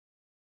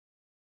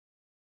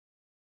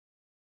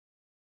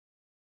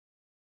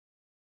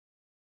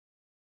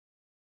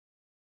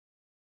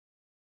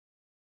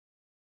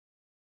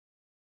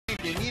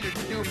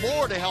do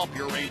more to help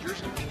your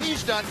Rangers.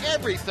 He's done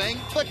everything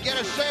but get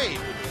a save.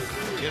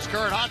 His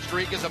current hot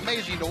streak is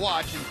amazing to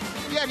watch,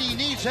 and yet he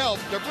needs help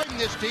to bring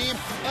this team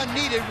a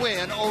needed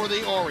win over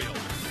the Orioles.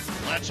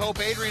 Let's hope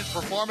Adrian's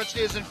performance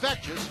is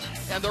infectious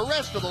and the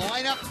rest of the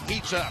lineup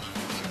heats up.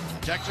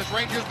 Texas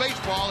Rangers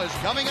baseball is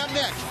coming up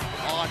next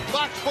on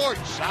Fox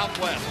Sports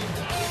Southwest.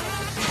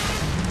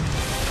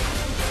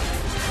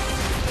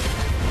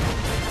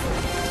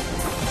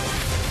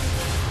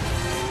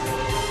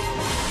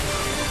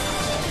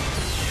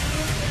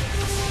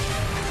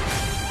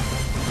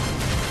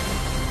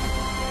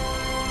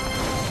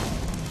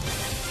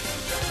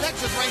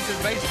 Texas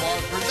Rangers baseball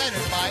is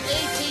presented by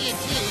AT&T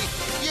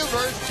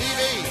Uverse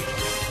TV.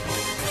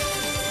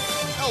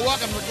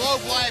 Welcome to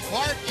Globe Life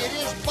Park. It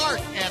is Bart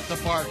at the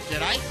park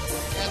tonight,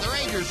 and the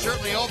Rangers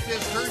certainly hope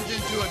this turns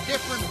into a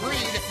different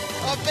breed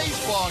of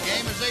baseball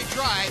game as they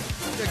try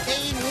to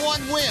gain one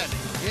win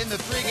in the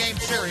three-game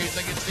series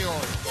against the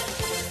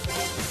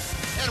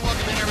Orioles. And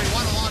welcome in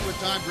everyone, along with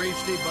Tom Graves,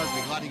 Steve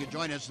Busby. Glad you could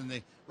join us. And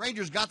the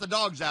Rangers got the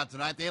dogs out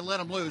tonight. They let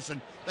them loose, and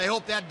they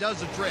hope that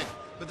does the trick.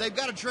 But they've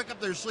got a trick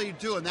up their sleeve,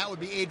 too, and that would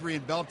be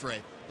Adrian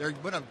Beltre. They're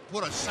going to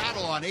put a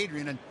saddle on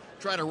Adrian and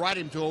try to ride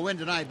him to a win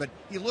tonight, but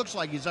he looks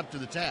like he's up to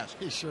the task.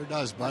 He sure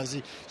does,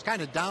 Buzzy. He's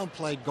kind of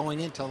downplayed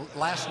going into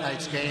last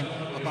night's game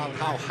about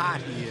how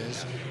hot he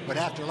is, but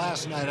after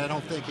last night, I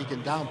don't think he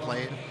can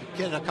downplay it.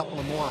 Get a couple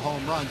of more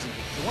home runs. And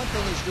the one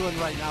thing he's doing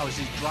right now is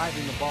he's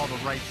driving the ball to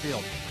right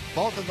field.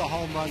 Both of the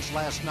home runs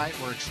last night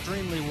were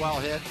extremely well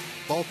hit.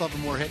 Both of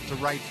them were hit to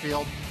right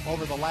field.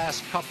 Over the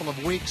last couple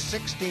of weeks,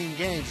 16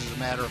 games, as a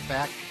matter of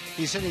fact,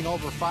 he's hitting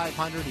over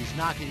 500. He's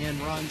knocking in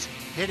runs,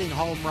 hitting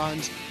home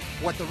runs.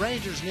 What the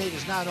Rangers need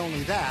is not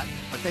only that,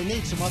 but they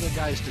need some other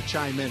guys to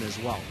chime in as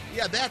well.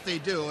 Yeah, that they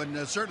do, and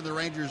certainly the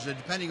Rangers,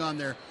 depending on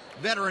their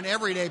veteran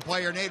everyday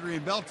player in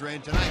Adrian Beltre,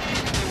 and tonight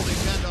they will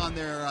depend on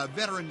their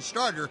veteran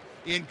starter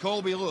in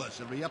Colby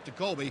Lewis. It'll be up to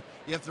Colby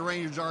if the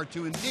Rangers are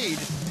to indeed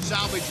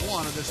salvage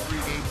one of this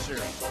three-game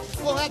series.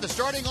 We'll have the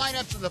starting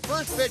lineups in the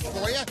first pitch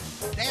for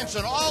you,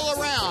 dancing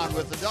all around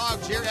with the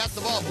dogs here at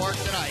the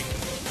ballpark tonight.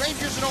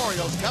 Rangers and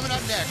Orioles coming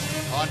up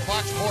next on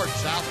Fox Sports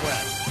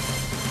Southwest.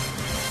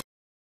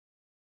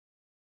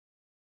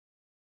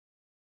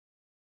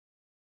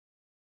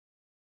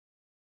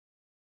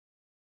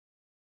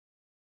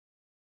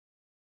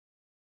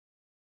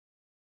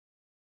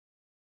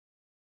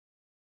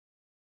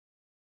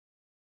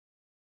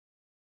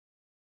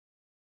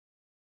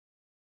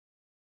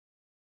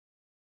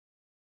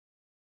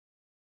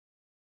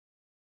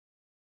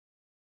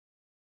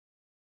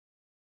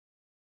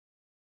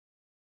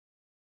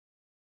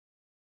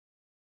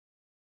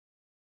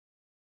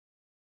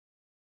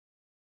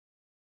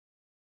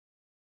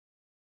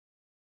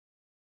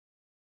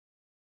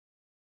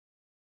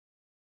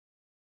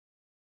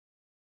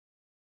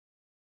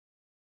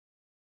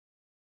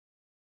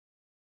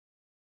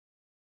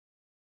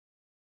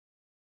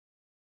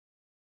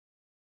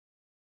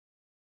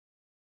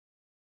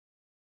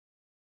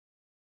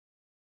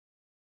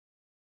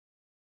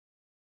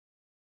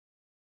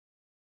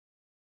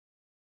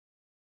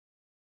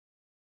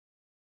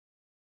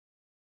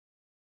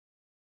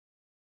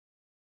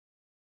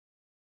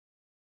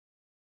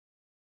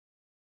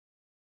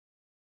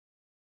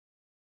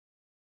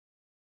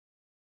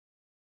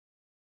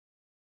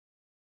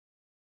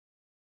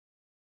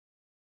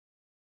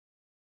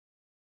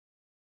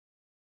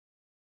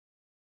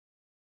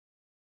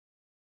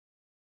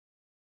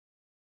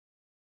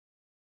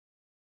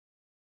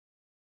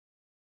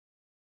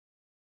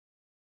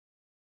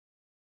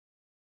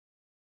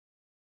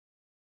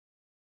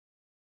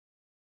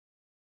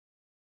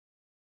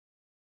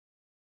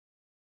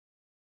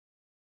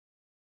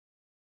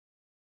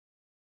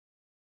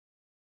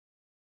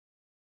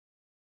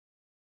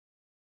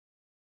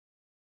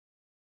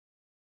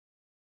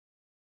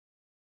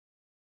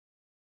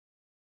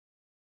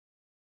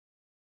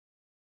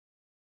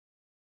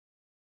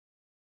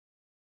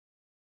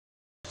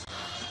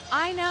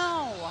 I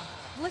know.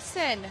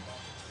 Listen.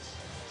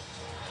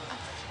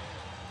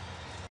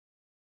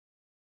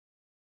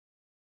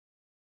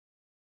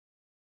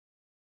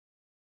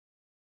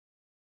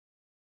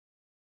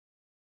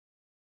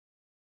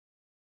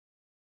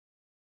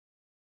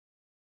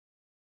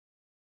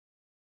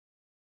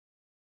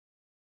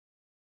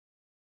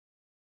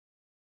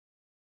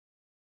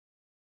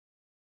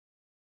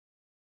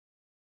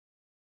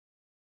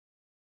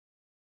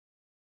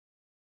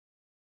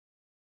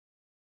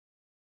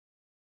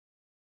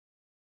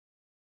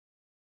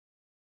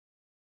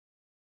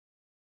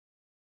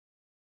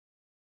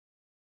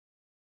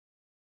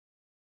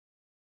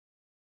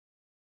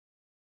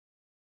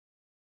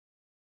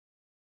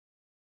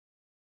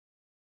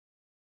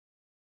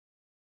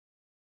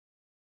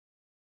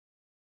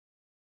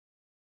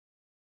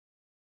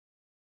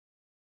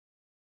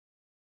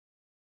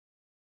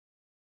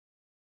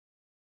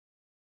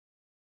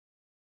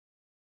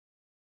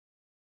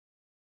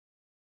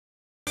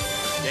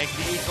 Take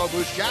the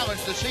EcoBoost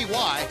Challenge to see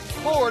why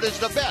Ford is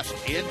the best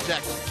in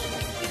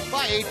Texas.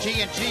 By AT&T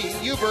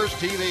Uverse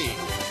TV.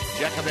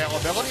 Check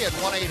availability at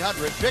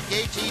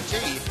 1-800-PIC-ATT.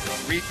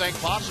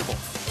 Rethink possible.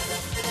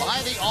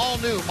 By the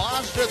all-new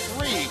Mazda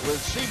 3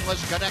 with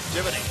seamless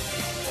connectivity.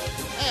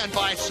 And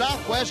by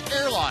Southwest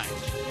Airlines.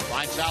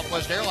 Find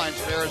Southwest Airlines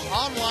fares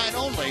online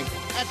only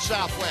at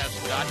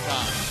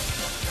southwest.com.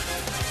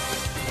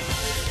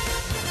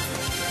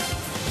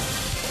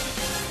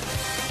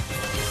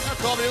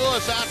 Colby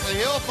Lewis out to the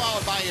hill,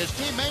 followed by his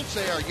teammates.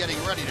 They are getting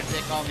ready to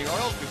take on the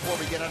Orioles. Before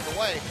we get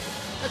underway,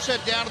 let's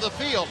head down to the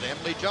field.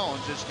 Emily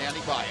Jones is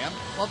standing by him.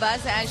 Well,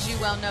 Buzz, as you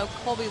well know,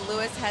 Colby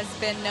Lewis has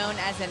been known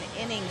as an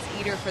innings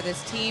eater for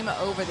this team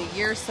over the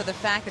years. So the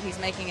fact that he's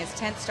making his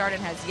 10th start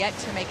and has yet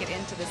to make it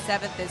into the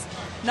 7th is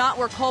not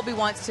where Colby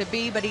wants to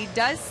be, but he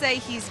does say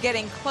he's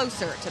getting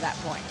closer to that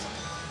point.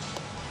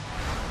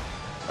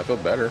 I feel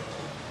better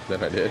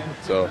than I did.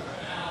 So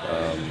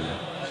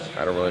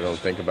I don't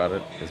think about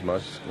it as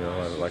much. You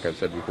know, like I've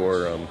said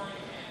before,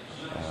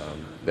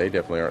 they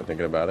definitely aren't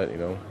thinking about it. You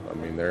know, I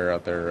mean, they're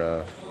out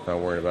there not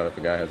worrying about if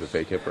a guy has a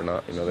fake hip or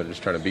not. You know, they're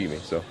just trying to beat me.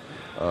 So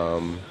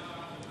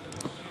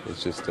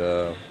it's just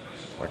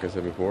like I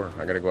said before,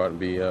 I got to go out and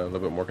be a little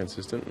bit more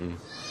consistent and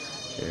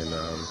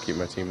keep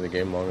my team in the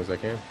game as long as I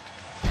can.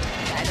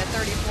 And the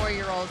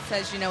 34-year-old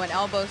says, you know, an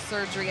elbow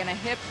surgery and a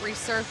hip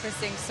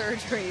resurfacing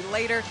surgery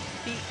later,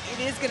 it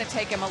is going to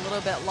take him a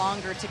little bit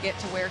longer to get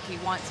to where he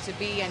wants to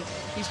be, and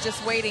he's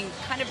just waiting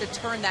kind of to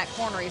turn that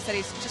corner. He said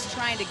he's just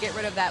trying to get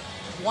rid of that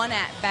one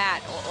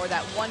at-bat or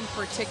that one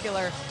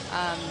particular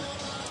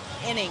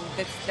inning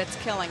that's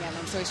killing him,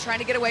 and so he's trying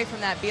to get away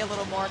from that, be a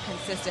little more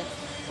consistent.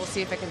 We'll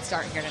see if it can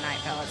start here tonight,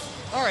 fellas.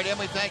 All right,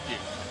 Emily, thank you.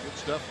 Good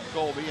stuff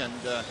from Colby, and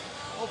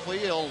hopefully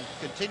he'll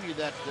continue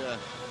that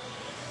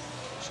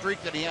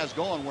streak that he has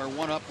going, where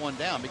one up, one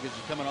down, because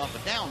he's coming off a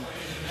down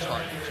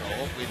start. So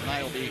hopefully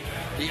tonight will be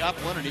the up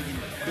one, and he can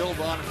build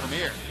on it from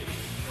here.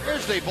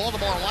 Here's the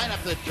Baltimore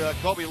lineup that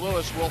Colby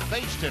Lewis will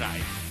face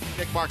tonight.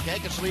 Nick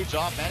Markakis leads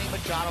off. Manny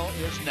Machado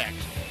is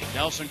next.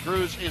 Nelson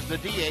Cruz is the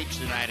DH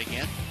tonight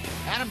again.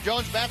 Adam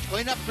Jones bats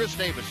cleanup. Chris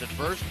Davis at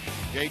first.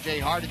 J.J.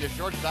 Hardy, the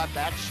shortstop,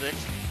 bats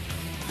sixth.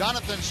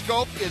 Jonathan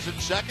Scope is in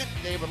second.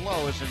 David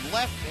Lowe is in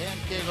left. And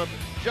Caleb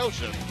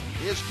Joseph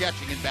is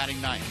catching and batting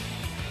ninth.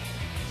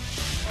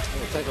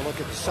 We'll take a look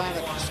at the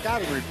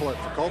scouting report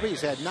for Colby.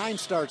 He's had 9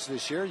 starts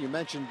this year. You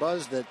mentioned,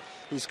 Buzz, that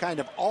he's kind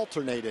of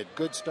alternated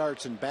good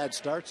starts and bad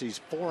starts. He's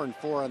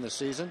 4-4 on the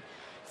season,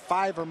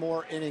 5 or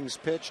more innings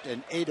pitched,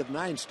 and 8 of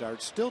 9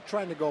 starts. Still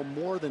trying to go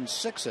more than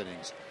 6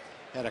 innings.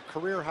 Had a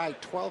career high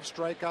 12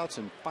 strikeouts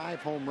and 5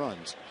 home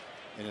runs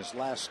in his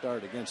last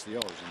start against the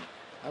O's. And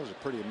that was a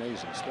pretty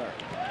amazing start.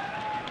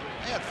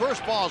 And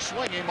first ball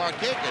swinging,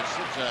 Markakis.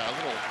 It's a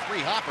little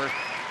free hopper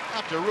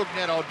out to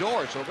Rougned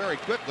Odor. So very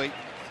quickly,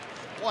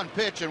 1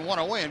 pitch and 1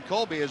 away, and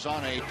Colby is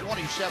on a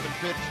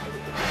 27-pitch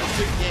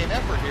big-game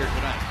effort here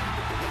tonight.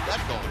 Get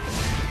that going.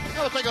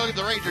 Now we'll take a look at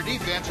the Ranger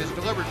defense. It's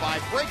delivered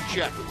by Break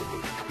Check.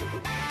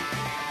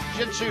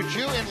 Jin-Soo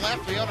Choo in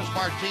left, Leonis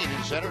Martin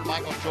in center,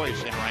 Michael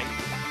Choice in right.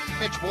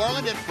 Mitch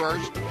Borland at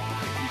first.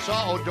 You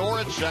saw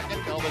Odor at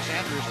second, Elvis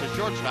Andrews the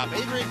shortstop,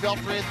 Adrian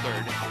Beltre at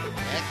third,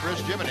 and Chris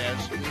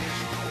Jimenez is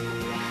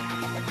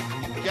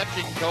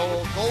catching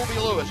Colby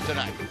Lewis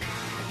tonight.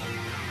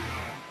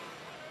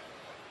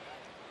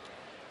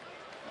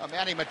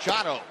 Manny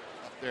Machado up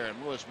there,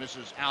 and Lewis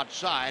misses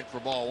outside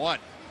for ball 1.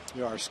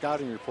 You know, our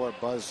scouting report,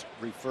 Buzz,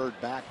 referred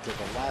back to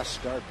the last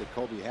start that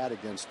Colby had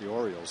against the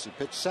Orioles. He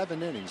pitched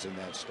 7 innings in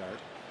that start.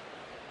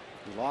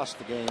 He lost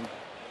the game.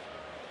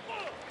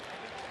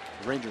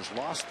 The Rangers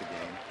lost the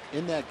game.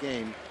 In that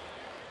game,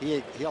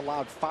 he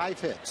allowed 5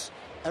 hits.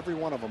 Every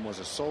one of them was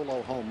a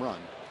solo home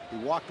run. He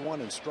walked 1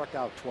 and struck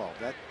out 12.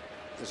 That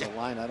is a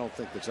line I don't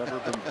think that's ever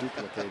been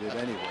duplicated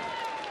anywhere.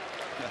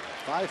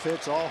 5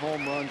 hits, all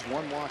home runs,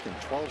 1 walk, and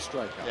 12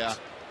 strikeouts. Yeah.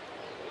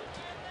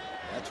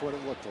 That's what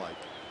it looked like.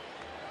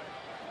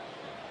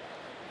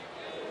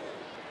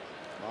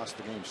 Lost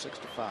the game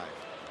 6-5.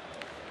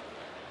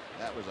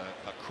 That was a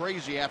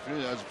crazy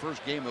afternoon. That was the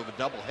first game of a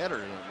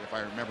doubleheader, if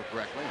I remember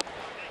correctly.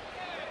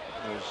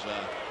 It was,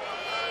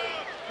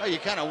 well, you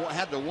kind of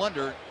had to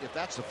wonder if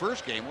that's the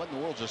first game, what in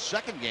the world's the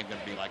second game going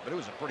to be like? But it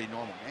was a pretty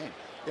normal game.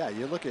 Yeah,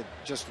 you look at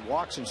just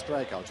walks and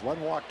strikeouts.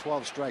 1 walk,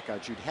 12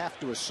 strikeouts. You'd have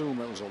to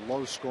assume it was a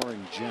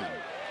low-scoring gem.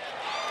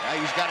 Yeah,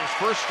 he's got his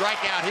first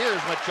strikeout here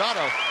as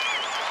Machado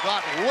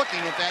got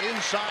looking at that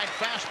inside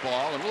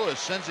fastball, and Lewis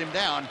sends him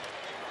down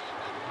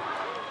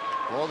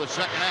for the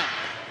second out.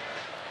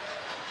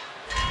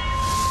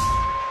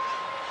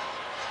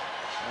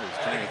 Well, he's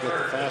trying to get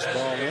the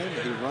fastball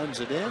in. He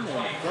runs it in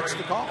and gets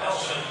the call.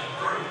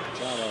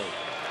 Machado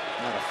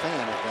not a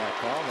fan of that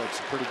call. That's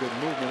a pretty good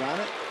movement on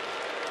it.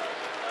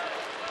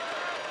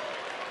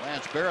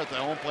 Lance Barrett, the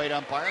home plate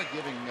umpire,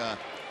 giving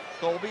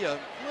Colby a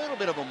little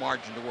bit of a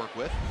margin to work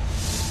with.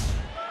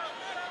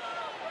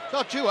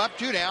 So 2 up,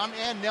 2 down,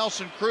 and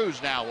Nelson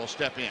Cruz now will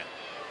step in.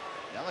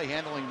 Nelly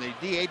handling the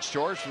DH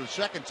chores for the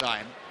second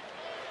time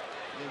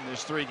in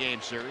this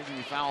 3-game series, and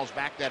he fouls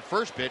back that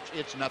first pitch.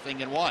 It's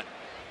 0-1.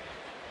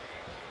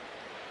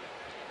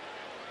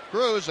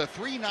 Cruz, a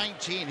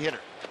 .319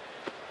 hitter.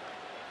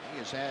 He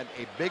has had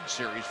a big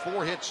series,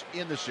 4 hits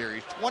in the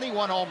series,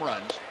 21 home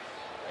runs,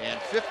 and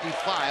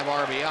 55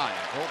 RBI.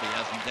 And Colby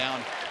has him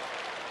down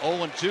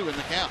 0-2 in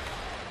the count.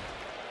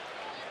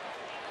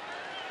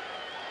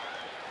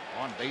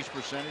 On base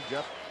percentage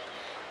up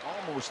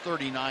almost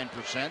 39%.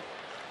 Well,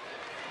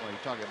 you're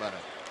talking about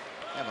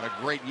having a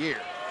great year.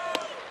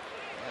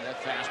 And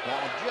that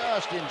fastball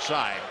just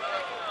inside.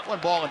 1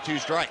 ball and 2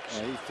 strikes.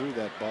 Yeah, he threw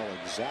that ball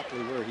exactly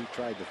where he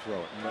tried to throw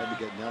it. He tried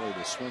to get Nelly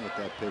to swing at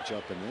that pitch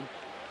up and in.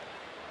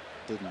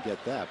 Didn't get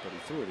that, but he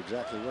threw it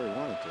exactly where he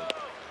wanted to.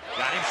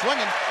 Got him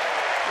swinging.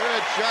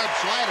 Good sharp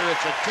slider.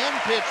 It's a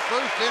 10-pitch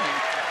first inning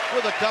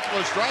with a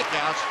couple of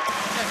strikeouts.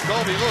 And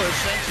Colby Lewis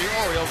sends the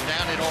Orioles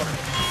down in order.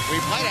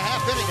 We played a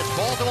half inning. It's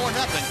Baltimore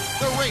nothing.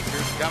 The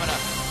Rangers coming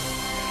up.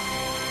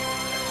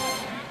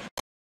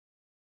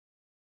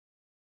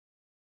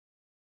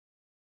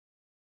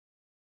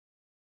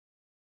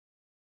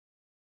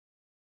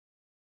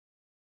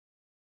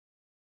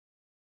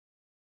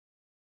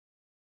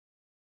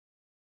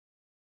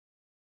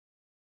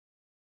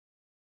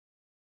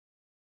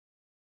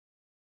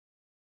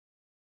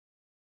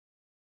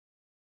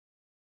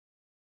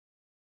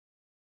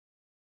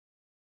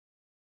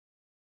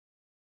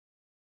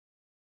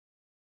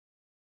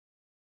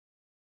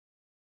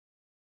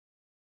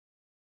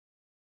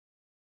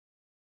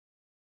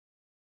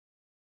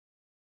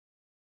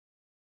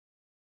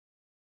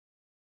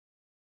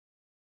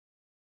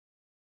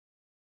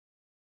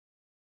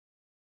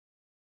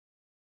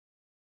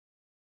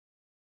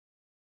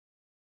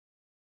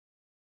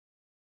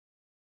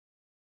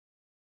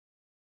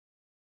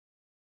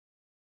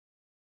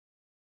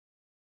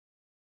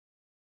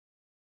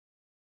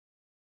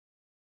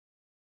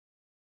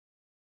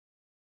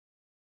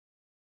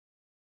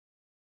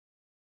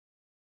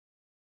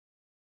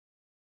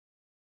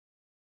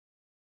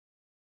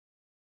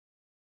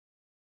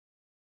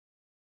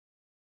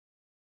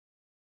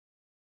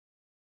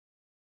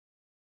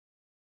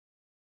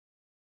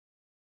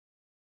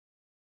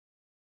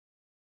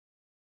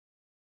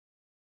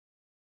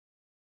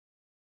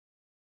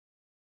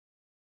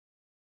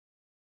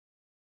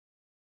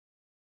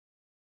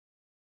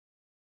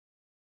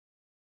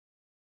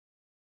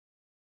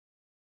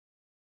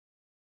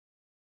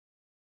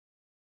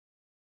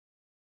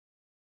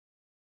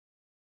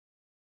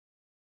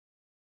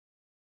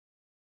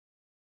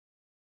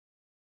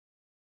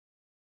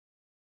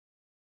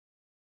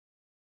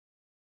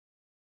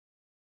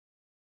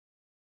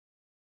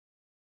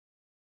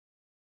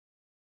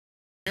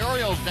 The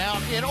Orioles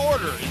down in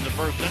order in the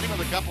first inning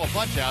with a couple of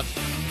punch-outs.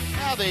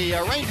 Now the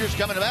Rangers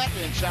coming back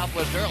in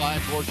Southwest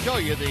Airlines will show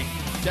you the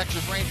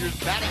Texas Rangers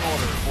batting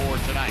order for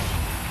tonight.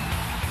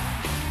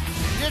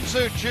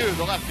 Jin-Soo Choo,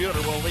 the left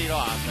fielder, will lead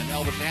off, and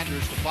Elvis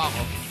Andrews to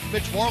follow.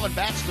 Mitch Moreland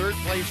bats third,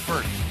 plays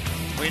first.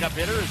 Cleanup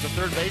hitter is the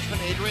third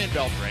baseman, Adrian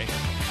Beltre.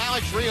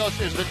 Alex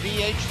Rios is the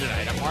DH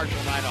tonight, a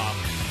partial night off.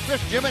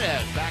 Chris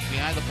Jimenez back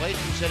behind the plate,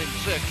 he's hitting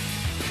sixth.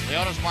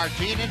 Leonis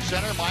Martin in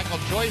center, Michael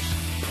Joyce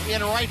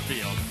in right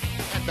field.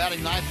 And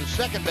batting ninth, the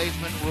second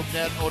baseman,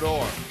 Rougned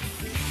Odor.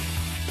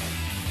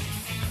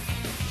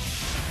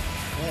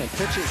 And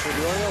pitching for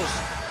the Orioles,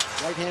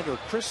 right-hander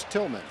Chris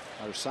Tillman.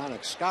 Our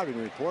Sonic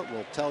scouting report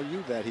will tell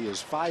you that he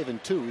is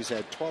 5-2. He's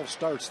had 12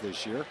 starts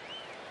this year.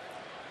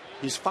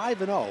 He's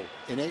 5-0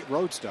 in 8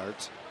 road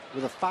starts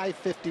with a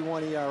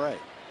 5.51 ERA.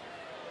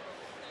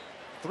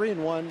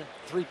 3-1,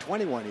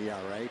 3.21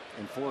 ERA,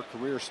 and 4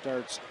 career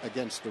starts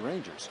against the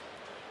Rangers.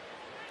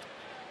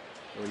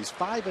 So he's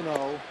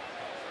 5-0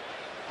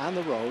 on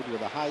the road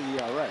with a high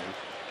ERA.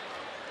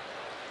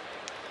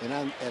 And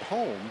at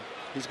home,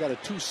 he's got a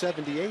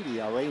 2.78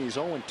 ERA, and he's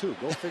 0-2.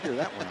 Go figure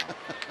that one out.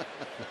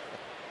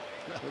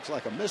 Looks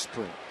like a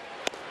misprint.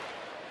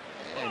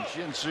 And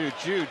Jin-Soo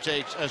Choo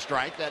takes a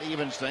strike. That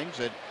evens things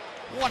at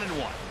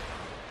 1-1.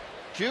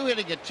 Choo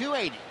hitting at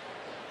 280.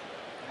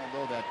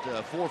 Although that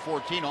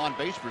 .414 on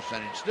base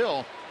percentage,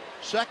 still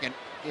second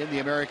in the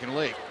American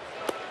League.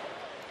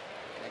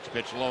 Next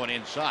pitch low and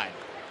inside.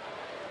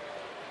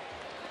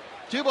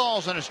 2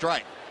 balls and a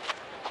strike.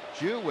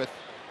 Choo with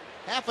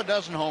half a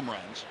dozen home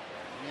runs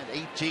and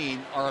 18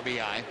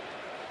 RBI.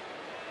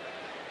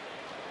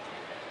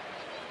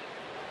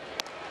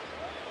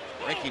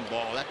 Breaking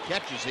ball, that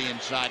catches the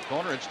inside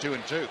corner. It's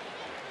 2-2.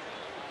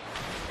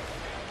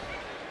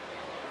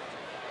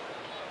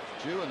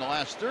 Choo in the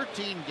last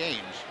 13 games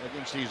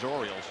against these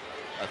Orioles,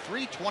 a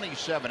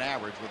 .327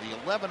 average with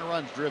the 11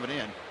 runs driven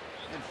in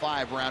and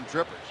 5 round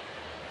trippers.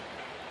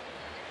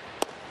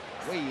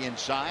 Way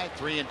inside,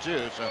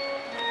 3-2. So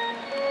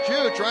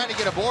Choo trying to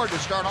get aboard to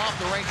start off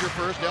the Ranger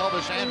first.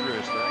 Elvis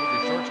Andrews, the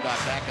Ranger shortstop,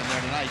 back in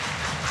there tonight,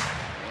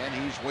 and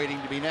he's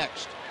waiting to be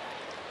next.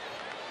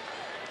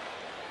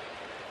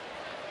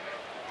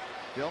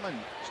 Tillman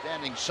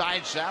standing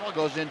side saddle,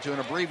 goes into an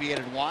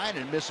abbreviated wide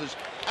and misses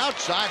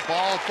outside,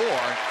 ball 4.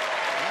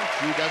 And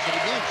Choo does it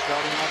again,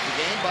 starting off the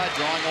game by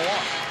drawing a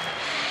walk.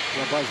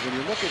 Well, Buzz, when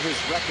you look at his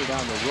record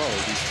on the road,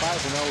 he's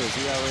 5-0. His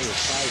ERA is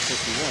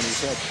 5.51.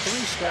 He's had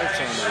 3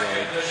 starts on the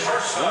road.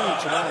 One in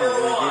Toronto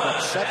where he gave up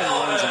 7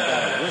 runs and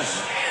got a win.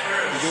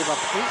 He's gave up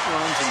 8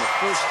 runs in the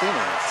first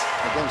inning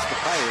against the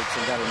Pirates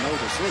and got a no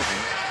decision.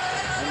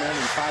 And then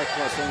in 5+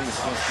 innings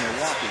against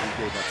Milwaukee, he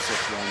gave up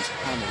 6 runs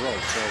on the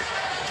road. So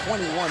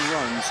 21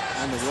 runs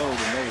on the road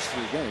in those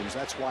 3 games.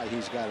 That's why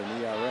he's got an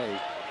ERA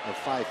of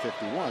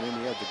 5.51, and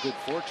he had the good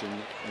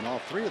fortune in all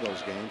 3 of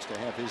those games to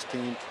have his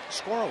team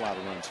score a lot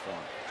of runs for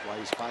him. That's why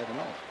he's 5-0.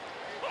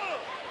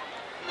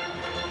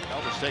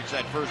 Elvis takes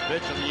that first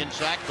pitch on the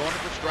inside, going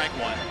for strike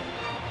 1.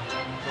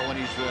 So when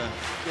he's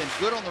been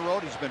good on the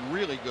road, he's been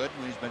really good.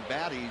 When he's been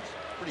bad, he's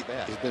pretty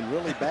bad. He's been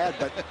really bad,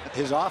 but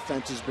his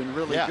offense has been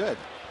really good.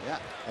 Yeah.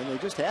 And they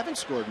just haven't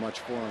scored much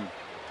for him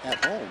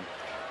at home.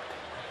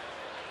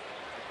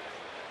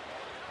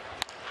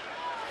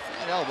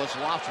 And Elvis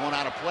lofts one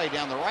out of play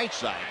down the right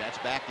side. That's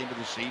back into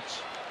the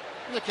seats.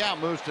 And the count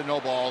moves to no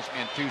balls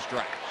and 2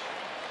 strikes.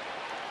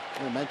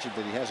 I mentioned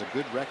that he has a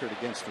good record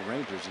against the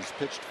Rangers. He's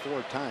pitched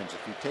 4 times.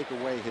 If you take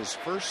away his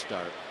first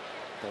start,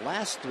 the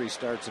last 3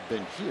 starts have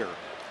been here,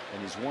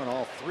 and he's won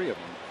all 3 of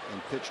them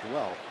and pitched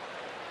well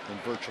in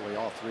virtually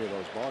all 3 of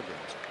those ball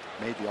games.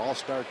 Made the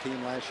All-Star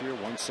team last year,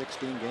 won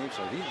 16 games,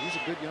 so he's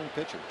a good young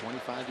pitcher,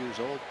 25 years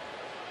old.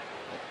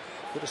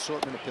 Good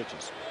assortment of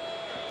pitches.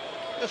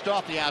 Just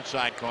off the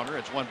outside corner,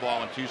 it's 1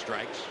 ball and 2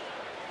 strikes.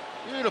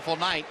 Beautiful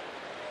night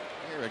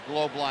here at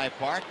Globe Life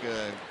Park.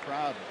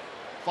 Crowd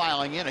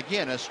filing in.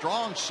 Again, a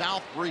strong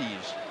south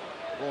breeze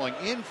blowing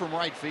in from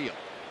right field.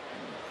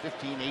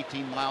 15,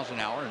 18 miles an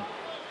hour. And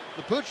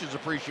the Pooches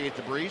appreciate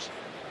the breeze.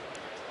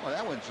 Well,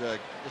 that one's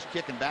just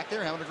kicking back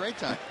there, having a great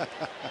time.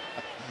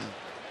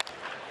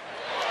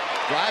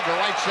 Drive to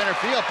right center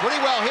field.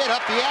 Pretty well hit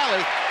up the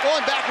alley.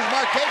 Going back is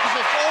Markakis.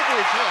 It's over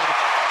his head.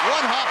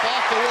 1 hop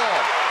off the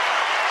wall.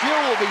 Q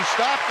will be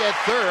stopped at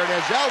third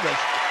as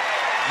Elvis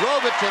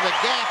drove it to the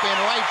gap in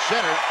right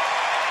center.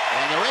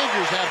 And the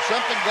Rangers have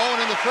something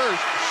going in the first,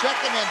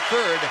 second, and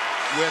third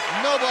with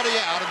nobody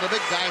out, and the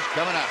big guys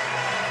coming up.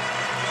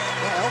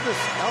 Well,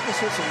 Elvis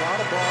hits a lot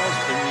of balls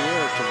in the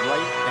air to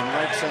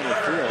right center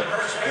field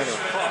that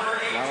are caught.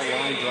 A lot of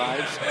line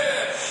drives.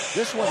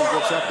 This one he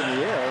gets up in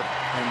the air,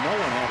 and no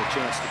one had a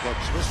chance to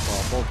catch this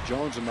ball. Both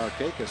Jones and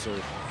Markakis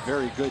are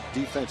very good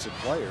defensive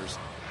players,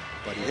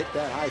 but he hit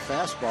that high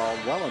fastball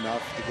well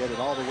enough to get it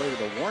all the way to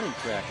the warning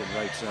track in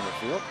right center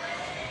field.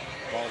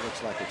 Ball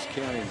looks like it's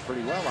carrying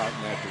pretty well out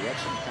in that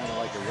direction, kind of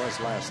like it was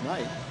last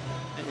night.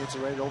 And it's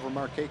right over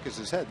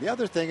Markakis' head. The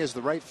other thing is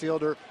the right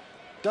fielder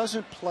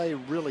doesn't play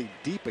really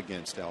deep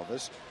against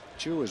Elvis.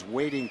 Chu is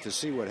waiting to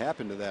see what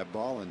happened to that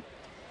ball, and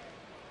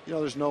you know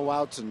there's no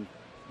outs and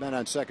men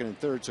on second and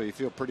third, so you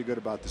feel pretty good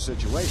about the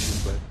situation.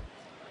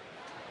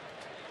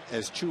 But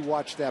as Chu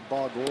watched that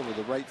ball go over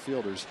the right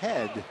fielder's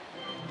head,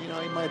 you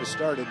know he might have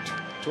started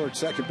towards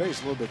second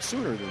base a little bit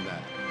sooner than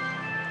that.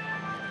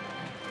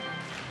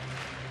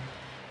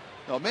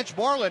 Well, Mitch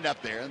Moreland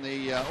up there, and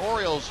the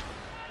Orioles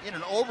in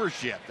an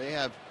overshift. They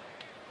have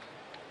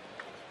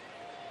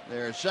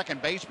their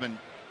second baseman,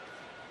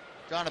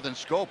 Jonathan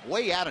Scope,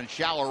 way out in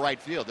shallow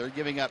right field. They're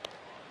giving up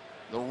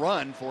the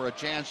run for a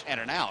chance at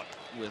an out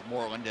with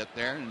Moreland up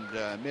there,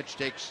 and Mitch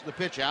takes the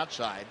pitch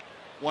outside.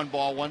 1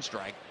 ball, 1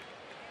 strike.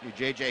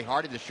 J.J.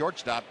 Hardy, the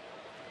shortstop,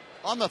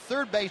 on the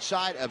third base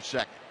side of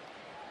second.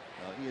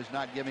 He is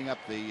not giving up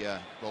the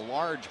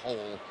large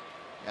hole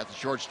at the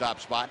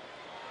shortstop spot.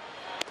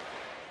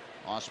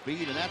 Off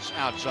speed, and that's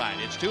outside.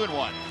 It's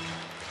 2-1.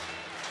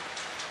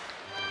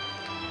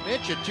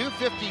 Mitch at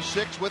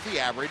 256 with the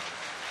average.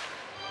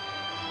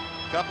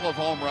 Couple of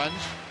home runs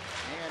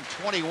and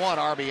 21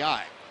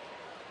 RBI.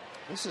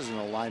 This is an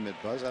alignment,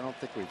 Buzz, I don't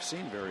think we've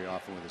seen very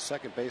often, with a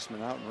second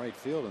baseman out in right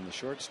field and the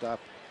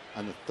shortstop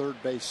on the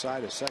third base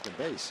side of second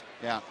base.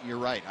 Yeah, you're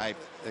right.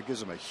 That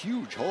gives him a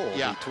huge hole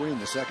between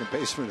the second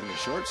baseman and the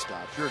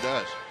shortstop. Sure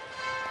does.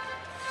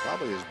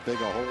 Probably as big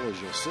a hole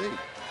as you'll see.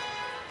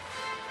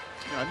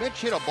 You know,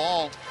 Mitch hit a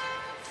ball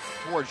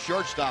towards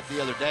shortstop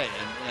the other day,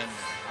 and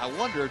I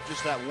wonder if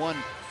just that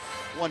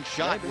one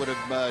shot would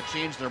have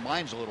changed their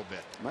minds a little bit.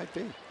 Might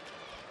be.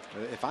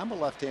 If I'm a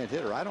left-hand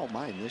hitter, I don't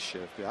mind this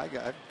shift. I've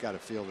got to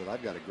feel that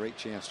I've got a great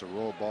chance to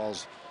roll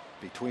balls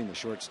between the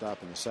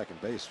shortstop and the second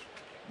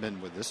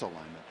baseman with this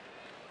alignment.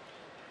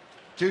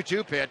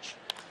 2-2 pitch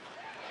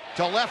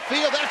to left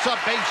field. That's a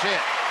base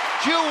hit.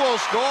 Chu will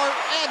score.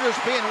 Andrus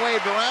being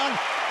waved around.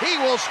 He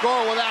will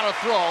score without a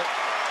throw.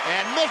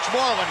 And Mitch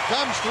Moreland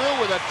comes through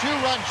with a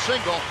 2-run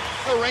single.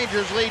 The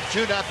Rangers lead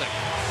 2-0.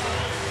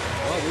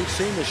 Well, we've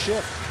seen the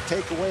shift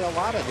take away a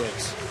lot of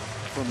hits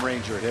from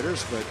Ranger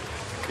hitters, but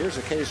here's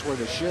a case where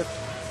the shift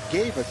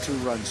gave a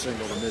 2-run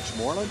single to Mitch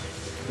Moreland.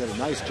 Did a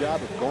nice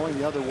job of going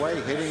the other way,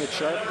 hitting it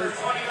sharply,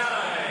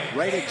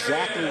 right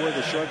exactly where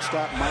the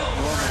shortstop might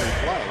normally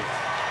play.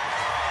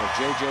 But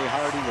J.J.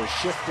 Hardy was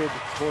shifted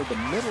toward the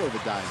middle of the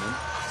diamond,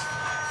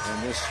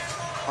 and this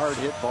hard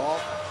hit ball,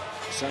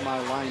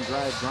 semi-line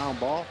drive ground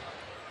ball,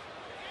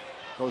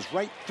 goes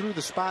right through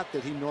the spot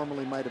that he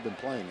normally might have been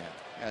playing at.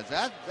 As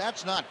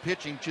that's not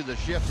pitching to the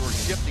shift or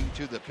shifting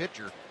to the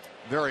pitcher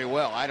very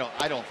well. I don't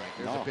think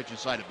there's a pitch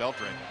inside of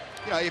Beltran.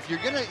 You know, if you're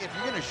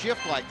gonna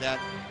shift like that,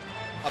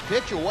 a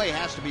pitch away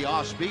has to be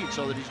off speed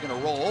so that he's going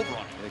to roll over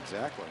on it.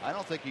 Exactly. I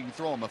don't think you can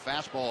throw him a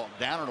fastball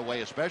down and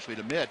away, especially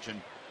to Mitch,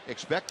 and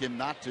expect him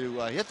not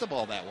to hit the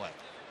ball that way.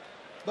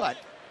 But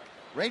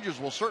Rangers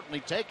will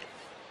certainly take it.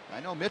 I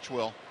know Mitch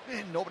will.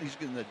 Nobody's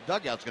in the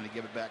dugout's going to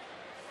give it back.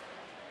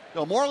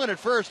 So Moreland at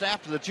first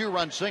after the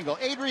 2-run single.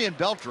 Adrian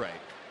Beltre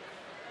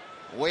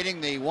waiting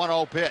the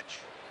 1-0 pitch.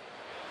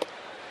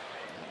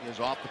 He is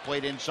off the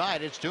plate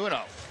inside. It's 2-0.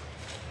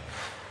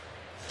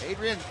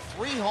 Adrian,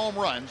 3 home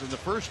runs in the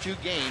first 2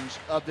 games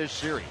of this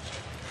series.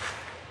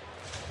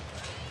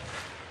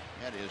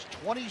 That is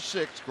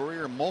 26th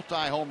career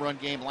multi-home run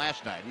game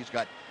last night. He's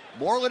got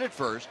Moreland at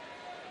first.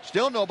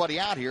 Still nobody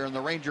out here in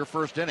the Ranger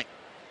first inning.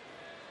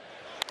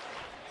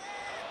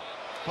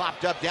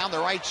 Popped up down the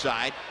right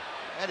side.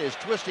 That is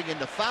twisting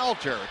into foul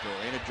territory,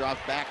 and it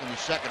drops back in the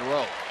second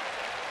row.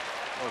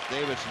 Of course,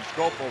 Davis and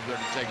Scope over there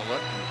to take a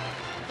look.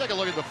 Take a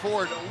look at the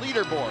Ford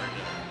leaderboard.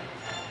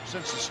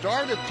 Since the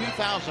start of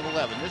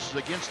 2011, this is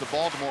against the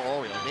Baltimore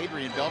Orioles.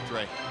 Adrian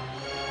Beltre,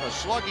 a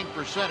slugging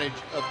percentage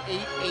of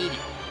 .880.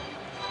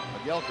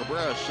 Miguel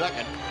Cabrera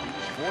second.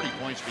 He was 40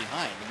 points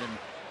behind, and then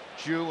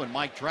Chu and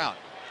Mike Trout.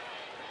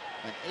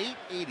 An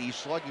 .880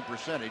 slugging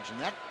percentage,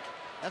 and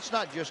that's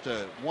not just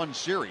a one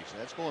series.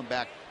 That's going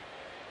back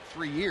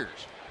 3 years.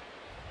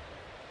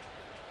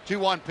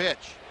 2-1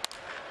 pitch.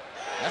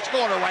 That's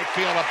going to right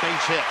field, a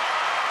base hit.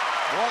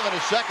 Moreland a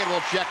second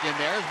will check in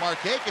there as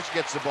Markakis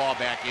gets the ball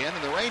back in,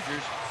 and the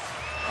Rangers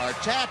are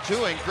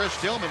tattooing Chris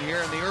Tillman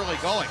here in the early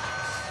going.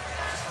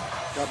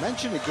 I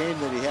mentioned a game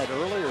that he had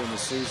earlier in the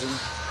season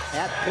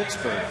at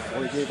Pittsburgh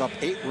where he gave up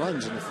 8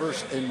 runs in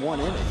one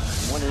inning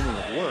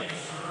of work.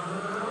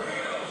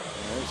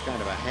 There's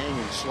kind of a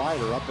hanging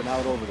slider up and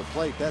out over the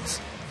plate.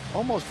 That's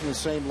almost in the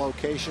same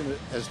location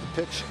as the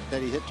pitch that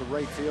he hit to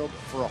right field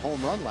for a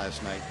home run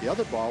last night. The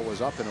other ball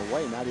was up and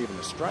away, not even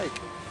a strike.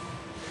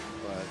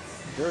 But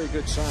very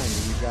good sign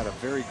when you've got a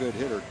very good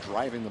hitter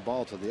driving the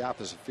ball to the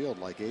opposite field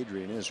like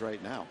Adrian is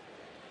right now.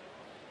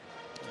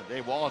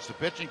 Dave Wallace, the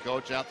pitching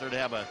coach, out there to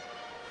have a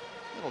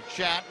little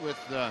chat with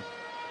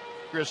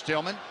Chris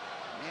Tillman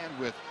and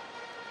with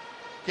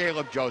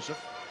Caleb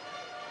Joseph.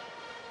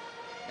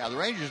 Now the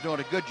Rangers doing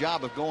a good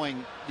job of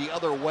going the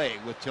other way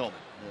with Tillman.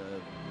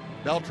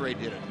 Beltre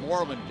did it.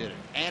 Moreland did it.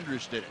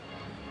 Andrus did it.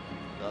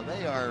 So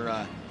they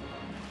are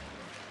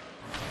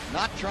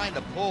not trying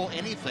to pull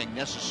anything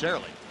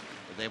necessarily.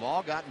 But they've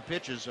all gotten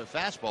pitches of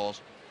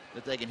fastballs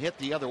that they can hit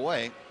the other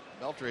way.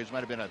 Beltre's might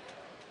have been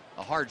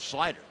a hard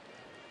slider.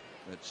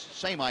 It's the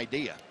same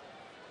idea.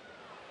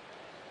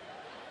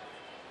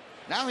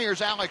 Now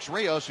here's Alex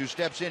Rios, who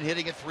steps in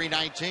hitting at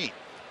 .319.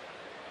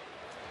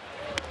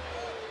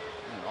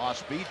 An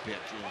off-speed pitch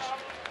is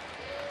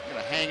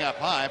going to hang up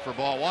high for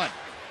ball 1.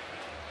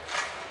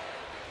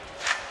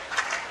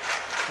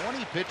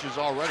 20 pitches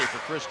already for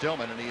Chris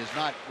Tillman, and he has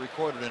not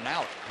recorded an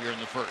out here in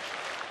the first.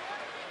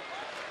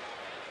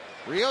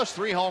 Rios,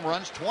 3 home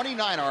runs,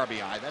 29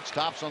 RBI. That's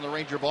tops on the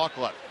Ranger ball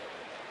club.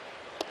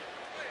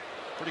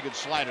 Pretty good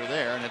slider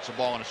there, and it's a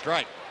ball and a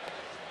strike.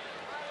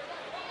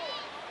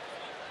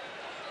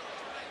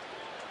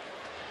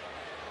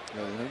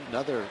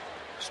 Another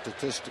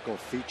statistical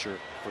feature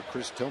for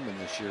Chris Tillman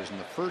this year is in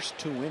the first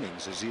 2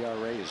 innings, his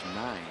ERA is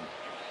 9.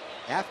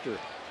 After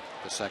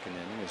the second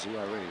inning, his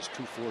ERA is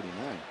 2.49.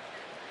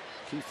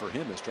 Key for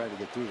him is trying to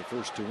get through the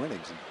first 2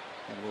 innings, and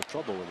had a little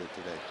trouble with it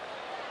today.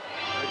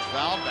 It's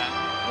fouled back,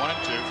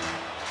 1-2.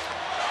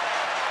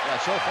 Yeah,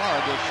 so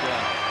far this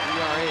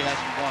ERA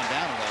hasn't gone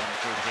down at all in the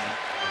first inning.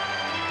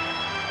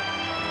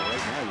 Well,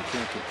 right now you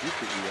can't compute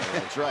the ERA.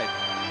 That's right.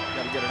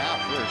 Got to get it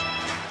out first.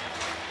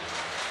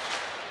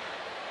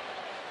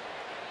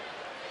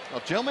 Well,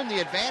 Tillman the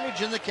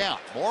advantage in the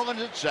count. Moreland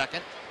at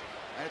second.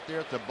 Right there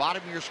at the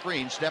bottom of your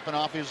screen, stepping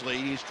off his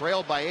lead. He's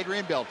trailed by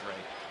Adrian Beltre.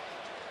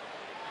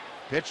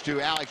 Pitch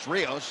to Alex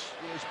Rios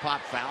is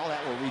pop foul.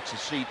 That will reach the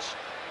seats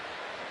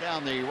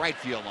down the right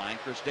field line.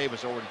 Chris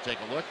Davis over to take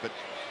a look, but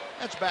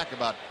that's back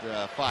about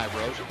 5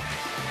 rows.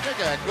 Take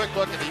a quick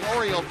look at the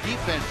Oriole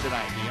defense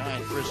tonight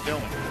behind Chris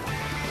Tillman.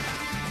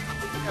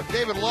 We have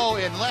David Lowe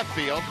in left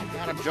field.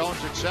 Adam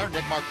Jones at center.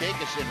 Nick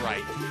Markakis in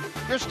right.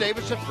 Chris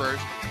Davis at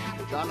first.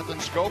 Jonathan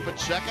Scope at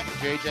second.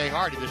 J.J.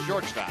 Hardy, the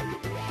shortstop.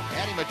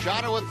 Manny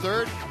Machado at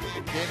third.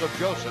 And Caleb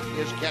Joseph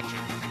is catcher.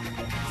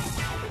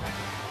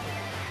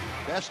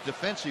 Best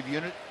defensive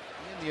unit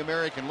in the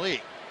American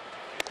League.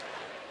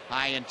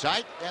 High and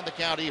tight, and the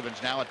count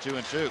evens now at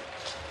 2-2.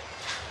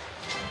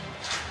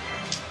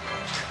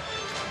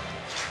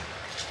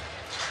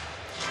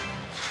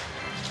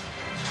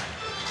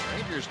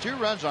 Rangers 2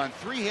 runs on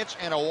 3 hits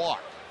and a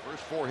walk.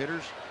 First 4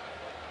 hitters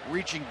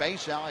reaching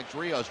base. Alex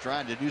Rios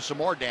trying to do some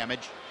more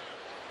damage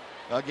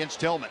against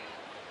Tillman.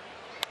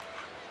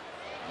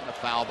 And a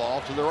foul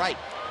ball to the right.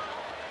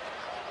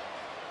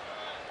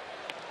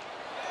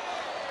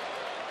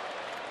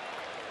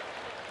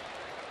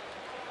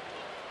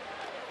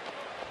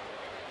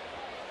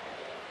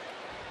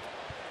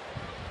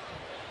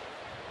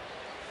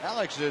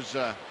 Alex has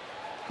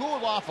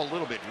cooled off a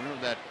little bit.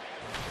 Remember that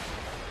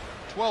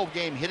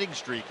 12-game hitting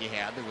streak he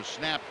had that was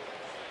snapped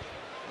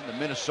in the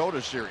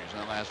Minnesota series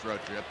on the last road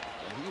trip.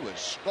 And he was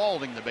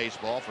scalding the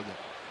baseball for the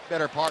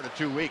better part of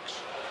 2 weeks.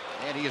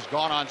 And he has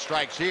gone on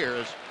strikes here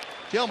as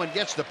Tillman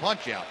gets the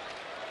punch out.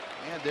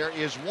 And there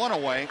is one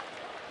away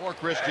for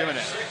Chris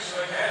Jimenez.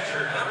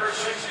 Number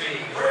 60,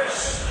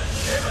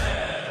 Chris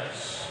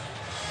Jimenez.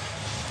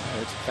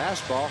 It's a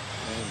fastball,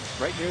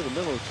 and right near the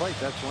middle of the plate.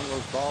 That's one of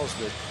those balls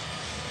that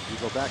you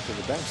go back to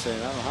the bench saying,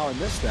 I don't know how I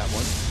missed that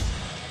one.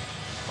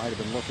 Might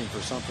have been looking for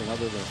something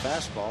other than a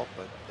fastball,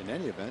 but in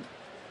any event,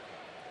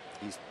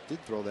 he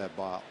did throw that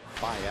ball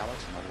by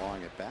Alex and a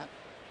long at bat.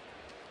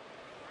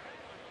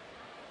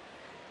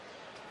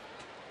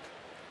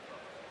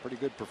 Pretty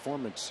good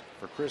performance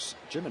for Chris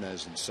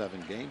Jimenez in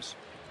 7 games.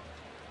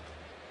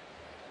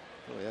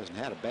 Really hasn't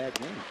had a bad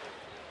game.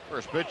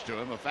 First pitch to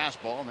him, a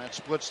fastball, and that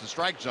splits the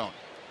strike zone.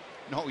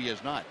 No, he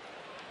has not.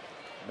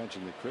 I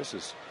mentioned that Chris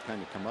has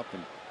kind of come up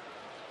and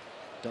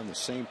done the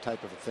same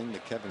type of a thing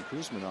that Kevin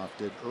Kuzminoff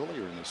did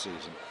earlier in the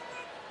season.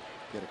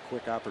 Get a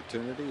quick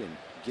opportunity and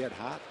get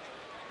hot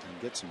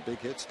and get some big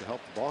hits to help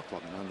the ball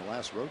club. And on the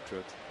last road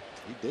trip,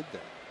 he did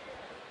that.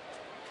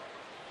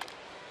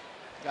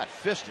 Got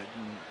fisted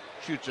and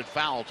shoots it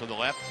foul to the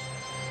left.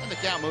 And the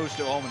count moves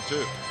to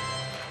 0-2.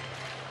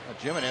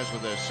 Jimenez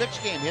with a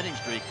 6-game hitting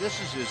streak.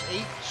 This is his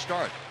 8th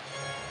start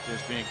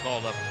since being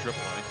called up for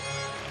AAA.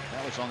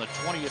 That was on the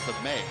 20th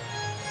of May.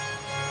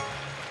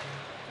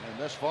 And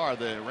thus far,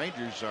 the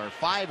Rangers are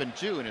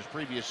 5-2 in his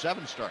previous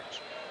 7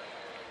 starts.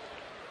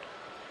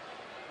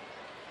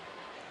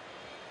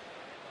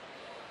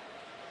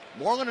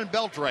 Moreland and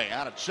Beltre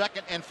out at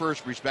second and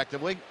first,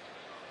 respectively.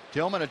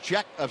 Tillman a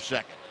check of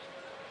second.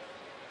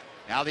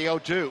 Now the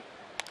 0-2.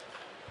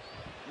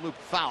 Loop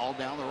foul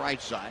down the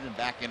right side and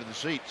back into the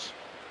seats.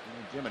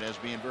 And Jimenez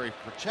being very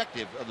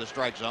protective of the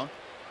strike zone.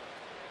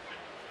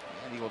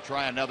 And he will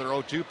try another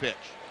 0-2 pitch.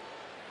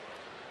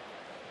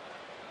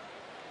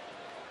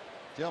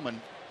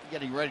 Tillman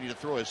getting ready to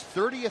throw his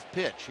 30th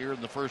pitch here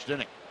in the first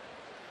inning.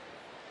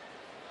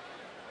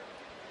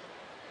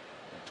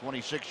 A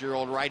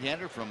 26-year-old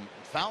right-hander from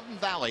Fountain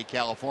Valley,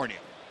 California.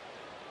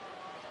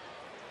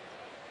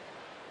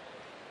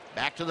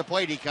 Back to the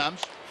plate he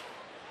comes.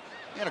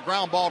 And a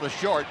ground ball to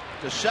short.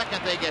 To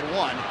second they get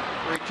one.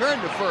 Return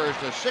to first.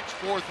 A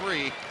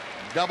 6-4-3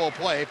 double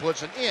play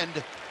puts an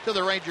end to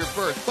the Ranger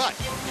berth. But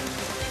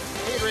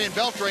Adrian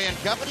Beltre and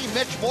company,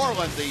 Mitch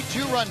Moreland, the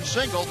 2-run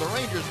single. The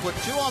Rangers put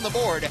 2 on the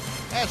board.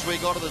 As we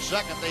go to the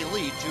second, they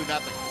lead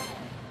 2-0.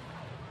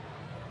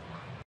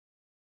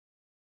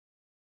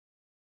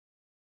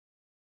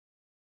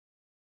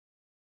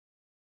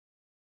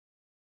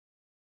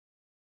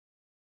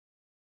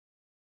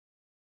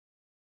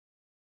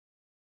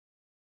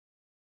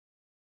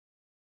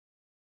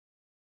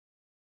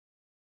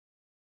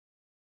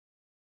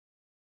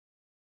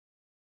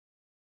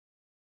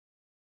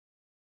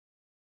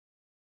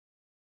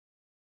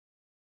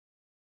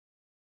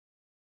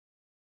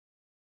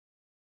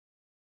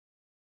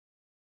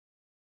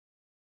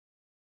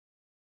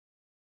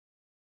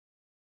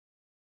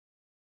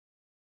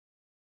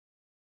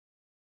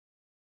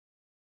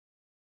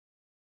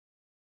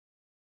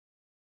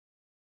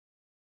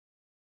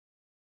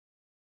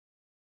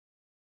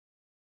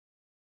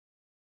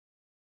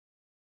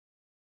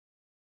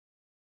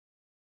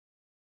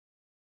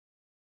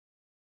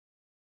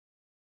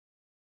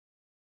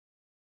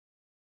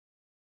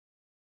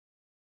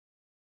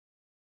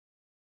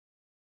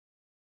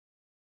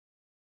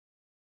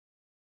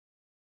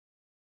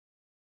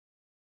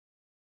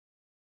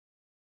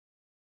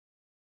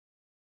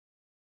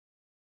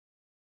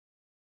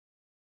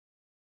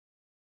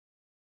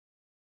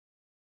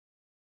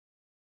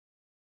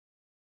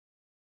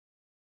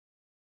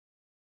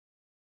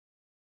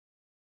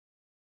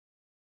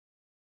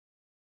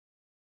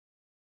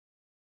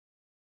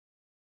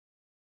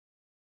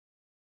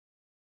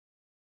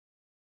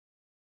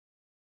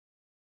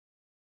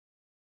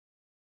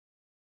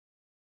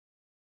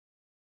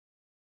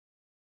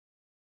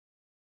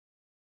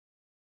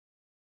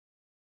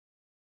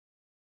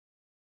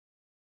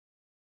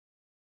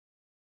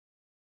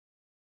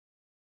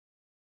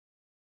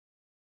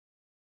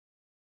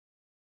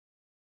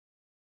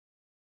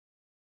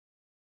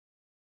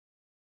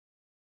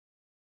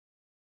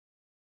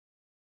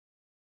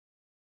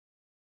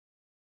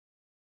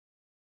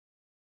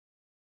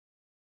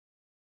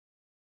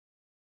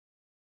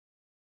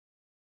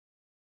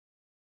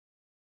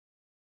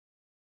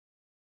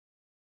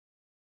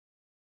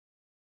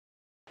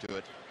 To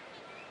it.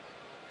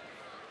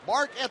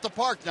 Bark at the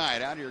Park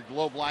night out here at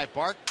Globe Life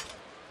Park.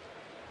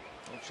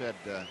 Folks had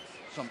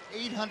some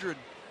 800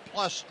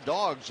 plus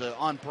dogs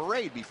on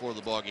parade before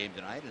the ball game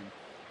tonight, and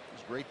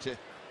it was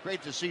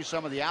great to see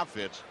some of the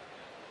outfits.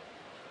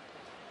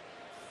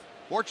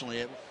 Fortunately,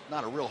 it's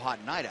not a real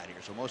hot night out here,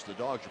 so most of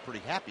the dogs are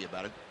pretty happy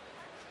about it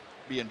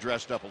being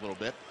dressed up a little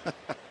bit.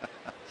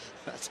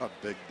 That's a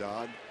big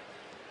dog.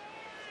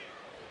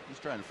 He's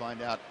trying to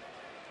find out.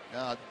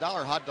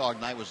 Dollar Hot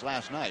Dog Night was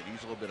last night. He's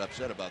a little bit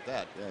upset about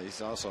that. Yeah,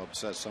 he's also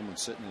upset someone's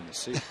sitting in the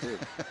seat, too.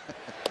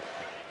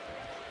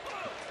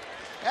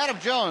 Adam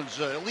Jones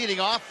leading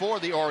off for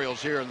the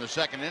Orioles here in the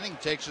second inning,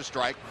 takes a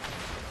strike.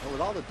 Well,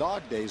 with all the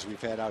dog days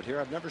we've had out here,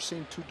 I've never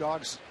seen two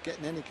dogs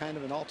getting any kind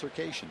of an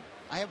altercation.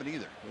 I haven't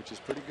either. Which is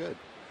pretty good.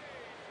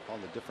 All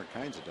the different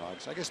kinds of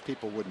dogs. I guess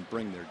people wouldn't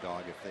bring their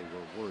dog if they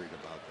were worried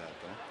about that,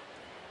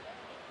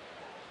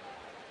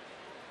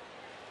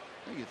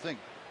 though. You'd think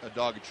a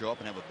dog would show up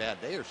and have a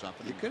bad day or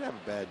something. You could have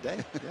a bad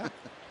day, yeah.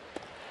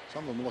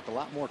 Some of them look a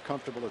lot more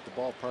comfortable at the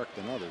ballpark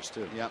than others,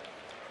 too. Yep.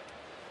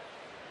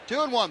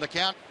 2-1 the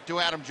count to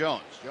Adam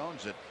Jones.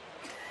 Jones at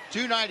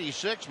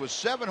 .296 with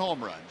 7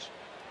 home runs.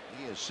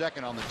 He is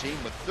second on the team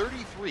with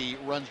 33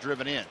 runs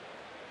driven in.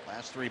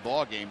 Last 3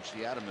 ball games,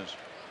 the Adam has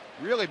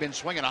really been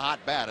swinging a hot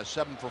bat, a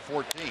 7 for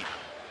 14.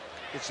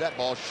 Hits that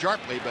ball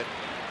sharply, but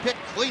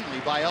picked cleanly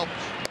by Elvis.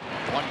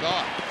 1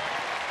 gone.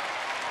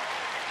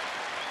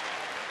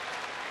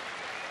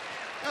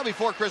 Now,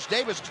 before Chris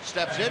Davis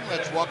steps in,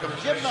 let's welcome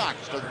Jim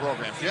Knox to the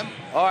program. Jim.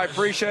 Oh, I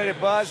appreciate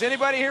it, Buzz.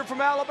 Anybody here from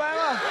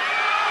Alabama?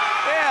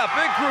 Yeah,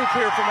 big group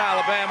here from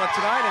Alabama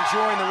tonight,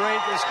 enjoying the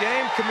Rangers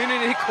game.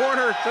 Community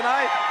Corner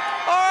tonight.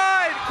 All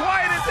right,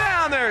 quiet it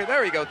down there.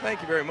 There you go.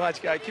 Thank you very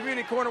much, guys.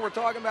 Community Corner, we're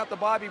talking about the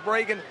Bobby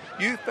Bragan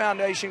Youth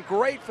Foundation.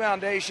 Great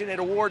foundation. It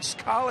awards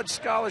college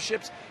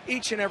scholarships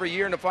each and every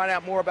year. And to find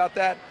out more about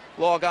that,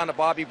 log on to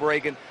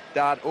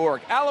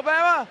bobbybragan.org.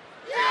 Alabama?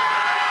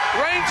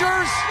 Yeah!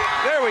 Rangers?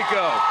 There we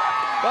go.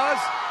 Buzz?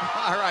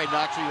 All right,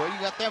 Knoxie. Well, you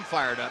got them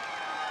fired up.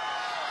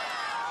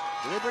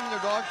 Do they bring their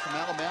dogs from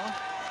Alabama?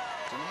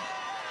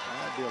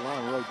 That'd be a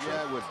long road trip.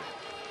 Yeah, it would be.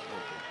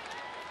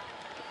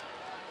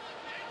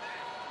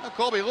 Now,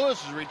 Colby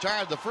Lewis has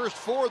retired the first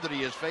 4 that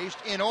he has faced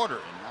in order,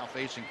 and now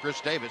facing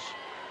Chris Davis.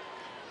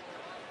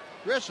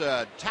 Chris,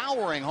 a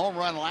towering home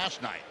run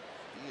last night.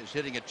 He is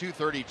hitting at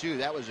 .232.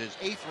 That was his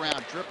 8th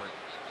round tripper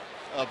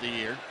of the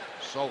year.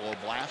 Solo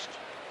blast.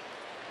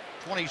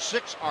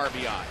 26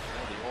 RBI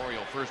for the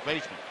Oriole first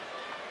baseman.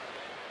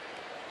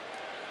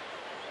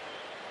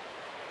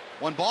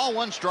 1 ball,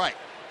 1 strike.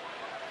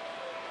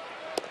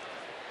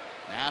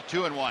 Now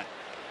 2-1.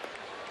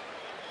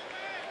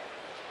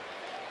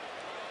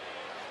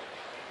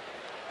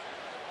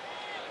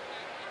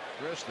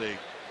 Chris, the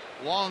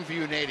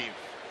Longview native,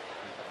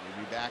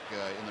 will be back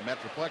in the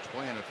Metroplex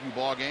playing a few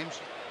ball games.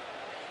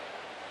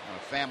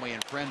 Family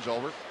and friends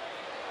over.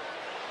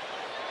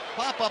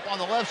 Pop up on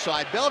the left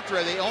side.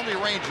 Beltre, the only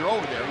Ranger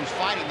over there, who's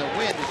fighting the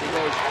wind as he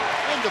goes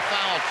into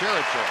foul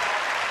territory.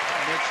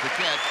 That makes the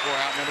catch for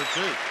out number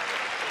 2.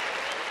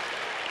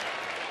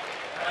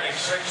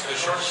 96, the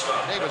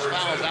shortstop. Davis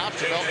fouls out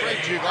to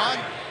Beltre, 2 gone.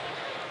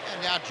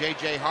 And now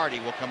J.J. Hardy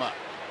will come up.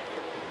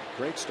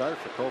 Great start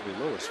for Colby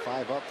Lewis.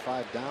 5 up,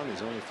 5 down.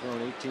 He's only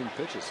thrown 18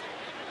 pitches.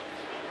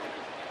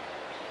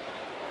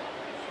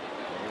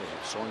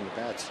 Swinging the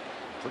bats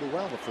pretty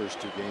well the first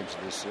 2 games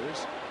of this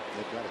series.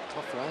 They've got a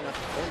tough lineup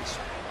to face. A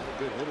lot of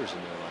good hitters in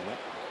their lineup.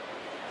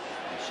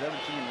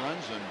 17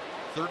 runs and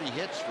 30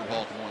 hits for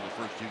Baltimore in the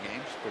first 2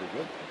 games. Pretty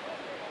good.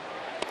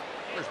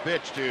 First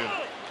pitch to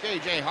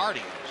J.J.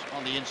 Hardy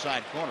on the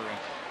inside corner.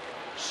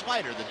 A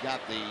slider that got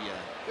the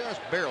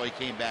just barely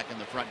came back in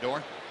the front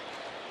door.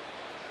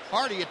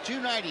 Hardy at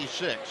 .296.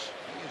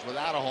 He is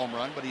without a home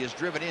run, but he has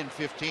driven in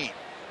 15.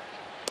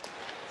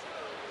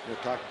 We'll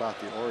talk about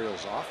the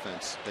Orioles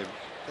offense.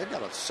 They've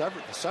got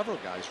several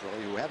guys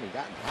really who haven't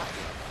gotten hot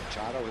yet.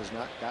 Machado has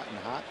not gotten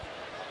hot.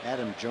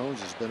 Adam Jones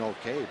has been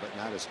okay, but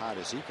not as hot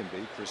as he can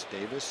be. Chris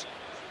Davis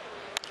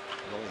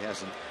really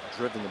hasn't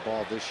driven the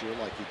ball this year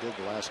like he did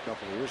the last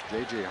couple of years.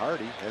 J.J.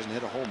 Hardy hasn't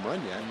hit a home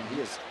run yet. He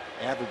has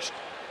averaged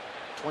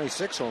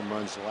 26 home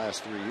runs the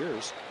last 3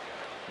 years.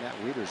 Matt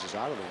Wieters is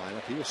out of the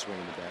lineup. He was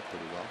swinging the bat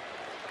pretty well.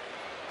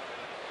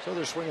 So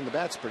they're swinging the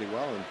bats pretty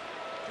well, and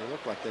they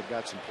look like they've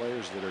got some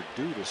players that are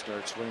due to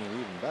start swinging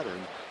even better.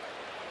 And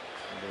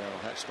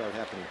that'll start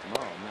happening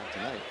tomorrow, not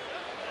tonight.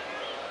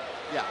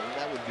 Yeah, well,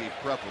 that would be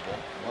preferable.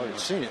 Well, we've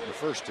seen it in the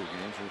first 2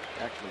 games.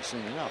 We've actually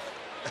seen enough.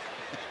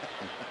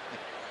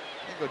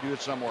 Go do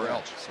it somewhere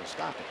else. So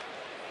stop it.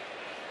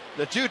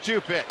 The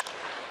 2-2 pitch.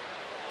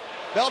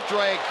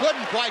 Beltre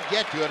couldn't quite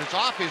get to it. It's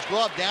off his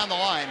glove down the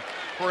line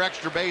for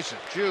extra bases.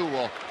 Chu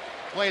will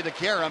play the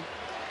carom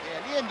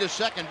and into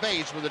second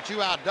base with a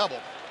 2-out double.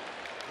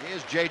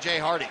 Here's J.J.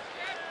 Hardy.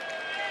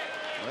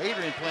 Well,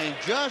 Adrian playing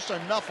just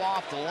enough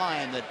off the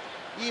line that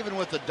even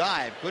with the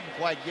dive couldn't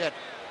quite get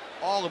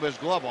all of his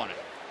glove on it.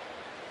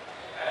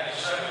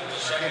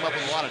 Came up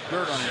with a lot of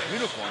dirt on his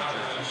uniform.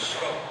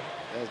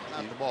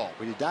 Not the ball.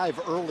 When you dive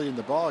early in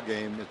the ball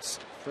game, it's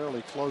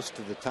fairly close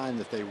to the time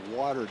that they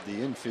watered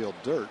the infield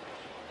dirt.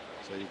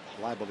 So you're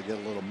liable to get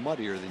a little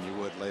muddier than you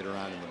would later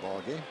on in the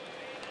ball game.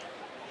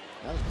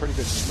 That was a pretty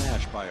good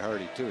smash by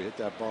Hardy, too. He hit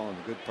that ball in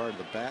a good part of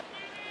the bat.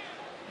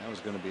 That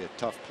was going to be a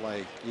tough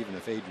play, even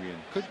if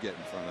Adrian could get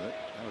in front of it.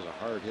 That was a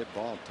hard hit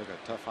ball. Took a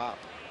tough hop.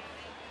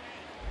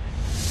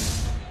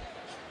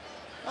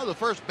 Now the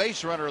first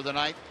base runner of the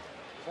night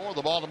for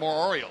the Baltimore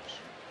Orioles.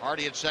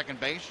 Hardy at second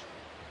base.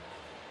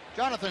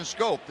 Jonathan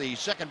Scope, the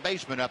second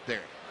baseman, up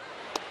there.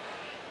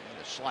 And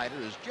the slider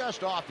is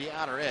just off the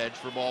outer edge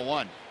for ball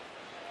 1.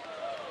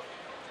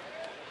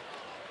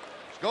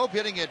 Schoop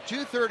hitting at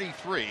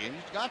 233, and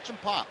he's got some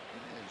pop.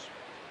 He has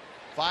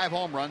 5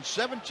 home runs,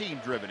 17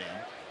 driven in.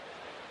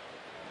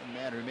 A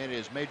man who made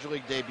his major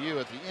league debut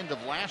at the end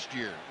of last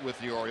year with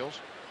the Orioles.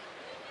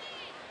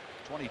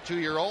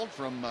 22-year-old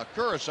from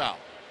Curacao.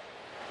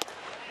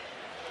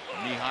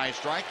 Knee-high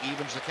strike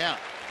evens the count.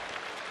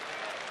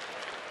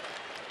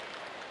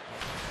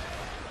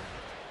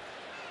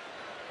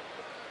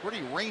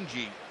 Pretty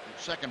rangy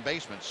second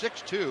baseman,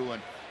 6'2",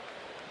 and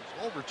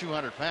he's over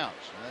 200 pounds.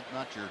 That's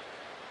not your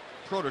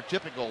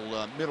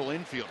prototypical middle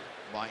infielder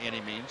by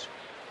any means.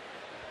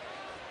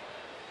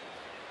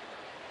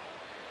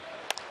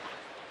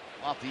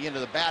 Off the end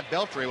of the bat,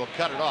 Beltre will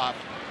cut it off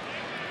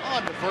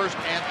on to first,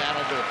 and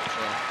that'll do it.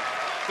 So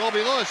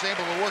Colby Lewis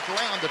able to work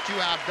around the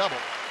 2-out double.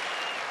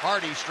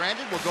 Hardy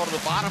stranded. Will go to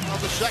the bottom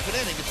of the second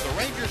inning. It's the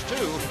Rangers 2,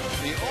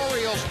 the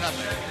Orioles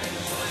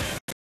nothing.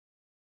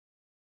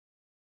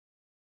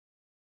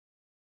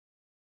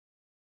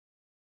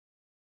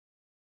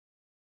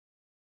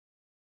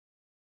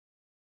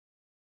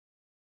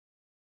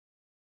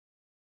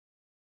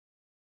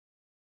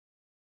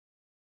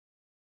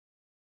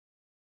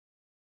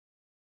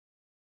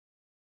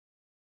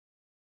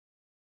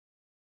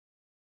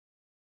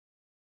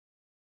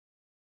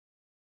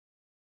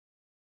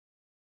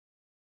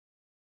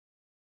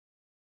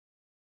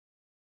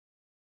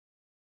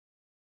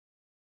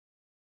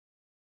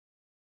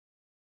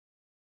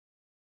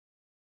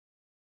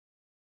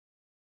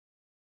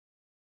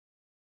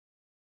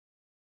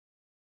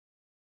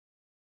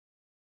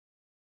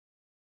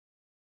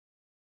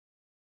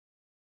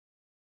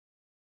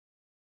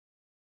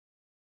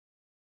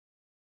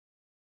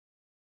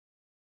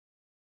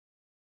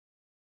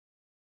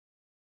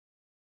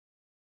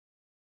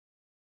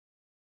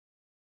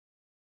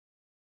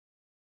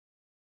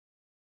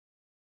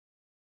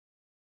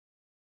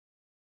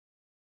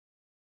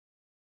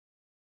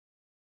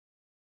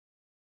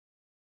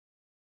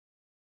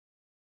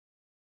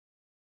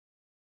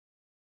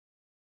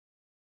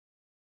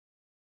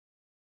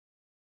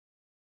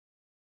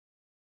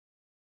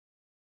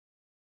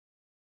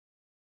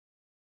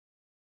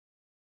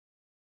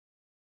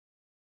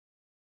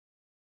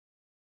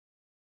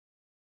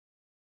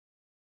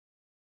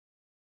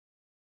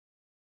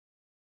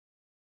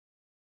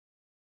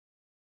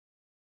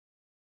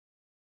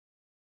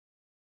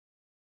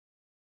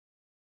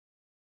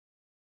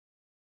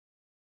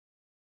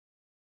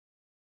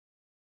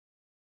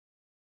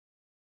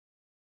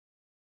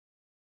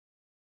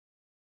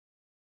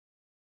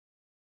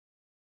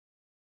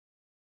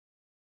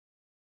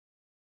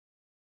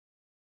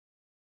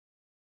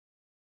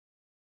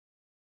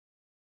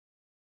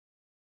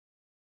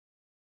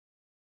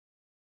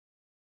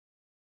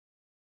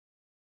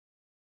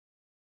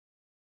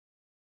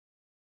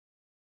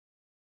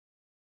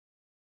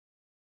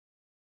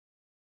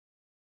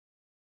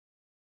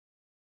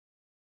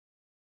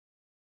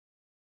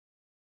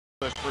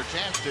 For a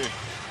chance to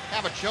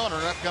have it shown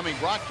on an upcoming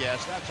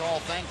broadcast. That's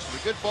all thanks to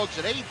the good folks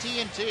at AT&T.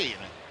 And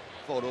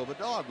a photo of a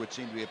dog would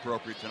seem to be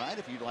appropriate tonight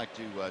if you'd like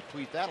to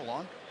tweet that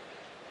along.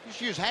 Just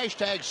use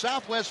hashtag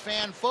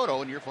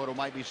SouthwestFanPhoto and your photo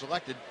might be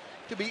selected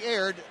to be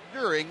aired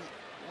during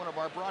one of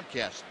our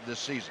broadcasts this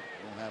season.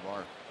 We'll have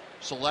our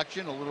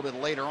selection a little bit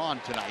later on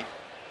tonight.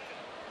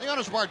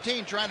 Leonys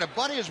Martin trying to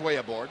butt his way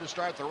aboard to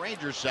start the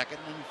Rangers second,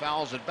 and he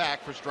fouls it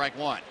back for strike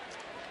one.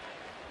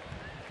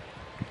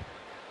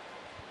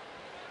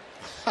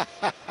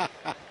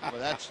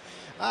 Well,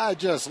 I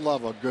just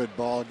love a good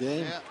ball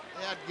game. Yeah,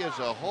 that gives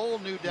a whole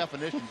new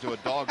definition to a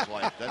dog's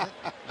life, doesn't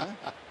it? Huh?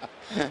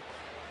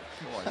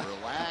 Boy,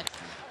 relax.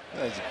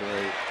 That's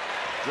great.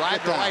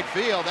 Drive to right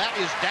field. That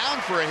is down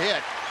for a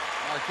hit.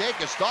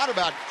 Markakis thought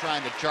about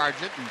trying to charge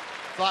it and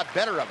thought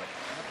better of it.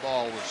 That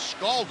ball was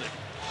scalded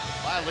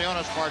by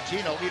Leonys Martin,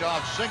 a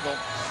leadoff single.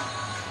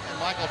 And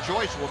Michael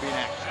Joyce will be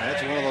next.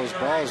 That's one of those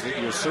balls that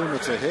you assume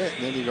it's a hit,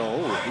 and then you go,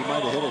 oh, he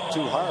might have hit it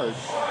too hard.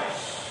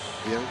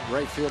 The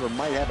right fielder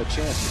might have a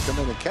chance to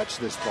come in and catch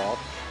this ball.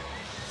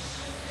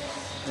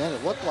 And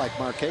it looked like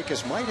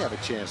Markakis might have a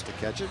chance to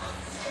catch it.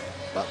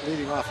 But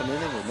leading off an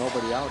inning with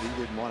nobody out, he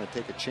didn't want to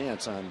take a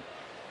chance on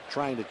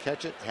trying to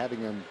catch it.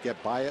 Having him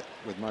get by it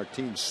with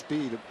Martin's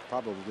speed, it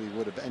probably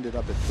would have ended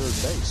up at third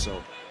base.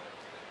 So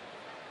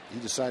he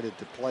decided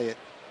to play it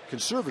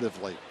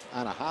conservatively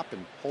on a hop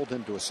and hold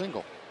him to a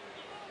single.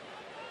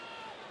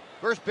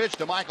 First pitch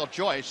to Michael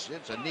Joyce.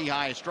 It's a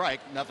knee-high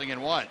strike,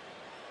 0-1.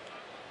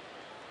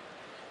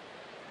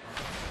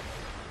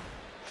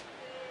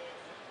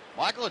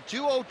 Michael at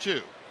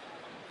 202.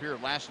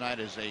 Appeared last night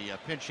as a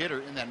pinch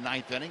hitter in that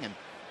ninth inning and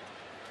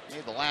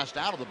gave the last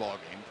out of the ball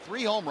game.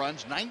 3 home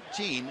runs,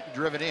 19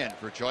 driven in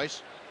for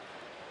Joyce.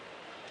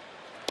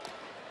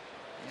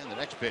 And the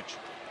next pitch,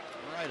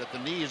 right at the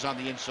knees on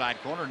the inside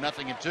corner,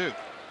 0-2.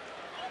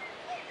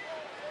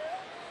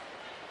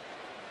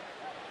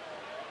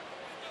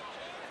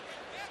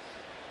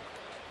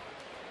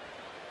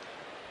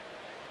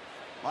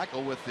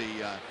 Michael with the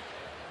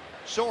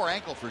sore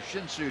ankle for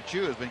Shin-Soo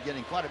Choo has been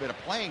getting quite a bit of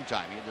playing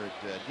time, either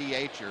at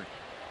DH or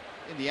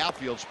in the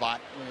outfield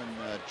spot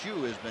when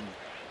Choo has been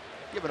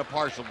given a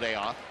partial day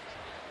off.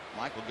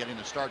 Michael getting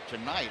the start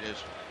tonight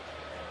as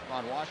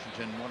Ron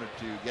Washington wanted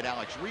to get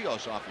Alex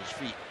Rios off his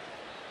feet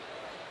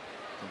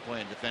from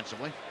playing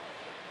defensively.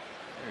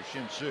 There's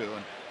Shin-Soo,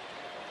 and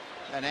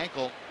that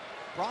ankle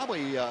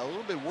probably a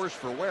little bit worse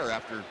for wear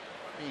after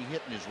being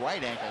hit in his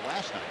right ankle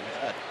last night.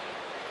 He's got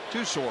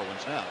 2 sore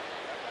ones now.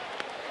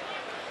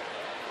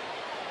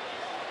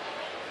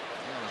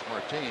 There's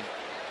Martin.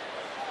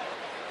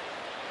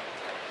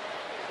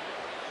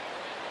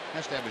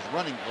 Has to have his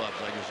running gloves,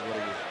 I guess is what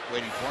he was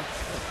waiting for.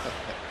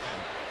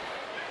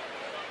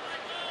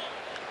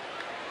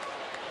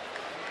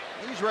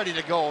 He's ready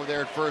to go over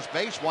there at first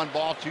base. 1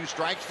 ball, 2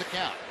 strikes to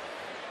count.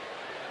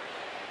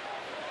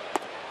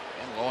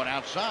 And low and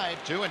outside,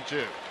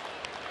 2-2.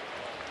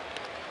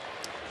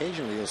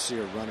 Occasionally you'll see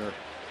a runner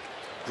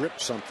grip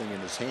something in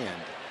his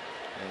hand.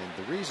 And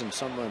the reason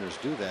some runners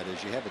do that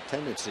is you have a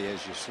tendency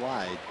as you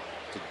slide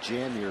to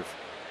jam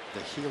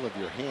the heel of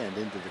your hand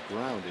into the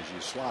ground as you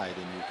slide,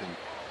 and you can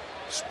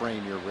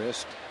sprain your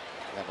wrist,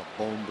 have a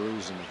bone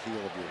bruise in the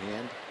heel of your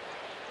hand.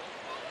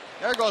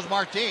 There goes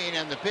Martin,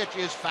 and the pitch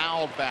is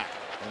fouled back.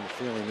 And the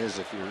feeling is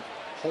if you're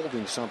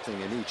holding something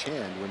in each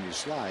hand when you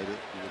slide,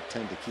 you would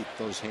tend to keep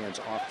those hands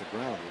off the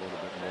ground a little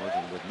bit more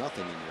than with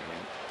nothing in your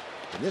hand.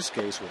 In this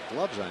case, with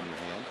gloves on your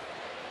hand,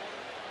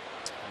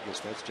 I guess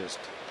that's just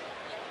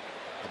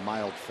a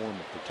mild form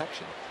of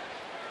protection.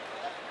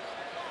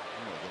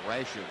 The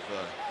rash of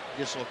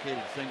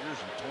dislocated fingers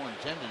and torn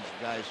tendons,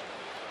 guys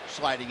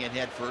sliding in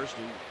head first.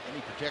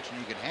 Any protection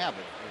you can have,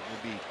 it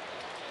would be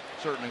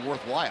certainly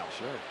worthwhile.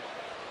 Sure.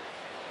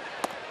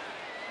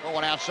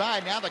 Going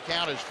outside, now the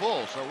count is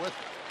full. So with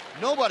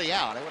nobody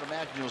out, I would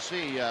imagine you'll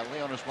see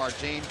Leonys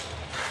Martin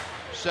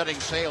setting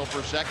sail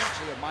for second.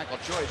 See if Michael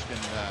Choice can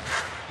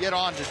get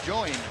on to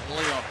join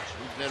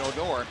Leonys. Then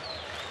Odor,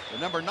 the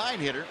number 9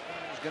 hitter,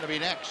 is going to be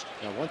next.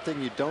 Now, one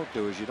thing you don't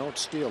do is you don't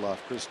steal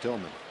off Chris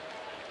Tillman.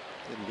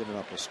 Didn't give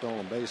up a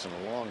stolen base in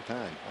a long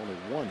time. Only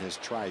 1 has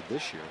tried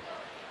this year.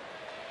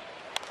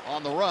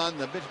 On the run,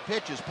 the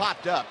pitch is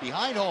popped up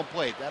behind home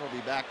plate. That'll be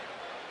back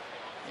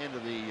into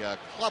the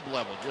club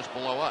level just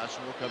below us,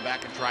 and we'll come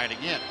back and try it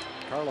again.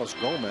 Carlos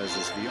Gomez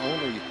is the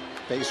only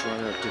base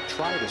runner to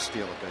try to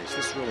steal a base.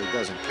 This really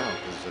doesn't count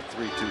because it's a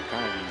 3-2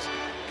 count. He's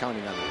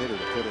counting on the hitter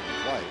to put it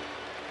in play.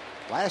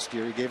 Last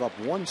year he gave up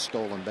 1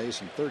 stolen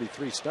base in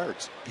 33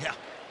 starts. Yeah.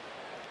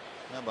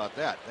 How about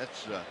that?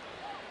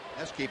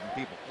 That's keeping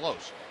people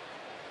close.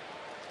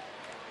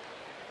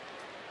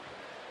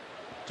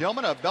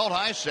 Tillman, a belt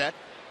high set.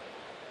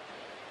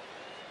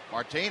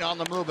 Martin on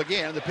the move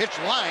again. The pitch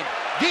line,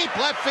 deep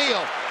left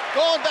field.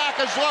 Going back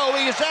as low.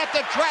 He is at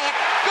the track.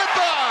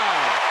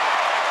 Goodbye.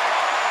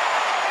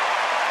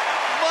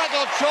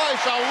 Michael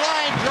Choice, a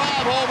line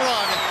drive home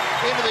run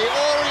into the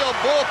Oriole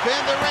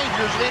bullpen. The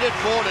Rangers lead it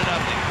 4-0.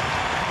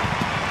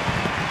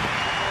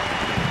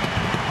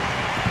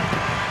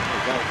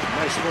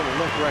 Nice little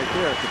look right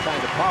there at the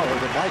kind of power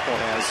that Michael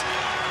has.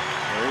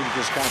 Where he can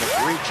just kind of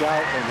reach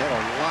out and hit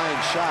a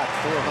line shot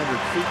 400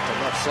 feet to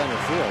left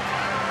center field.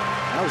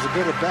 That was a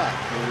good at bat.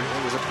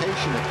 It was a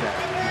patient at bat.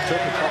 He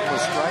took a couple of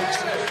strikes.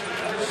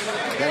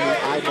 Then he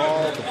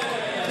eyeballed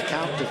the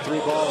count to 3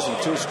 balls and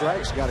 2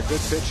 strikes. Got a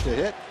good pitch to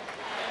hit.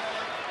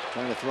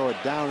 Trying to throw it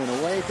down and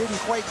away.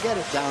 Didn't quite get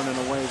it down and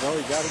away, though.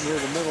 He got it near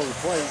the middle of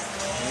the plate.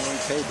 And he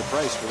paid the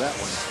price for that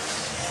one.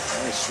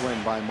 Nice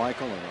swing by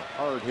Michael and a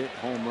hard hit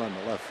home run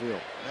to left field.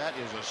 That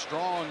is a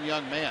strong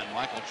young man,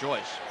 Michael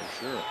Choice. For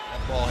sure.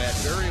 That ball had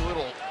very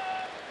little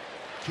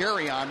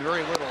carry on,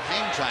 very little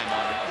hang time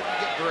on it.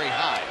 Didn't get very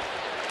high.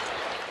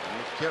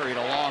 And it's carried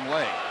a long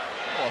way.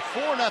 Oh, a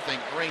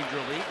 4-0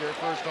 Ranger lead, their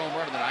first home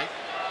run of the night.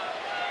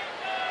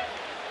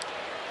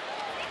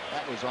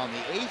 That was on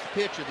the 8th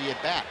pitch of the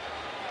at-bat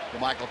to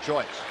Michael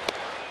Choice.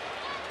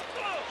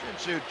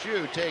 Shin-Soo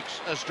Choo takes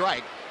a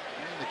strike,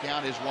 and the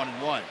count is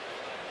 1-1.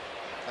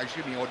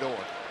 Excuse me, Odor.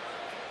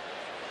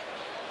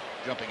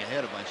 Jumping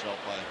ahead of myself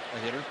by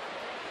a hitter.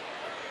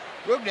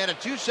 Rugnet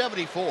at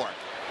 274.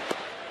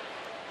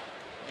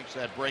 Makes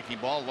that breaking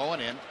ball low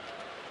and in.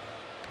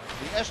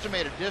 The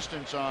estimated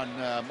distance on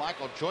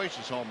Michael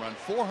Choice's home run,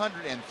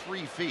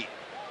 403 feet.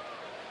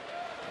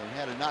 And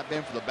had it not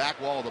been for the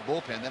back wall of the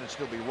bullpen, then it'd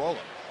still be rolling.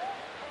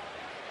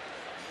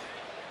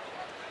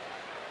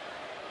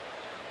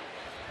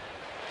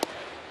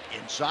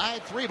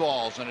 Inside, 3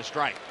 balls and a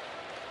strike.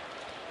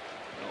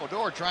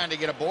 Odor trying to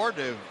get aboard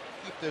to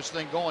keep this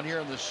thing going here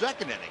in the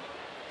 2nd inning.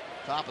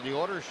 Top of the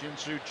order,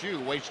 Shin-Soo Choo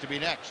waits to be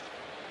next.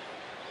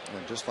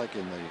 And just like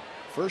in the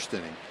 1st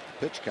inning,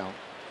 pitch count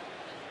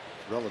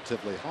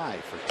relatively high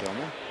for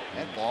Tillman.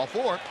 And ball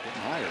 4.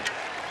 Getting higher.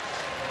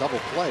 Double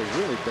play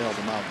really bailed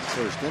him out in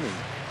the 1st inning.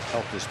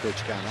 Helped his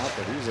pitch count out,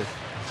 but he's at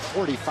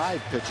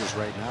 45 pitches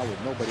right now with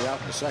nobody out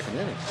in the 2nd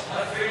inning.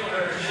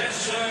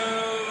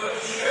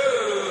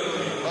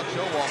 Buck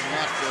Showalter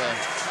not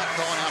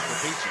calling out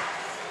for pizza.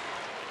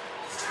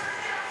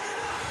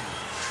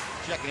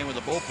 Checking in with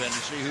the bullpen to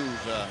see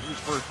who's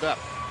first up.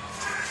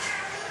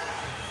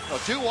 So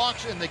 2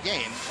 walks in the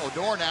game.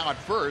 Odor now at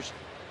first.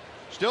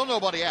 Still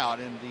nobody out,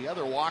 and the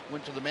other walk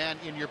went to the man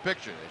in your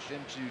picture.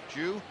 Shin-Soo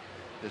Choo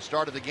that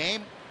started the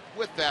game.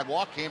 with that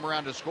walk, came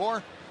around to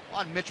score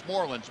on Mitch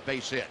Moreland's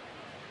base hit.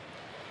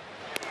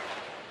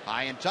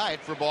 High and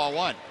tight for ball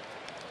one.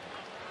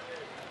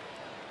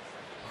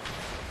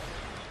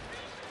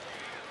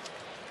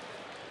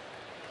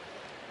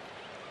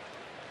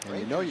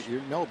 And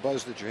you know,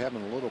 Buzz, that you're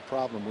having a little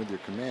problem with your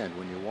command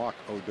when you walk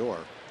Odor.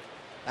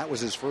 That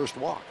was his first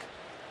walk.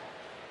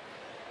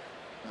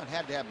 Well, it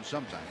had to happen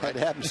sometime. Had to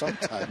happen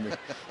sometime.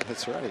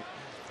 That's right.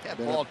 That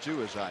ball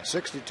too is high.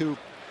 62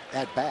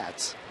 at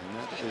bats, and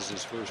that is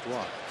his first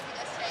walk.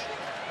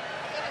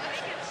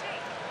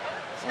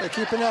 Well,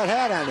 keeping that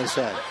hat on his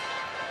head.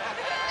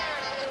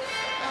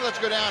 Well, let's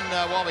go down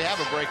while we have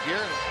a break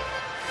here.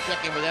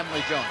 Checking with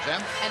Emily Jones.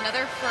 Em?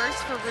 Another first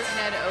for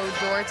Rougned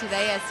Odor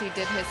today, as he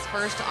did his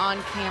first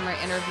on-camera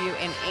interview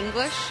in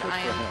English. I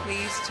am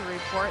pleased to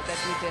report that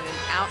he did an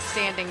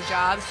outstanding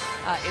job.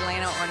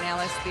 Elena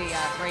Ornelas, the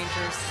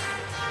Rangers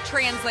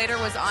translator,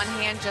 was on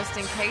hand just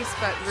in case,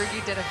 but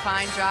Rugi did a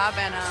fine job,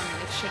 and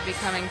it should be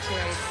coming to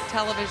a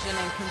television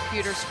and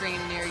computer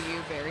screen near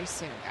you very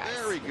soon, guys.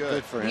 Very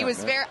good. Good for him.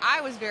 I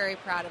was very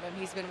proud of him.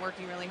 He's been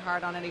working really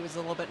hard on it. He was a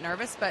little bit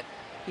nervous, but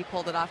he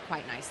pulled it off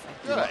quite nicely.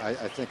 You know, I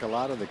think a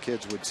lot of the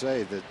kids would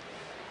say that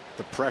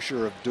the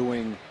pressure of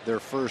doing their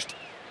first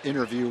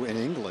interview in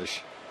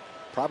English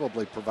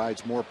probably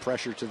provides more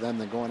pressure to them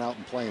than going out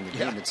and playing the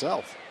game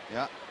itself.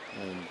 Yeah.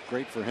 And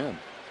great for him.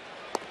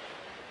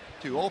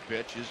 2-0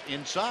 pitch is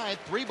inside.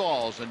 3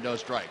 balls and no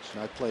strikes.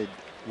 And I played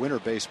winter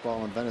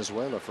baseball in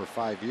Venezuela for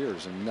 5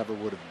 years and never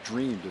would have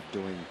dreamed of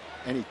doing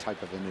any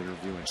type of an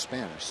interview in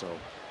Spanish. So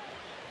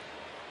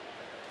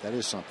that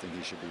is something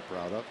he should be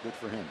proud of. Good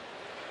for him.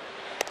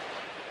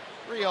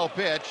 3-0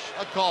 pitch,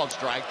 a called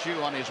strike. Chu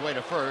on his way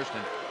to first,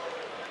 and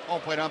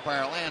home plate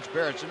umpire Lance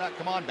Barrett said,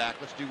 "Come on back.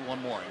 Let's do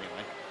one more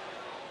anyway."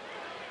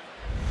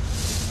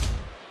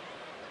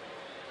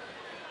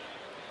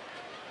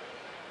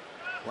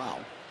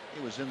 Wow.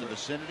 He was in the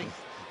vicinity.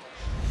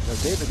 Now,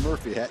 David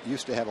Murphy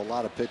used to have a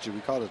lot of pitches.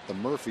 We called it the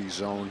Murphy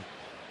zone,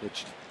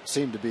 which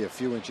seemed to be a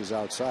few inches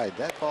outside.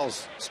 That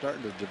ball's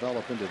starting to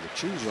develop into the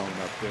Chu zone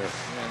up there.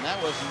 And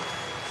that wasn't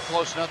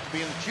close enough to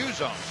be in the Chu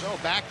zone. So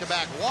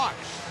back-to-back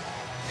walks.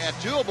 And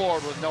 2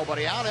 aboard with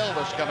nobody out.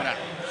 Elvis coming out.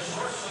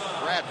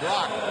 Brad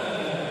Brock,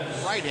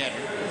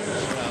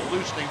 right-hander,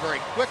 loosening very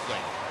quickly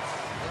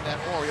in that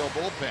Oriole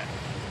bullpen.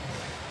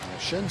 Now,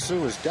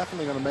 Shin-Soo is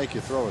definitely going to make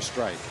you throw a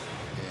strike.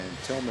 And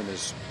Tillman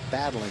is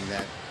battling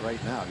that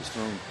right now. He's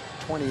thrown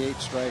 28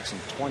 strikes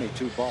and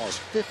 22 balls,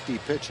 50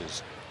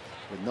 pitches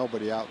with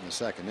nobody out in the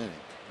second inning.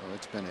 So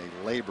it's been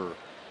a labor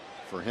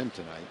for him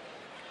tonight.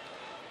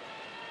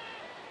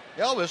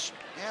 Elvis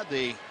had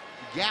the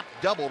gap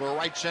double to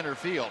right center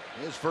field.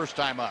 His first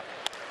time up.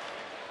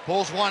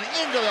 Pulls one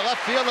into the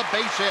left field, a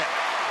base hit.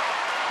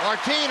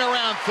 Martin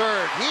around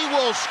third. He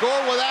will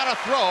score without a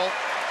throw.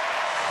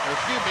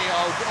 Excuse me,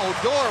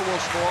 Odor will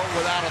score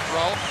without a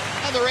throw.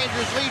 And the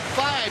Rangers lead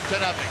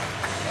 5-0.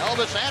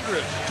 Elvis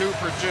Andrus 2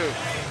 for 2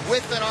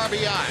 with an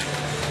RBI.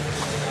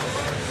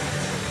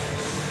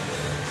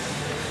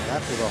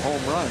 After the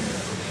home run,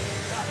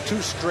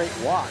 2 straight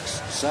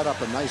walks set up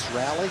a nice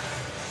rally.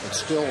 It's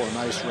still a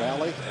nice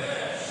rally.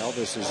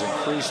 Elvis has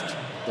increased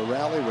the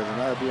rally with an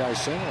RBI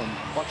single,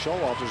 and Buck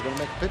Showalter is going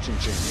to make a pitching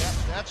change. Yep,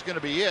 that's going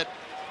to be it.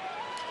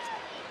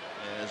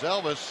 As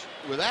Elvis,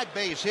 with that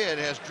base hit,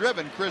 has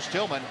driven Chris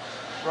Tillman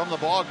from the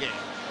ball game.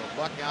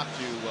 So Buck out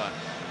to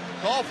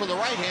call for the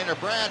right-hander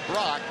Brad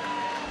Brock,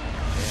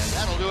 and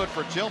that'll do it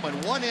for Tillman.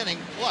 1 inning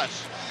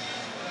plus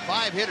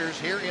 5 hitters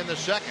here in the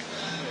second.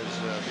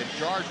 He has been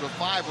charged with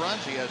 5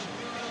 runs. He has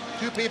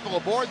 2 people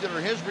aboard that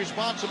are his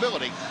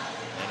responsibility.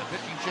 And a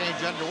pitching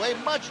change underway,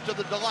 much to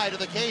the delight of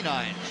the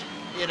Canines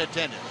in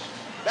attendance.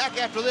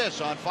 Back after this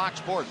on Fox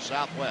Sports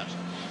Southwest.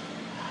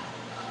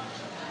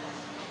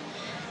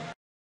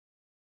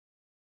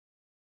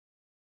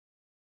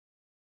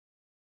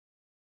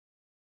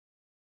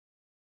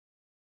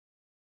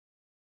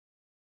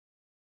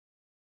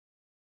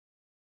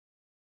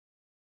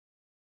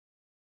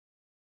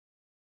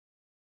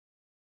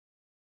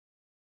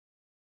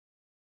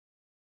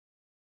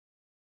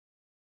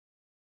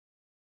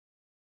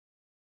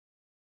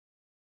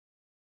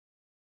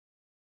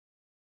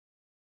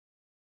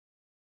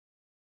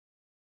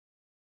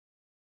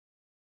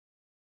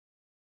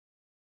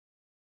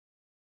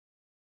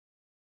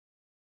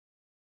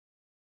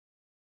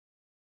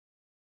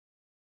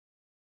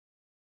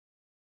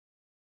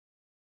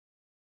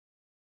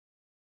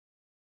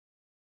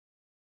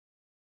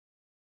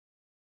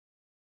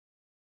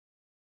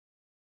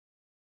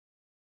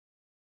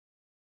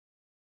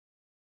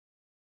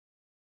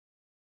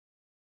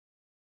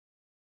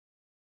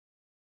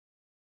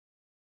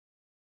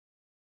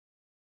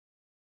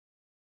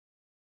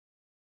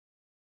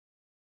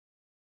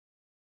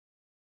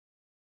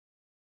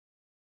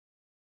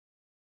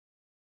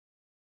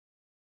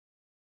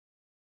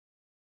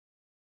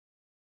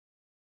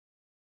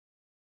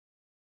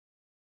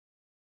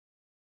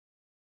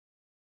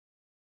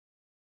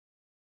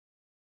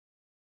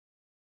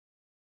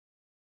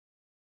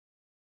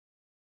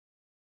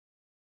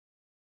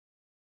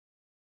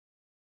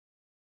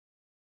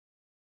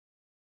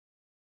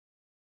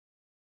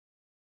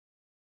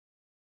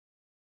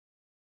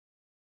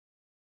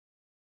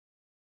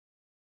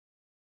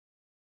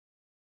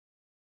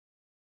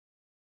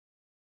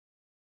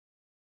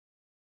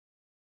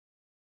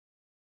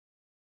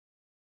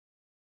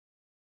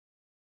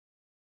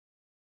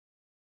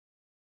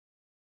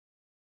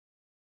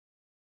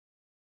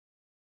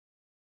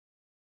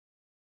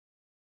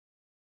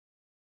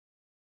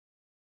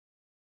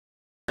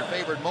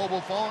 favorite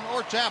mobile phone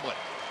or tablet.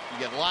 You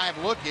get live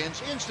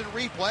look-ins, instant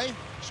replay,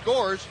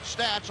 scores,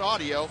 stats,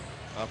 audio,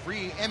 a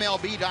free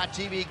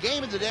MLB.TV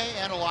game of the day,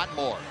 and a lot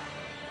more.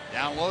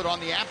 Download on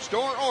the App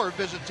Store or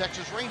visit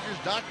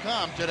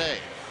TexasRangers.com today.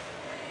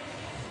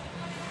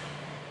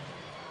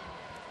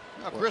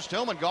 Now, Chris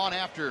Tillman gone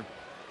after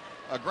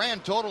a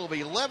grand total of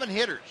 11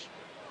 hitters.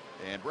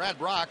 And Brad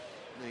Brock,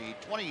 the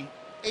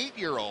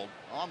 28-year-old,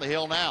 on the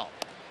hill now.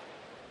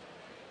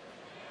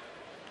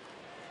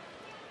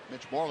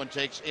 Mitch Moreland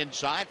takes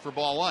inside for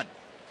ball one.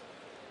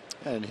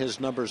 And his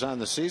numbers on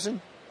the season,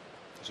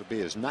 this will be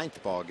his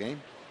 9th ball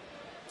game.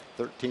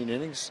 13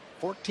 innings,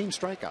 14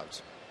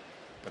 strikeouts.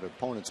 But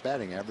opponent's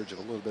batting average of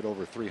a little bit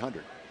over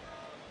 300.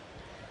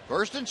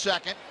 First and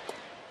second.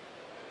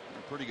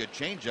 A pretty good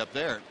changeup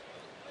there.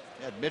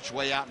 Had Mitch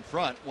way out in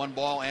front. 1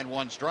 ball and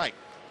 1 strike.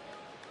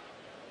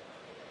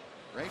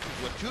 Rangers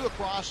with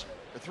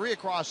 3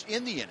 across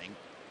in the inning.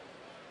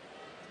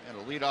 And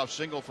a leadoff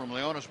single from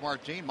Leonis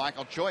Martin.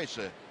 Michael Choice,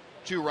 a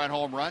 2-run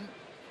home run.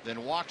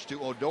 Then walks to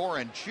Odor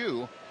and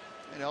Chu.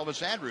 And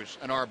Elvis Andrus,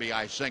 an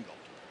RBI single.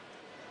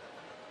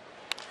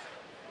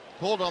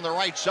 Pulled on the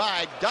right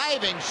side.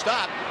 Diving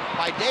stop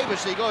by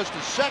Davis. He goes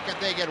to second.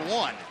 They get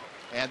 1.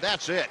 And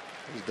that's it.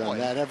 He's done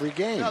that every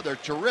game. Another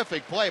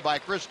terrific play by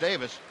Chris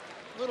Davis.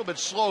 A little bit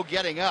slow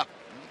getting up.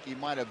 I think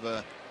he might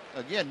have,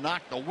 again,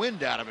 knocked the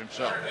wind out of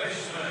himself.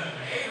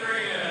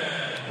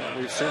 Well,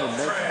 we've seen him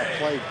make a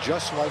play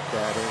just like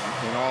that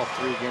in all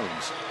 3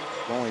 games.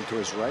 Going to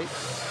his right.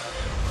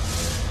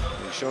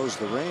 He shows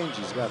the range.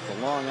 He's got the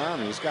long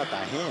arm. He's got the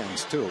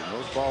hands, too.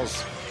 Those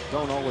balls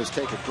don't always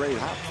take a great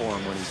hop for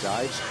him when he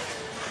dives.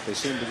 They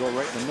seem to go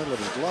right in the middle of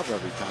his glove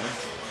every time.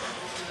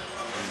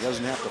 He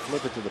doesn't have to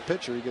flip it to the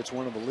pitcher. He gets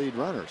one of the lead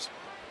runners.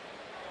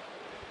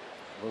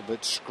 A little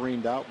bit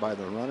screened out by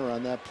the runner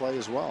on that play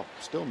as well.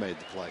 Still made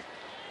the play.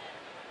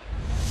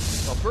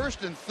 Well,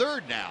 first and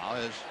third now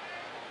as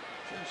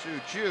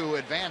Shin-Soo Choo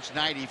advanced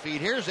 90 feet.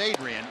 Here's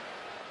Adrian.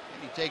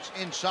 And he takes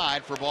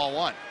inside for ball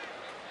one.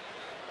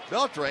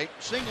 Beltre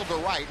singled to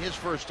right his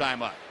first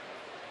time up.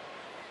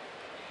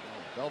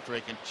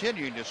 Beltre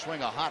continuing to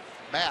swing a hot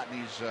bat,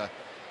 and he's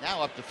now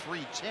up to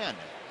 310.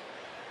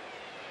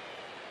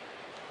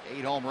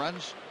 8 home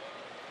runs.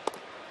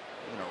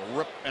 And a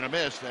rip and a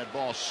miss. That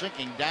ball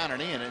sinking down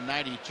and in at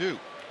 92.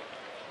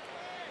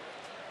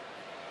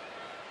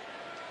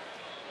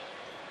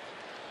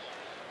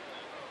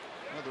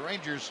 Well, the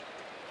Rangers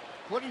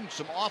putting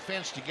some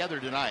offense together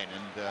tonight,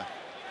 and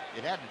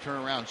it had to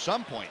turn around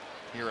some point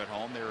here at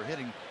home. They were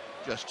hitting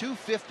just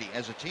 .250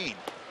 as a team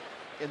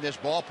in this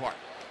ballpark.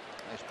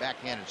 Nice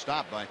backhanded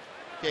stop by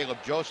Caleb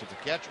Joseph, the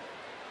catcher.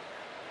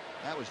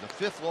 That was the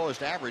 5th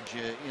lowest average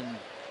in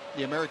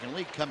the American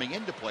League coming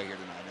into play here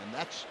tonight, and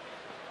that's,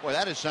 boy,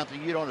 that is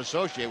something you don't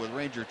associate with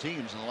Ranger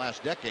teams in the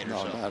last decade or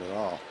so. No, not at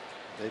all.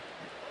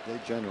 They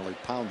generally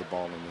pound the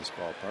ball in this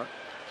ballpark.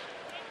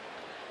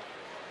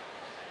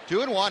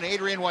 2-1,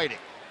 Adrian waiting.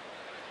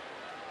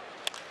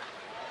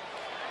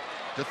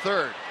 To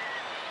third.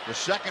 The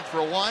second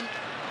for 1.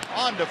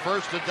 On to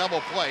first, a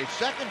double play.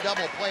 Second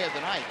double play of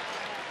the night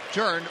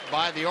turned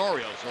by the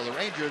Orioles. So the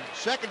Rangers'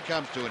 second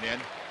comes to an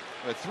end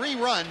with 3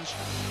 runs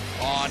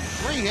on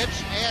 3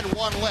 hits and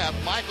 1 left.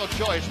 Michael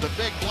Choice, the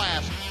big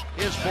blast,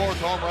 his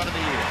 4th home run of the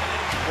year.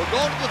 We'll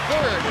go to the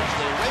third. It's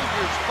the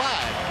Rangers 5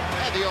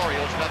 and the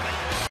Orioles nothing.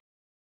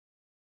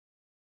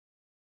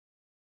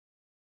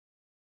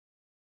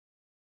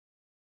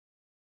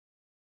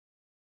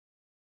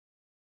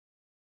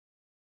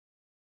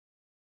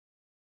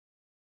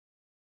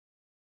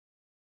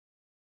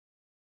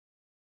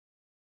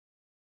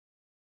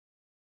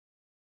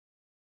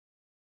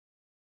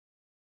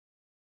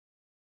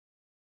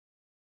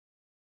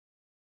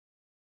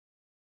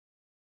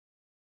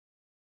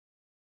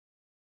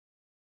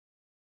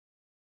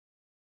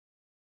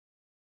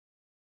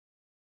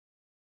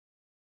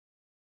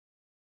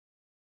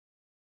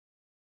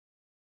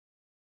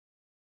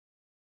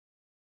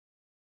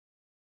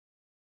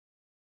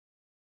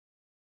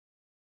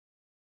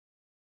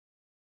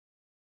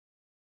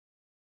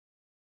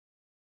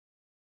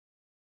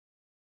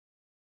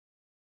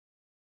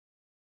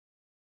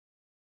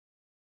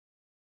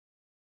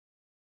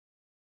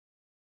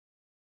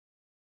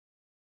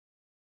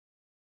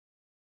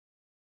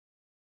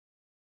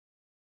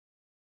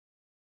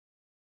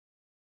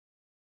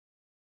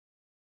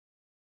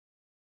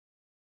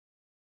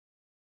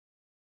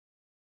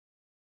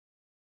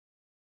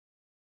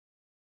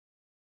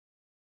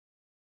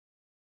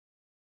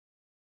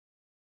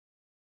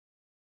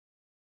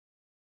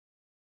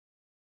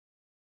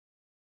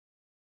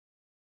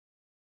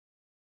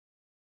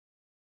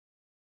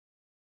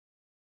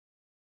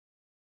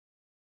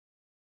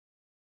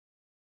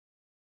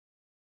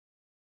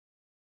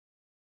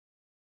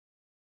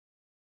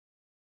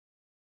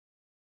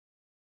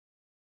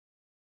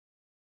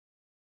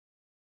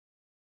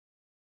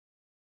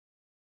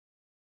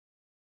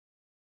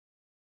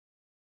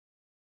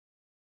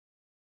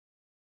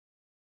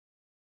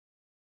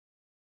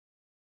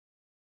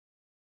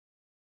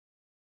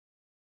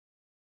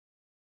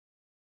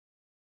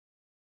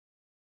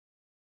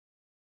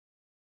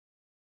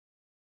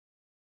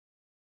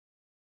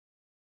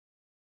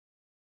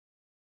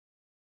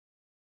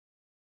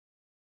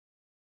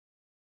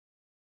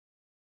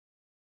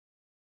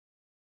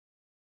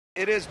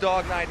 It is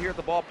dog night here at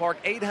the ballpark.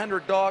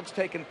 800 dogs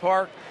taking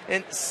part.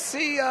 And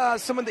see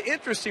some of the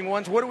interesting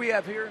ones. What do we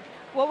have here?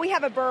 Well, we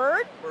have a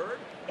bird.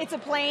 It's a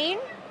plane.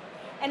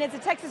 And it's a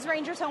Texas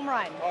Rangers home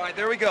run. All right,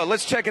 there we go.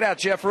 Let's check it out,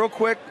 Jeff, real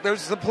quick.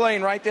 There's the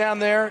plane right down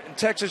there.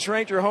 Texas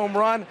Ranger home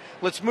run.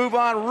 Let's move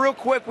on real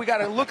quick. We got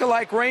a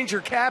look-alike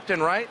Ranger captain,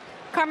 right?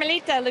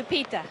 Carmelita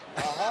Lupita.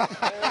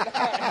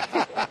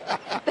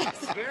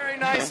 Very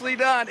nicely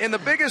done. And the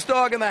biggest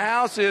dog in the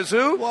house is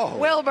who? Whoa.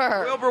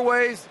 Wilbur. Wilbur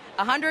weighs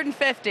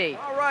 150.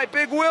 All right,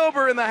 big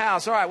Wilbur in the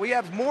house. All right, we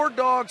have more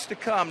dogs to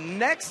come.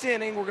 Next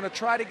inning, we're going to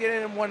try to get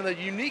in one of the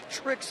unique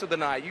tricks of the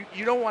night.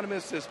 You don't want to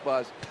miss this,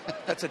 Buzz.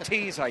 That's a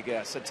tease, I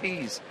guess, a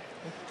tease.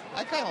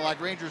 I kind of like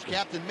Rangers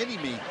captain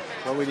Mini-Me.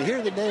 Well, when you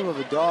hear the name of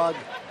a dog,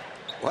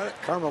 what,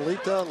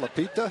 Carmelita,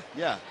 Lapita?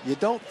 Yeah. You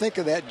don't think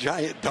of that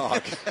giant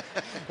dog.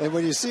 And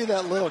when you see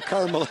that little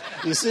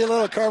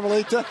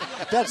Carmelita,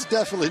 that's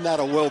definitely not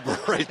a Wilbur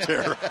right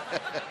there.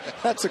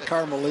 That's a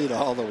Carmelita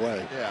all the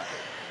way. Yeah.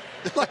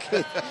 Look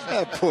at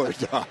that poor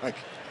dog.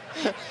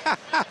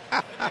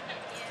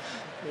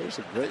 There's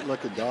some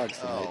great-looking dogs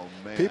tonight. Oh,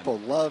 man. People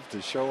love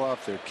to show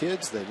off their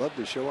kids. They love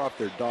to show off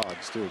their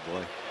dogs, too,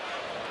 boy.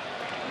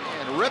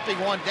 And ripping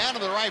one down to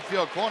the right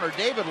field corner,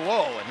 David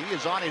Lowe, and he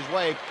is on his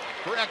way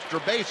for extra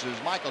bases.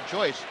 Michael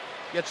Choice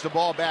gets the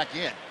ball back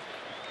in.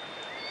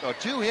 So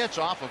 2 hits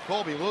off of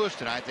Colby Lewis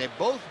tonight. They've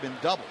both been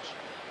doubles.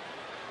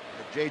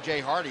 J.J.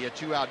 Hardy, a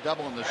 2-out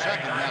double in the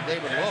second. Now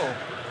David Lowe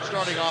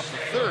starting off the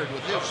third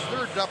with his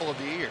third double of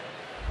the year.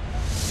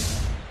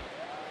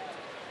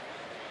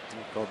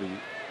 Colby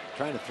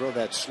trying to throw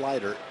that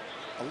slider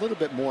a little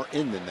bit more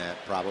in than that,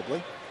 probably.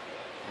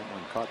 That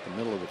one caught the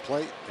middle of the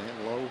plate,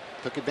 and Lowe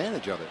took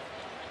advantage of it.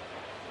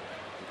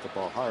 Hit the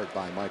ball hard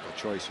by Michael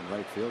Choice in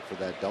right field for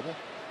that double.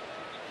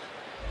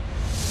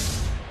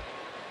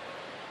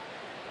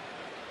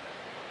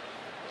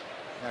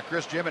 Now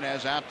Chris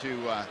Jimenez out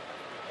to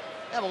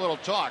have a little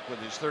talk with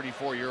his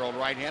 34-year-old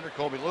right-hander,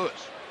 Colby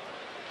Lewis.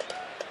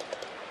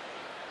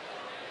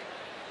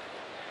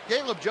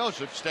 Caleb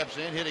Joseph steps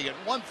in, hitting at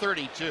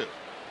 132.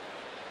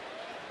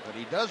 But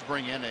he does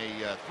bring in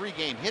a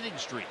 3-game hitting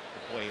streak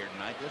to play here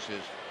tonight. This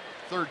is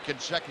third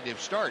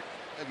consecutive start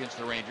against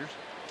the Rangers.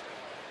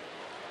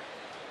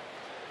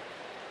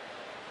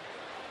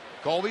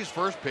 Colby's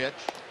first pitch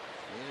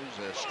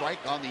is a strike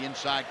on the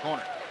inside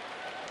corner.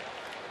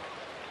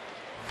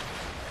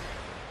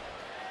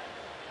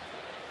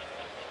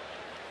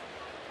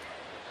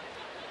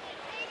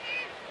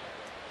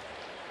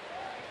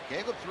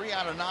 Caleb 3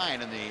 out of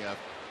 9 in the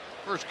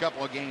first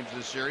couple of games of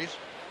this series.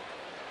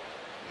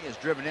 He has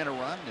driven in a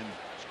run and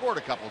scored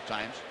a couple of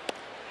times.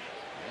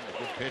 And a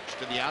good pitch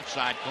to the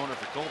outside corner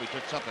for Colby.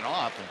 Took something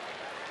off,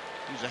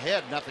 and he's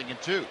ahead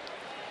 0-2.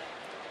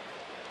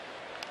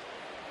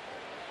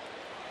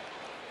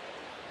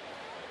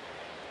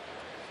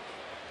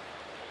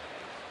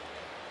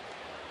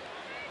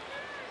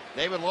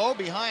 David Lowe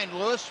behind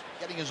Lewis,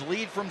 getting his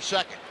lead from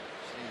second.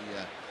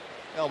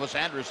 See Elvis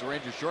Andrus, the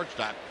Rangers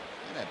shortstop,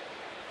 and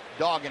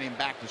dogging him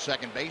back to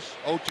second base.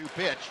 0-2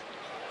 pitch.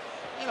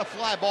 And a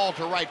fly ball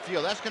to right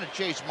field. That's going to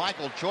chase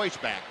Michael Choice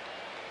back.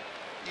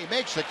 He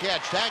makes the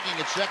catch, tagging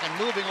at second,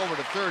 moving over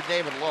to third,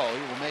 David Lowe. He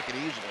will make it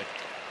easily.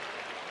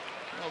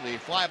 Well, the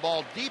fly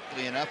ball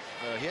deeply enough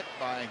hit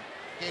by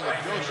Caleb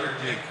Joseph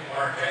to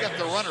get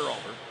the runner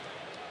over.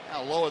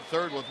 Now Lowe at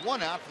third with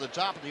 1 out for the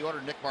top of the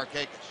order, Nick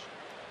Markakis.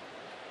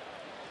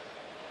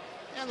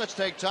 And let's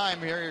take time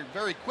here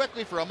very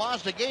quickly for a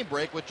Mazda game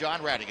break with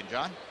John Radigan.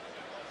 John?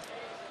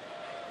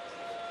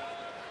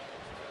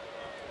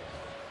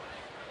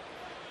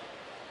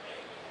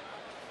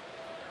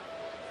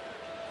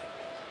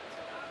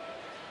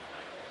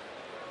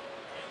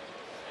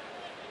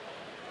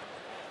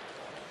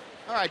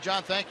 All right,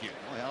 John, thank you.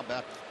 Well, how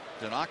about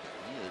Tanaka?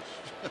 He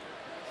is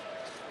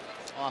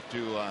off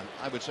to,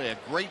 I would say, a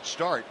great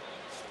start.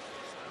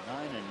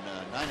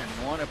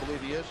 9-1, I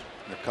believe he is.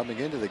 Now, coming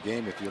into the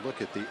game, if you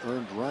look at the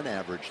earned run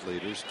average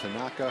leaders,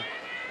 Tanaka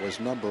was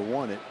number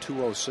 1 at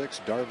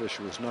 206. Darvish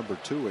was number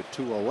 2 at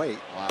 208.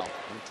 Wow.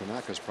 And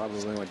Tanaka's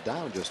probably went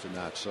down just a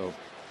notch. So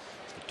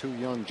the 2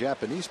 young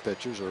Japanese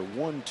pitchers are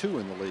 1-2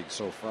 in the league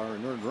so far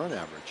in earned run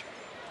average.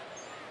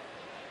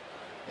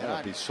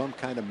 That'll be some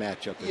kind of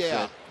matchup if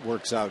that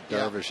works out,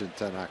 Darvish and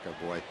Tanaka,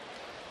 boy.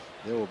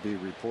 There will be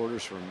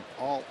reporters from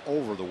all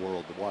over the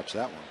world to watch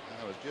that one.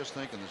 I was just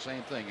thinking the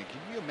same thing. And can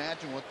you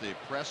imagine what the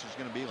press is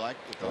going to be like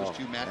if those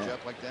two match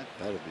up like that?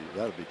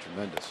 That'll be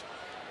tremendous.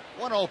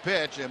 1-0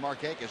 pitch, and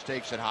Markakis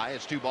takes it high.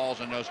 It's 2 balls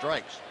and no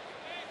strikes.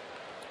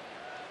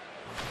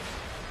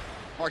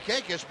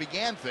 Markakis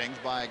began things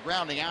by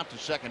grounding out to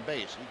second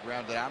base. He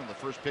grounded out on the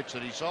first pitch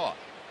that he saw.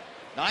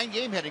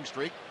 9-game hitting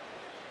streak.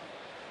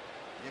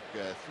 Nick,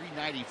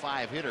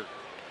 395 hitter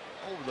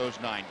over those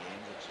 9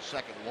 games. It's the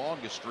second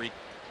longest streak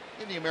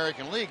in the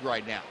American League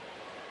right now.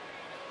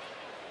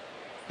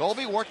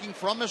 Colby working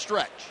from the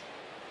stretch.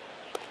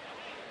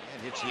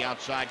 And hits the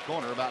outside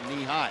corner about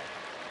knee high.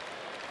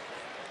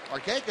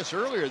 Markakis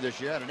earlier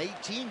this year had an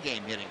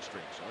 18-game hitting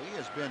streak, so he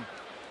has been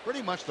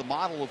pretty much the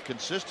model of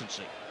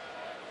consistency.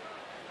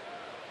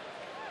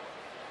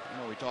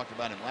 You know, we talked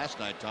about him last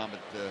night, Tom,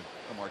 at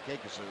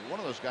Markakis. One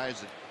of those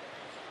guys that,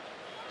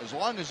 as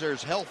long as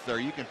there's health there,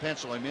 you can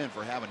pencil him in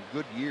for having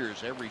good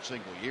years every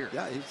single year.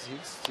 Yeah,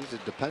 he's a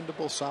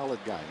dependable, solid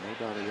guy.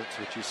 No doubt that's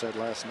what you said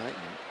last night,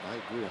 and I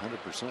agree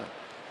 100%.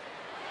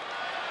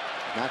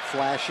 Not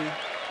flashy.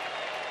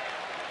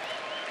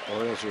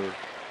 Orioles are,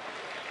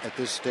 at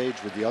this stage,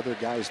 with the other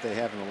guys they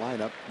have in the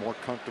lineup, more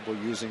comfortable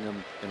using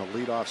him in a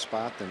leadoff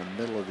spot than a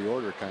middle of the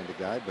order kind of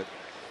guy. But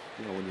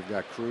you know, when you've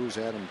got Cruz,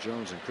 Adam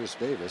Jones, and Chris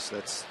Davis,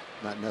 that's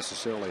not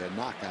necessarily a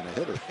knock on a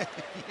hitter.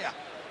 Yeah.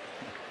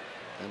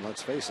 And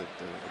let's face it,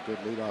 a good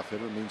leadoff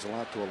hitter means a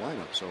lot to a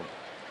lineup. So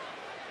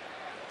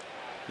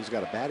he's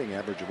got a batting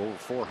average of over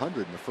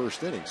 400 in the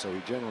first inning, so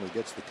he generally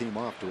gets the team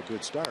off to a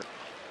good start.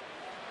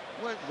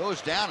 Well,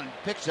 goes down and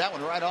picks that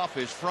one right off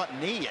his front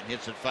knee and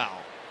hits it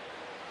foul.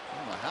 I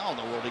don't know how in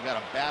the world he got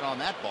a bat on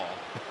that ball.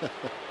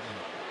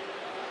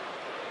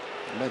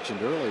 I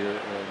mentioned earlier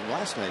in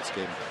last night's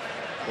game,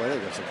 boy, they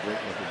got some great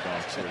looking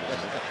dogs here.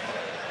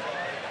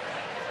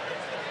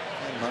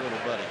 My little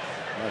buddy.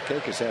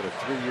 Markakis had a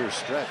 3-year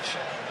stretch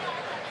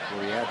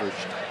where he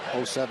averaged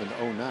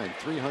 07-09,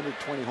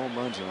 320 home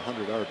runs and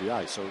 100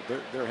 RBI. So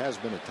there has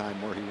been a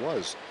time where he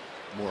was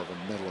more of a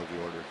middle of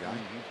the order guy.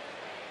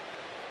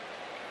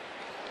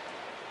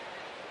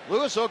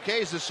 Lewis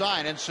okays the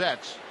sign and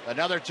sets.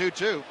 Another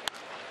 2-2.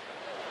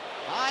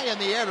 High in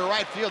the air to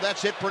right field.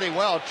 That's hit pretty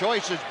well.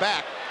 Choice is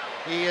back.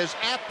 He is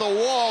at the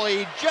wall.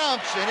 He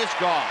jumps and it's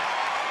gone.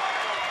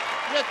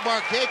 Nick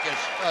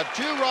Markakis, a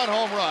 2-run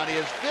home run,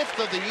 his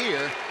 5th of the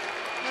year,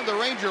 and the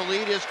Ranger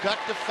lead is cut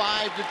to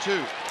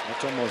 5-2.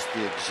 That's almost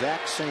the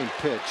exact same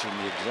pitch and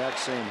the exact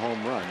same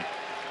home run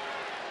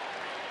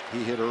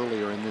he hit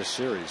earlier in this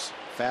series.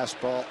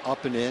 Fastball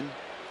up and in,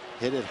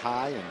 hit it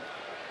high and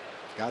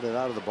got it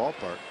out of the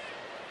ballpark.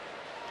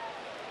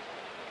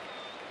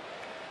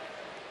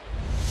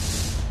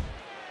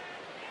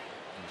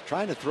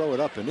 Trying to throw it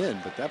up and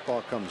in, but that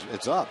ball comes,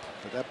 it's up,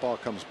 but that ball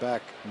comes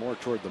back more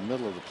toward the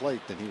middle of the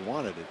plate than he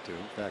wanted it to.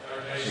 In fact,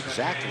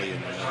 exactly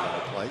in the middle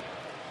of the plate.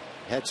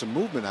 Had some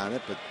movement on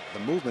it, but the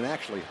movement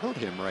actually hurt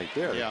him right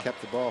there. Yeah. It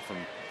kept the ball from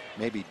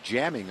maybe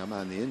jamming him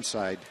on the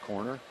inside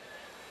corner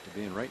to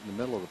being right in the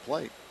middle of the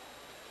plate.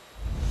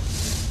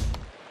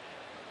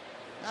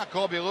 Now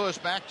Colby Lewis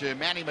back to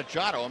Manny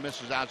Machado,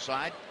 misses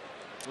outside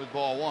with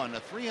ball one.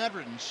 A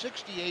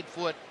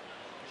 368-foot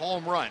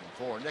home run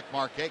for Nick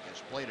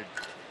Markakis. Played at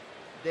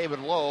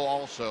David Lowe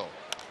also.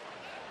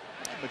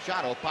 And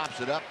Machado pops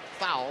it up,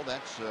 foul.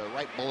 That's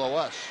right below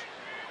us.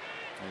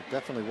 It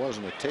definitely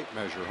wasn't a tape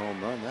measure home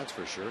run, that's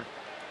for sure.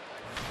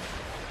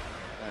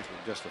 Actually,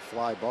 just a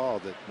fly ball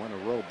that went a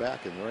row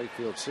back in the right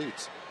field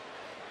seats.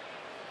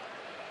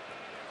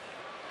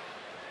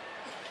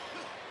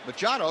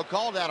 Machado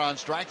called out on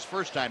strikes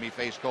first time he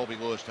faced Colby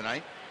Lewis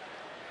tonight.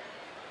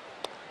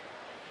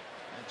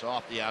 That's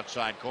off the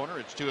outside corner.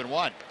 It's 2-1.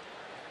 Well,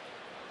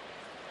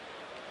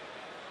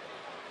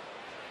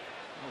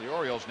 the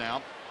Orioles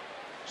now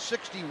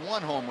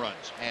 61 home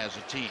runs as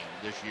a team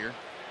this year.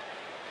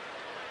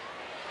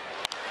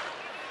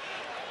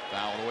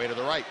 Fouled away to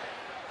the right.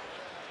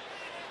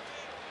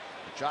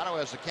 Machado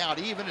has the count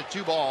even at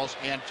 2 balls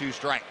and 2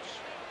 strikes.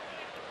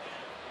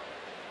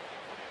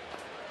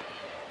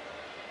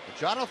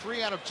 Machado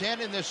 3 out of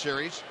 10 in this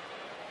series.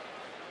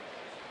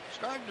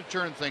 Starting to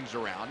turn things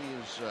around. He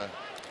is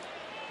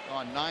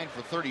on 9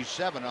 for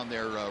 37 on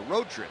their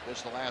road trip. This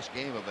is the last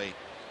game of a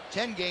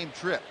 10-game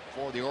trip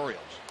for the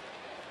Orioles.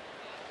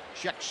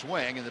 Check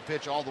swing and the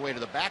pitch all the way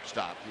to the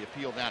backstop. The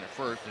appeal down at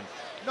first and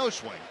no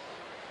swing.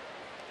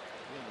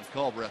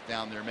 Culbreth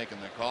down there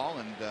making the call,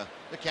 and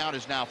the count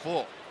is now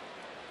full.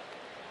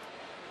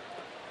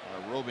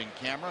 Our roving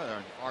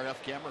camera, our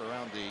RF camera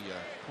around the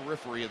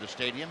periphery of the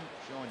stadium,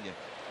 showing you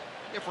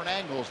different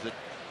angles that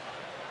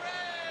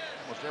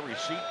almost every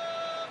seat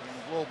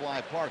in Globe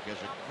Life Park has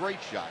a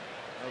great shot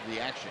of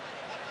the action.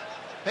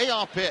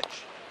 Payoff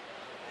pitch.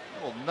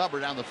 A little nubber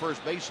down the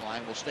first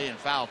baseline will stay in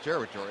foul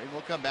territory, and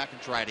we'll come back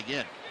and try it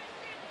again.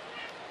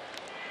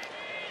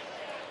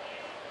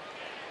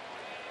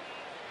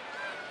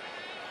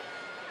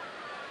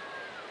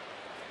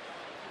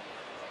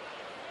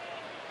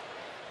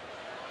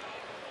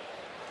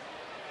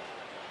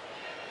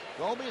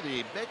 Colby,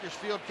 the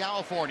Bakersfield,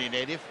 California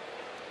native.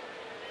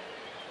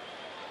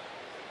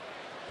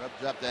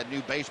 Rubs up that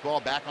new baseball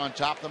back on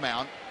top of the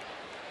mound.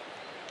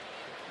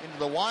 Into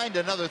the wind,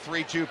 another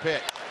 3-2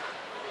 pitch.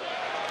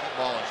 That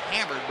ball is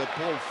hammered but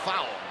pulled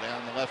foul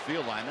down the left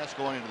field line. That's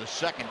going into the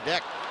second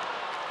deck.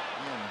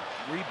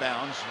 And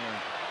rebounds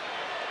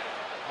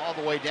all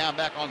the way down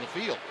back on the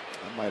field.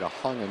 That might have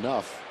hung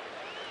enough.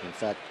 In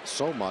fact,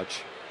 so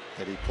much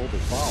that he pulled it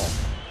foul.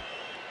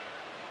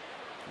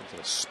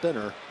 It's a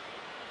spinner.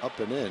 Up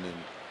and in,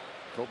 and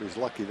Colby's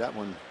lucky that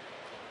one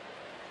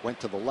went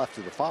to the left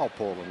of the foul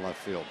pole in left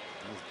field.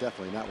 That's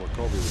definitely not where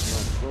Colby was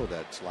trying to throw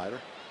that slider.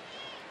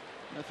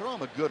 Now throw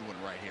him a good one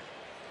right here.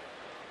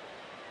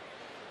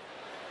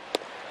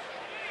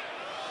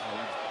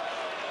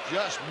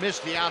 Just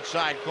missed the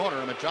outside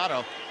corner.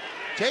 Machado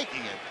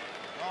taking it.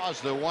 Draws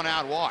the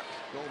 1-out walk.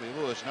 Colby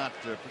Lewis not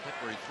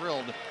particularly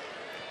thrilled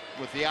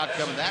with the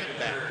outcome of that at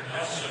bat.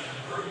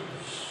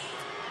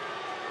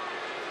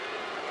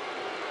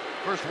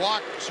 First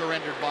walk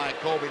surrendered by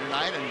Colby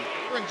tonight, and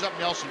brings up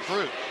Nelson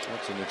Cruz.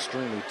 That's an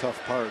extremely tough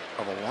part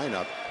of a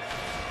lineup.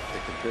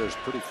 It compares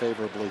pretty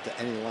favorably to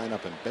any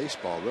lineup in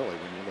baseball, really,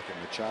 when you look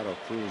at Machado,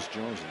 Cruz,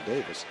 Jones, and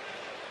Davis.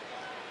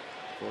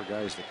 4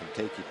 guys that can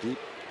take you deep.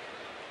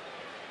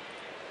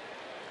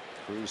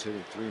 Cruz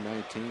hitting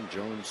 .319,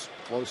 Jones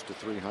close to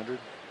 .300.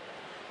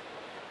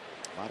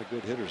 A lot of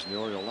good hitters in the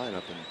Oriole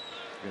lineup, and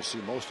you're going to see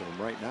most of them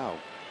right now.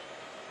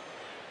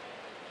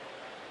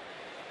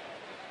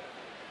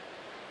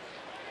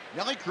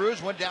 Nelly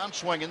Cruz went down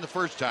swinging the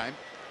first time.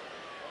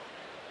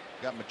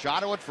 Got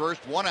Machado at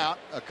first, 1 out,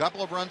 a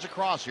couple of runs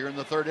across here in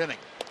the 3rd inning.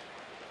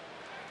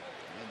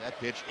 And that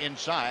pitch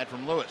inside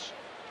from Lewis.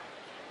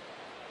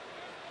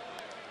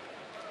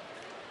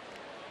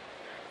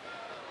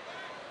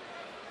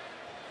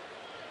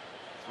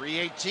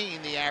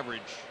 .318 the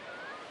average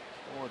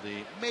for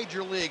the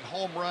Major League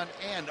home run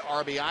and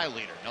RBI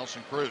leader,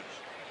 Nelson Cruz.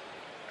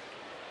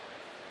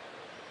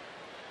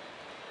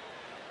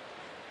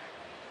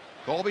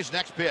 Colby's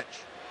next pitch.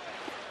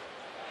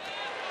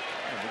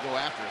 And we go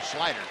after a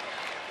slider.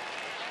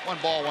 1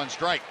 ball, 1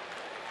 strike.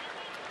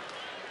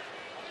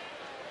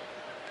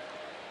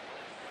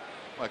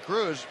 Well,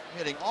 Cruz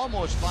hitting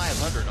almost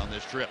 .500 on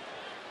this trip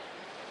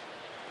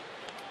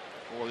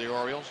for the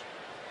Orioles.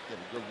 Get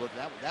a good look.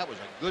 That was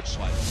a good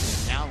slider.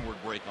 Downward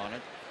break on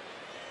it.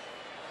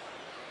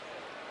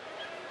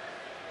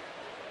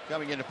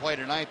 Coming into play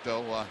tonight,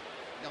 though,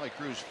 Nelly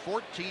Cruz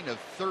 14 of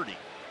 30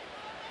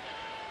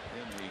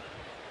 in the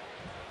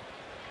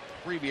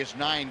previous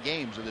 9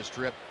 games of this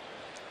trip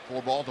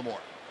for Baltimore.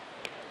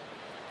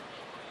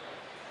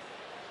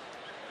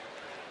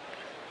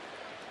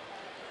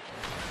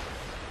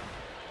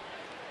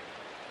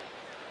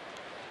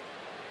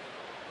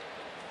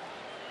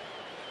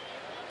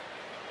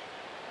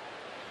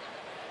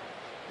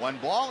 One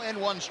ball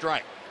and 1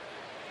 strike.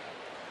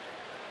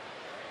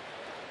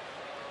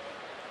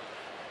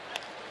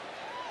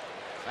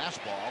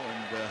 Fastball,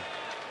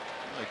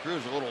 and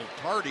Cruz a little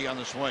tardy on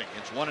the swing.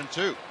 It's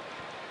 1-2.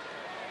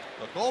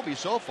 But Colby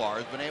so far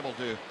has been able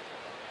to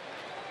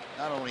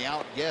not only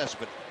outguess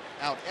but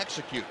out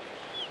execute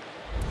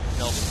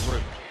Nelson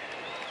Cruz.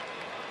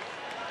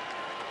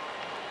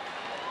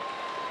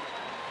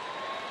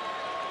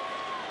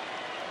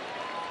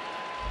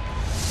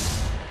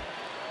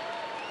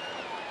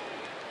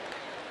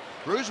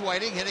 Cruz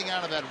waiting, hitting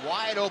out of that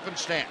wide open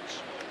stance.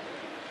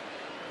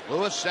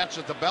 Lewis sets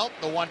at the belt,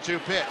 the 1-2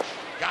 pitch.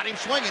 Got him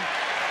swinging.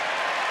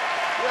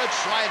 Good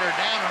slider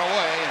down and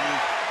away,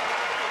 and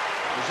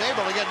he was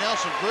able to get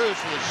Nelson Cruz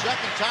for the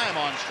 2nd time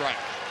on strike.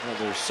 Well,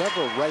 there's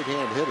several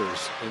right-hand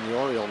hitters in the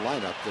Oriole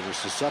lineup that are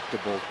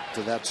susceptible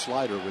to that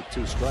slider with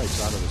 2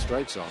 strikes out of the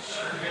strike zone.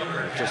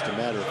 It's just a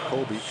matter of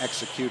Colby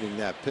executing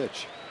that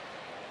pitch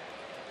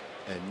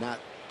and not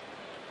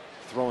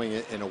throwing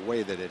it in a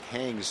way that it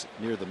hangs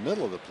near the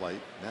middle of the plate.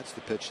 That's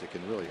the pitch that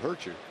can really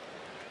hurt you.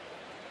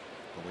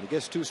 But when he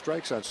gets 2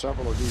 strikes on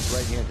several of these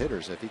right-hand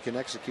hitters, if he can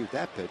execute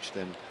that pitch,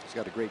 then he's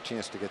got a great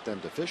chance to get them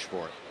to fish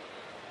for it.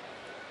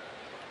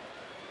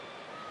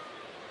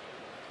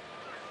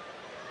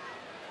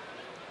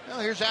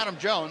 Well, here's Adam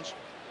Jones.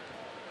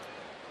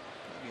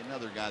 Maybe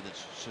another guy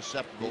that's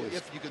susceptible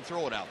if you can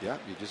throw it out there.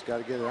 Yeah, you just got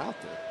to get it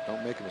out there.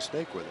 Don't make a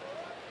mistake with it.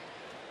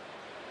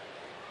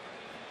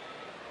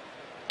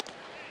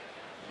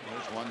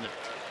 There's one that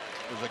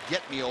was a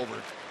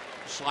get-me-over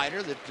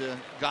slider that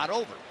got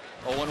over.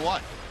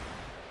 0-1.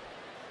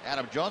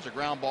 Adam Jones, a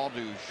ground ball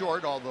to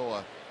short, although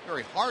a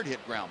very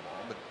hard-hit ground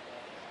ball, but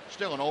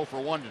still an 0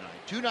 for 1 tonight.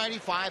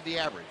 295 the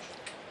average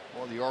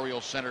for the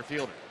Orioles center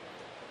fielder.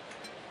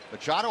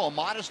 Machado, a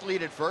modest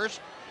lead at first.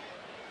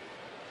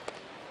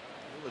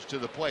 It was to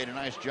the plate. A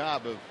nice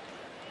job of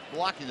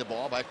blocking the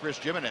ball by Chris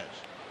Jimenez.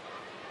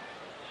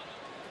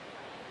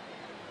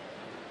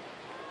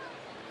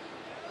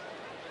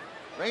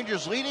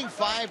 Rangers leading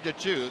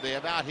 5-2. They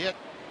have out-hit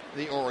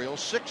the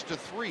Orioles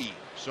 6-3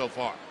 so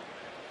far.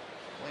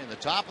 Playing the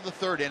top of the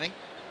 3rd inning.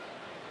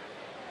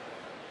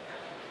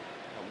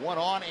 1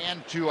 on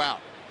and 2 out.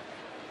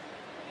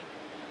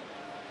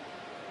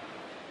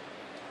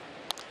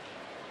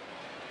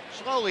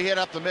 Slowly hit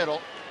up the middle.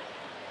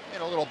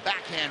 And a little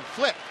backhand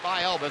flip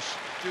by Elvis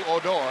to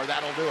Odor.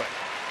 That'll do it.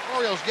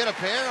 Orioles get a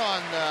pair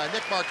on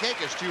Nick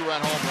Markakis' 2-run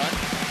home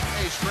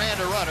run. They strand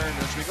a runner. And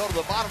as we go to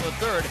the bottom of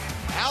the 3rd,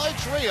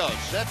 Alex Rios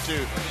set to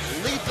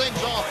lead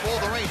things off for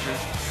the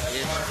Rangers.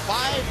 It's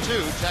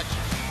 5-2 Texas.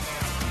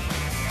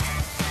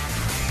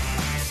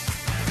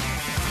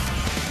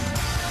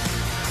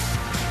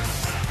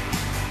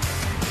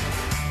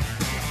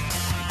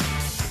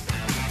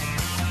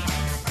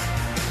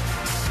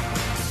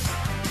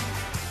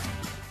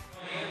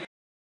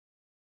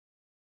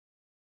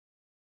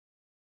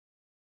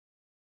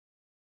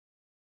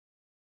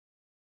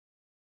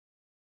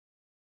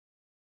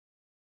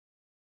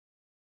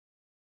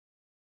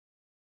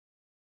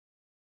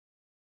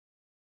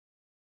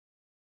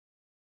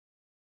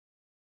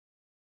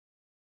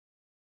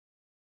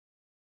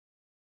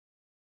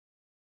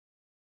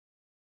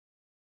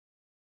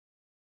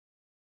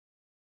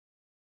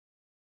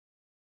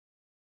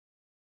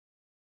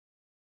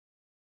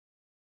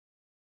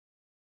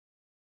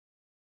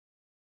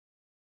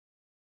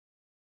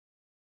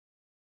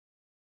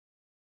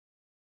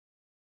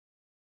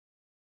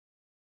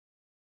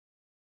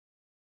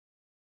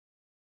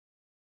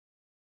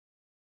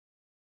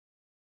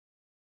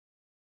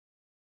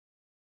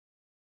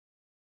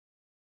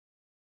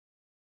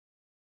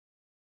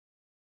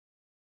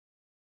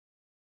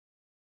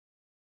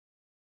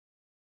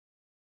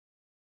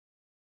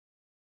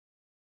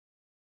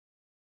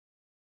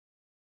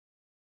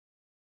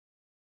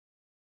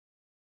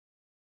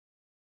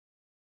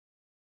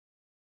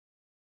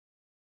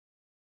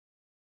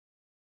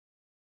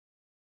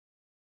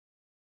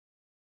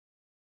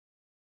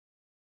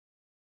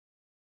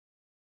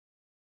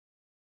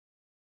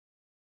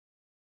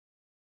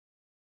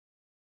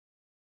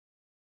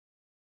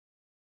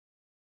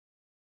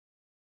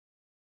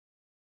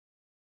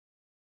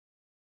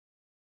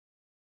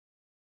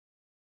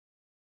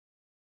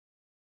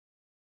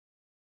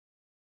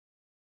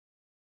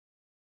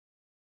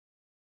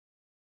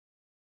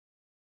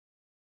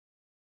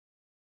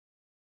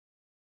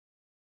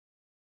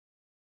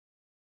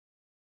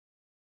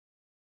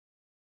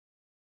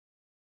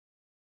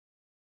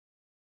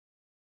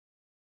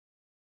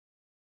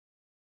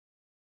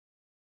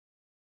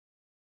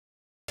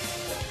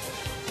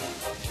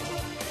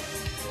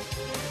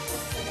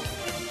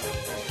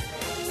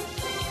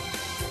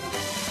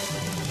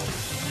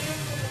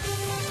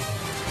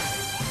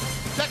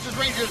 Texas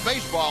Rangers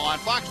baseball on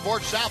Fox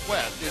Sports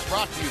Southwest is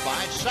brought to you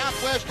by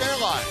Southwest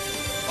Airlines.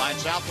 Find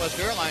Southwest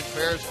Airlines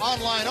fares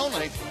online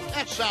only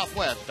at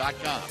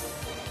southwest.com.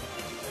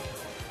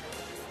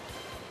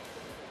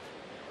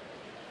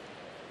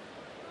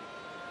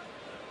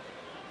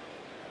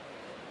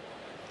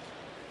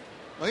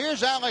 Well,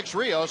 here's Alex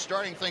Rios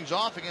starting things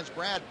off against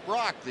Brad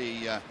Brock,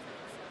 the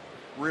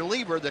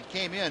reliever that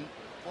came in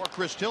for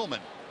Chris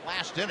Tillman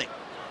last inning.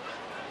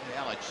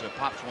 Alex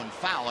pops one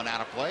foul and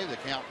out of play. The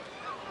count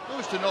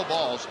moves to no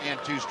balls and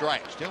 2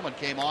 strikes. Tillman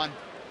came on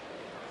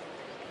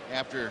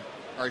after,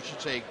 or I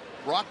should say,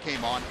 Brock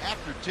came on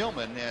after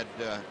Tillman had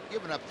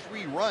given up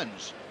 3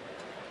 runs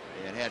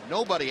and had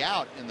nobody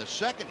out in the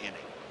second inning.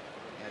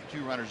 Had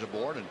 2 runners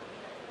aboard, and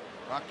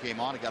Brock came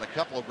on and got a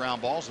couple of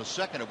ground balls, the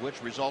second of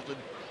which resulted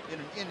in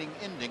an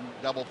inning-ending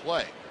double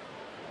play.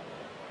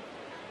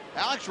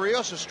 Alex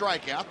Rios a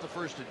strikeout, the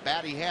first at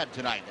bat he had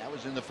tonight. That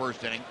was in the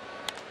first inning.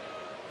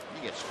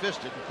 He gets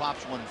fisted and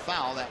pops one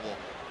foul. That will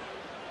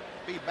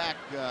be back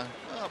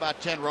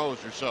about 10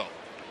 rows or so.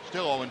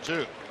 Still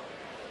 0-2.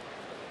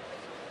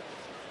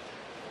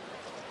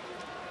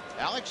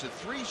 Alex at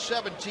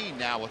 .317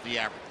 now with the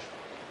average.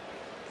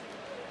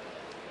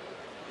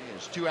 He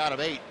is 2 out of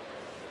 8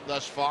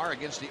 thus far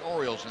against the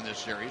Orioles in this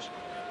series.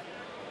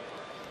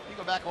 You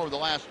go back over the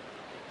last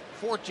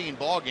 14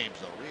 ball games,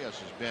 though, Rios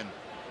has been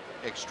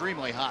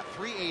extremely hot.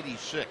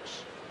 .386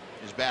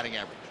 is batting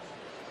average.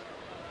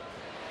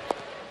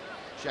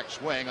 Check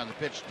swing on the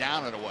pitch,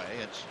 down and away.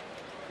 It's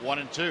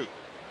 1-2.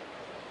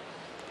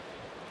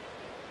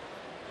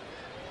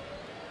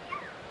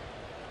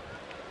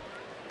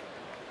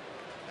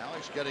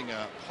 Alex getting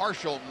a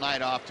partial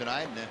night off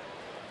tonight, and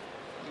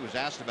he was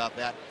asked about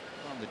that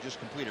on the just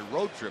completed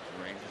road trip to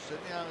the Rangers. He said,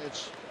 "Yeah,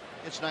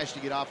 it's nice to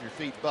get off your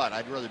feet, but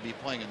I'd rather be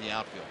playing in the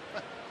outfield."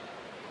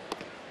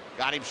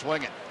 Got him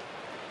swinging.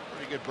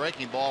 Pretty good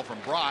breaking ball from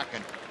Brock,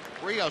 and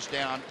Rios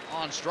down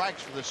on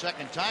strikes for the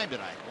second time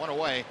tonight. 1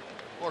 away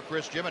for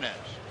Chris Jimenez.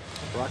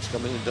 Brock's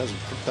come in and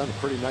done a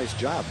pretty nice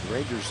job. The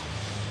Rangers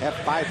have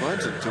 5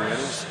 runs in 2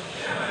 innings.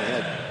 They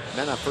had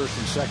men on first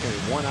and second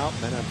and 1 out,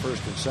 men on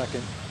first and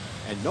second,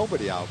 and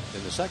nobody out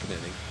in the second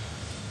inning.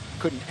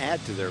 Couldn't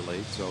add to their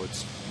lead, so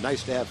it's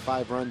nice to have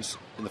 5 runs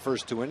in the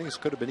first 2 innings.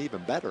 Could have been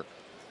even better,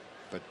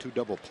 but 2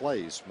 double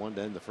plays, 1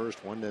 to end the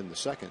first, 1 to end the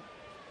second,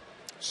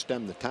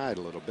 stemmed the tide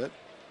a little bit.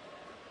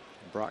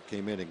 Brock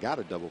came in and got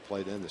a double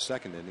play to end the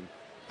second inning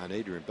on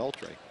Adrian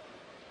Beltre.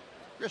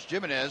 Chris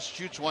Jimenez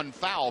shoots one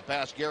foul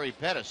past Gary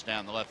Pettis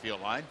down the left field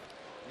line.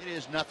 It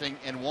is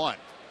 0-1.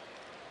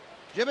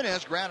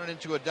 Jimenez grounded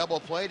into a double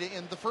play to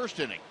end the first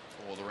inning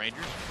for the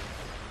Rangers.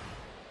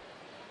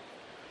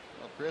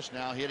 Well, Chris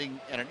now hitting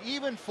at an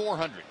even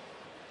 .400.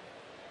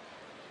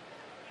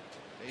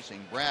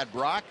 Facing Brad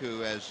Brock,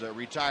 who has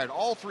retired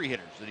all 3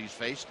 hitters that he's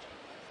faced.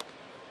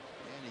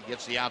 And he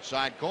gets the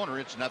outside corner.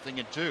 It's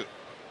 0-2.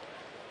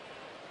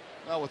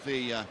 Well, with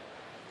the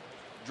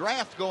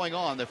draft going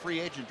on, the free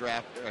agent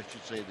draft, or I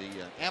should say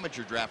the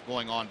amateur draft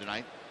going on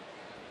tonight.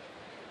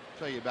 I'll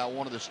tell you about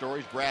one of the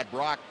stories. Brad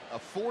Brock, a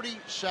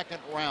 42nd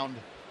round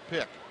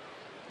pick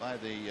by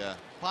the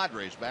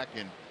Padres back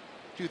in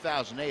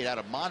 2008 out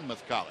of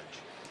Monmouth College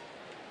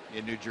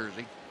in New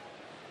Jersey.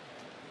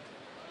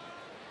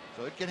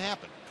 So it can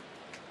happen.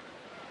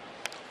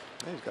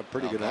 Yeah, he's got a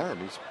pretty good arm.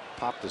 He's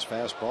popped his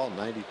fastball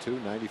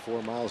 92,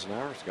 94 miles an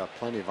hour. He's got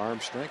plenty of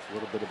arm strength, a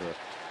little bit of a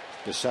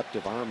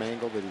deceptive arm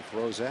angle that he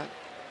throws at.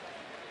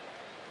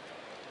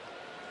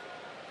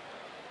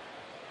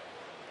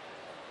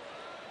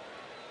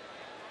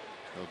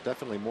 Well,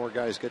 definitely more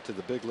guys get to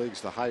the big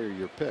leagues the higher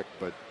your pick,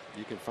 but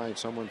you can find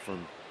someone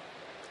from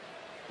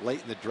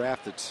late in the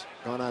draft that's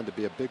gone on to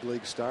be a big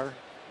league star,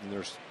 and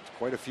there's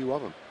quite a few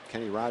of them.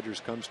 Kenny Rogers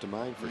comes to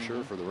mind for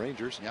sure for the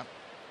Rangers. Yep.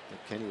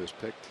 Kenny was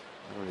picked,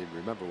 I don't even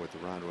remember what the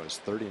round was,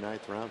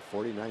 39th round,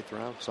 49th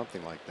round,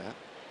 something like that.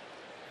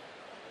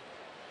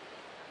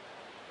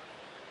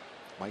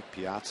 Mike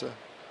Piazza.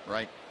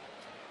 Right.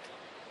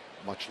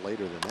 Much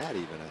later than that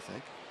even, I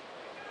think.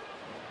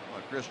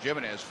 Well, Chris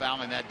Jimenez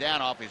fouling that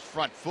down off his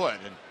front foot,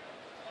 and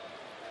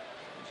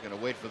he's going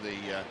to wait for the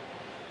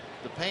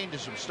pain to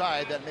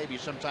subside. That may be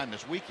sometime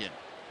this weekend.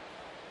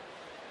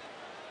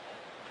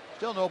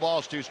 Still no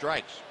balls, 2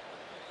 strikes.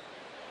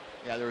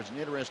 Yeah, there was an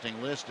interesting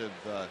list of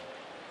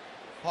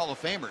Hall of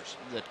Famers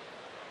that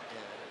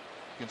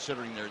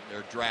considering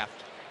their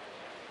draft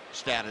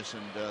status,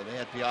 and they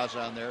had Piazza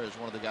on there as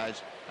one of the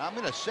guys. I'm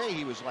going to say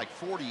he was like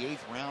 48th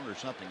round or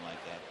something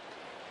like that.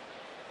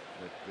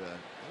 But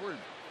there were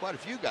quite a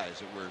few guys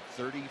that were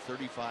 30,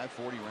 35,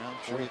 40 round,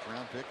 40th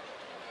round pick.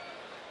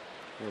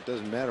 Well, it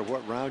doesn't matter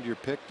what round you're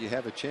picked, you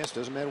have a chance.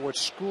 Doesn't matter what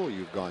school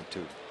you've gone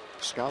to.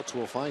 Scouts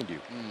will find you.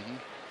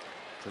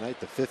 Tonight,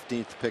 the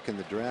 15th pick in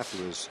the draft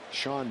was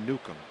Sean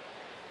Newcomb.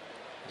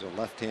 He's a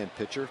left-hand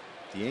pitcher.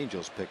 The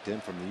Angels picked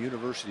him from the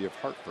University of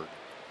Hartford.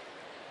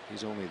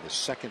 He's only the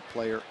 2nd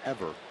player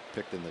ever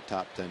picked in the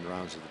top 10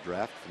 rounds of the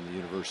draft from the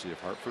University of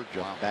Hartford.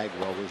 Jeff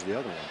Bagwell was the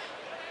other one.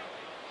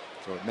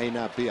 So it may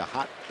not be a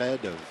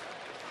hotbed of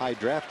high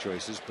draft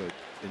choices, but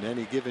in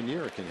any given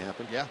year it can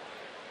happen. Yeah.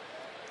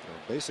 So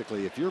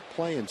basically, if you're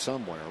playing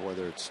somewhere,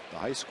 whether it's the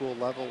high school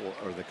level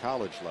or the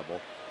college level,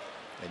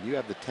 and you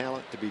have the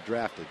talent to be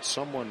drafted,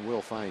 someone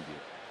will find you.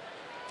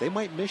 They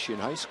might miss you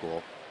in high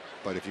school,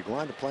 but if you go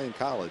on to play in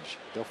college,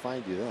 they'll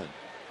find you then.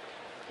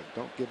 But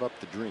don't give up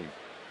the dream.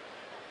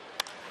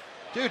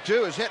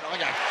 2-2 is hit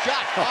like a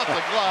shot off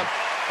the glove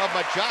of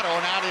Machado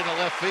and out into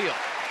left field.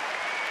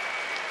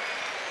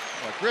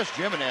 Well, Chris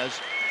Jimenez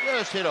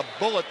just hit a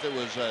bullet that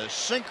was a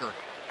sinker.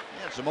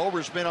 He had some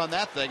overspin on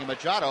that thing, and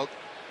Machado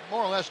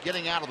more or less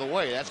getting out of the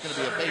way. That's going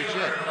to be a base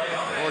hit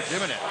for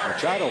Jimenez.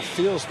 Machado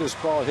feels this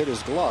ball hit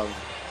his glove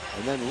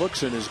and then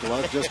looks in his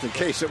glove just in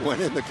case it went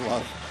in the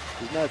glove.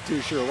 He's not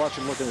too sure. Watch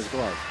him look in his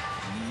glove.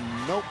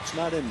 Nope, it's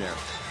not in there.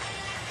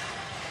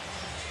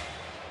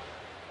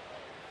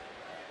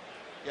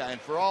 Yeah,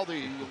 and for all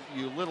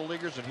you little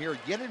leaguers in here,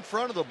 get in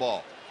front of the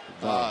ball.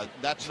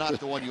 That's not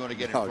the one you want to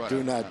get in front of. No,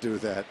 do not do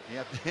that.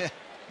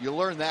 You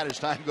learn that as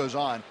time goes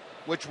on,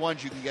 which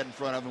ones you can get in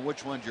front of and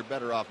which ones you're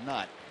better off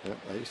not. Yep,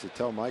 I used to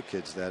tell my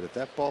kids that if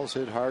that ball's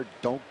hit hard,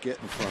 don't get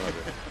in front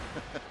of it.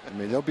 I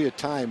mean, there'll be a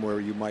time where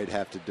you might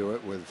have to do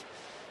it if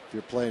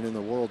you're playing in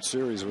the World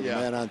Series with a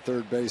man on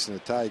third base in a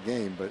tie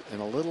game. But in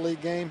a Little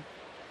League game,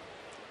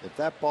 if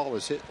that ball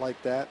is hit like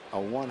that,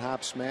 a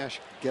one-hop smash,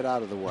 get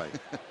out of the way.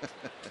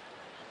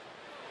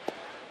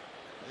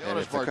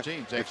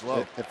 Martin takes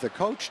low. If the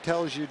coach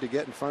tells you to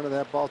get in front of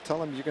that ball,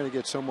 tell him you're going to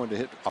get someone to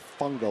hit a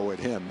fungo at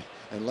him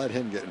and let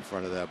him get in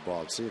front of that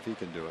ball. See if he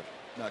can do it.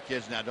 No,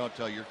 kids, now don't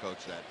tell your coach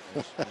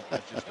that.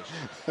 That's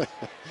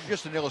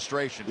just an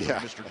illustration for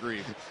Mr.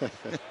 Grieve.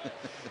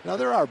 Now,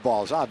 there are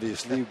balls,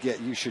 obviously,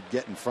 you should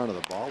get in front of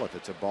the ball if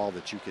it's a ball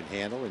that you can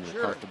handle and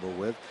you're comfortable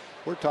with.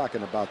 We're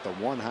talking about the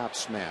one-hop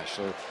smash.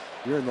 So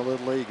you're in the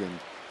Little League and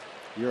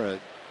you're an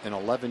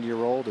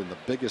 11-year-old and the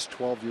biggest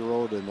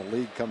 12-year-old in the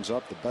league comes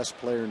up, the best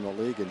player in the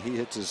league, and he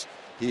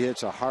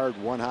hits a hard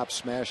one-hop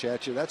smash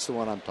at you. That's the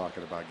one I'm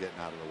talking about getting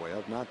out of the way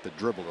of, not the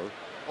dribbler.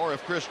 Or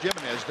if Chris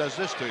Jimenez does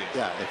this to you.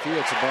 Yeah, if he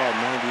hits a ball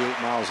at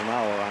 98 miles an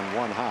hour on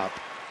one hop,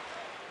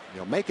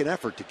 make an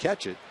effort to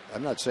catch it.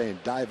 I'm not saying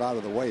dive out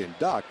of the way and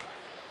duck.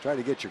 Try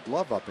to get your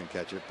glove up and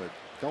catch it, but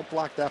don't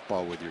block that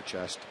ball with your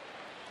chest.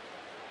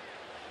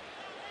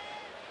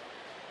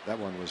 That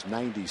one was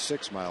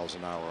 96 miles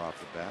an hour off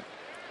the bat.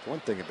 One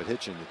thing if it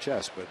hits you in the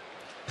chest, but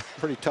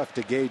pretty tough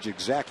to gauge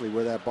exactly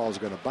where that ball is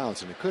going to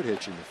bounce, and it could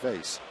hit you in the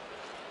face.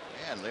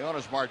 And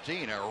Leonis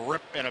Martin, a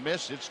rip and a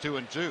miss. It's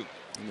 2-2.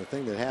 And the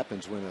thing that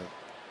happens when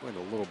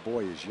a little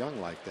boy is young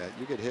like that,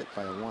 you get hit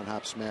by a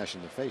one-hop smash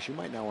in the face, you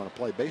might not want to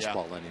play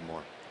baseball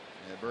anymore.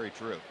 Yeah, very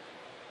true.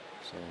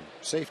 So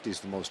safety is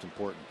the most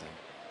important thing.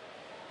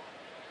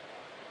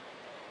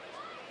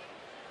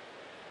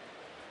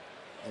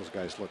 Those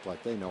guys look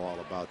like they know all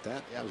about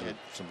that. Yeah, those are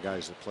some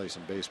guys that play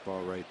some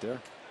baseball right there.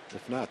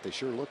 If not, they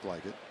sure look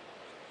like it.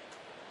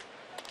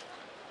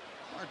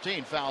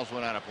 Martin fouls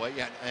one out of play.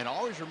 Yeah, and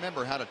always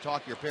remember how to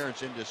talk your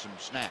parents into some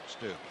snacks,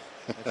 too.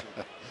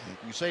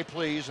 You say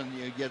please, and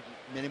you get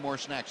many more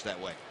snacks that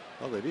way.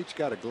 Well, they've each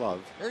got a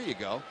glove. There you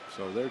go.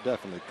 So they've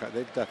definitely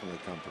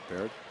come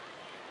prepared.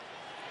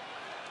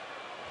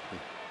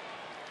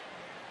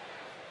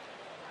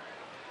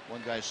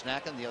 One guy's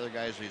snacking, the other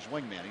guy's his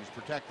wingman. He's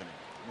protecting him.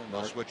 And then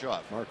they'll switch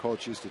off. Mark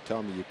Holtz used to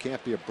tell me you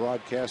can't be a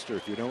broadcaster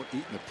if you don't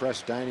eat in the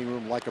press dining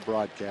room like a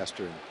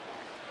broadcaster. And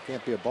you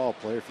can't be a ball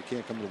player if you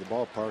can't come to the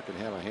ballpark and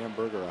have a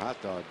hamburger or a hot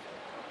dog.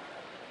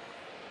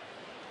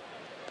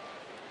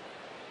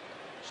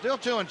 Still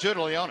 2-2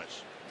 to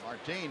Leonis.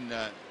 Martin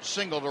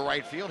singled to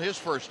right field his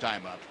first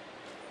time up.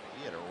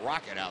 He had a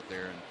rocket out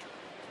there,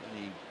 and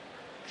he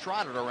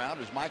trotted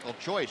around as Michael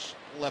Choice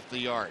left the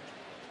yard.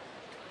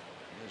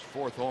 His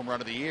fourth home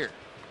run of the year.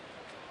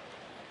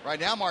 Right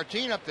now,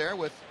 Martin up there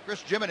with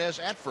Chris Jimenez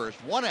at first.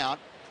 One out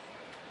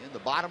in the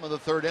bottom of the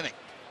third inning.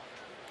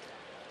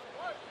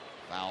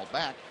 Foul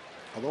back.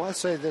 Although I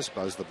say this,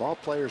 Buzz, the ball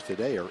players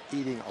today are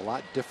eating a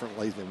lot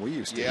differently than we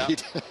used to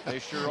eat. They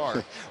sure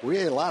are. We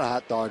ate a lot of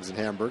hot dogs and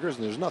hamburgers,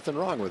 and there's nothing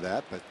wrong with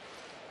that. But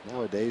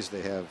nowadays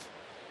they have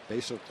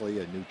basically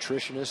a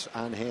nutritionist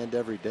on hand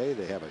every day.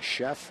 They have a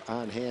chef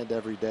on hand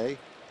every day.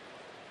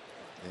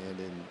 And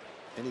in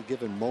any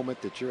given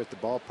moment that you're at the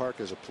ballpark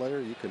as a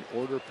player, you can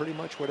order pretty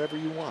much whatever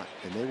you want,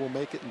 and they will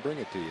make it and bring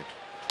it to you.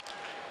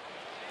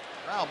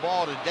 Ground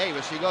ball to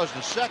Davis. He goes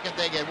to second.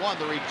 They get one.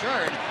 The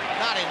return,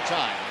 not in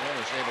time. He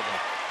was able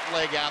to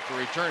leg out the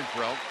return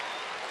throw.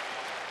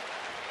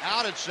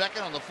 Out at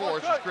second on the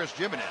force is Chris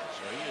Jimenez.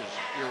 So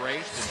he is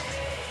erased.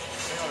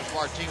 And Leonis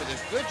Martin with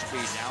his good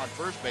speed now at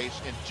first base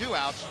in 2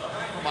 outs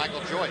for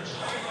Michael Choice.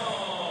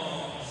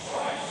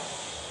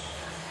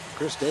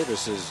 Chris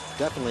Davis has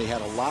definitely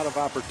had a lot of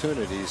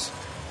opportunities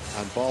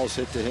on balls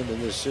hit to him in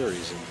this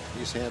series, and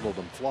he's handled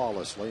them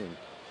flawlessly and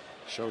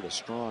showed a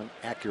strong,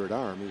 accurate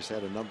arm. He's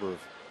had a number of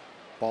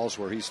balls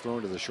where he's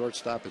thrown to the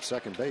shortstop at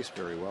second base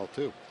very well,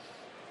 too.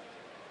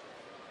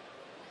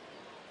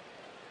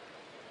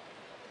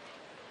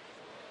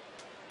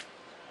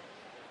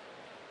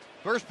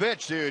 First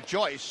pitch to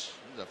Choice.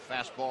 This is a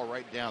fastball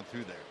right down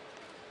through there.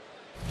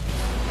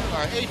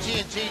 our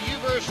AT&T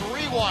U-verse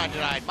Rewind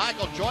tonight.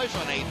 Michael Joyce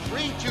on a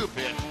 3-2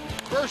 pitch.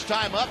 First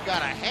time up,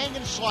 got a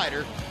hanging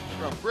slider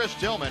from Chris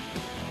Tillman.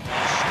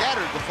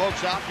 Scattered the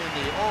folks out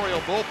in the Oriole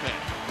bullpen.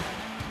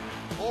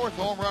 4th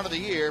home run of the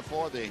year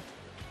for the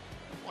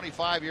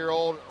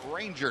 25-year-old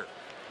Ranger.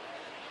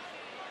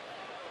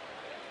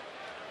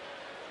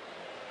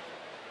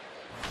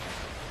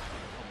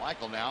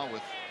 Michael now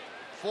with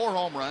 4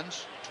 home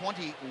runs,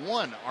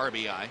 21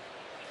 RBI.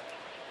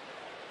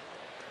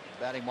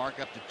 Batting mark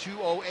up to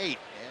 208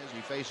 as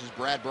he faces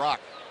Brad Brock.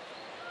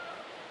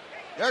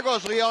 There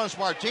goes Leonis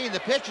Martin. The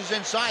pitch is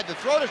inside. The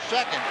throw to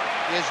second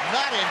is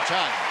not in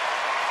time.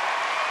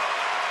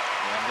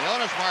 And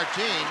Leonis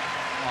Martin,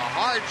 a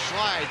hard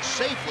slide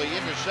safely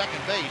into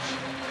second base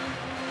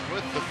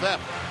with the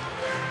theft.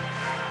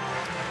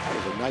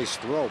 That was a nice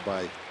throw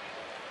by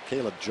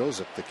Caleb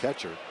Joseph, the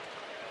catcher.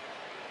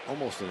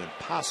 Almost an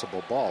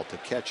impossible ball to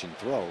catch and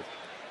throw,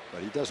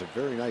 but he does a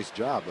very nice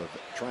job of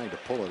trying to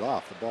pull it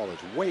off. The ball is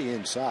way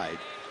inside,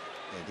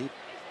 and he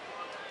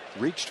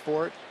reached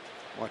for it.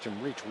 Watch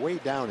him reach way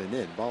down and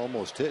in. Ball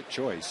almost hit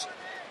Choice.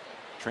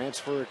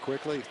 Transfer it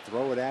quickly,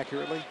 throw it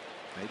accurately.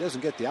 Now, he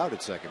doesn't get the out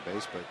at second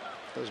base, but it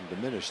doesn't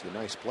diminish the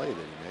nice play that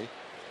he made.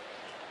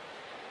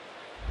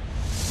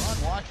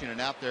 Ron Washington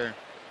out there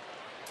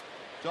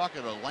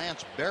talking to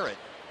Lance Barrett.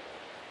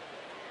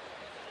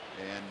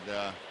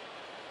 And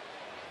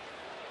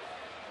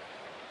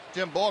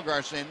Tim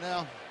Bolgar saying,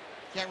 no,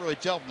 can't really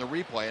tell from the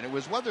replay. And it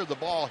was whether the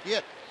ball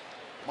hit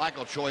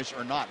Michael Choice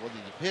or not, whether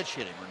the pitch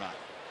hit him or not.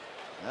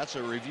 And that's a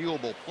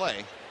reviewable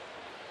play.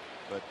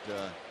 But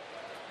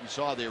you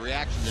saw the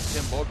reaction that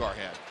Tim Bolgar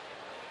had.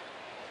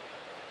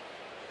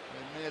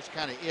 And it's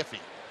kind of iffy.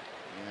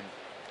 And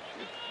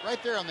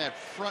right there on that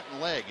front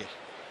leg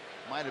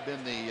might have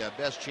been the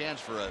best chance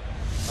for a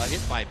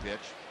hit by pitch.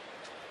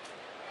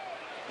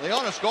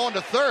 Leonis going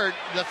to third,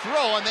 the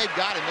throw, and they've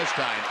got him this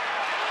time.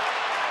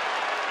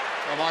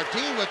 So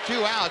Martin with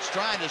 2 outs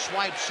trying to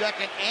swipe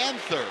second and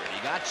third.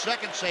 He got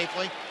second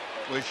safely,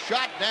 was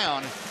shot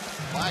down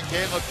by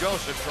Caleb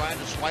Joseph trying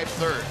to swipe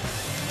third.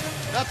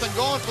 Nothing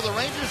going for the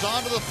Rangers.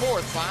 On to the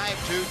 4th,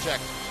 5-2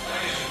 Texas.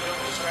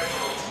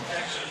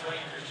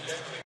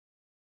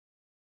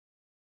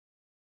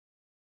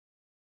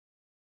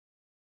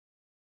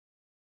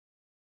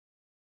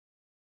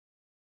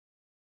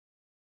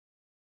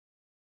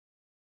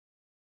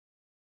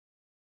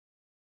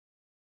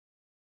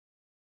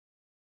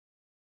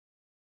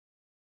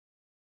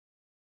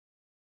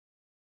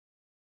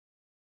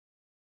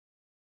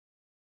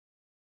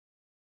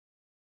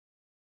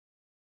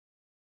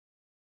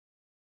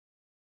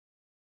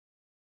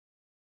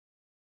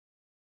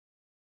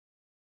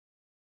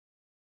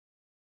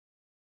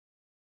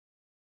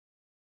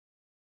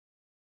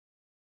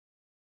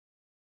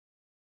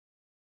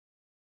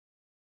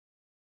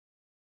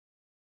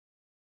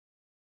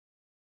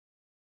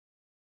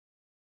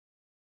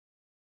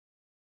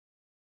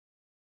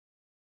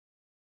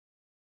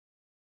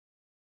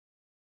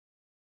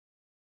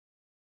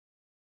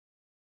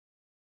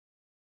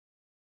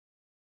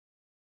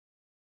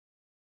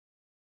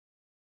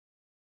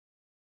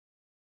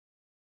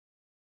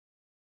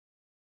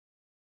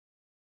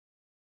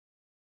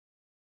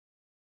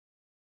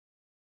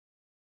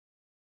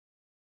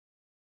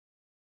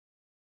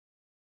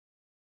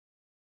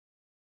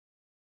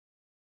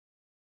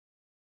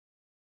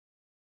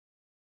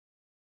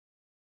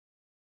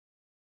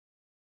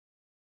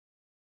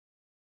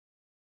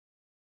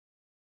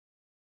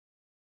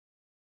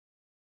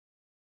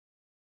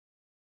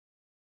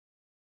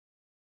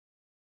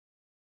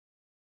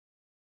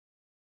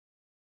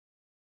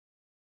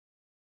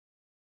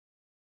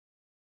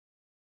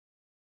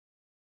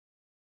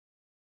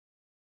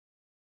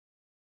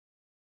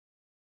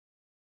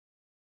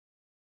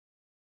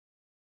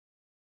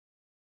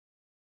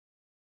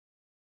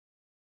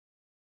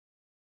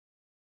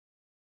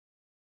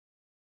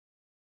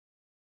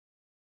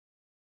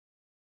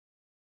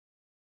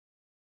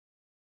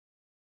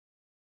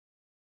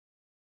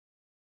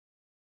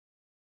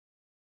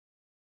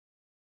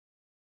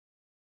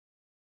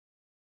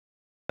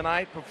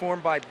 Tonight,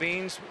 performed by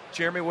Beans.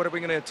 Jeremy, what are we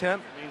going to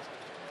attempt?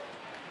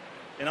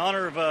 In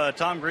honor of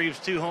Tom Greaves'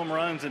 2 home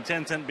runs and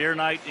 10-cent beer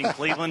night in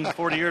Cleveland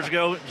 40 years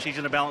ago, she's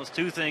going to balance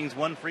 2 things,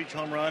 1 for each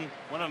home run,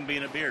 one of them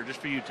being a beer, just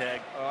for you,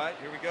 Tag. All right,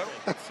 here we go.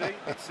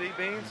 Let's see,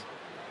 Beans.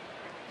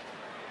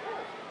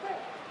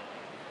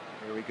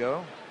 Here we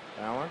go.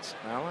 Balance,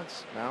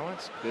 balance,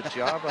 balance. Good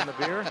job on the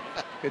beer.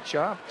 Good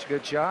job.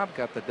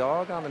 Got the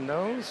dog on the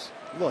nose.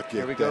 Look at that.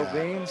 Here we go,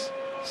 Beans.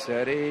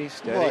 Steady,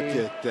 steady.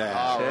 Look at that.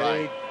 All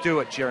steady. right. Do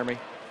it, Jeremy.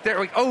 There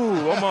we go.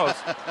 Oh, almost.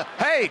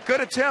 Hey, good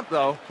attempt,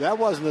 though. That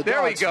wasn't the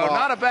There we dog's go. fault.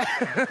 Not a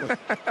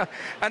bad.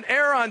 An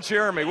error on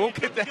Jeremy. We'll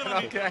get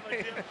that.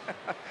 Okay.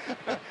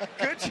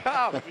 Good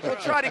job. We'll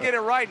try to get it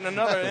right in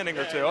another inning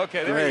or 2.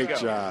 Okay, there you go.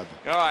 Great job.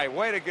 All right,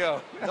 way to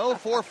go. No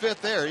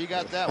forfeit there. You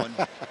got that one.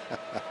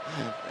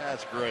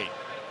 That's great.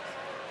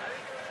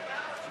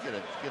 You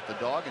get the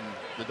dog, and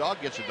the dog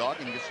gets a dog,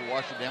 and he gets to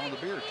wash it down with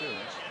the beer too.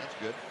 That's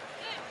good.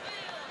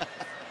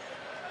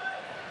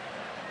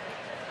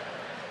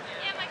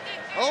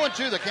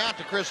 0-2 the count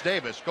to Chris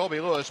Davis. Colby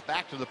Lewis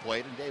back to the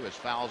plate, and Davis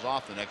fouls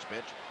off the next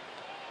pitch.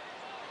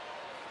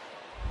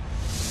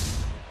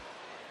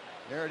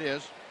 There it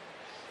is.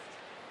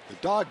 The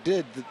dog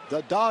did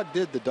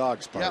the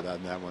dog's part Yep.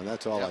 on that one.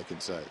 That's all Yep. I can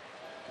say.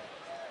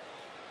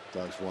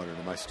 Dog's wondering,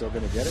 am I still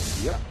going to get it?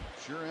 Yep.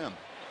 Sure am.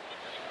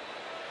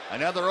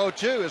 Another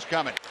 0-2 is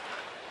coming.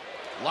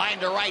 Line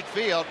to right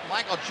field.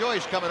 Michael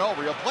Choi's coming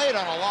over. He'll play it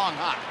on a long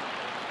hop.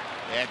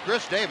 And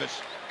Chris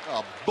Davis,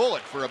 a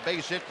bullet for a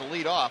base hit to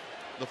lead off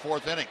the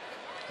fourth inning.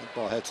 That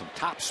ball had some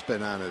top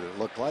spin on it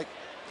looked like.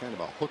 Kind of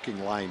a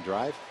hooking line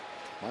drive.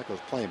 Michael's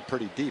playing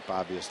pretty deep,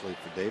 obviously,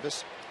 for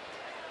Davis.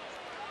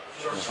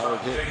 A hard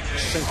hit,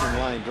 sinking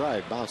line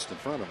drive bounced in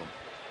front of him.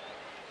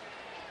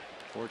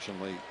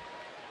 Fortunately,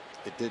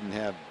 it didn't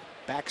have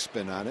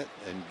backspin on it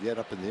and get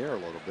up in the air a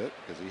little bit,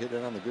 because he hit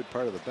it on the good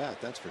part of the bat,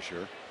 that's for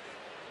sure.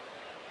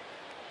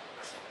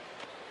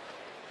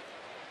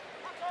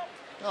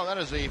 Well, that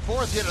is the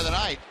fourth hit of the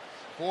night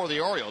for the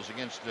Orioles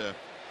against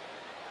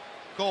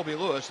Colby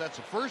Lewis. That's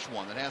the first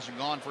one that hasn't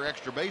gone for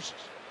extra bases.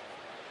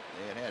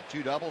 They had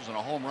 2 doubles and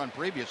a home run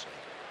previously.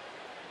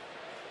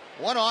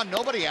 1 on,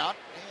 nobody out,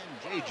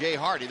 and J.J.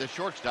 Hardy, the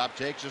shortstop,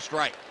 takes a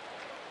strike.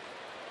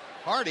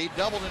 Hardy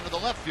doubled into the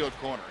left field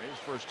corner his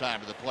first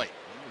time to the plate.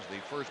 He was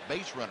the first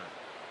base runner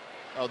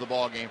of the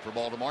ball game for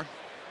Baltimore.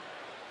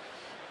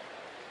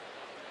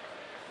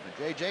 And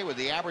J.J. with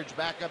the average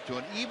back up to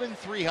an even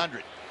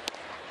 300.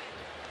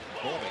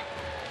 Colby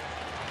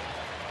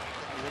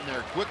in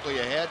there quickly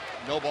ahead.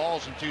 No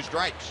balls and 2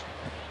 strikes.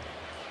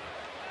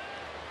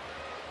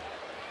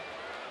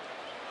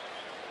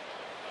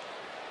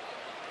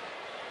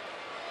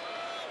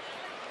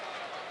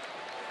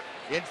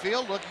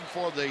 Infield looking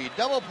for the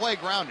double play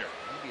grounder.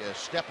 Maybe a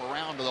step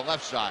around to the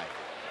left side.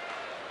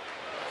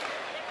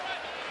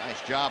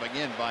 Nice job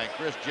again by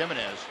Chris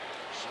Jimenez,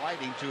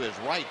 sliding to his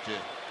right to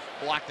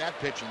block that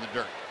pitch in the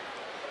dirt.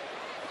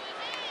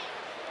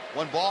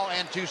 1 ball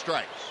and 2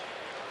 strikes.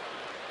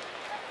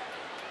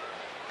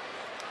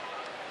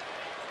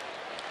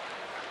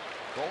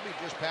 Colby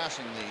just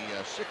passing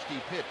the 60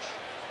 pitch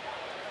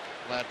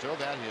plateau.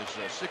 That is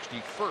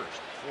 61st.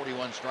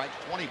 41 strikes,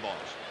 20 balls.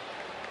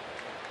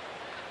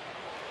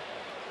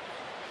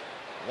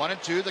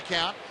 1-2 the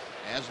count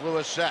as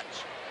Lewis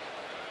sets.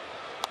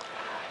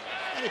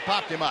 And he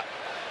popped him up.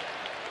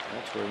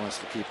 That's where he wants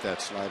to keep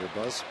that slider,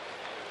 Buzz.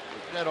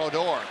 Ned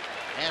Odor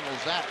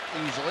handles that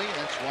easily.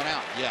 That's 1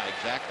 out. Yeah,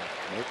 exactly.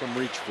 Make them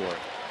reach for it.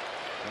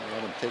 Don't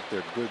let them take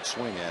their good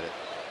swing at it.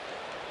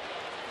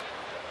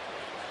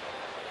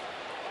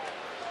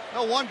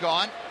 No, 1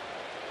 gone.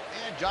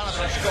 And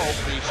Jonathan Scope,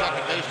 the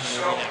second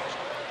baseman, will be next.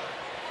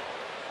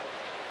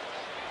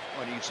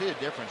 Well, you can see the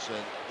difference.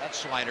 That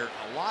slider,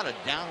 a lot of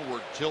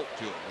downward tilt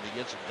to it when he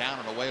gets it down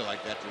and away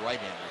like that to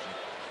right-handers.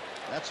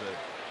 That's a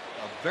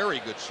very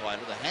good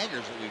slider. The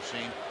hangers that we've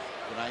seen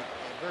tonight,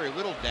 very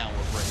little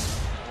downward break,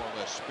 more or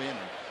less spin and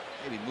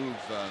maybe move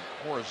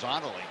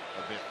horizontally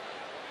a bit.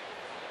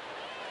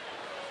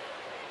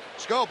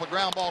 Scope, a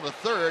ground ball to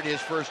third, his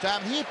first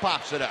time. He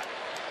pops it up.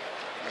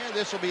 And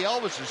this will be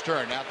Elvis's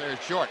turn out there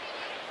at short.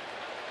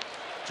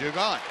 2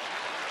 gone.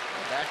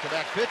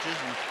 Back-to-back pitches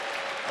and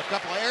a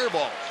couple of air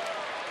balls.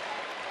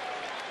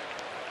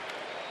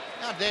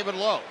 Now David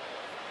Lowe.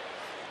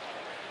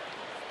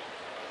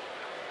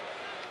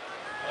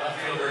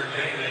 Outfielder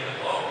David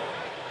Lowe.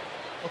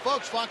 Well,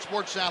 folks, Fox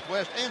Sports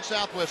Southwest and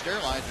Southwest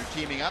Airlines are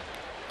teaming up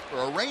for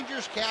a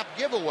Rangers cap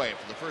giveaway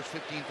for the first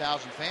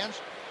 15,000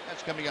 fans.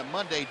 That's coming up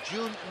Monday,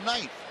 June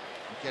 9th.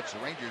 You catch the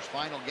Rangers'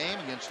 final game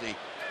against the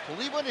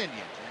Cleveland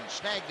Indians and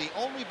snag the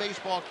only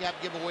baseball cap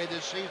giveaway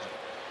this season.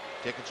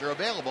 Tickets are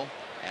available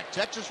at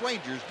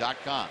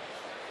TexasRangers.com.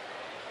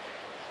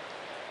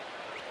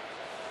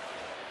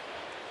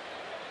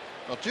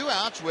 Well, 2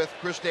 outs with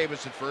Chris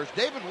Davis at first.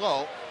 David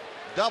Lowe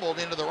doubled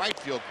into the right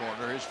field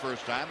corner his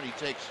first time, and he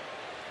takes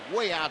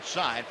way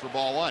outside for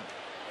ball 1.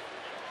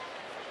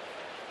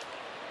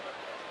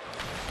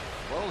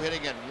 Lowe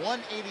hitting at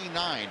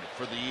 189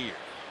 for the year.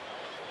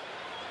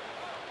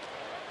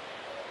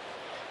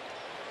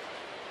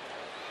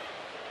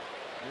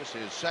 This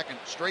is his second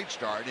straight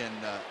start in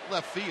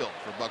left field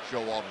for Buck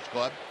Showalter's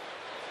club.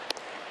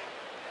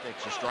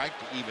 Takes a strike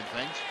to even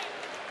things.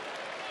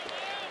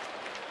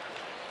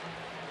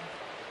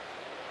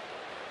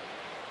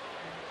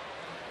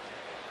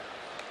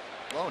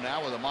 Lowe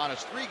now with a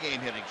modest 3-game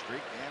hitting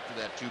streak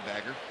after that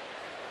 2-bagger.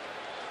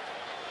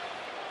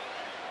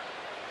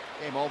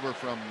 Came over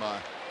from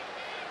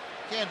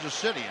Kansas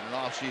City in an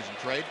offseason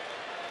trade.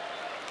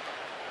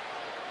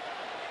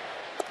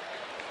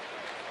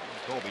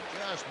 Colby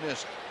just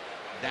missed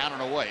down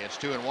and away. It's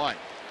 2-1.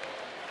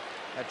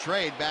 That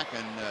trade back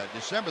in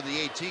December the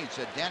 18th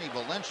said Danny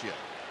Valencia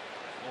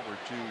over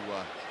to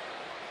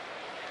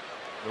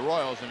the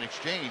Royals in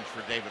exchange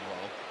for David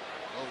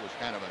Lowe. Lowe was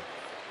kind of a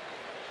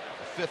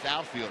 5th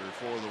outfielder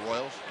for the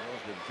Royals. The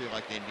Royals didn't feel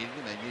like they needed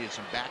him. They needed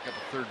some backup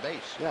at third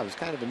base. Yeah, it was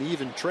kind of an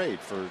even trade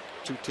for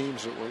 2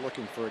 teams that were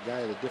looking for a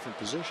guy at a different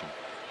position.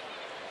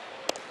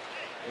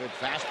 Good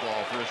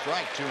fastball for a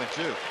strike,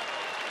 2-2.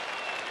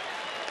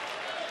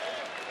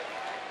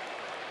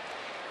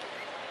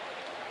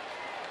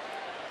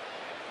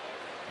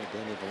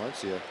 Danny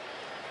Valencia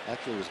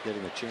actually was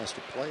getting a chance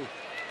to play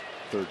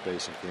third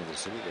base in Kansas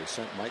City. They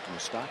sent Mike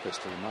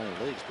Moustakas to the minor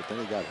leagues, but then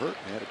he got hurt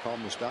and they had to call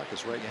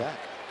Moustakas right back.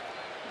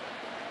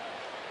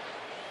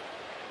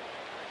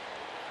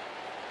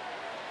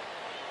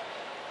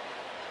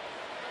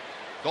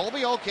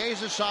 Colby okays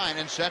the sign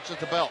and sets at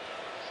the belt.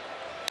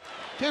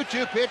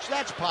 2-2 pitch,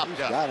 that's popped He's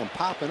up. got him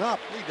popping up.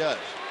 He does.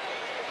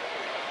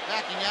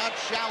 Backing out,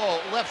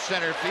 shallow left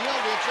center field.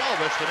 It's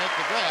Elvis to make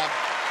the grab.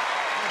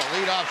 And a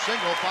leadoff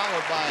single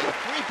followed by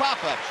 3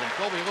 pop-ups, and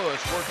Colby Lewis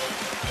works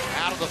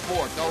out of the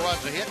 4th. No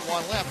runs, a hit,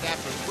 1 left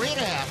after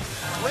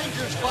 3.5.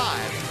 Rangers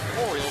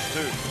 5, Orioles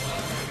 2.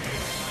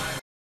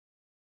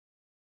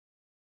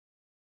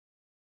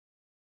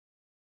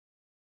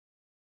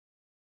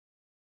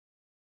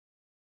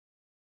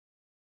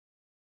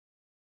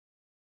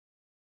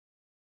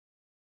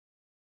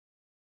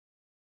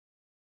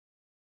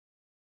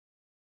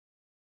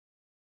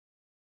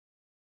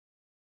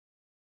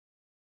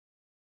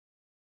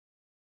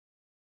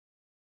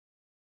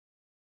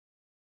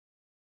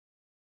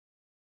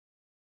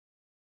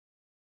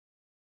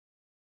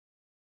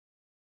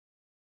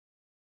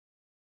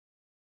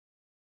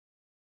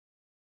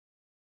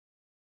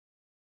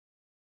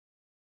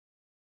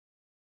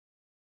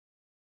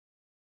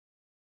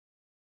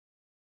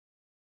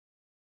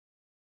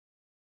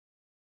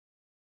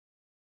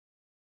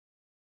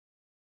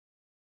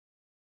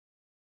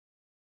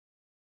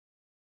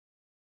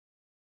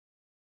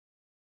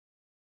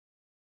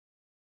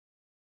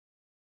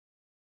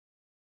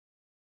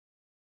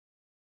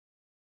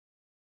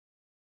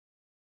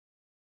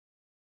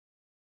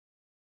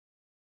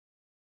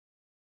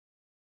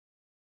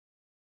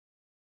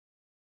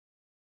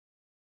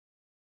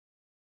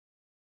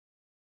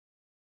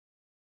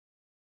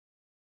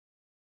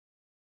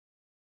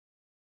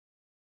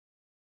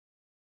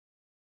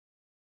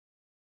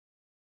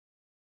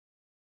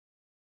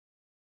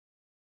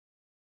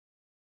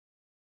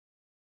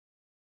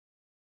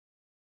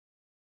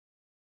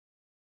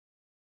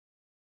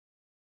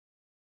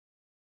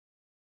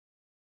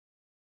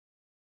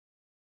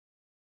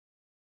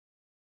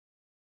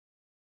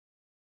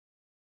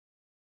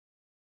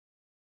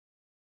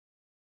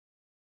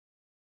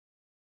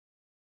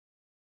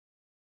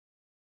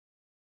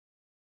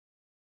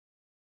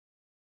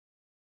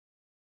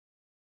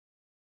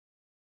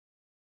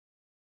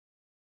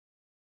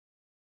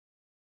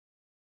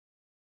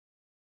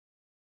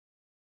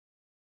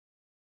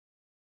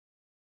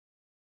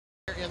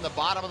 In the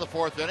bottom of the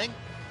 4th inning,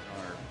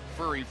 our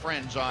furry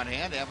friends on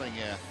hand having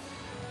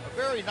a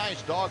very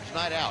nice dog's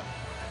night out.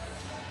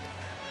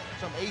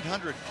 Some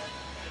 800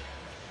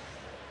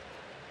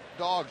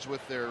 dogs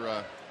with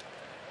their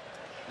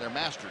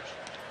masters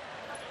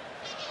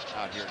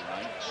out here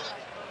tonight.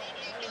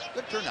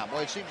 Good turnout,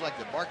 boy. It seems like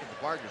the Bark at the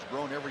Park has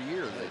grown every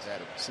year they've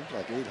had it. Seems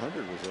like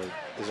 800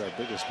 is our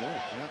biggest one.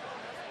 Yeah.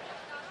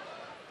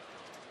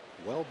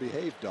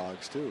 Well-behaved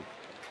dogs too.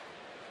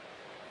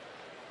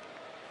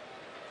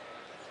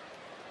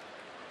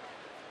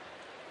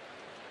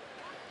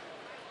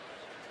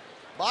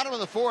 Bottom of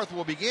the 4th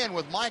will begin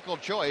with Michael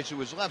Choice, who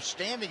was left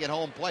standing at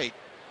home plate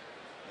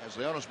as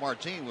Leonis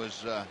Martin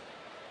was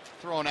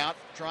thrown out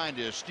trying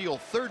to steal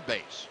third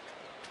base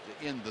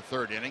to end the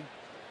 3rd inning.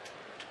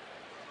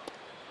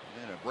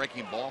 And a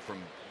breaking ball from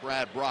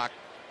Brad Brock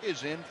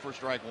is in for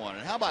strike 1.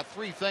 And how about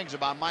 3 things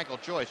about Michael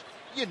Choice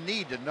you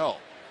need to know?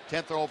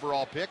 10th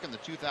overall pick in the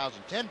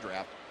 2010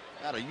 draft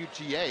out of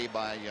UTA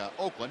by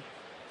Oakland.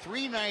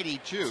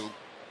 392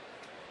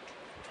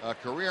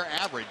 career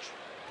average.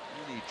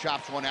 And he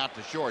chops one out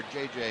to short.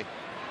 J.J.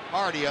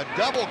 Hardy, a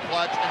double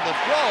clutch in the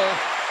throw,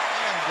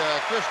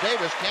 and Chris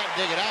Davis can't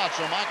dig it out,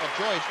 so Michael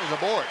Choice is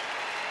aboard.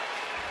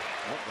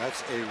 Well,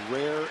 that's a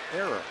rare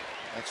error.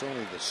 That's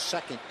only the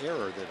 2nd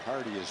error that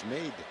Hardy has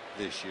made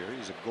this year.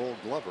 He's a Gold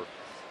Glover.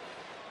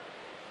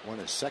 Won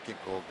his 2nd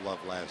Gold Glove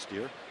last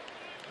year.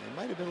 He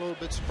might have been a little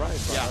bit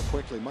surprised by how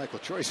quickly Michael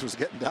Choice was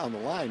getting down the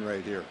line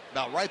right here.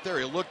 Now, right there,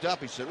 he looked up.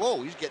 He said,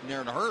 whoa, he's getting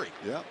there in a hurry.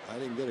 Yep, I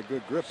didn't get a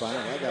good grip on it.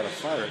 I got to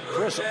fire it.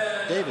 Chris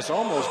Davis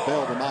almost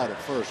bailed him out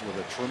at first with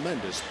a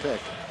tremendous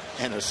pick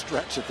and a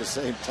stretch at the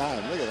same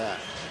time. Look at that.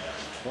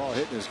 Ball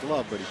hitting his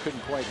glove, but he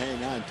couldn't quite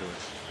hang on to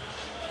it.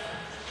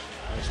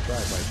 Nice try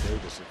by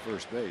Davis at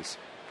first base.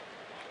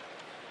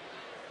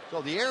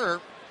 So the error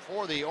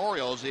for the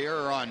Orioles, the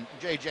error on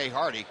J.J.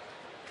 Hardy.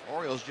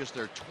 Orioles just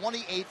their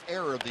 28th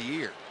error of the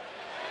year.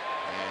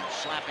 And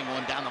slapping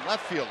one down the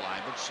left field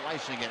line, but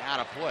slicing it out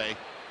of play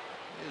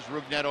is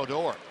Rougned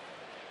Odor.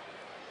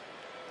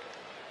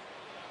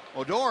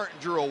 Odor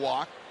drew a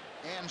walk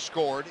and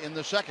scored in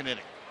the 2nd inning.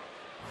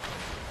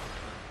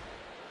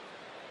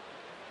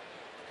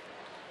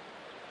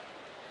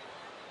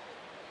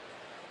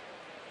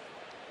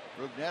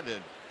 Rougned at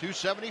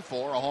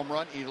 274, a home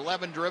run,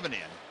 11 driven in.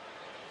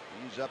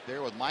 He's up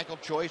there with Michael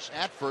Choice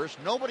at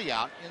first. Nobody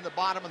out in the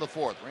bottom of the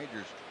 4th.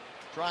 Rangers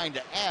trying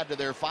to add to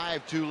their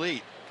 5-2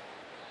 lead.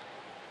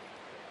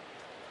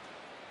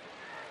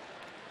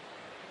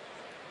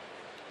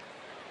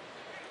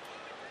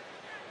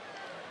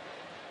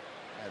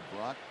 Brad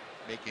Brock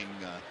making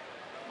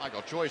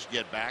Michael Choice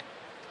get back.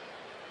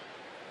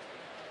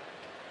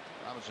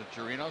 Robinson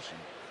Chirinos.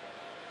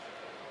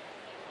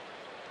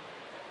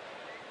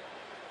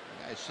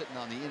 The guy's sitting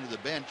on the end of the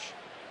bench.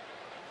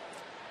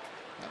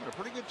 Having a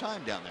pretty good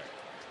time down there.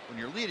 When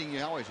you're leading,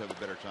 you always have a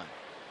better time.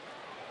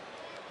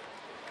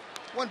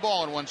 1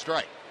 ball and 1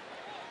 strike.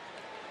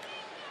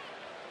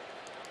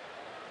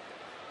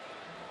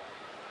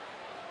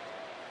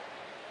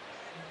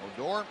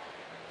 Odor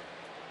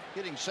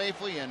hitting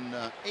safely in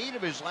 8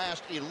 of his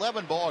last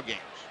 11 ball games.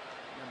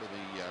 Remember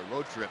the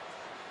road trip?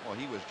 Well,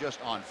 he was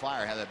just on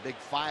fire. Had that big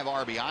 5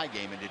 RBI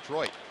game in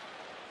Detroit.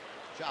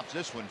 Chops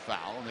this one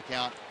foul, and the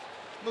count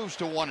moves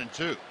to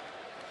 1-2.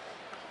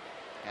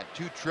 Had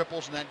 2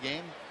 triples in that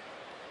game.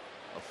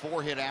 A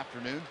 4-hit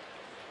afternoon.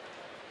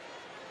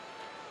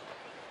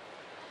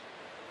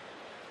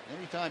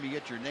 Anytime you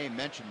get your name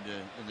mentioned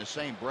in the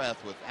same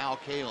breath with Al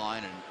Kaline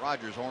and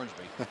Rogers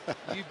Hornsby,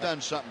 you've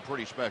done something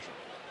pretty special.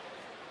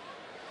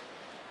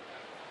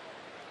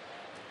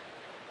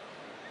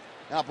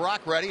 Now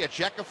Brock ready, a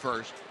check of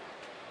first.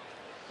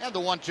 And the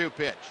 1-2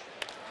 pitch.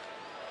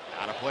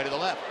 Out of play to the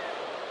left.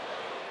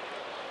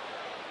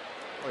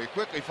 Well, you're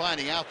quickly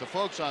finding out the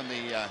folks on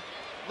the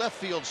left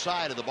field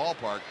side of the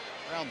ballpark,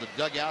 around the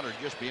dugout or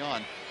just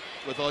beyond,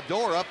 with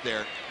Odor up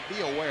there,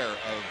 be aware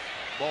of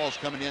balls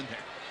coming in there.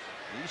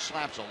 He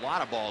slaps a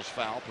lot of balls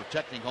foul,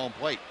 protecting home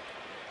plate.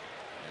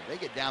 And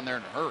they get down there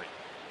in a hurry.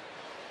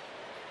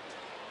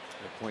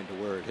 They're pointing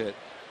to where it hit.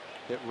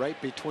 Hit right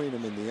between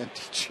them in the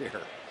empty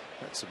chair.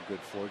 That's some good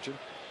fortune.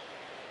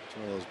 It's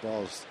one of those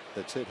balls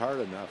that's hit hard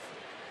enough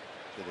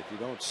that if you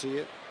don't see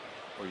it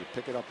or you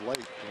pick it up late,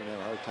 you're going to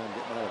have a hard time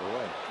getting out of the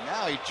way.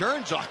 Now he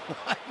turns on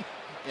one.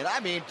 And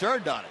I mean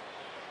turned on it.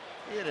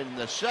 Hit in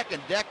the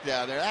second deck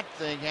down there. That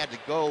thing had to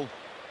go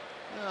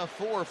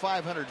 400 or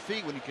 500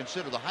 feet when you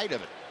consider the height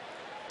of it.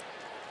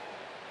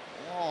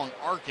 Long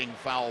arcing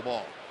foul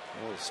ball.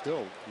 Well,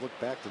 still look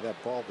back to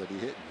that ball that he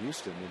hit in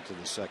Houston into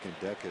the second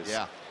deck as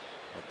a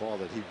ball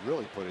that he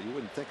really put it. You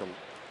wouldn't think a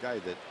guy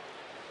that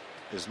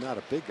is not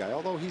a big guy,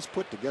 although he's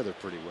put together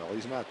pretty well.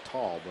 He's not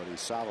tall, but he's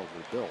solidly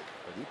built.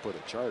 But he put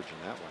a charge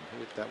in that one. He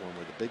hit that one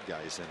where the big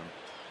guys hit him.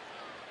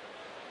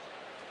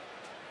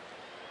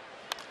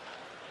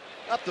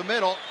 Up the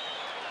middle,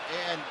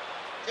 and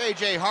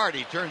J.J.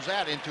 Hardy turns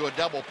that into a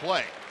double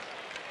play.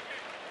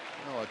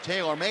 A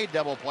tailor-made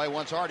double play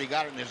once Hardy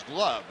got it in his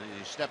glove.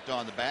 He stepped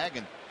on the bag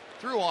and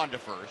threw on to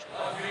first.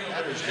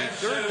 That is the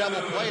 3rd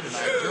double play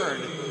tonight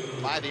turned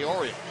by the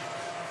Orioles.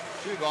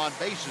 2 gone,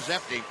 bases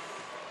empty,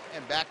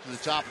 and back to the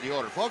top of the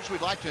order. Folks,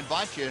 we'd like to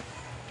invite you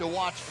to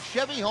watch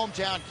Chevy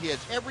Hometown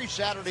Kids every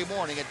Saturday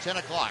morning at 10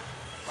 o'clock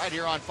right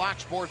here on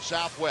Fox Sports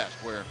Southwest,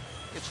 where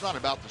it's not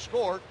about the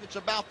score, it's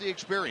about the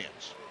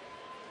experience.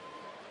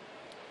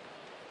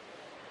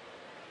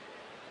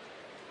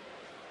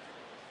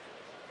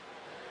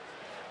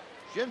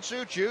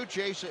 Shin-Soo Choo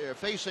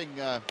facing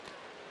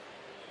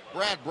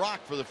Brad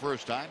Brock for the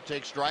first time.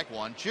 Takes strike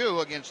 1.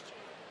 Choo against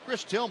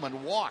Chris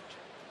Tillman walked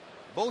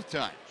both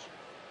times.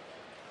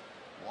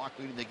 Walked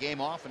leading the game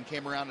off and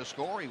came around to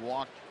score. He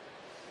walked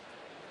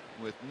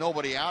with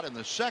nobody out in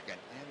the second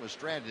and was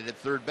stranded at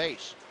third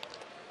base.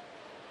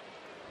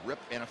 Rip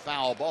and a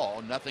foul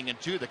ball.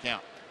 0-2 the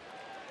count.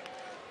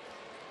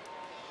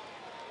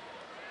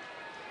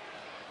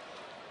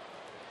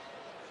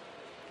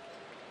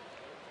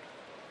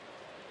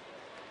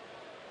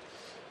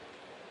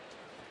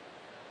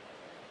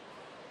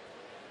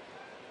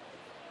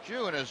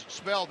 Choo in his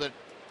spell that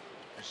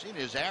I've seen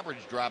his average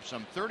drop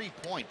some 30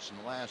 points in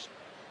the last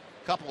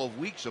couple of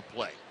weeks of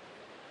play.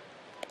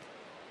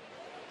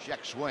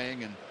 Check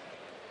swing, and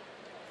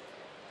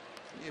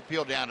he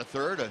appealed down to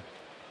third.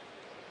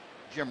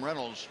 Jim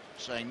Reynolds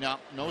saying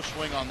no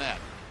swing on that.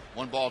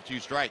 1 ball, 2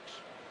 strikes.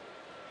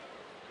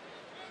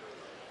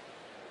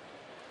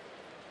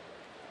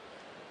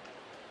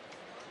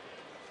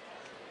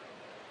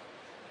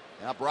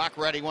 Now Brock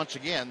ready once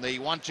again. The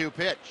 1-2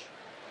 pitch.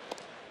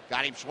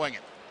 Got him swinging.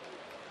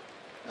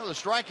 Now the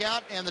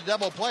strikeout and the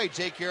double play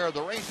take care of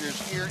the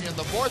Rangers here in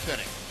the 4th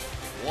inning.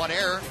 1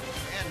 error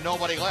and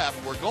nobody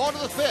left. We're going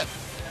to the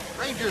 5th.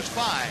 Rangers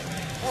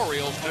 5,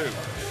 Orioles 2.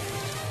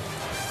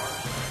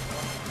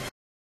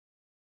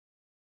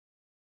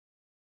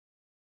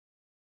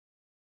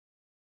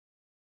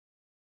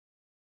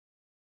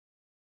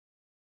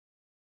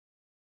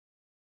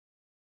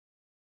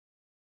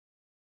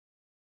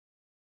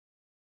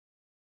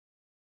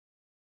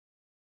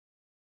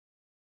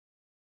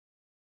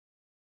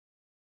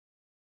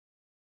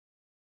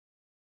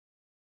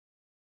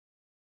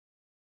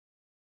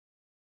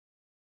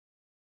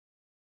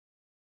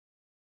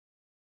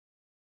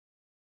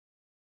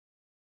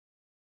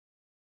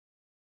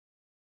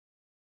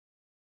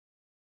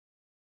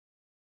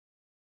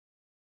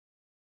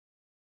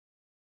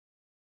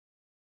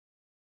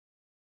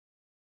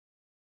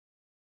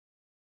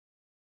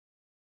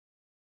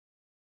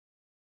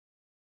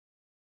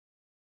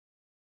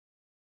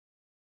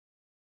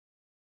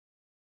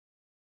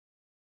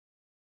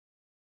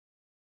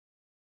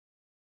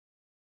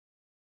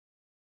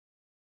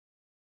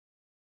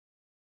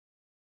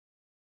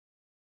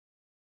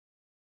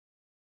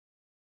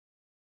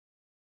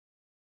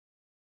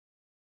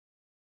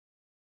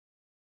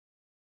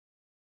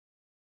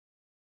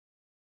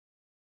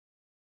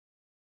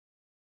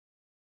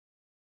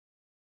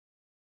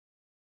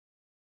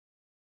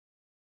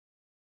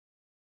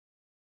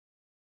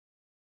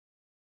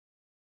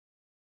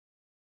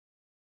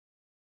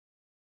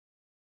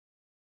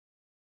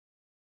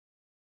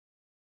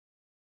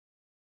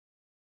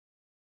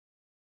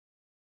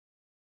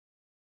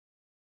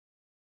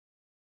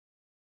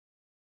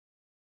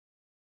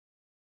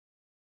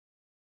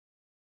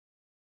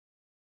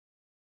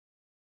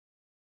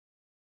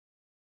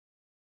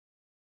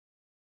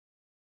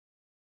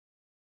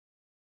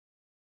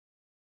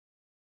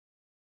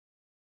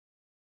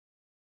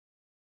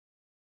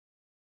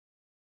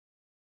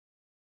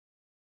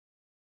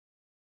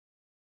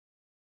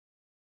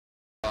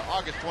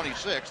 August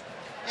 26th.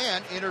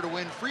 And enter to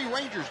win free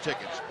Rangers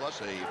tickets,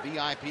 plus a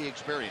VIP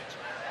experience.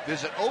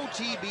 Visit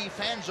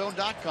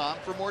otbfanzone.com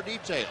for more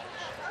details.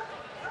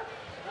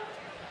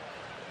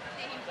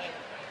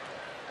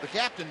 The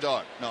captain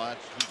dog. No,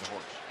 he's a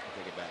horse. I'll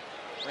take it back.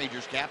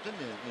 Rangers captain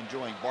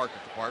enjoying bark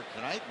at the park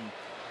tonight. And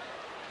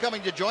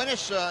coming to join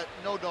us,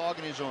 no dog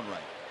in his own right.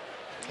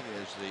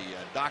 He is the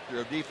doctor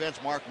of defense,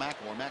 Mark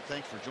McLemore. Mac,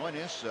 thanks for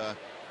joining us.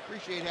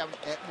 Appreciate having.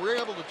 We're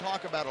able to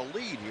talk about a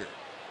lead here.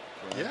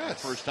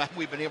 Yes. The first time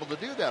we've been able to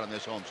do that on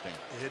this homestand.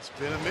 It's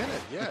been a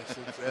minute, yes.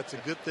 That's a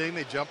good thing.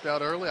 They jumped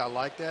out early. I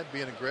like that,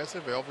 being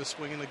aggressive. Elvis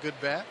swinging a good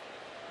bat.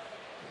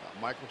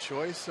 Michael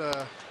Choice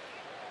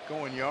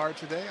going yard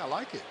today. I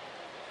like it.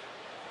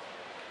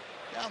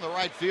 Down the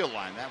right field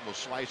line. That will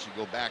slice and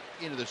go back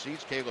into the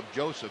seats. Caleb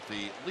Joseph,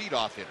 the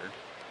leadoff hitter,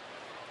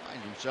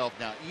 finds himself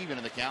now even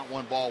in the count.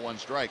 1 ball, 1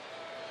 strike.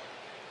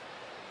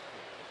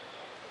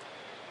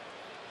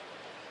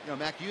 You know,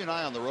 Mac, you and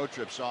I on the road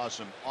trip saw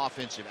some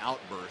offensive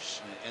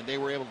outbursts, and they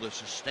were able to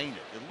sustain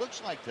it. It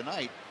looks like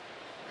tonight,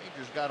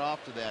 Rangers got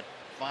off to that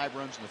 5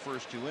 runs in the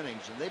first 2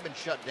 innings, and they've been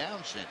shut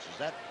down since. Is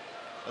that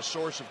a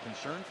source of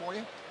concern for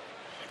you?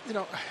 You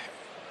know,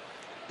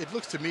 it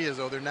looks to me as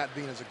though they're not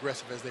being as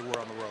aggressive as they were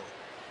on the road.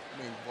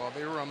 I mean, while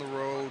they were on the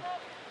road,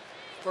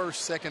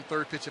 first, second,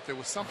 third pitch, if there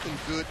was something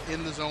good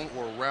in the zone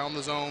or around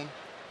the zone,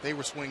 they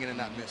were swinging and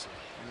not missing.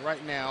 And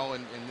right now,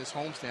 in this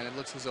homestand, it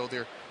looks as though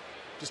they're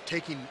just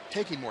taking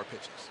more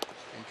pitches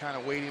and kind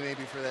of waiting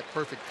maybe for that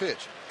perfect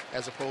pitch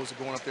as opposed to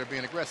going up there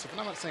being aggressive. And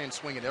I'm not saying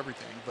swing at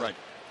everything, but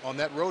on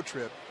that road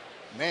trip,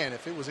 man,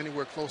 if it was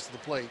anywhere close to the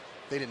plate,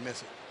 they didn't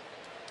miss it.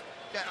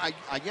 Yeah,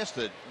 I guess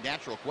the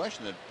natural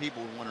question that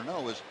people would want to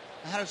know is,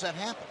 how does that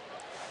happen?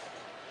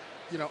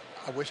 You know,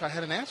 I wish I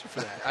had an answer for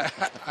that.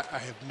 I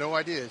have no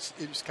idea.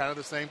 It's kind of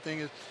the same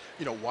thing as,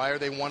 you know, why are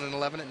they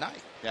 1-11 at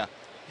night? Yeah.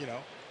 You know,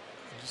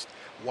 just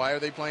why are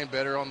they playing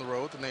better on the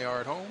road than they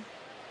are at home?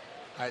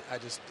 I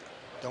just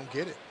don't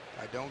get it.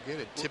 I don't get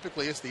it.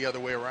 Typically, it's the other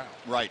way around.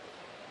 Right.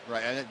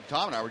 And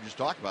Tom and I were just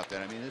talking about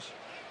that. I mean,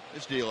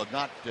 this deal of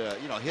not,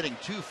 you know, hitting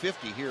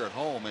 250 here at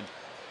home, and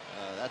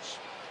that's,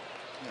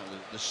 you know,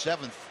 the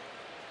 7th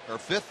or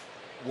 5th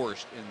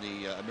worst in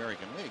the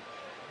American League.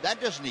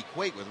 That doesn't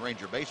equate with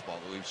Ranger baseball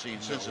that we've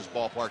seen since this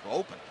ballpark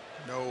opened.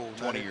 No,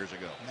 20 years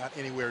ago. Not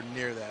anywhere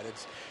near that.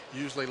 It's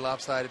usually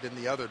lopsided in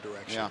the other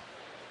direction. Yeah.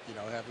 You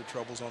know, have the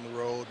troubles on the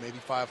road, maybe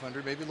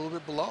 500, maybe a little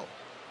bit below.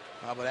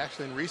 But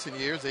actually, in recent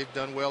years, they've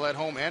done well at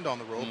home and on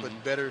the road, but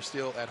better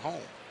still at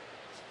home.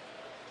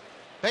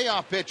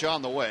 Payoff pitch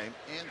on the way,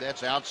 and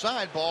that's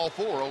outside. Ball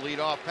 4, a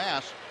leadoff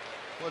pass.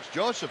 Puts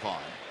Joseph on.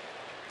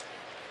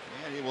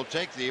 And he will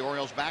take the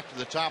Orioles back to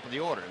the top of the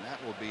order, and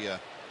that will be a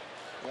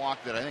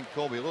walk that I think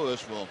Colby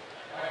Lewis will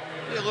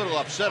be a little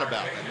upset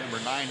about. That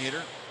number 9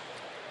 hitter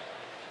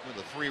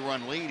with a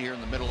 3-run lead here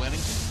in the middle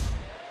innings.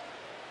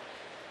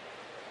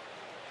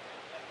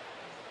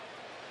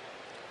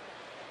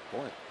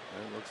 Boy,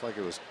 it looks like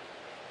it was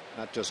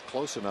not just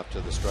close enough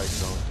to the strike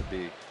zone to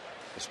be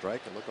a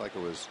strike. It looked like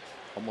it was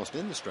almost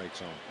in the strike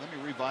zone. Let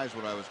me revise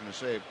what I was going to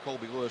say.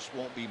 Colby Lewis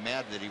won't be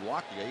mad that he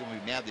walked again. He'll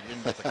be mad that he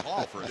didn't get the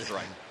call for a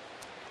strike.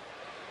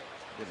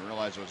 Didn't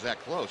realize it was that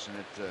close,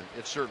 and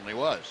it certainly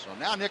was. So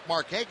now Nick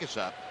Markakis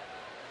up.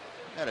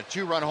 Had a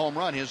 2-run home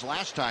run his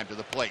last time to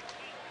the plate.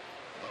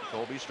 And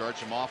Colby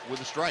starts him off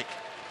with a strike.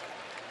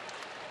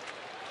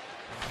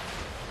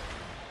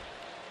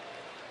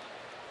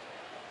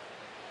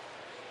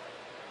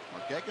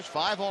 Markakis,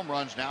 5 home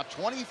runs now,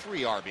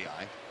 23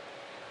 RBI.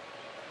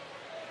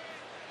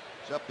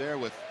 He's up there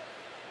with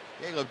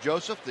Caleb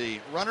Joseph, the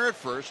runner at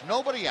first.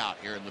 Nobody out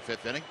here in the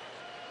 5th inning.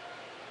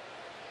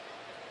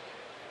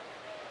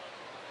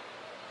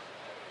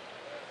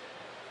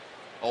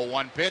 Oh,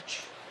 1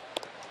 pitch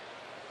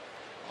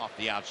off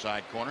the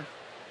outside corner.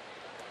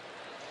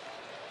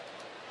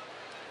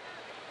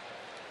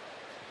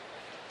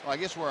 Well, I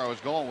guess where I was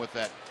going with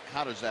that,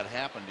 how does that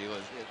happen deal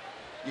is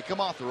you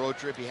come off the road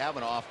trip, you have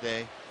an off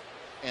day,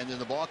 and then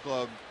the ball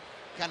club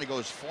kind of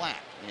goes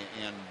flat.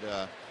 And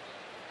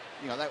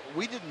you know, that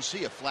we didn't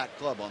see a flat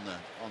club on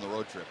the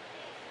road trip.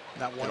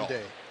 Not one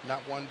day.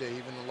 Not one day.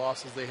 Even the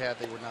losses they had,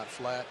 they were not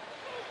flat.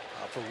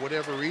 For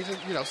whatever reason,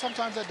 you know,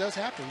 sometimes that does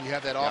happen. You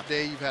have that off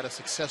day. You've had a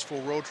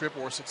successful road trip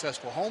or a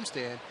successful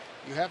homestand.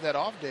 You have that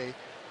off day.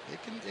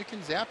 It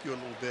can zap you a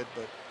little bit.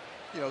 But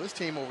you know, this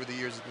team over the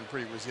years has been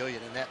pretty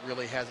resilient, and that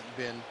really hasn't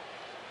been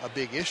a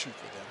big issue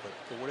for them. But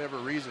for whatever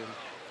reason,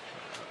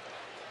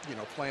 you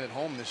know, playing at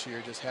home this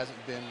year just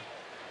hasn't been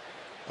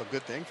a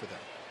good thing for them.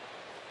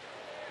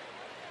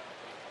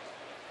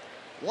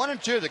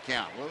 1-2 the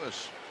count.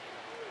 Lewis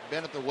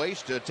been at the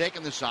waist,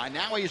 taking the side.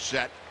 Now he's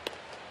set.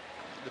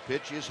 The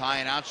pitch is high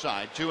and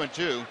outside. 2-2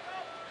 to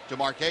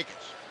Markakis.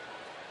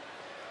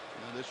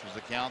 This was the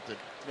count that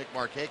Nick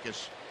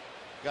Markakis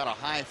got a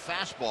high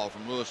fastball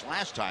from Lewis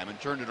last time and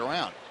turned it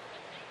around.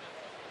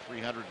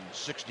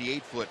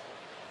 368-foot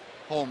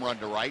home run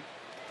to right.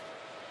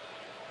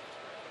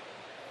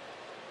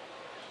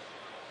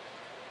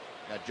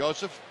 Got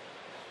Joseph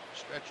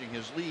stretching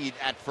his lead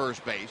at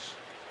first base.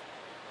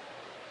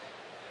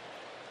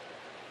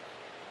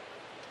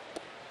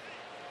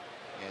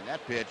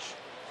 That pitch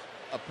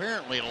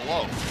apparently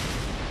low.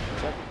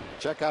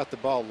 Check out the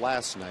ball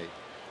last night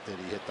that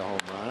he hit the home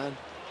run on.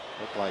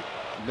 Looked like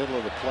middle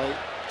of the plate,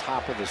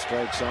 top of the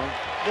strike zone.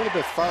 A little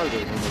bit farther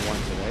than the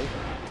one today.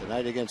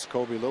 Tonight against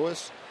Kobe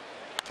Lewis,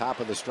 top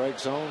of the strike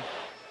zone,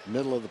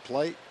 middle of the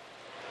plate.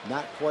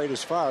 Not quite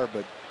as far,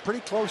 but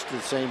pretty close to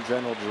the same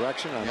general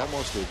direction on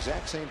almost the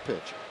exact same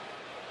pitch.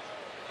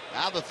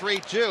 Now the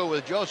 3-2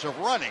 with Joseph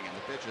running, and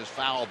the pitch is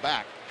fouled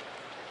back.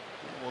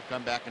 And we'll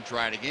come back and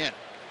try it again.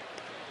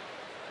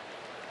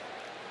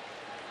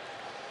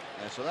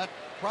 And so that's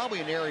probably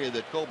an area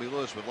that Kobe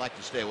Lewis would like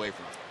to stay away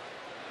from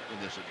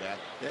in this at bat.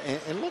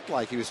 And it looked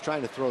like he was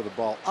trying to throw the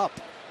ball up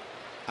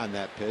on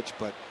that pitch,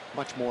 but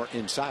much more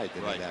inside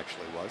than it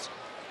actually was.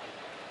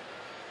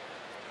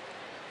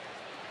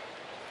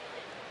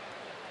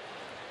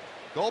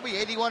 Kobe,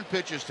 81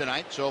 pitches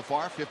tonight so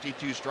far,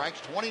 52 strikes,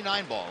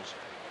 29 balls.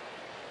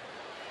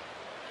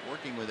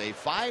 Working with a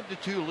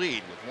 5-2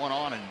 lead with one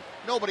on and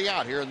nobody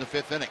out here in the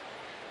 5th inning.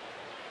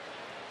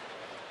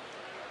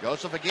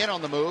 Joseph again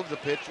on the move. The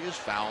pitch is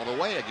fouled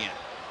away again.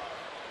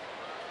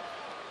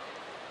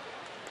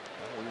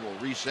 We will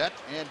reset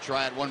and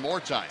try it one more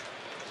time.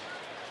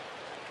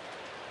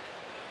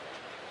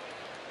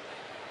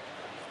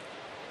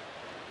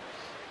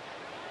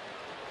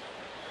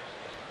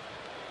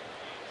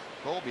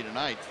 Colby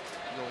tonight,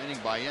 go inning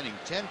by inning.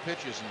 10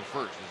 pitches in the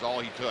first is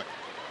all he took.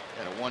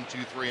 Had a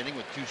 1-2-3 inning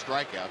with 2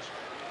 strikeouts.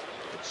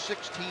 But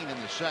 16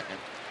 in the second.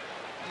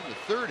 In the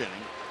third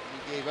inning,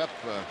 he gave up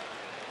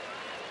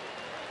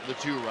the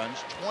 2 runs,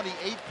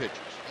 28 pitches,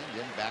 and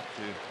then back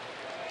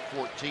to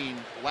 14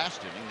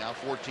 last inning. Now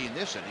 14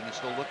 this inning. He's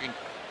still looking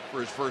for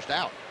his first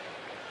out.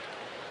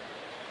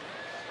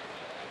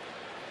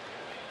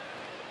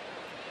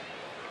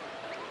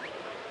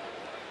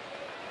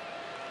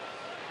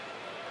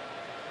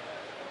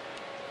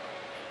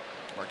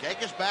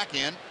 Markakis back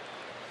in.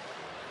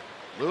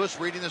 Lewis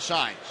reading the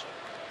signs.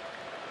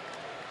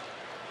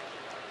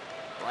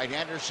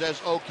 Right-hander says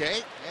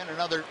okay, and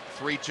another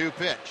 3-2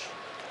 pitch.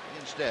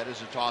 Instead is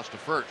a toss to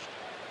first.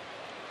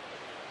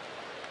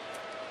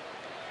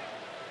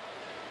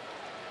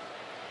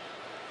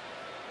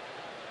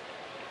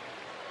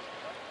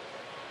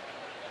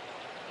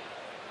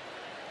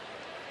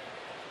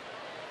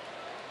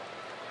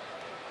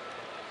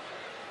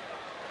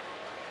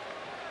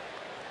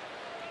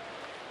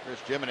 Chris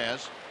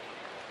Jimenez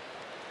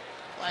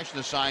flashing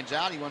the signs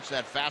out. He wants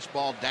that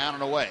fastball down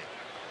and away.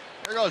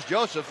 There goes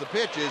Joseph. The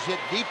pitch is hit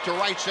deep to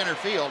right center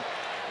field.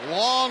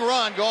 Long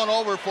run going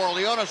over for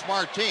Leonis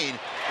Martin.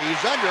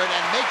 He's under it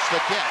and makes the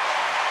catch.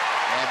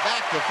 And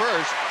back to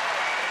first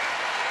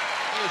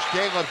is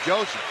Caleb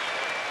Joseph.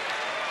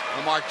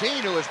 And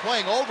Martin, who is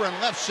playing over in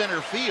left center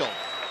field,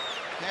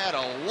 had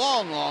a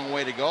long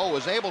way to go.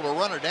 Was able to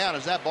run it down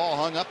as that ball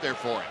hung up there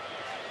for him.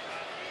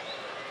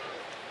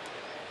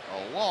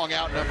 A long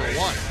out, number 1.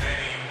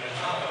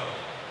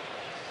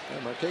 Yeah,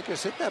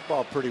 Markakis hit that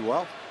ball pretty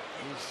well.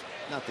 He's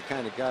not the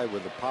kind of guy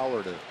with the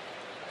power to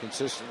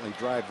consistently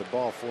drive the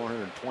ball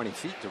 420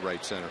 feet to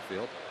right center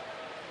field.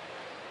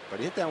 But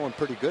he hit that one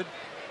pretty good.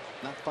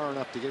 Not far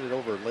enough to get it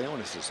over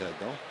Leonis' head,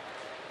 though.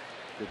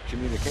 Good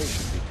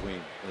communication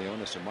between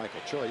Leonis and Michael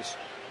Choice.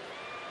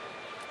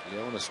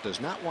 Leonis does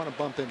not want to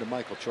bump into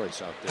Michael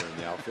Choice out there in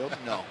the outfield.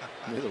 No.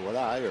 Neither would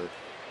I, or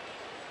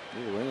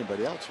neither would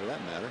anybody else for that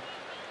matter.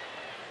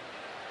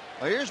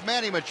 Well, here's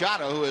Manny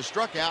Machado, who has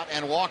struck out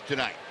and walked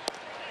tonight.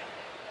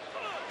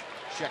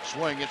 Check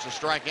swing, it's a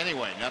strike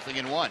anyway,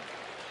 0-1.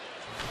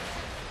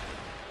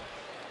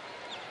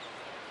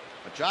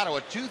 Machado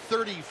at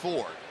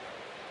 .234.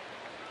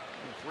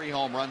 3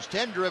 home runs,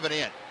 10 driven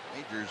in.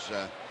 Majors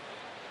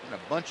kind of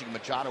bunching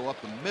Machado up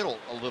the middle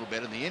a little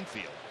bit in the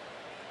infield.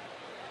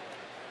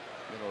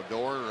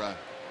 Odor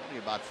only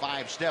about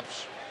 5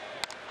 steps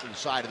to the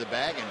side of the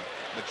bag, and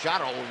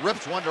Machado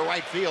rips one to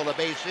right field, a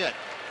base hit.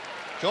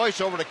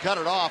 Choice over to cut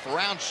it off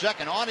around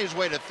second. On his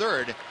way to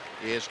third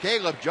is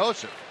Caleb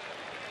Joseph.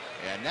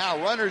 And now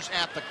runners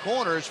at the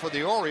corners for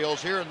the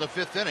Orioles here in the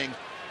 5th inning.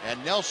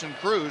 And Nelson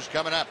Cruz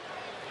coming up.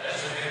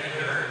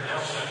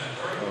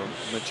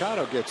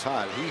 Machado gets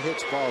hot. He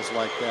hits balls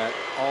like that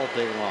all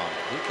day long.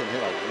 He can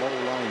hit a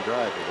low line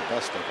drive with the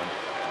best of them.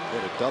 He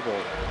hit a double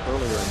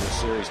earlier in this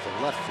series to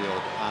left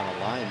field on a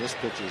line. This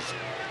pitch is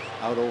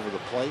out over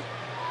the plate.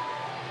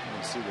 You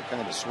can see the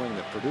kind of swing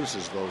that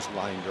produces those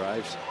line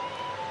drives.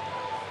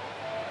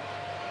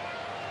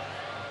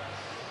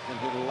 And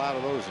hit a lot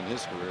of those in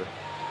his career.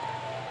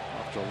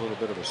 After a little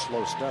bit of a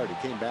slow start,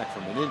 he came back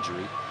from an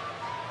injury.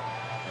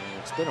 And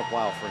it's been a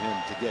while for him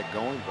to get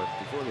going, but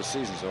before the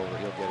season's over,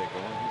 he'll get it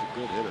going. He's a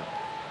good hitter.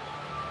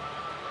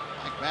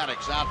 Mike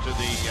Maddox out to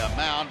the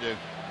mound to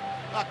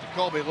talk to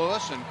Colby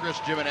Lewis and Chris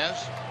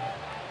Jimenez.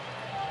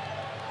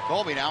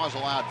 Colby now has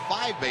allowed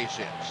 5 base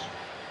hits.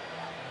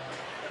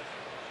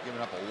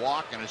 Giving up a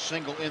walk and a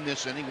single in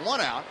this inning.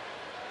 1 out.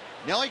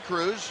 Nelly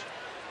Cruz,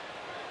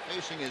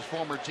 facing his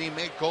former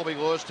teammate Colby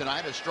Lewis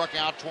tonight, has struck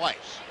out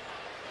twice.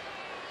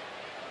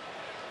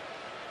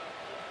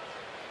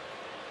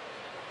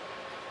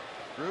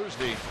 Cruz,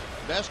 the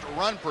best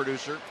run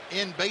producer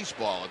in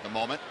baseball at the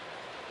moment,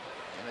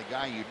 and a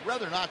guy you'd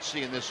rather not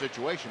see in this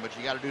situation, but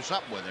you got to do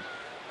something with him.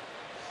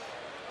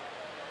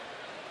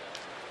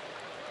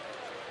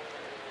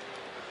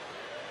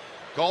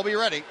 Colby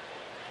ready.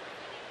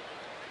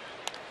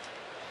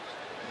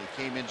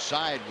 He came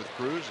inside with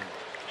Cruz and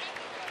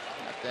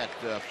got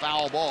that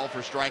foul ball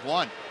for strike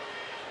one.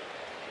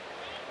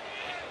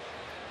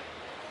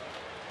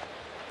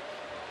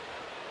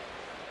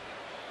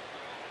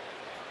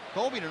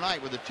 Colby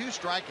tonight with the 2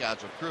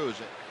 strikeouts of Cruz,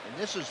 and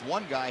this is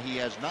one guy he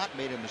has not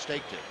made a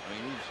mistake to. I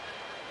mean,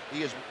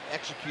 he has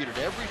executed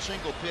every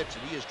single pitch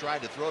that he has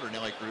tried to throw to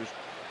Nelly Cruz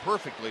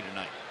perfectly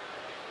tonight.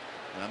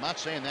 And I'm not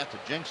saying that to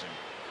jinx him.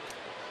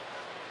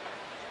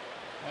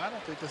 Well, I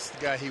don't think this is the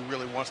guy he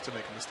really wants to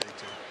make a mistake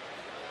to.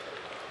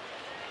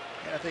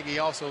 And I think he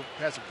also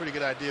has a pretty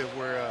good idea of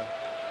where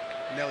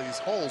Nelly's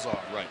holes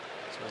are. Right.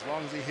 So as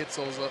long as he hits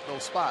those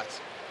spots,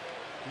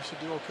 he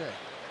should do okay.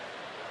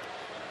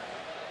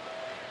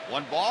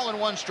 1 ball and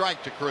 1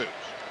 strike to Cruz.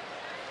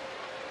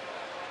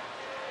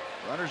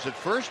 Runners at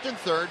first and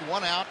third,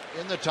 1 out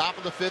in the top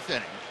of the 5th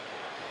inning.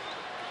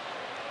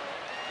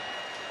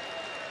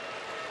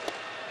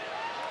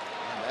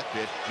 And that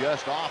pitch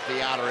just off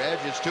the outer edge.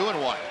 It's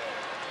 2-1.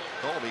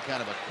 Colby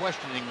kind of a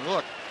questioning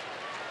look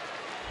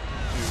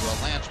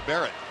to Lance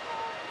Barrett.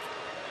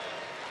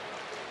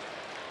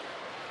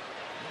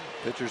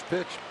 Pitcher's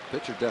pitch.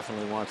 Pitcher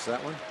definitely wants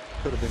that one.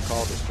 Could have been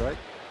called a strike.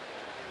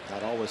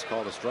 Not always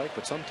called a strike,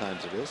 but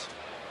sometimes it is.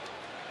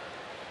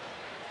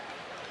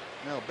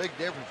 No, big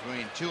difference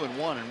between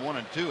 2-1 and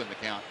 1-2 in the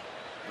count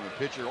from a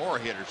pitcher or a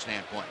hitter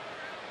standpoint.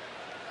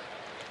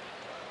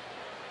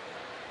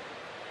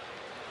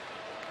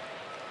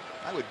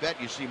 I would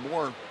bet you see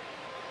more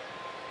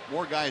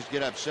guys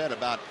get upset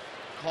about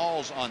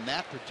calls on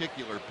that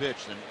particular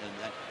pitch than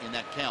in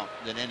that count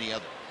than any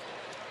other,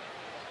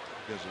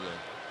 because of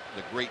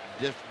the great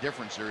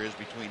difference there is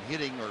between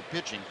hitting or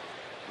pitching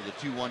with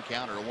a 2-1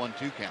 count or a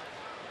 1-2 count.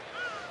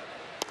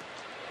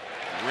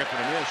 Ripping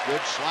a miss,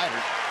 good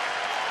slider.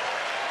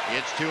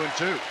 It's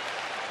 2-2.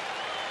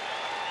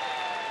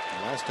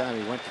 The last time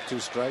he went to 2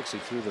 strikes, he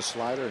threw the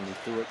slider and he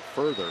threw it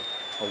further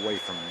away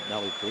from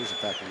Nelly Cruz. In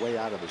fact, way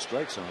out of the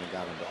strike zone and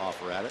got him to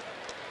offer at it.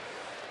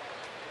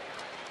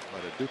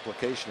 But a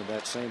duplication of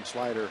that same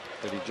slider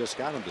that he just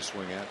got him to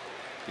swing at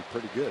would be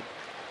pretty good.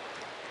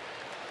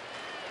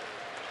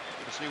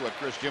 Let's see what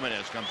Chris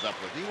Jimenez comes up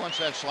with. He wants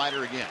that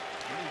slider again.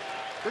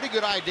 Pretty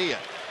good idea.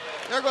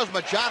 There goes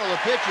Machado. The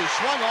pitch is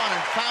swung on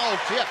and foul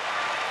tip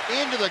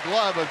into the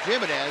glove of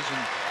Jimenez,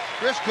 and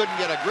Chris couldn't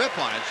get a grip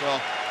on it. So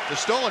the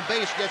stolen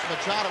base gets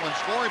Machado in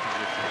scoring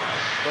position.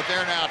 But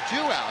they're now 2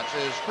 outs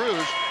as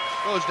Cruz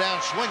goes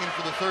down swinging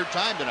for the 3rd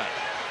time tonight.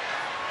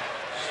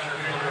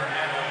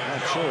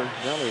 I'm sure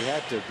Nelly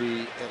had to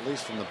be, at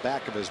least from the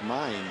back of his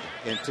mind,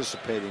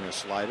 anticipating a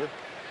slider.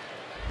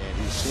 And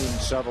he's seen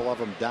several of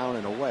them down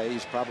and away.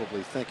 He's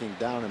probably thinking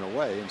down and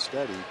away.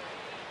 Instead, he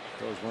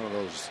throws one of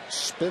those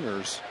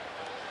spinners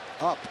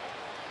up,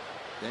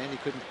 and he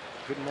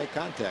couldn't make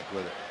contact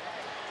with it.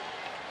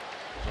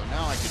 So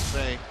now I could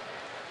say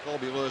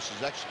Colby Lewis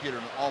has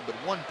executed all but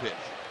 1 pitch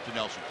to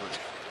Nelson Cruz.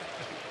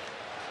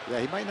 Yeah,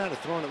 he might not have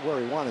thrown it where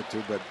he wanted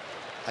to, but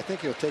I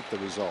think he'll take the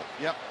result.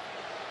 Yep.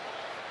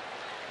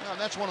 Well,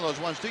 that's one of those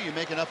ones too. You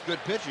make enough good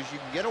pitches, you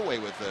can get away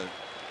with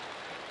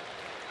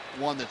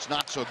one that's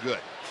not so good.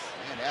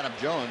 And Adam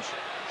Jones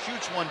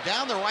shoots one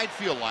down the right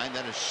field line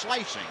that is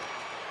slicing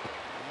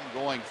and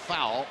going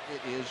foul.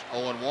 It is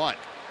 0-1. I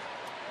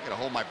gotta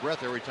hold my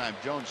breath every time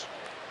Jones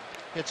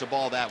hits a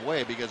ball that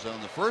way, because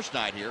on the first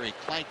night here he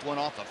clanked one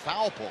off the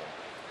foul pole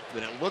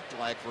that it looked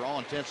like, for all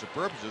intents and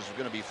purposes, was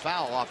going to be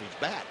foul off his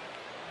bat.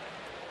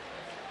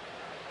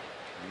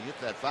 He hit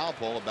that foul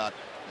pole about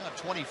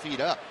 20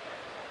 feet up.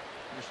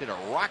 Just hit a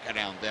rocket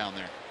down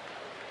there.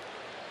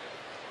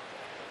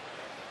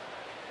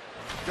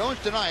 Jones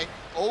tonight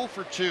 0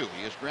 for 2.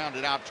 He has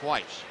grounded out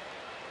twice.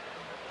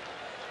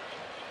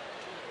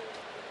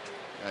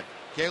 Got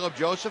Caleb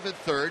Joseph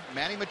at 3rd,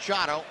 Manny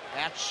Machado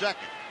at 2nd.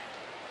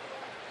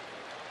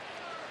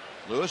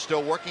 Lewis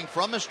still working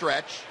from the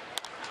stretch,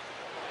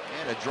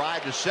 and a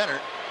drive to center.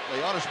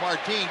 Leonis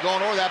Martin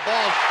going over that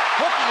ball,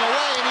 hooking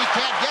away, and he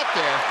can't get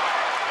there.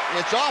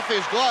 It's off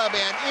his glove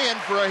and in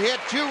for a hit.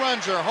 2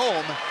 runs are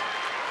home,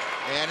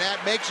 and that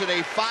makes it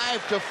a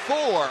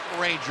 5-4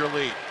 Ranger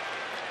lead.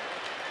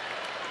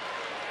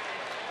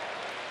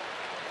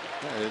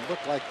 Yeah,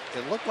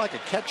 it looked like a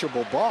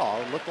catchable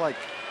ball. It looked like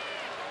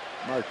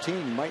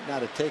Martin might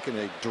not have taken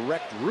a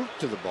direct route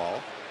to the ball,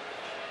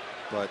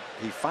 but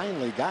he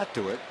finally got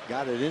to it,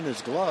 got it in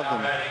his glove,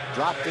 and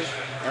dropped it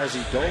as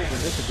he dove and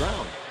hit the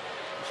ground.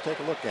 Let's take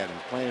a look at him.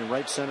 Playing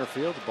right center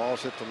field. The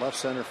ball's hit the left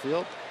center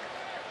field.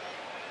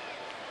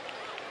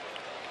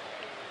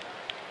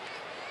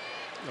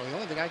 The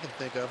only thing I can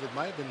think of, it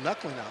might have been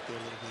knuckling out there a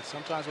little bit.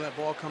 Sometimes when that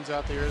ball comes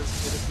out there,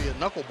 it'll be a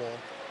knuckleball,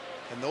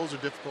 and those are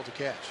difficult to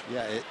catch.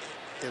 Yeah, it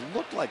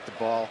looked like the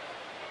ball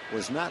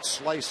was not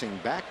slicing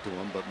back to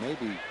him, but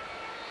maybe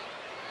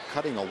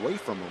cutting away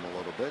from him a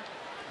little bit.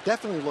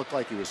 Definitely looked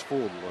like he was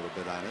fooled a little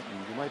bit on it,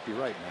 and you might be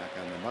right, Mac,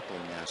 on the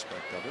knuckling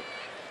aspect of it.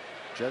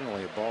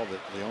 Generally a ball that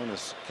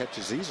Leonis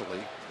catches easily.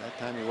 That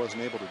time he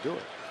wasn't able to do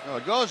it. Well,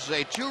 it goes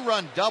as a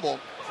 2-run double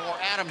for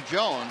Adam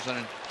Jones, and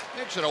it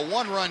makes it a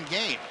 1-run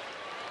game.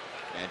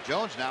 And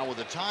Jones now with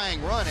a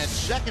tying run at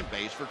second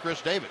base for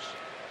Chris Davis.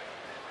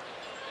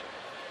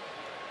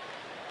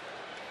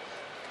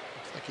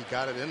 Looks like he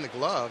got it in the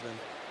glove and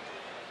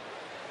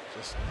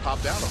just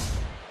popped out on it.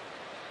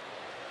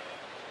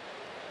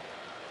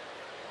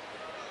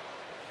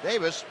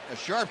 Davis, a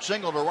sharp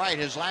single to right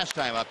his last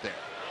time up there.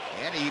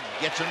 And he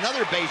gets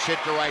another base hit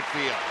to right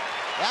field.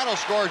 That'll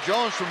score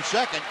Jones from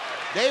second.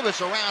 Davis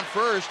around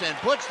first and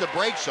puts the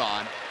brakes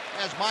on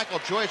as Michael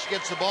Choice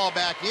gets the ball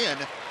back in.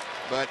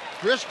 But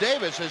Chris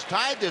Davis has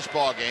tied this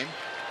ball game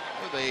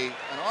with an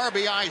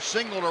RBI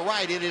single to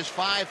right. It is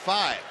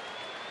 5-5.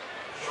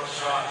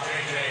 Shortstop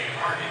J.J.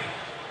 Hardy.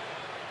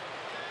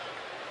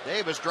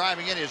 Davis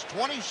driving in his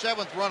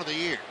 27th run of the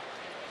year.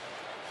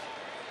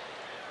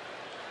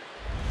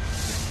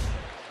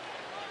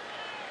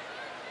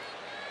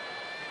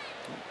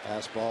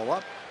 Pass ball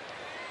up.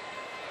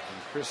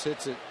 And Chris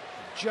hits it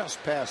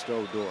just past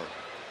Odor.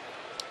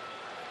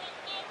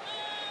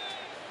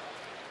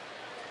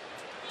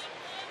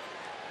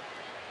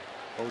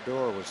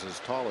 Odor was as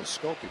tall as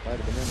Scope. He might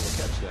have been able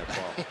to catch that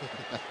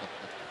ball.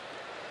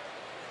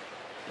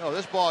 No,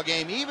 this ball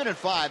game even at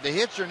 5. The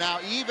hits are now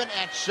even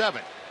at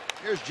 7.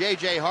 Here's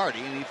J.J.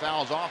 Hardy, and he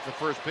fouls off the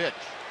first pitch.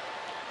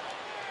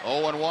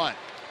 0-1.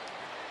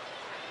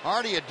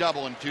 Hardy a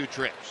double in 2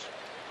 trips.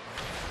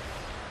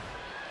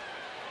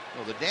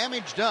 Well, the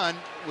damage done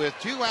with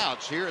 2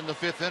 outs here in the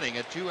 5th inning.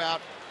 A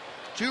 2-out,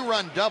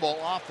 2-run double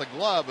off the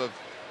glove of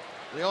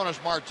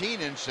Leonis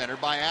Martin in center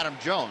by Adam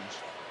Jones.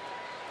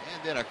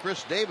 And then a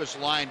Chris Davis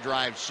line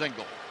drive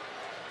single,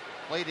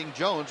 plating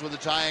Jones with a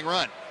tying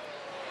run.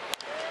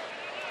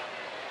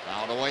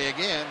 Fouled away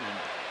again, and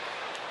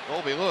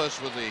Colby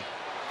Lewis with the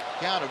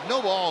count of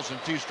no balls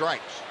and 2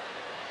 strikes.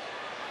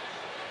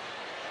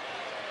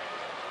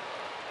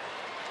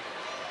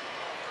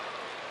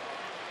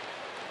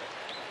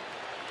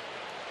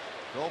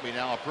 Colby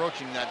now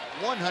approaching that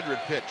 100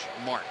 pitch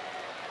mark.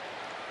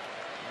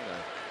 Had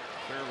a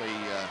fairly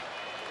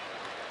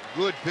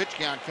good pitch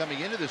count coming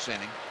into this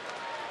inning,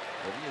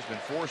 but he has been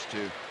forced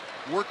to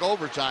work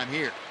overtime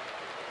here.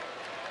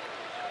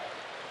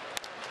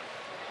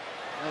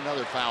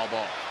 Another foul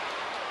ball.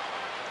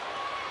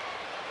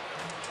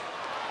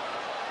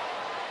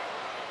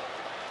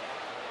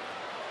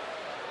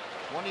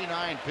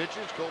 "29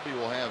 pitches. Colby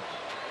will have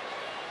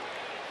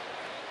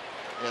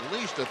at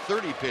least a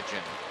 30 pitch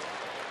inning.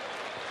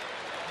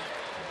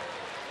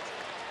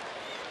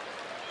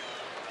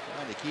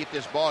 Trying to keep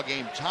this ball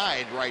game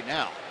tied right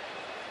now.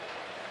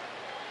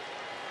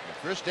 And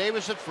Chris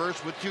Davis at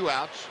first with 2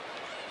 outs.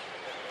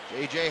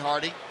 J.J.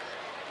 Hardy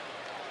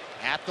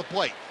at the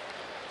plate.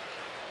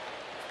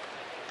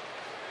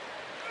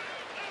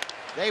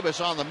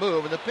 Davis on the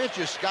move, and the pitch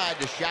is skied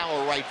to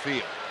shallow right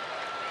field.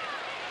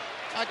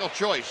 Michael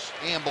Choice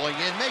ambling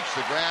in, makes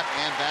the grab,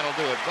 and that'll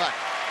do it. But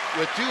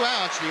with 2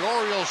 outs, the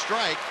Orioles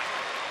strike.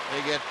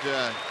 They get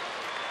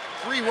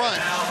 3 runs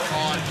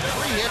on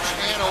 3 hits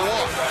and a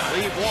walk.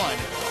 Leave 1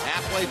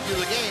 halfway through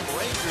the game.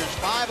 Rangers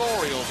 5,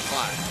 Orioles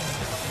 5.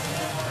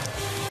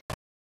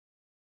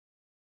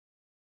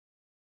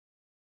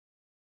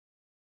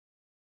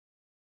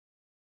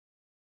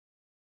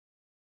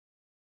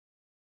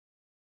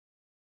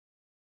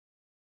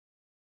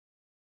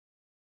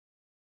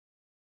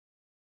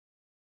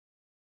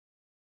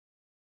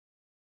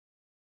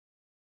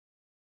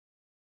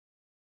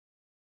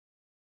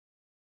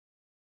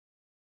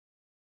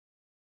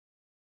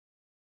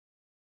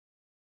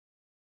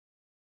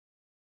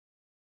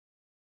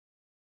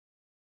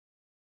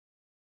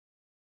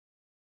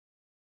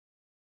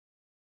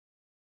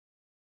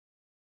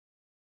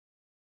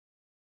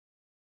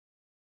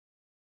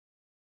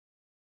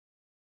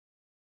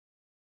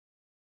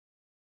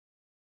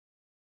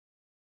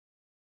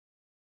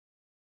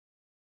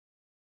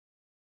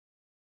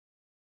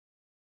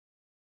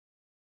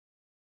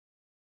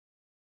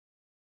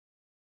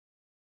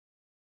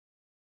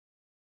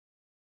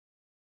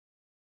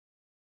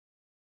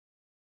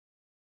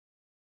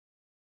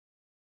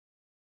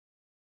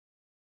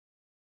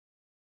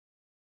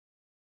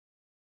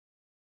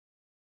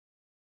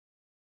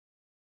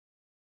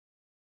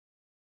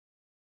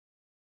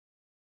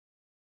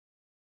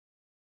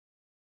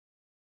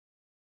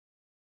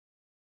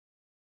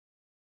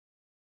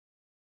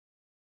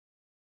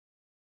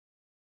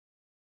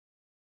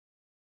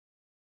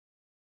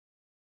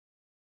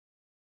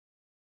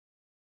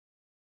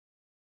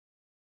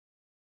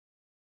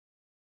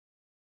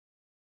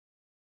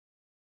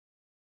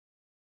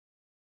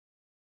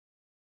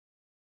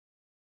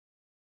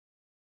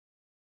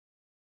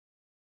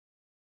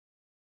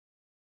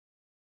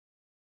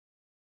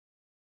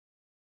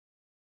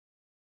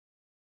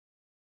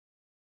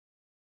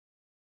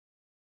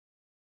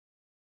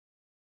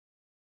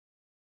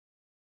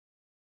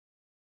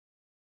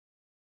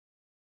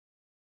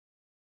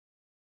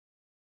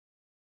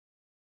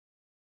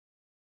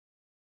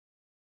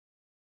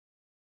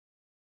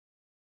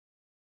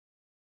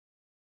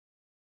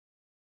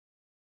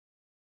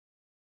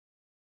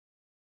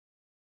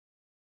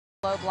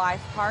 Globe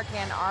Life Park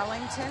in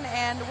Arlington,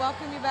 and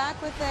welcome you back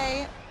with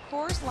a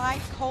Coors Light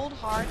Cold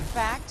Hard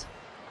fact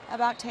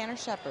about Tanner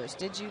Scheppers.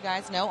 Did you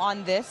guys know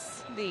on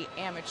this, the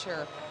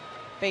amateur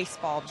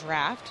baseball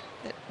draft,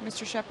 that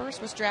Mr. Scheppers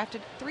was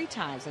drafted 3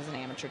 times as an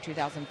amateur?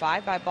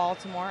 2005 by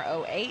Baltimore,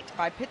 2008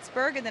 by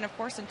Pittsburgh, and then of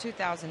course in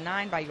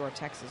 2009 by your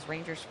Texas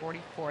Rangers,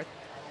 44th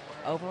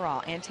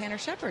overall. And Tanner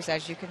Scheppers,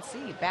 as you can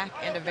see, back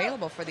and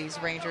available for these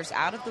Rangers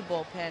out of the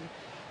bullpen,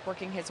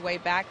 working his way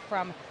back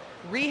from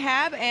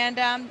rehab.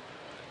 And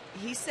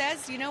he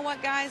says, you know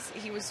what, guys,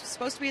 he was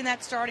supposed to be in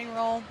that starting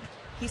role.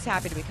 He's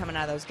happy to be coming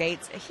out of those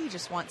gates. He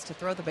just wants to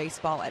throw the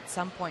baseball at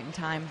some point in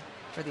time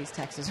for these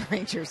Texas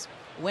Rangers,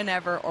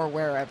 whenever or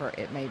wherever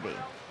it may be.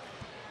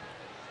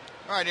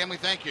 All right, Emily,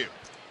 thank you.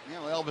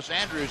 Elvis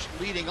Andrus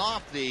leading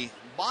off the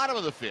bottom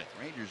of the 5th.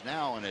 Rangers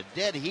now in a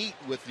dead heat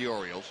with the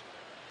Orioles.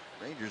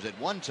 Rangers at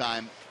one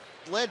time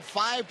led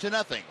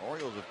 5-0.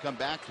 Orioles have come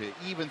back to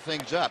even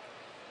things up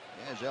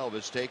as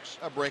Elvis takes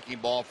a breaking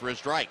ball for a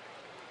strike.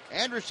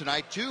 Andrus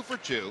tonight 2 for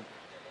 2.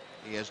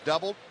 He has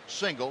doubled,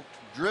 singled,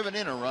 driven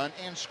in a run,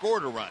 and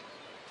scored a run.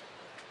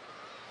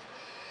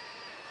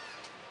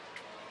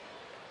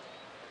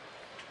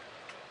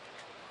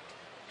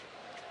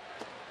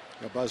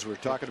 Now, Buzz, we're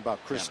talking about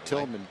Chris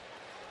Tillman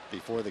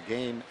before the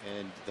game,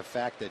 and the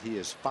fact that he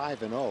is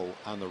 5-0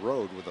 on the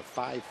road with a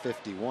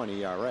 5.51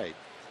 ERA.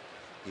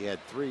 He had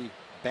 3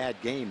 bad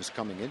games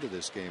coming into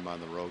this game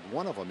on the road.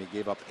 One of them, he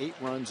gave up 8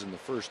 runs in the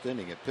first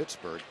inning at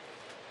Pittsburgh,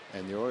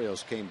 and the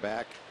Orioles came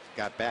back,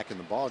 got back in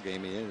the ball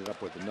game. He ended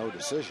up with a no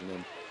decision,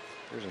 and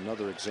here's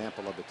another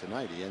example of it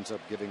tonight. He ends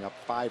up giving up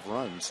 5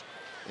 runs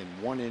in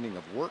 1 inning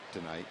of work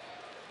tonight,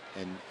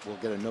 and will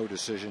get a no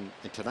decision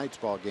in tonight's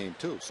ball game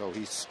too. So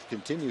he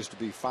continues to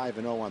be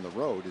 5-0 on the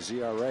road. His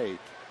ERA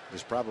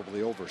is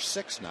probably over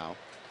 6 now,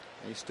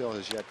 and he still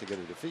has yet to get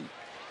a defeat.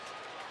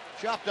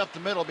 Chopped up the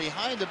middle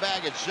behind the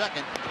bag at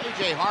second.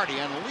 A.J. Hardy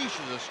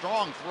unleashes a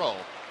strong throw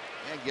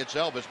and gets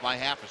Elvis by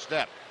half a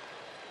step.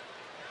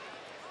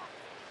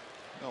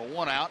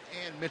 1 out,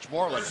 and Mitch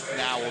Moreland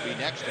now will be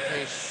next to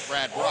face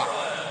Brad Brock.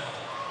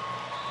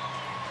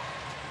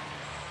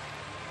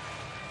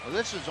 Well,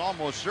 this is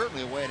almost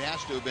certainly the way it has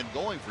to have been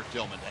going for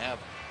Tillman to have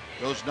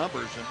those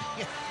numbers.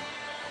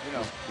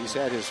 And he's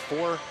had his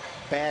 4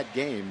 bad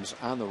games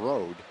on the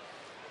road,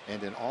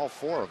 and in all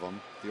 4 of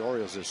them, the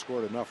Orioles have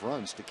scored enough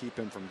runs to keep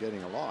him from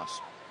getting a loss.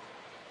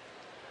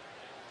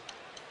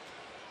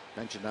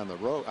 Mentioned on the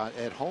road,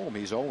 at home,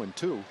 he's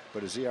 0-2,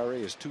 but his ERA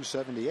is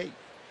 2.78.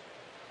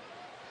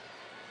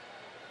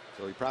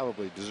 So he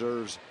probably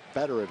deserves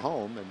better at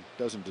home and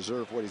doesn't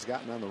deserve what he's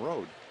gotten on the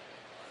road.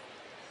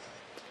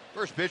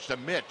 First pitch to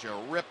Mitch, a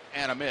rip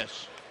and a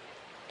miss.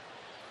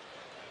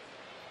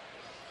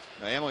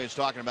 Now, Emily is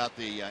talking about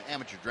the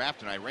amateur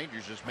draft tonight.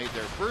 Rangers just made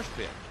their first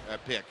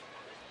pick.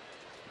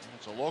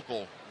 It's a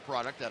local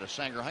product out of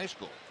Sanger High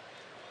School.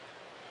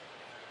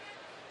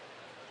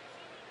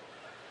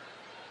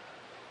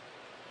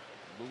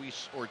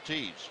 Luis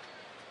Ortiz.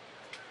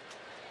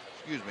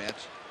 Excuse me,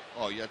 that's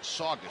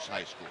Saugus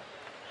High School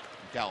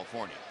in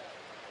California.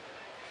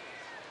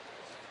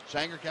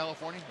 Sanger,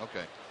 California?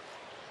 Okay.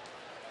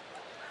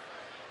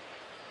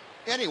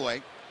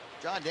 Anyway,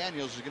 John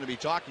Daniels is going to be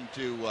talking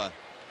to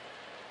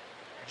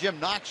Jim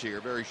Knox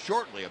here very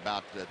shortly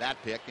about that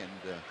pick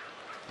and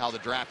how the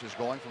draft is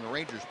going from the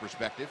Rangers'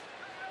 perspective.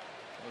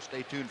 So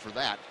stay tuned for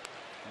that.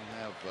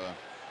 We'll have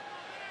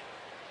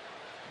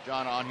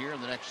John on here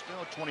in the next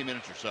 20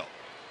 minutes or so.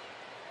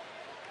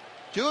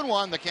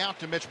 2-1 the count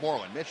to Mitch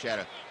Moreland. Mitch had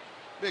a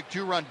big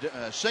 2-run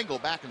single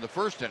back in the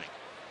first inning.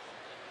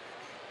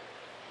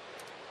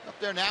 Up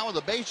there now with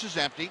the bases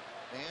empty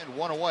and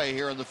 1 away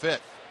here in the 5th.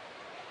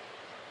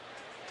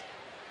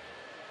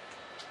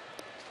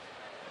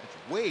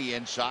 It's way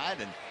inside,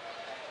 and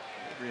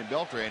Adrian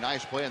Beltre, a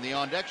nice play in the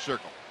on-deck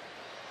circle.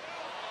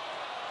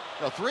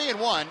 So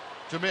 3-1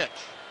 to Mitch.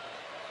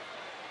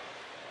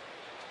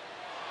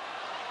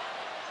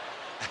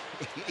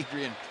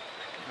 Adrian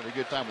had a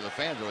good time with the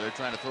fans over there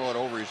trying to throw it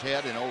over his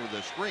head and over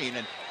the screen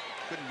and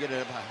couldn't get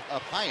it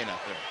up high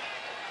enough there.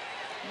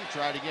 Let me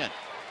try it again.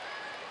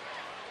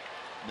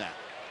 Nah.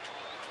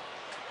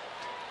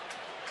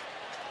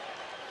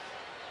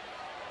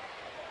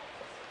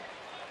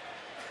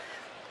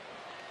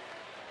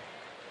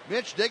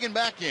 Mitch digging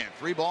back in.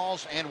 3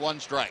 balls and 1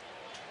 strike.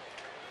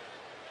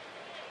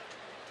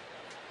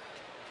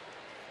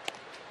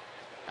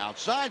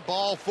 Outside,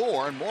 ball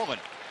 4, and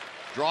Moreland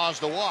draws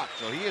the walk.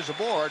 So he is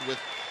aboard with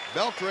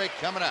Beltre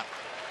coming up.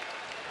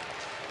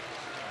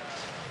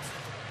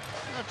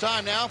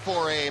 Time now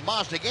for a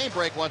Mazda game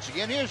break once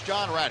again. Here's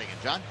John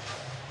Radigan. John.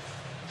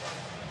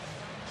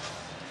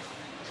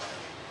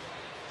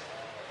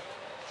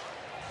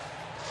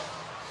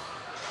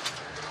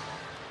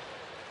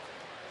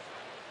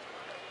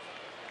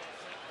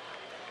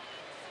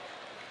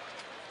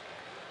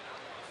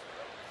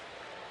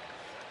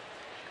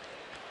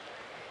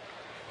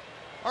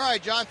 All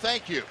right, John,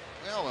 thank you.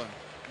 Well, in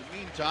the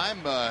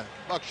meantime,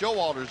 Buck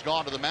Showalter's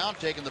gone to the mound,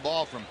 taking the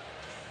ball from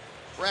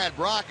Brad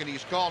Brock, and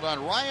he's called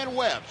on Ryan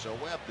Webb. So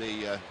Webb,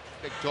 the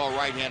big, tall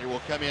right-hander,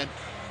 will come in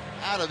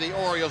out of the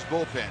Orioles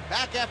bullpen.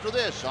 Back after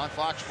this on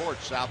Fox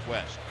Sports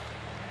Southwest.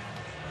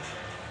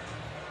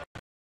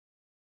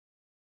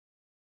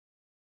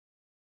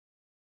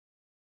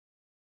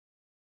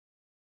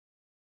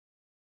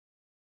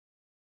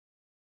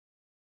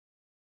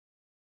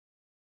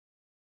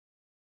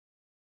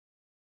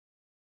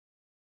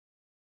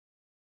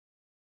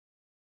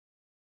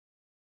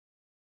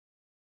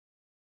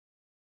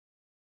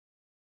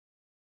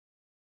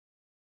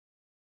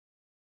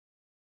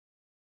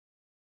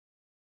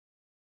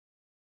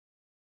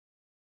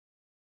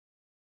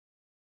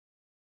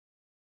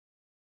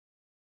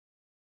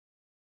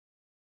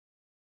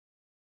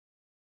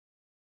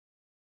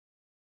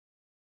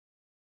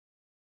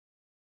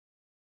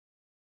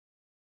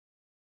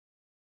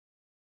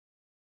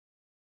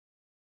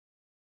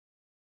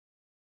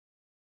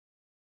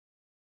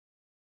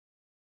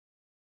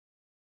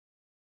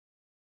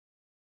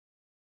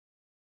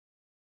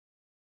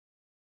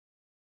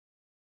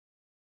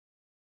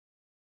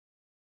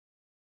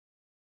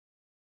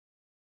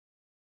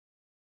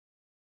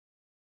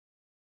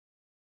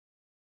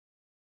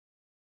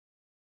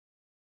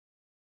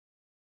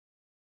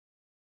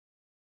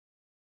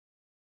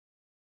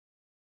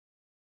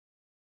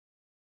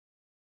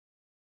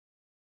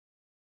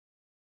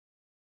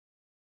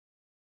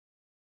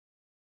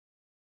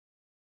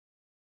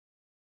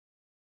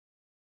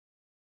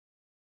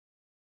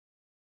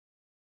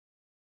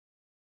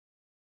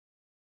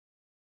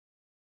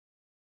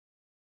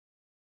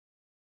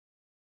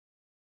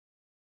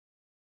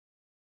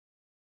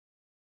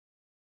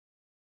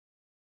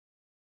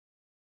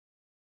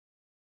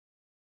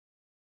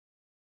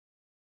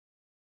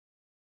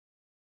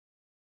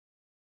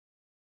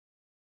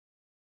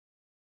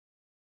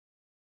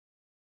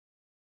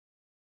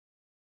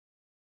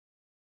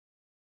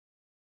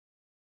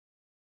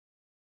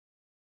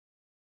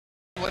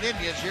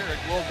 Indians here at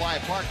Globe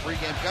Life Park.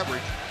 Pre-game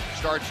coverage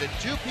starts at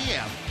 2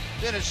 p.m.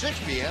 Then at 6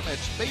 p.m.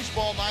 it's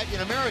Baseball Night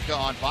in America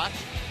on Fox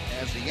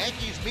as the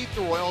Yankees meet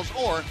the Royals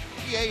or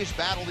the A's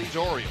battle these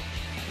Orioles.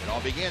 It all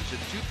begins at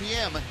 2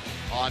 p.m.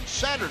 on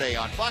Saturday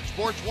on Fox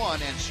Sports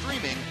 1 and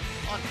streaming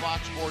on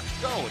Fox Sports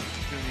Go. And you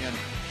can tune in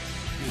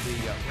to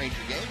the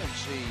Ranger game and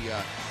see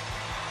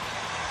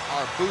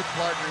our booth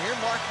partner here,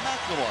 Mark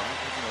McLemore.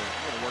 We're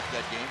going to work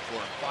that game for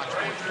Fox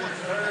Sports 1.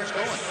 Thanks,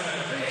 going.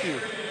 Thank you.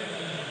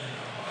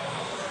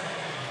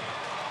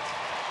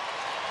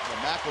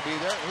 Mac will be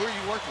there. Who are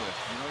you working with?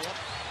 You know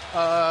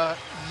yet?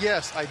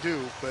 Yes, I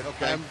do, but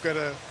okay.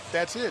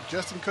 That's it,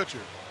 Justin Kutcher.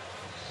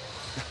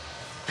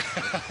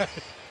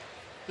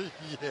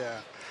 Yeah,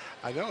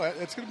 I know.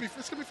 It's gonna be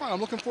fun. I'm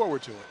looking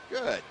forward to it.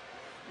 Good.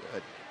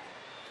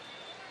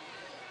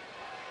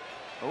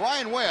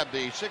 Ryan Webb,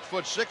 the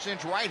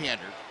 6'6"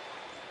 right-hander,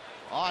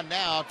 on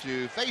now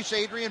to face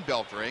Adrian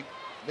Beltre.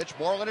 Mitch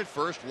Moreland at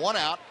first, one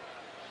out.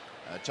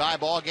 A tie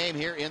ball game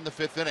here in the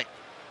 5th inning.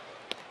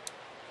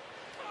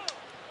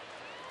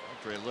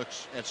 Beltre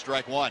looks at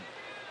strike one.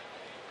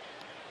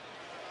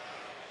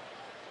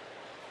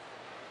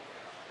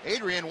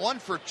 Adrian 1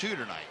 for 2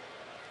 tonight.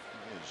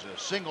 Is a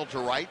single to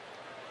right.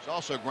 He's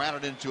also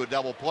grounded into a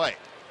double play.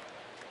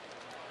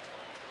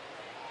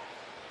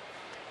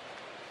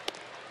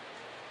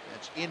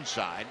 That's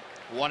inside.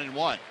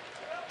 1-1.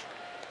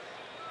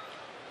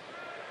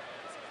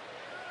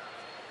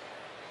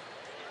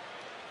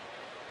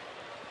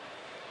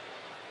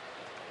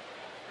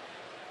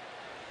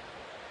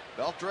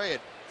 Beltre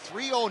at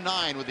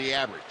 309 with the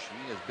average.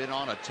 He has been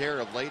on a tear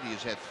of late.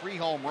 He's had 3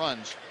 home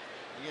runs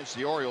against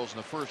the Orioles in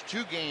the first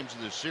 2 games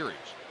of this series.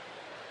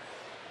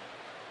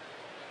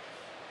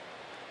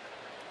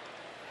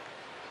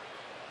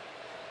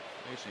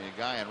 Facing a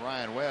guy in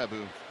Ryan Webb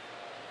who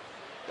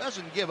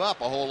doesn't give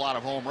up a whole lot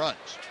of home runs.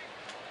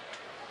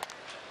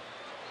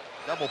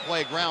 Double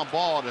play ground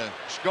ball to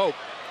Scope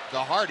to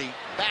Hardy,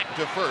 back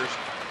to first.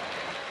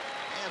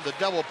 And the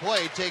double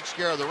play takes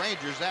care of the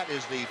Rangers. That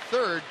is the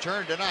 3rd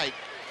turn tonight.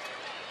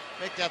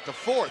 Make that the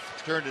 4th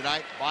turn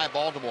tonight by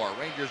Baltimore.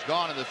 Rangers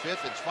gone in the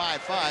 5th. It's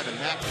 5-5. And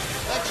Mac,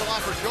 thanks a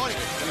lot for joining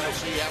us. We will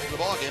see you after the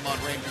ball game on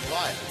Rangers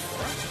Live.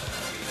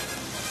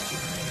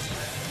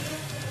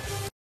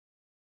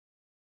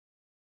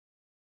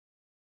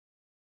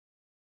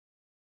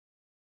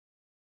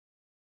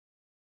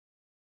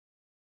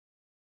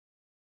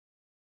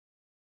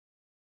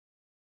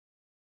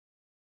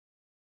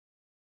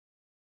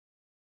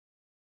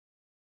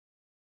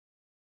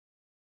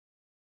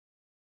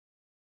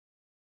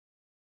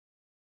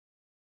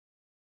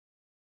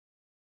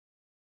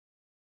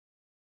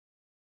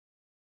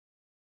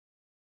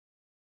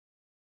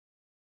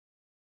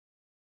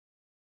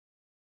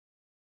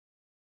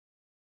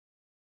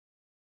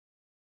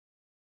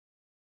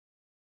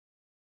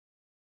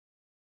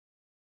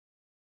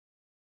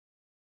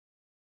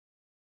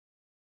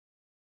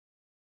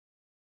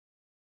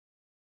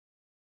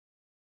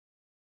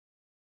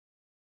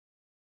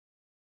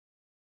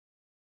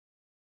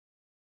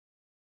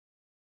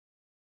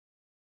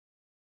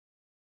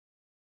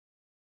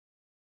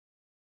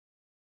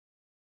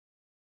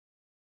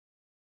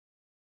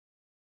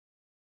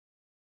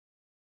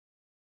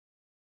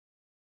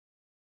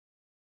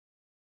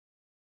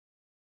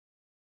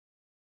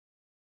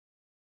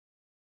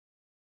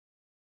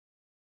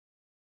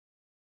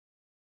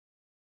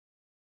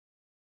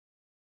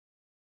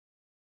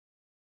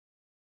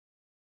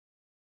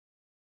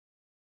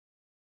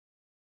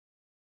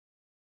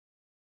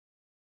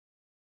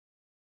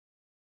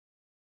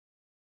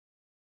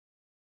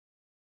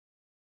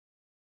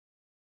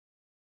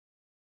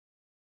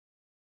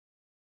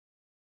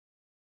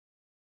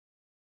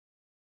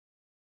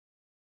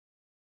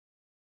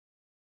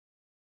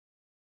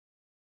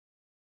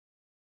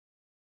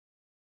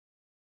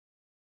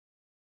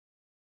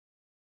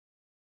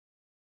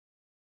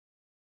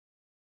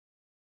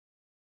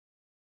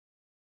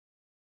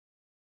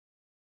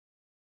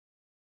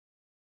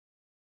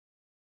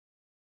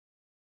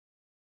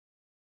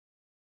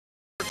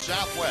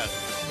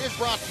 Southwest is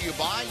brought to you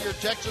by your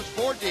Texas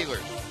Ford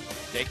dealers.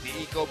 Take the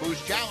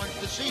EcoBoost Challenge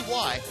to see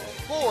why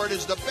Ford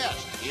is the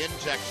best in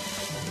Texas.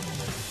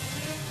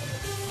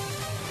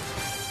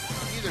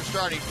 Either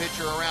starting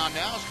pitcher around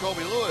now as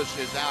Kobe Lewis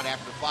is out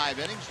after 5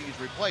 innings. He's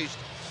replaced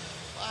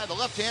by the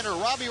left-hander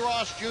Robbie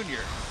Ross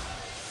Jr.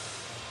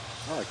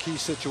 Well, a key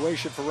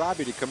situation for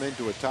Robbie to come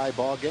into a tie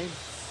ball game.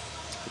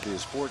 It'll be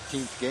his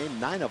 14th game.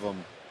 9 of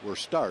them were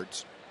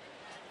starts.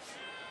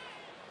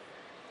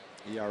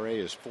 ERA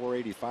is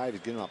 .485.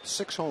 He's getting up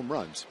 6 home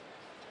runs.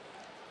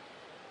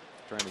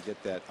 Trying to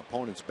get that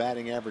opponent's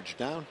batting average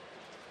down.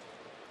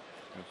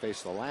 And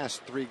face the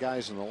last 3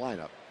 guys in the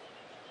lineup.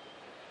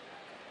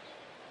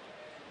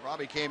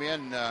 Robbie came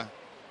in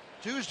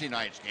Tuesday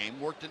night's game,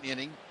 worked an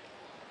inning,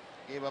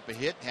 gave up a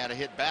hit, had a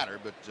hit batter,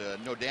 but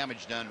no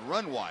damage done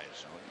run-wise.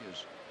 So he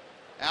is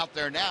out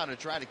there now to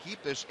try to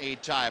keep this a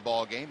tie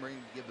ball game. We're going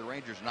to give the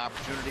Rangers an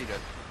opportunity to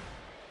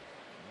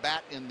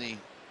bat in the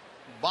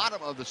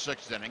bottom of the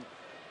 6th inning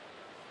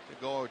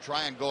to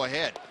try and go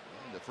ahead.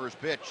 And the first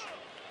pitch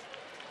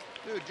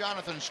to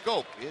Jonathan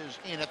Schoop is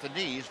in at the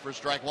knees for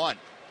strike 1.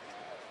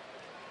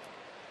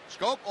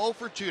 Schoop 0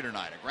 for 2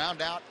 tonight. A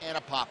ground out and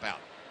a pop out.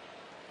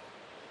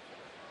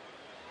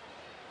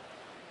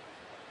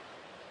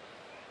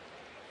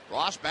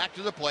 Ross back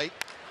to the plate,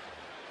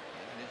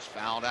 and it's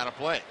fouled out of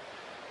play.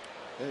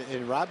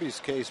 In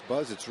Robbie's case,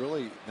 Buzz, it's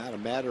really not a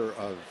matter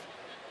of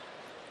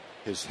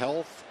his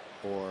health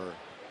or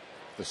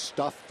the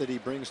stuff that he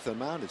brings to the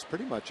mound. It's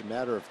pretty much a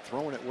matter of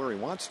throwing it where he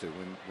wants to.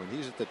 When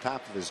he's at the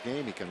top of his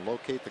game, he can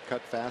locate the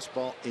cut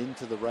fastball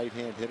into the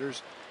right-hand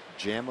hitters,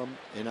 jam them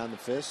in on the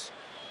fists.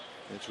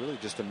 It's really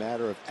just a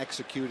matter of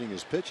executing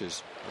his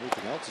pitches.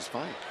 Everything else is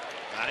fine.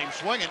 Got him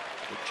swinging.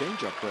 The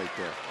changeup right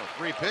there. Well,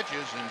 3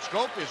 pitches, and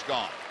Schoop is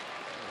gone.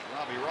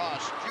 Robbie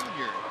Ross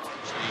Jr.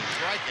 gets the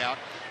strikeout.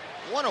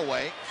 1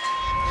 away.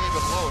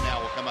 David Lowe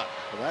now will come up.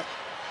 Well, that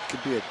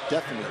could be a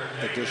definite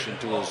addition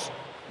to his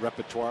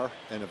repertoire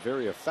and a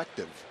very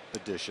effective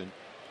addition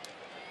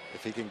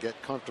if he can get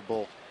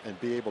comfortable and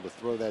be able to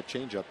throw that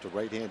changeup to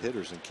right-hand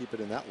hitters and keep it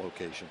in that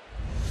location.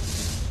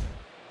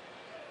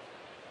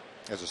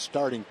 As a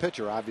starting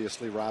pitcher,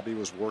 obviously Robbie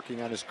was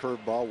working on his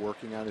curveball,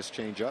 working on his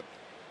changeup.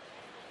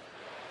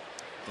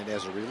 And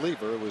as a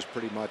reliever, it was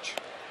pretty much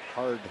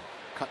hard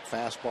cut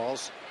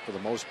fastballs for the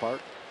most part.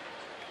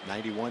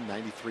 91,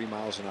 93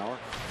 miles an hour.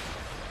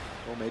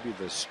 Well, maybe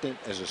the stint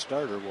as a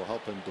starter will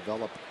help him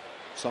develop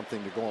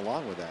something to go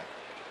along with that.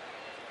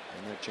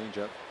 And that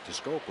changeup to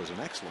Schoop was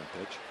an excellent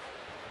pitch.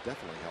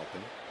 Definitely helped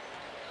him.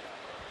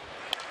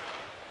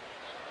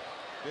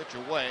 Pitch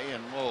away,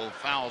 and Lowe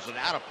fouls it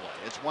out of play.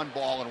 It's 1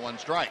 ball and 1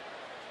 strike.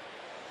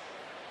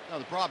 Now,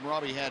 the problem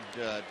Robbie had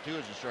too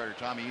as a starter,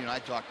 Tommy, you and I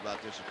talked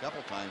about this a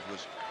couple times,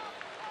 was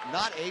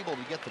not able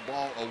to get the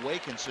ball away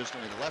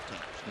consistently to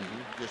left-handers.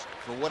 Just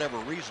for whatever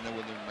reason,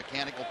 whether a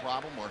mechanical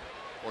problem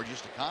or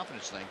just a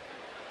confidence thing,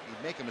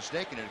 he'd make a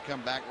mistake and it'd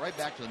come back right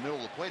back to the middle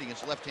of the plate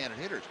against left-handed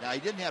hitters. Now, he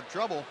didn't have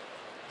trouble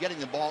getting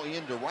the ball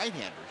into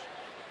right-handers,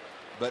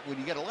 but when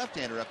you get a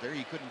left-hander up there,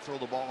 you couldn't throw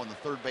the ball on the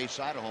third base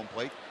side of home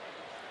plate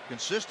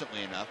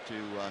consistently enough to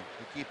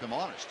keep him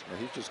honest. Well,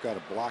 he's just got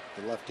to block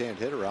the left-hand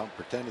hitter out and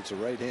pretend it's a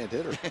right-hand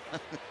hitter.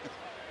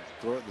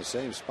 Throw it in the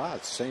same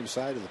spot, same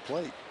side of the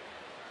plate.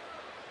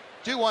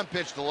 2-1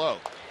 pitch to Lowe.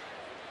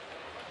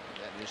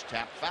 That is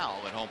tapped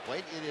foul at home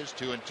plate. It is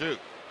 2-2.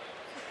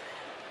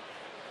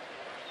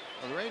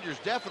 Well, the Rangers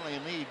definitely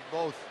need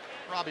both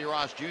Robbie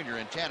Ross Jr.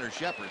 and Tanner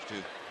Shepard to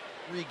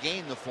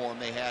regain the form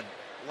they had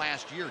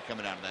last year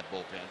coming out of that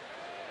bullpen.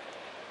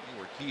 They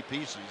were key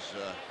pieces.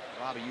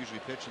 Robbie usually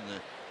pitched in the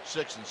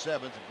 6th and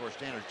 7th. Of course,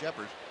 Tanner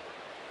Shepard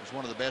was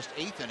one of the best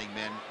 8th inning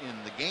men in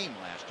the game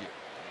last year.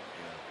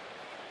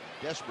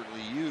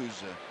 Desperately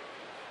use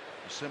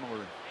similar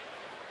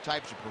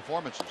types of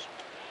performances.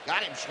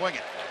 Got him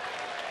swinging.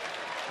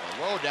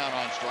 Low down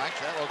on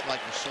strikes. That looked like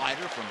the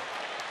slider from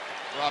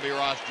Robbie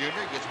Ross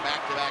Jr. Gets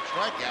back-to-back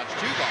strikeouts.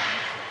 2 gone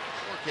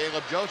for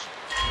Caleb Joseph.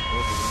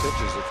 Both of the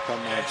pitches have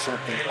come on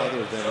something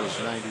other than his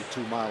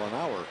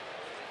 92-mile-an-hour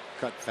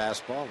cut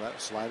fastball.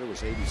 That slider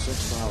was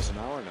 86 miles an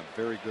hour in a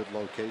very good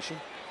location.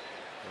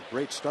 A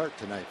great start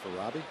tonight for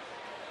Robbie.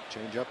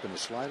 Change up in the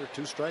slider,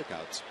 2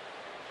 strikeouts.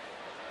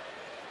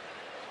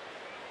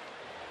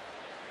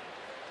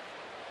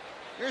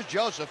 Here's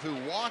Joseph, who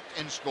walked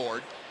and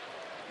scored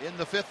in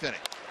the 5th inning.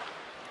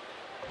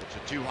 It's a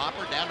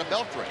 2-hopper down to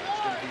Beltray.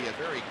 It's going to be a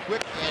very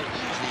quick and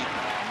easy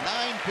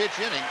 9-pitch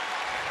inning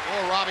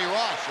for Robbie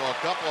Ross. So a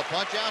couple of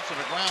punch-outs and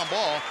a ground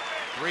ball.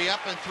 3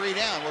 up and 3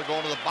 down. We're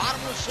going to the bottom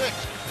of the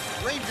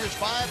 6th. Rangers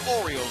 5,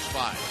 Orioles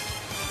 5.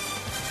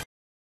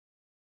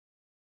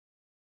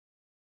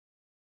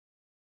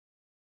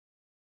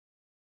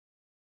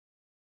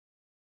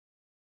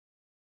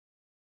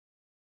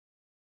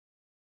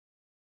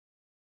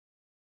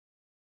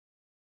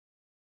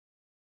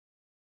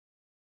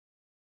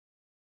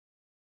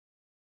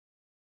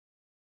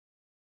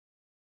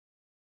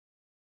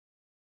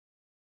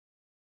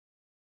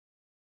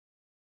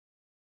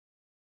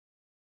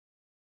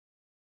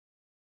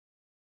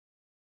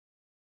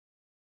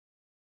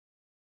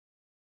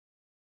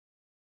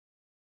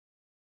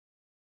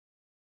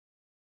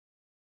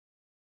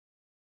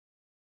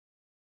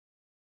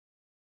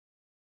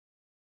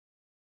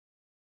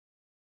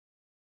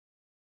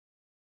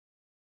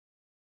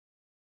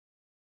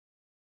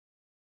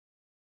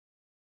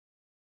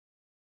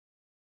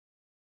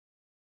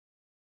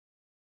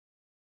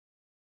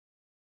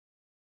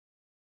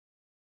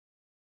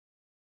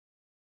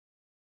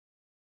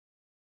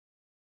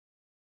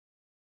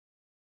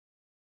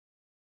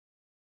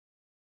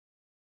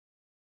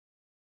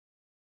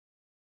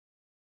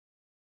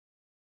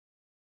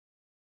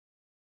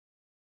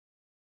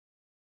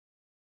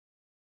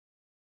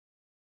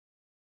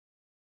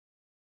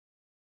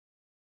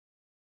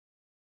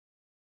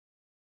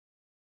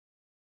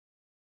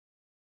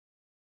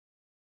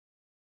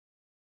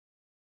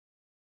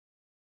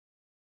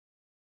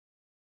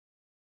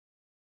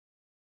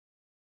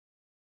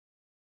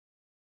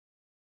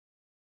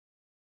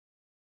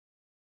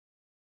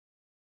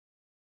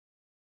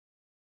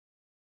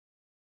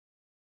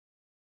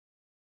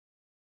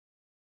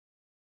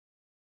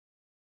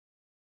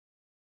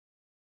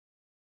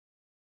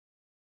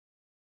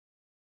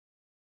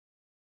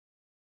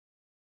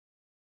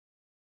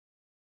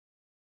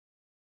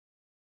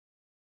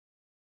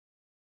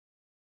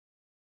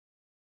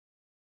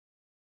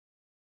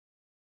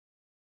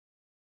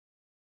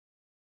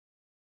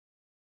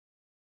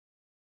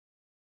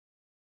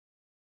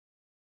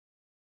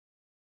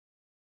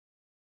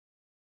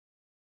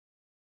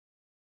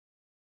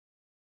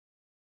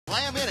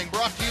 Slam Inning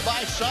brought to you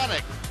by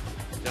Sonic.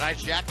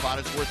 Tonight's jackpot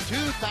is worth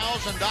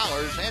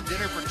 $2,000 and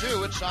dinner for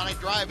two at Sonic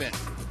Drive-In.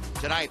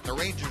 Tonight, the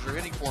Rangers are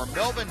hitting for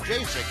Melvin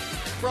Jasek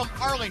from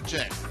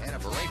Arlington. And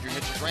if a Ranger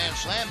hits a grand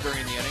slam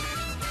during the inning,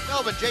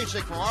 Melvin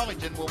Jasek from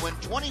Arlington will win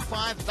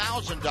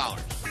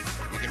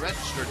 $25,000. You can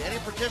register at any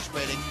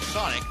participating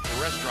Sonic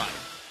restaurant.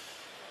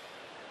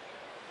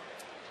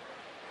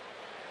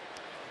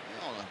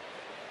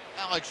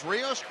 Alex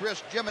Rios,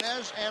 Chris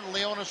Jimenez, and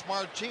Leonis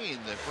Martin,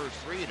 the first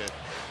three to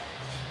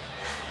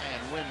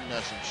win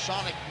some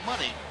Sonic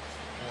money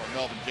for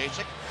Melvin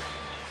Jasek.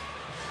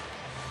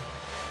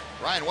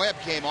 Ryan Webb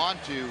came on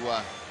to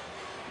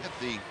hit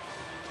the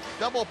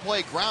double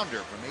play grounder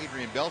from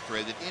Adrian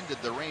Beltre that ended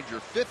the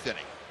Ranger fifth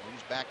inning.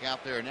 He's back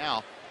out there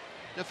now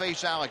to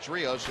face Alex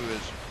Rios, who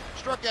has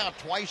struck out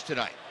twice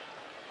tonight.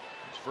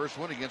 His first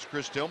one against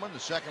Chris Tillman, the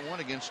second one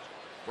against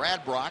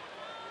Brad Brock.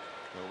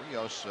 So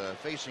Rios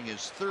facing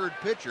his third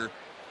different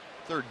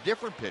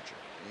pitcher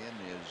in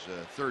his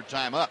third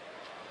time up.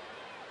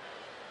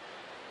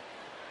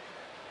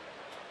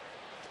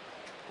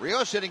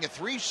 Rios hitting a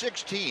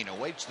 .316,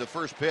 awaits the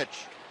first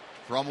pitch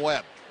from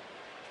Webb.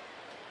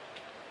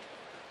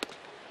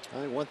 I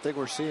think one thing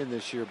we're seeing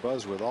this year,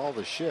 Buzz, with all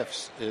the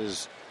shifts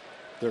is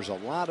there's a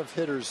lot of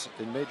hitters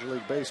in Major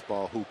League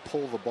Baseball who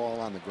pull the ball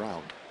on the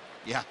ground.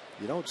 Yeah.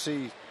 You don't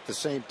see the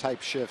same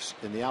type shifts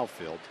in the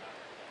outfield.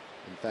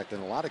 In fact, in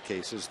a lot of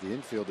cases, the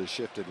infield is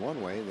shifted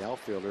one way and the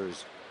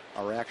outfielders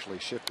are actually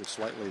shifted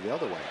slightly the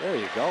other way. There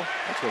you go.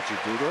 That's what you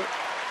do to it.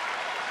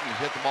 You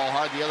hit the ball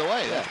hard the other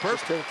way. Yeah, that's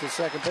perfect. Just hit it to the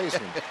second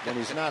baseman when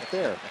he's not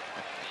there.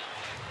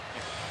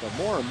 But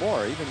more and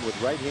more, even with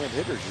right-hand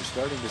hitters, you're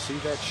starting to see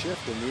that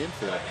shift in the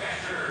infield.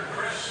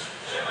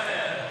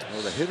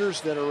 Well, the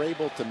hitters that are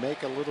able to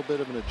make a little bit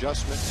of an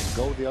adjustment and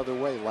go the other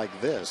way like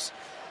this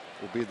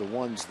will be the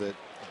ones that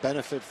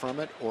benefit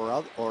from it,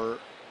 or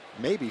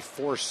maybe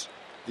force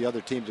the other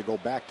team to go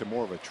back to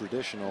more of a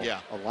traditional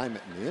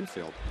alignment in the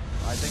infield.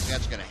 I think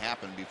that's going to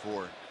happen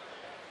before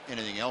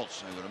anything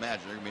else. I would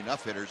imagine there are going to be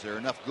enough hitters. There are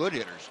enough good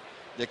hitters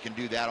that can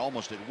do that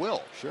almost at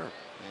will. Sure.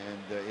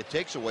 And it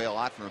takes away a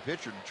lot from a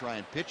pitcher to try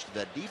and pitch to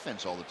that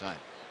defense all the time.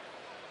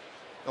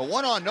 A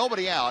one on,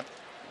 nobody out.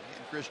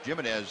 And Chris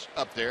Jimenez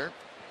up there.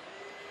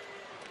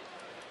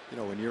 You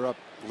know, when you're up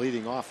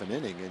leading off an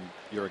inning and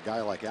you're a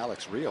guy like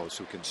Alex Rios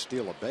who can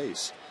steal a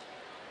base,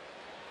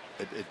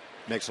 it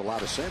makes a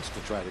lot of sense to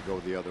try to go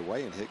the other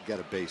way and get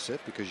a base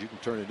hit, because you can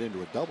turn it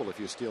into a double if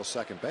you steal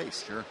second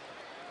base. Sure.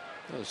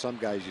 You know, some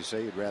guys you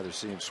say you'd rather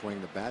see him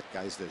swing the bat,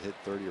 guys that hit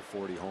 30 or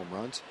 40 home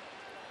runs.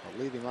 But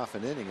leading off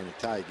an inning in a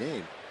tie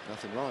game,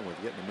 nothing wrong with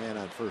getting a man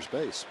on first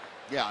base.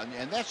 Yeah,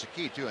 and that's the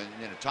key too.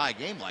 In a tie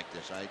game like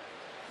this, I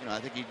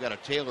think you've got to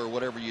tailor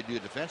whatever you do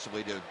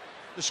defensively to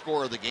the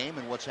score of the game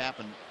and what's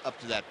happened up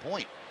to that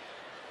point.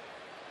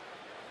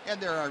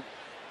 And there are,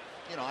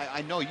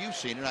 I know you've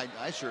seen it.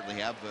 I certainly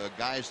have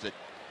guys that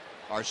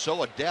are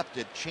so adept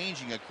at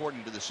changing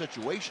according to the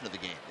situation of the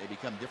game. They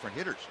become different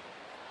hitters.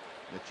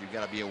 That you've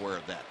got to be aware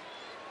of that.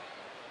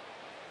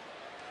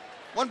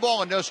 1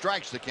 ball and no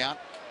strikes to count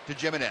to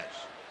Jimenez.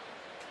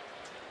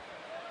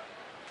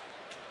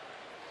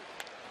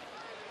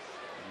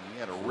 And he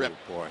had a rip.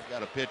 Boy.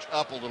 Got a pitch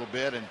up a little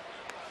bit and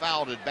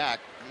fouled it back.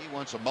 He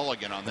wants a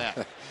mulligan on that.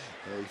 Yeah,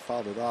 he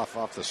fouled it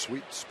off the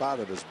sweet spot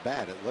of his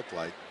bat, it looked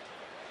like.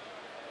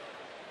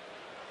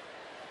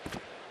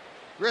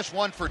 Chris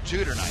 1 for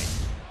 2 tonight.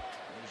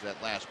 There's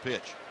that last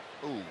pitch.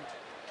 Ooh.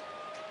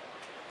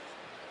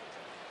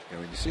 And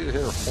when you see the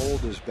hitter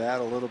hold his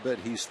bat a little bit,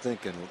 he's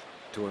thinking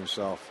to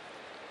himself,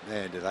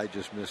 man, did I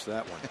just miss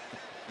that one?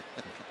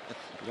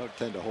 You don't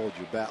tend to hold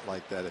your bat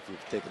like that if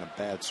you've taken a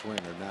bad swing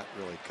or not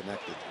really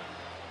connected.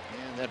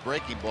 And that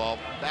breaking ball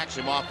backs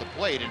him off the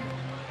plate and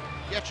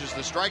catches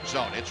the strike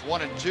zone. It's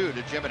 1-2 to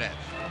Jimenez.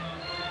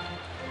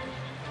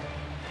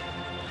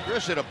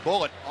 Chris hit a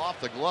bullet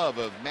off the glove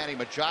of Manny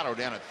Machado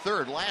down at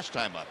third last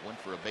time up. Went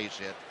for a base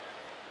hit.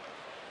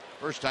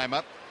 First time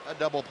up, a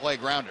double play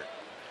grounder.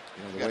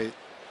 You know,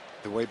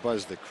 the way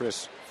Buzz that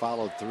Chris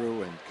followed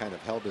through and kind of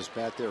held his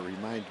bat there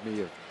reminded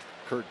me of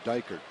Kurt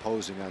Dykert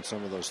posing on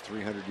some of those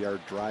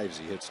 300-yard drives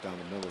he hits down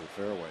the middle of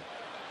the fairway.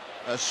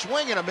 A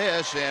swing and a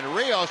miss, and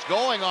Rios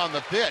going on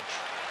the pitch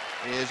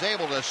is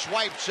able to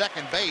swipe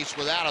second base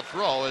without a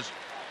throw, as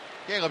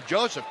Caleb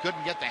Joseph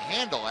couldn't get the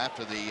handle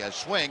after the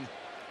swing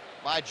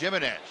by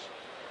Jimenez.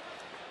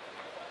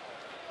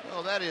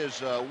 Well, that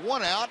is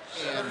 1 out,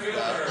 and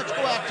let's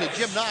go out to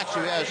Jim Knox, who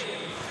has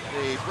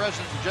the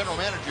president and general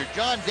manager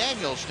John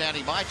Daniels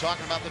standing by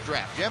talking about the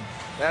draft. Jim?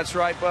 That's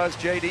right, Buzz.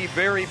 JD,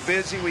 very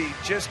busy. We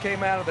just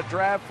came out of the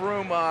draft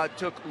room,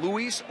 took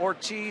Luis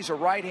Ortiz, a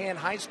right-hand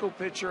high school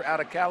pitcher out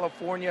of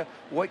California.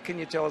 What can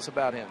you tell us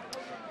about him?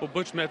 Well,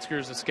 Butch Metzger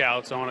is a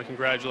scout, so I want to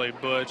congratulate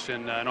Butch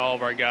and all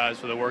of our guys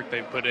for the work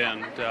they've put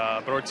in.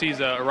 But Ortiz,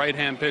 a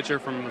right-hand pitcher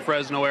from the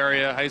Fresno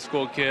area, high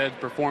school kid,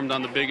 performed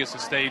on the biggest of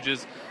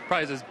stages.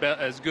 Probably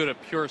as good a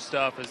pure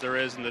stuff as there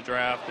is in the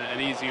draft, an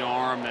easy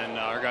arm, and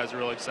our guys are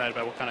really excited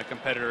about what kind of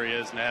competitor he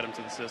is and add him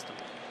to the system.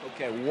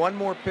 Okay, one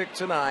more pick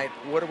tonight.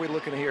 What are we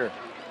looking at here?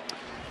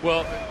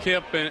 Well,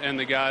 Kip and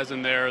the guys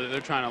in there,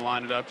 they're trying to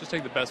line it up. Just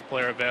take the best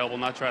player available,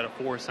 not try to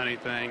force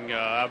anything.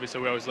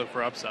 Obviously, we always look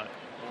for upside.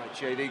 All right,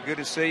 JD, good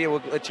to see you.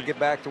 We'll let you get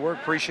back to work.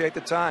 Appreciate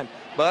the time.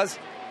 Buzz?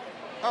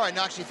 All right,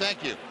 Noxie,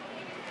 thank you.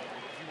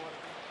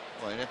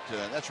 Boy,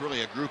 that's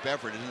really a group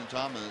effort, isn't it,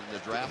 Tom, the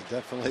draft? It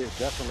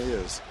definitely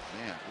is.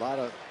 Man.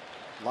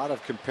 A lot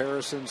of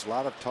comparisons, a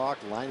lot of talk,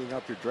 lining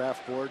up your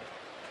draft board.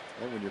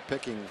 And when you're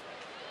picking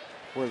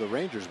where the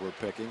Rangers were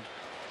picking,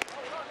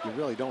 you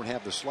really don't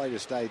have the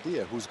slightest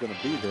idea who's going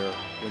to be there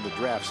when the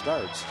draft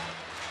starts.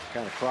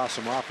 Kind of cross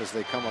them off as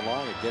they come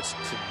along. It gets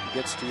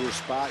to your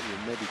spot.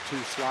 You're maybe 2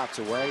 slots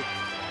away.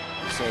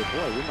 You say,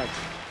 boy, we might.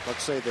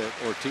 Let's say that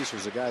Ortiz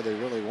was the guy they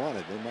really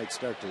wanted. They might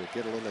start to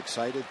get a little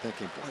excited,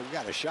 thinking, boy, we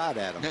got a shot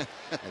at him.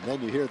 And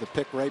then you hear the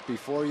pick right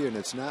before you, and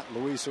it's not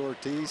Luis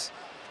Ortiz.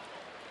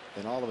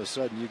 Then all of a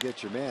sudden you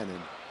get your man,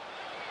 and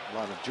a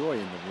lot of joy in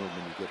the room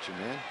when you get your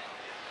man.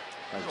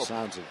 By the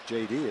sounds of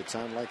JD, it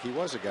sounded like he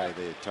was a guy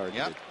they had targeted.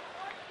 Yep.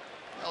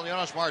 Well,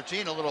 Leonis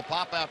Martin, a little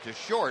pop out to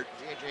short.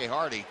 J.J.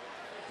 Hardy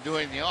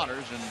doing the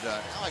honors, and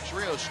Alex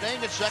Rios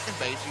staying at second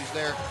base. He's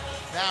there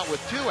now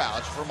with 2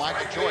 outs for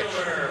Michael Choice.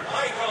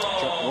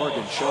 Chuck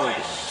Morgan showed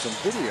some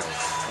video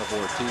of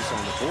Ortiz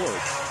on the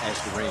board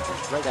as the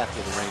Rangers, right after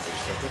the Rangers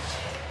took it.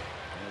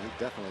 And he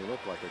definitely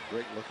looked like a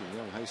great-looking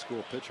young high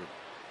school pitcher.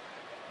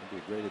 Would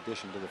be a great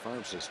addition to the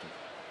farm system,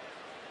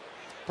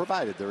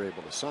 provided they're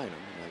able to sign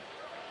him. And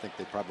I think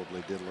they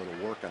probably did a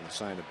little work on the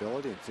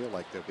signability and feel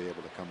like they'll be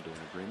able to come to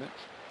an agreement.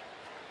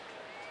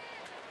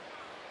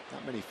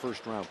 Not many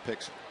first-round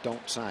picks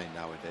don't sign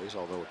nowadays,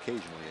 although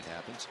occasionally it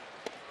happens.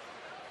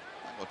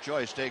 Well,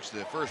 Choice takes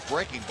the first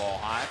breaking ball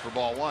high for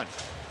ball 1.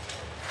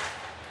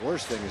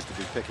 Worst thing is to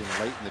be picking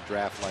late in the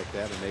draft like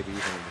that, and maybe even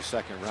in the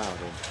second round,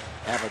 and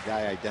have a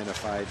guy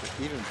identified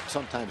even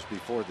sometimes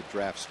before the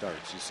draft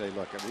starts. You say,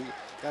 look, we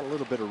got a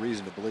little bit of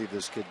reason to believe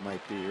this kid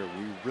might be here.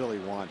 We really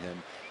want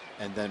him.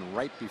 And then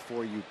right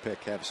before you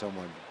pick, have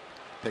someone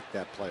pick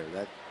that player.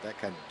 That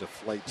kind of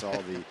deflates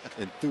all the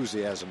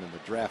enthusiasm in the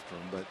draft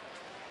room, but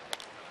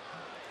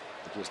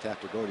you just have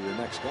to go to your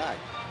next guy.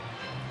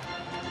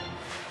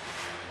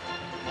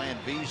 Plan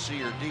B,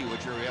 C, or D,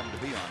 whichever you happen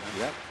to be on.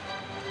 Yep.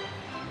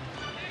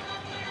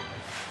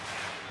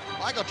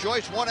 Michael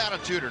Choice 1 out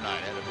of 2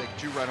 tonight. Had a big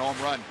 2-run home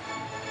run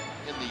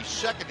in the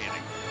second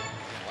inning.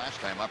 Last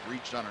time up,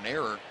 reached on an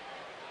error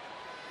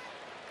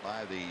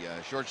by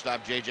the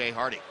shortstop J.J.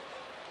 Hardy.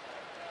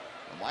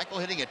 And Michael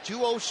hitting at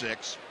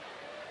 206.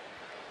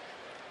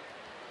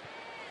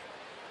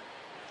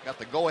 Got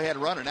the go-ahead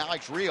run, and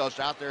Alex Rios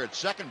out there at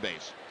second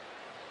base.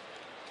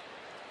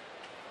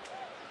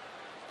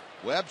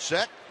 Webb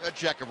set, a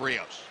check of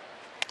Rios.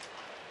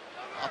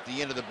 Off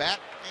the end of the bat,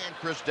 and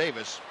Chris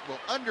Davis will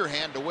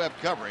underhand to Webb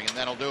covering, and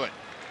that'll do it.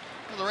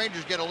 Well, the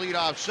Rangers get a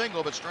leadoff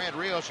single, but strand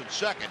Rios at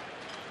second.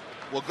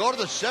 We'll go to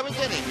the 7th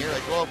inning here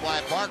at Globe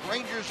Life Park.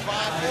 Rangers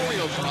 5,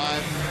 Orioles 5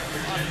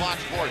 on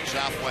Fox Sports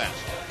Southwest.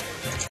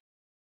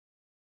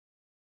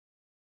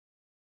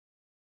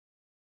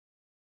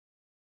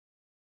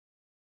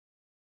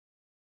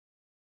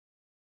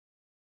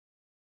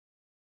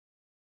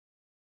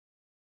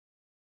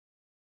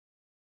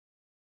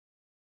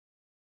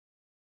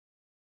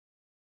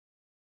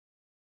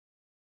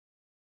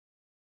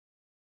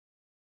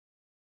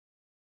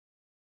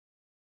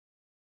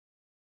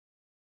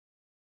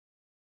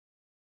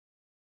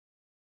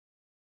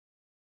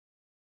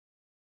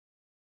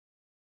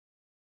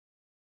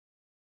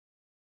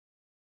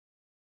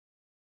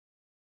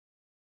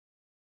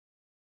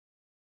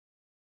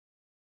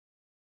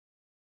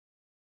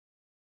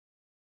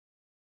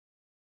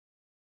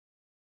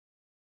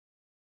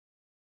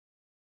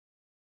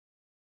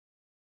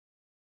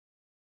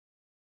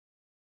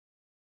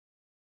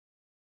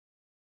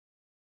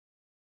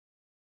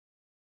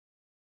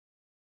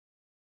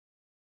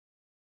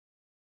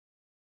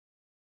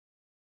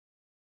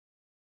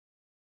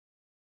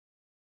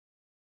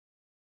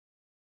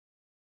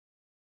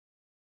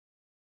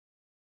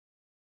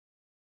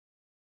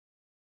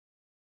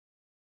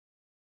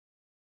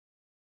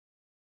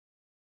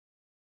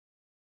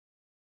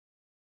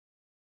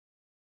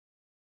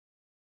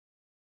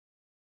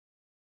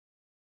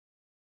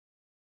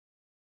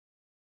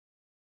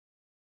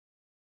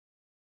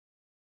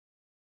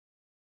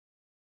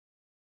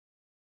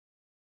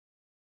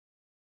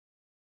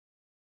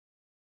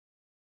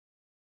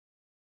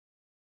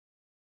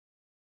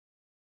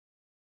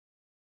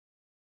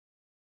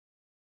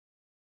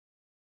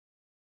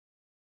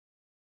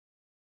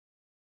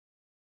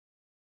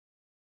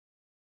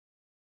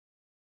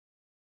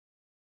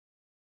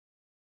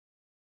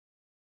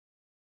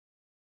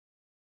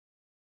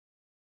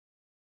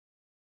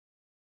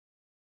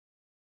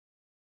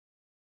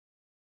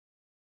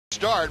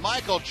 Start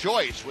Michael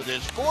Choice with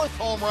his 4th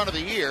home run of the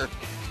year,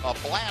 a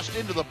blast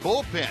into the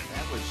bullpen.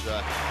 That was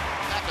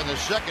back in the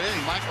second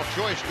inning. Michael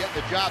Choice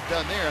getting the job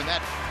done there, and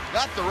that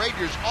got the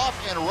Rangers off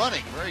and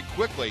running very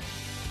quickly.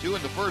 2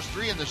 in the first,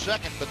 3 in the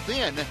second, but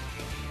then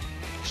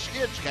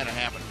skids kind of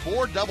happened.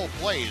 4 double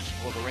plays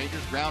for the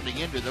Rangers, grounding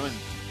into them, and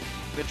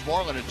Mitch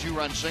Moreland, a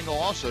 2-run single,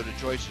 also to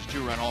Choice's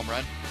 2-run home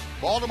run.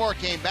 Baltimore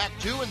came back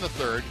 2 in the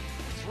third,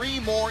 3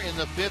 more in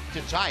the fifth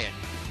to tie it.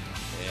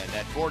 And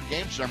that Ford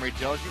game summary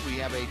tells you we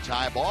have a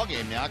tie ball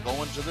game now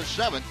going to the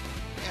 7th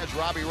as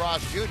Robbie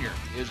Ross Jr.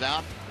 is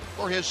out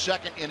for his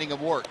second inning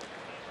of work.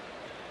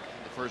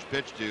 And the first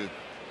pitch to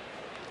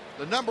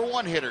the number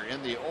 1 hitter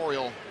in the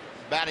Oriole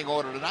batting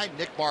order tonight,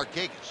 Nick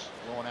Markakis,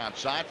 going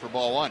outside for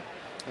ball 1.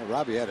 And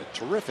Robbie had a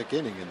terrific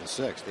inning in the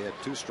 6th. He had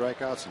 2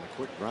 strikeouts and a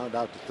quick ground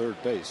out to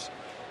third base.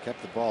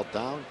 Kept the ball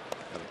down,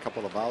 had a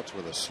couple of outs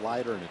with a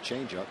slider and a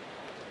changeup,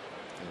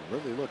 and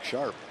really looked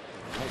sharp.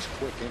 A nice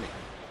quick inning.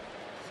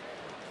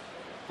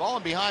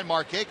 Falling behind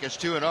Markakis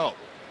 2-0.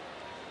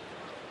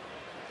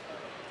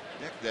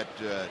 Nick,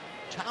 that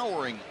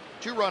towering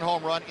 2-run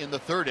home run in the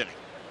 3rd inning.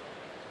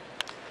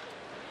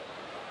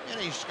 And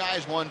he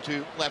skies one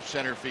to left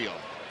center field.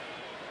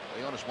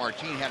 Leonis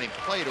Martin had him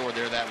played over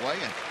there that way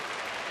and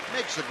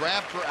makes the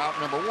grab for out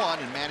number 1,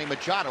 and Manny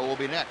Machado will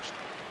be next.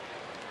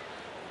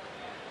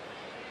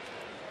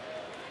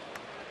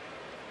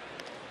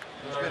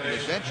 It's been an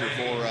adventure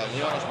for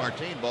Leonis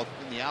Martin, both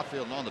in the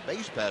outfield and on the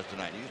base paths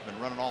tonight. He's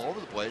been running all over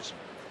the place.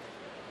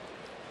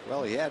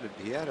 Well, he had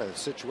a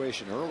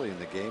situation early in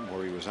the game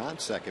where he was on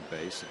second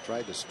base and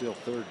tried to steal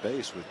third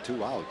base with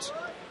 2 outs.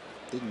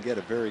 Didn't get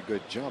a very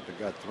good jump and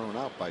got thrown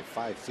out by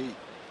 5 feet.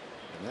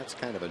 And that's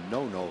kind of a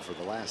no-no for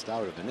the last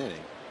out of an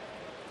inning.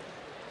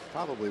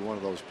 Probably one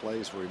of those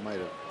plays where he might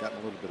have gotten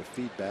a little bit of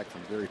feedback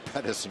from Gary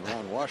Pettis and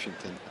Ron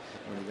Washington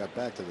when he got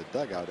back to the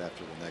dugout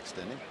after the next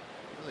inning.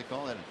 What do they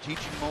call that, a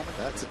teaching moment?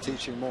 That's a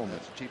teaching moment.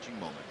 That's a teaching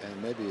moment.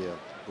 And maybe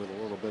with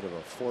a little bit of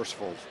a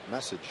forceful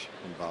message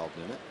involved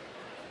in it.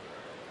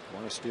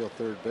 Want to steal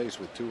third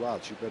base with 2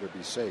 outs, you better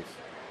be safe.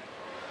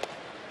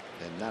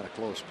 And not a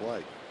close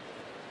play.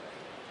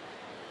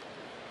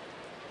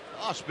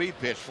 Off-speed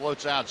pitch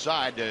floats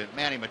outside to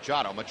Manny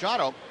Machado.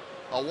 Machado,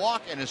 a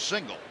walk and a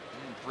single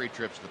in 3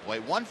 trips to the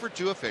plate. 1 for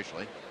 2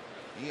 officially.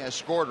 He has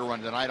scored a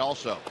run tonight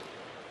also.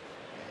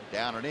 And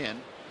down and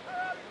in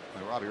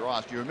by Robbie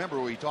Ross. Do you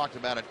remember we talked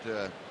about it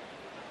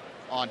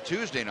on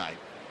Tuesday night?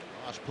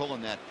 Ross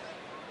pulling that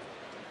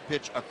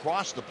pitch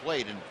across the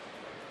plate and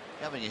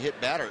having a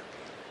hit batter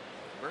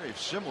very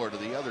similar to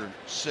the other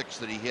 6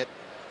 that he hit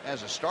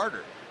as a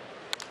starter.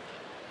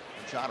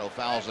 Machado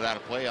fouls it out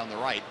of play on the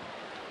right,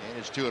 and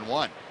it's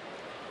 2-1.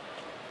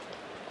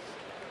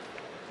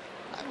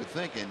 I would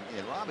think in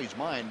Robbie's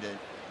mind that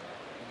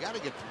you got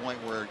to get to the point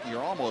where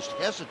you're almost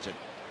hesitant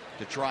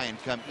to try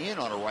and come in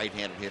on a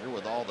right-handed hitter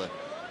with all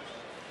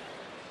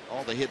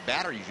the hit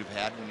batteries you've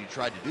had when you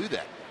tried to do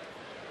that.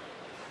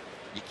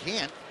 You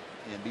can't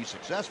and be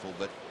successful,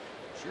 but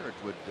sure it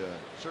would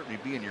certainly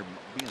be in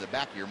the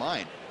back of your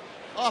mind.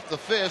 Off the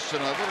fist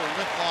and a little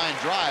lift line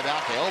drive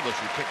out to Elvis,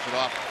 who picks it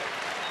off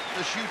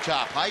the shoe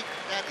top height.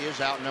 That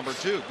is out number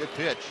 2. Good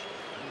pitch.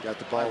 Got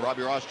the ball.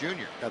 Robbie Ross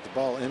Jr. Got the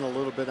ball in a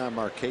little bit on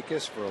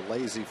Markakis for a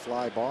lazy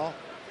fly ball.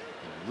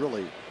 And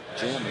really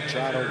jammed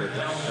Machado with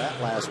that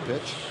last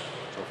pitch.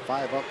 So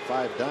 5 up,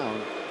 5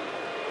 down.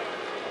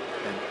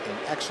 And an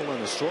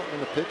excellent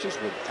assortment of pitches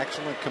with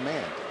excellent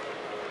command.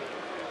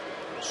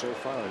 So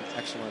far, an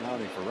excellent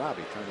outing for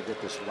Robbie, trying to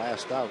get this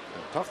last out.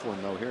 A tough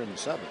one, though, here in the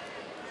 7th.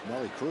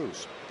 Nelly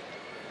Cruz.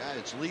 Guy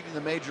that's leading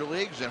the major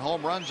leagues in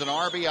home runs and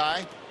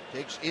RBI.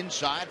 Takes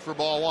inside for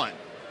ball 1.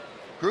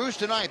 Cruz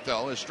tonight,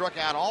 though, has struck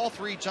out all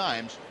 3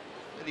 times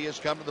that he has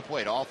come to the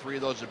plate. All 3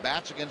 of those at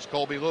bats against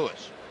Colby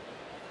Lewis.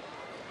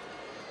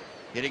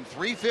 Hitting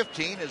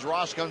 .315 as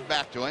Ross comes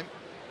back to him.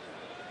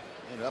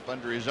 And up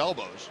under his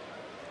elbows.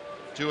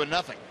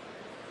 2-0.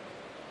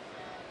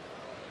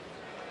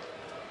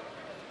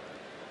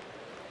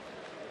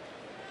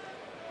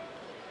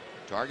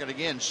 Target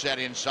again set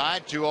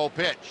inside. 2-0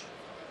 pitch.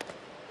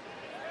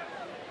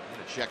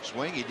 And a check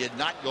swing. He did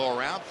not go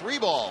around. 3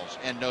 balls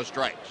and no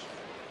strikes.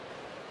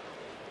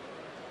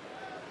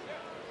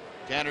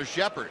 Tanner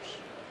Shepard's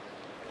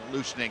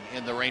loosening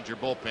in the Ranger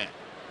bullpen.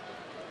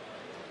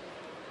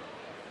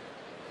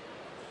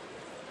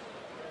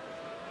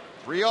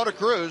 .3-0 to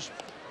Cruz.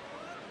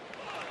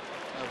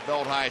 A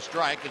belt high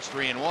strike. It's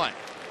 3-1.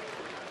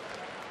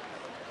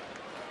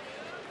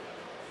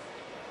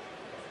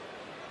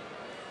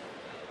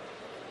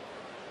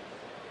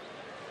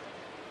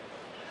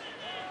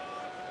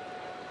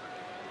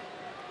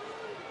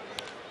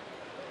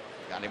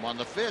 Got him on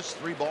the fist.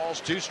 3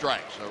 balls, 2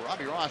 strikes. So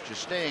Robbie Ross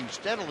just staying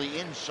steadily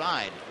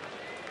inside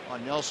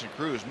on Nelson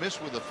Cruz.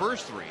 Missed with the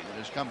first 3 that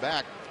has come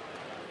back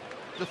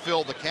to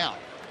fill the count.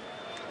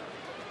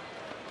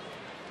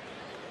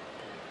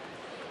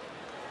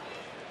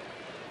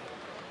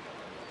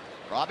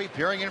 Robbie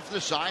peering in for the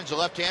signs. The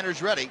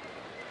left-hander's ready.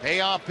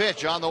 Payoff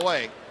pitch on the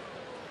way.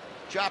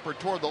 Chopper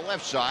toward the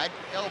left side.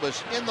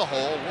 Elvis in the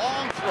hole.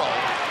 Long throw.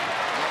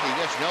 And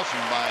he gets Nelson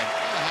by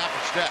half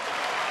a step.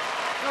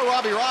 Now,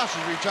 Robbie Ross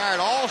has retired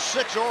all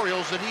 6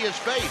 Orioles that he has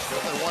faced in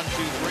the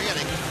 1-2-3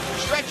 inning.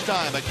 Stretch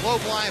time at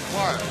Globe Life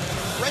Park.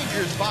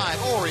 Rangers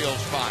 5,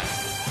 Orioles 5.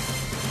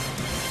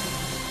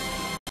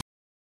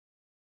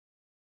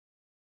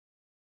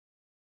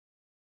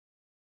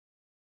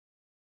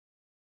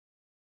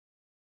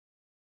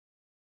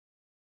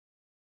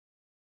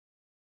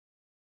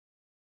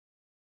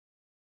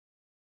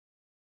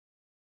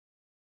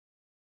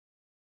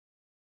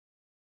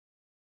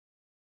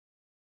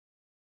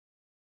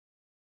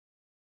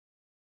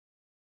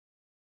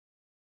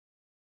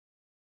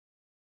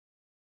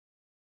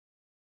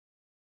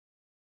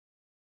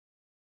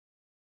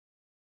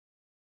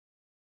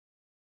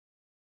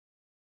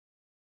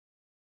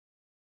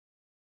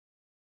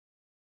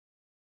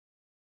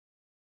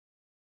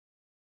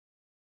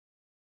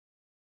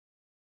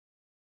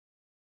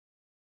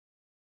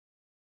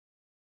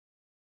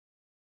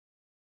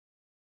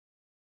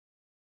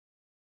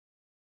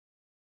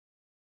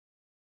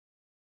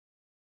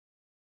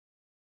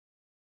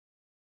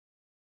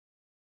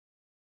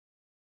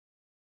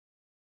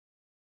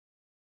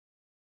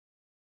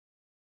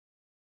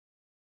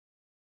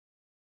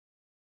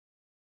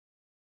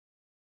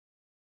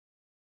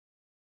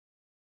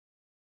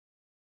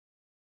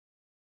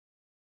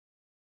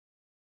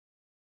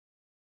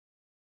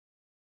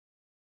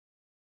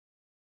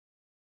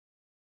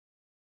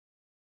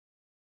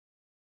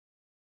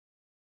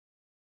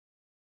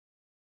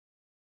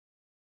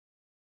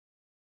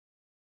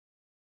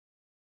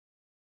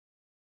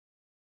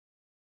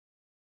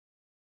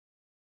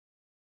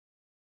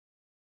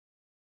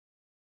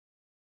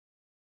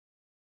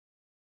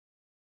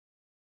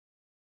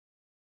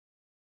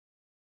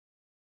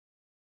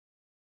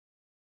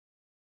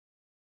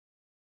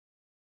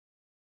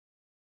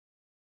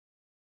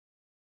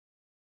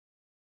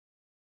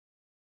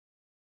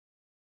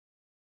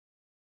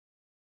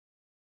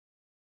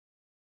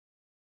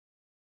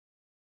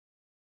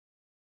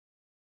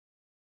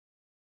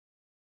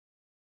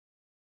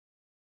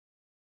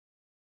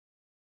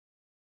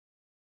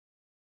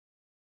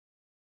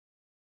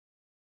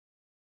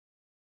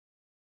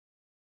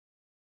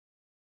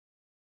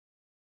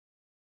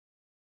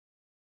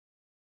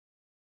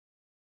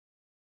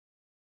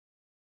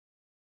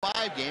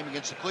 5 game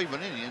against the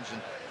Cleveland Indians,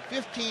 and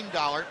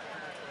 $15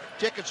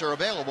 tickets are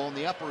available in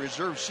the upper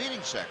reserve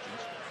seating sections.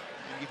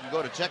 And you can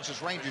go to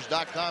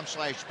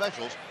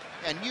TexasRangers.com/specials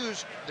and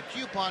use the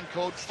coupon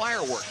code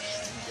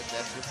FIREWORKS and get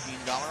that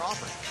 $15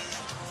 offer.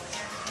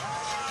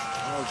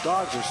 Well,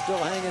 dogs are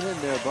still hanging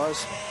in there,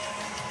 Buzz.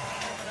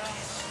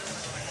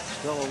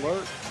 Still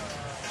alert,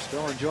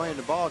 still enjoying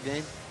the ball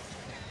game.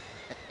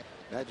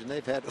 Imagine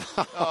they've had.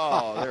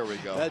 Oh, there we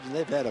go. Imagine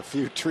they've had a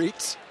few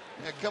treats.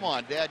 Yeah, come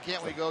on, Dad,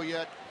 can't we go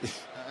yet?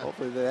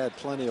 Hopefully they had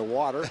plenty of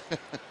water.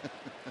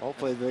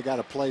 Hopefully they got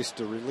a place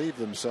to relieve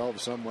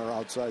themselves somewhere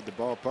outside the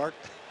ballpark.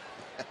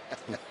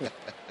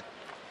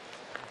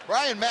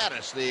 Brian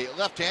Mattis, the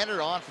left-hander,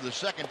 on for the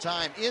second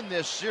time in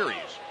this series.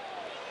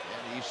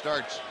 And he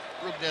starts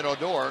Rougned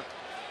Odor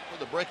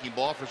with a breaking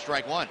ball for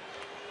strike one.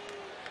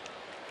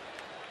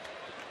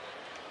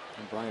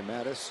 And Brian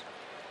Mattis,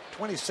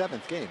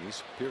 27th game.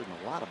 He's appeared in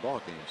a lot of ball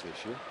games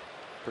this year.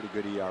 Pretty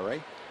good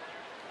ERA.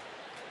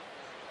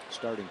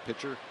 Starting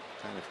pitcher,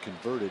 kind of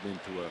converted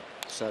into a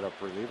setup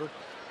reliever.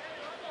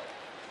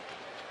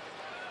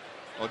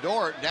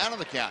 Odor down on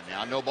the count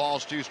now. No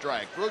balls, 2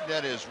 strikes.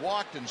 Rougned has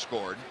walked and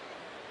scored.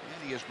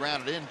 And he has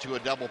grounded into a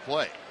double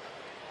play.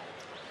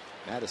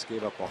 Mattis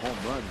gave up a home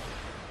run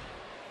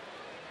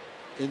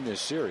in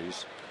this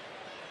series.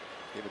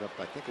 Gave it up,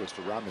 I think it was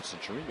to Robinson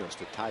Chirinos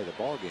to tie the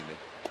ball game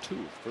at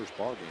 2, first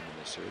ball game in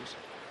this series.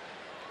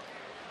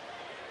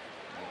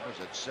 That was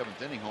that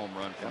 7th inning home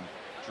run from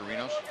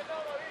Chirinos.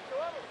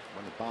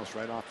 One that bounced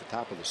right off the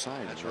top of the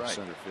sign. That's in left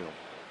right. Center field.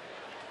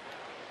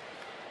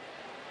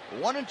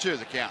 1-2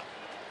 the count.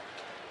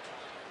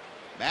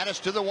 Mattis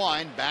to the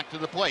wind, back to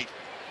the plate.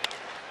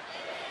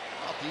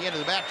 Off the end of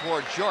the bat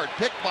toward short,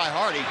 picked by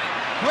Hardy.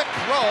 Quick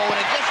throw, and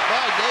it gets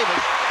by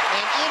Davis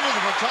and into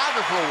the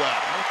photographer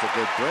well. That's a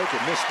good break.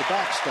 It missed the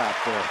backstop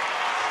there.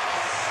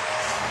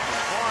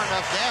 Far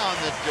enough down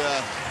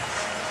that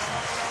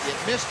it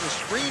missed the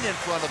screen in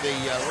front of the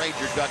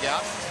Ranger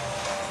dugout.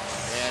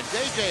 And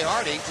J.J.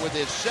 Hardy, with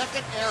his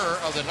second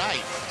error of the night,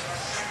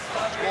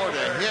 scored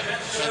a hit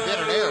and then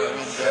an error.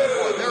 And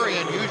boy, very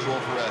unusual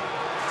for a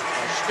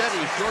steady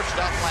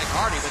shortstop like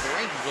Hardy, but the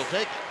Rangers will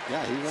take it.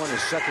 Yeah, he won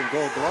his second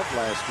Gold Glove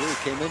last year. He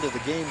came into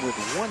the game with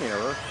 1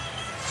 error,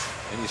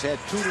 and he's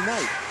had 2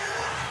 tonight.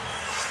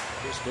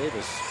 Chris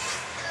Davis,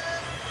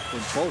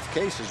 in both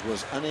cases,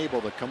 was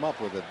unable to come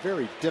up with a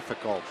very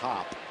difficult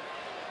hop.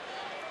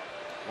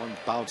 One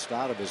bounced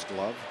out of his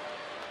glove.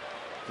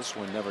 This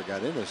one never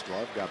got in his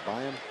glove, got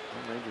by him.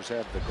 The Rangers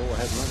have the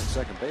go-ahead run at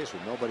second base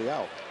with nobody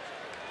out.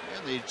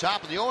 And the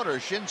top of the order,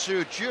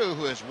 Shin-Soo Choo,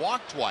 who has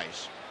walked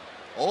twice.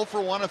 0 for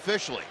 1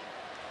 officially.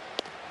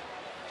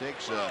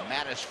 Takes a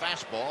Mattis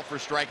fastball for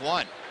strike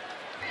one.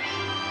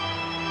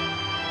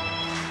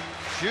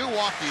 Choo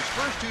walked these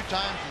first 2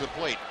 times to the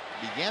plate.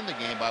 Began the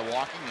game by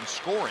walking and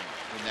scoring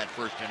in that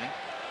first inning.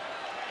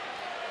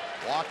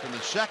 Walked in the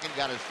second,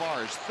 got as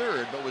far as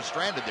third, but was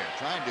stranded there,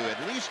 trying to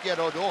at least get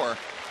Odor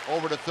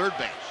over to third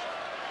base.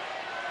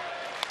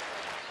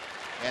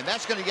 And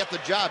that's going to get the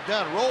job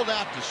done. Rolled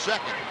out to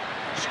second.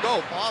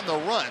 Scope on the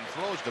run,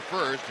 throws to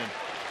first, and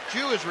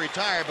Choo is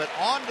retired, but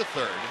on to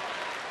third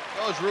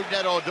goes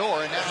Rougned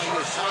Odor, and now he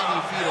is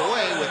 90 feet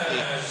away with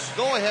the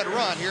go-ahead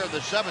run here in the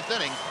 7th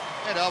inning,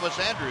 and Elvis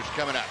Andrus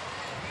coming up.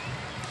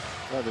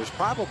 Well, there's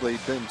probably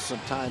been some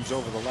times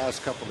over the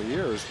last couple of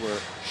years where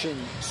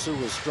Shin-Soo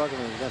was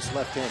struggling against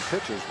left-hand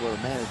pitchers where a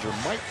manager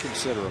might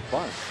consider a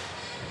bunt.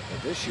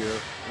 But this year,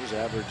 his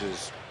average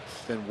has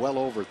been well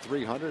over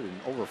 300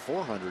 and over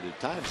 400 at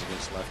times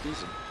against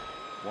lefties. And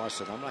Wash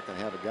said, I'm not going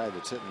to have a guy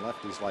that's hitting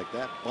lefties like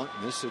that bunt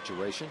in this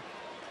situation.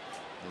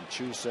 And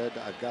Choo said,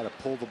 I've got to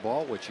pull the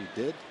ball, which he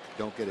did.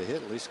 Don't get a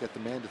hit, at least get the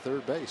man to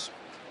third base.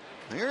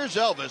 Here's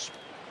Elvis.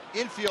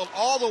 Infield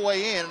all the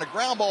way in, and a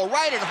ground ball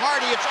right at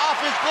Hardy. It's off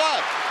his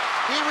glove.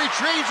 He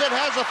retrieves it,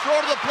 has a throw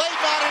to the plate,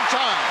 not in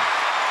time.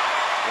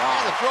 Wow.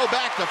 And the throw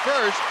back to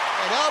first,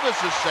 and Elvis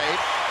is safe.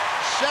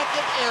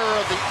 Second error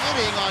of the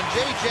inning on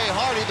J.J.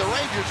 Hardy. The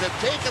Rangers have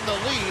taken the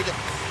lead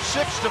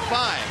 6-5.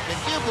 Can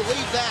you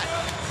believe that?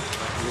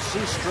 You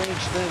see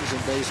strange things in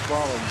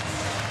baseball, and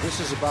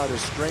this is about as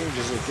strange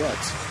as it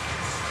gets.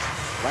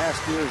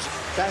 Last year's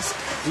best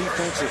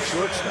defensive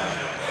shortstop,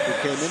 who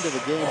came into the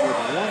game with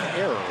 1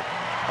 error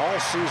all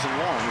season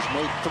long, has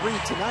made 3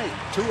 tonight,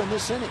 2 in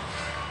this inning.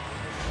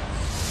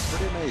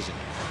 Pretty amazing.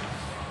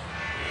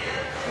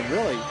 And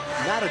really,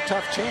 not a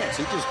tough chance.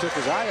 He just took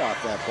his eye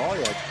off that ball.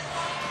 He had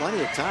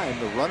plenty of time.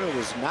 The runner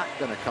was not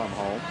going to come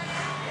home.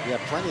 He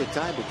had plenty of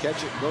time to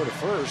catch it and go to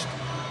first.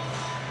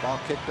 Ball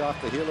kicked off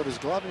the heel of his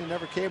glove, and he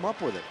never came up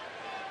with it.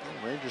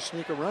 And Rangers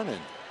sneak a run in.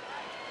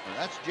 Well,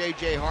 that's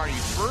J.J.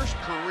 Hardy's first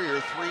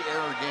career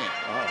 3-error game.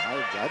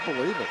 Oh, I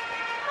believe it.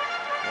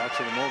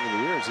 Watching him over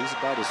the years, he's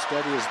about as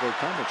steady as they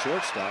come at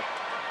shortstop.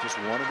 Just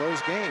one of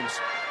those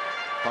games.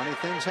 Funny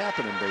things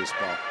happen in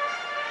baseball.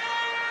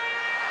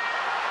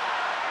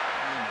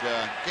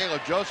 And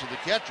Caleb Joseph, the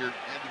catcher,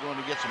 had to go in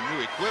to get some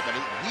new equipment.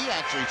 He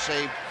actually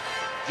saved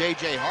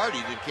J.J.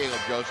 Hardy, did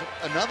Caleb Joseph,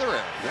 another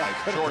error. Yeah,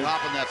 short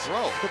hop in that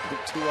throw. Could put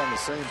 2 on the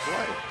same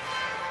play.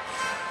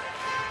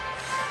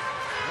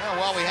 Well,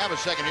 while we have a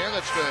second here,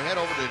 let's go head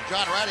over to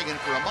John Radigan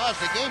for a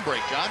Mazda game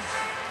break, John.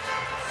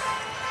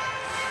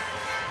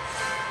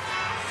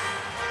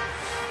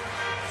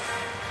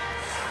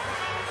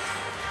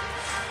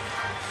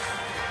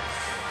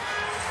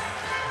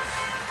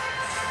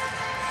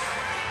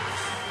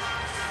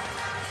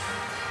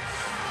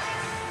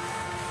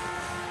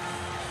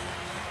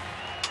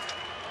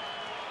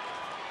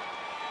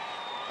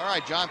 All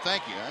right, John,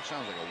 thank you. That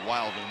sounds like a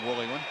wild and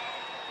woolly one.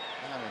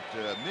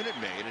 Down at Minute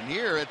Maid, and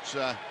here it's,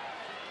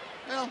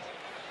 well,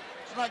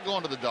 it's not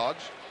going to the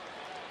dogs.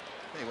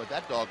 Hey, what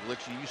that dog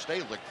licks you, you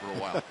stay licked for a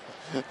while.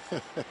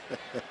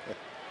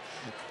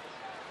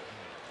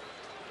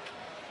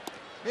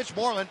 Mitch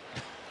Moreland.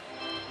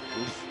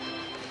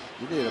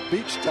 You need a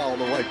beach towel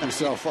to wipe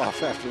yourself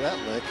off after that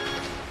lick.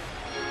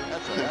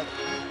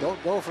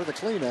 Don't go for the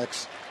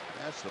Kleenex.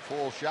 That's the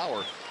full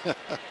shower.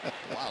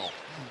 Wow.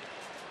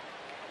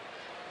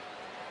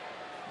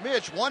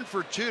 Mitch 1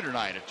 for 2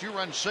 tonight, a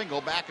 2-run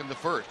single back in the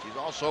first. He's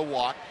also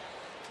walked.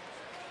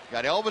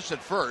 Got Elvis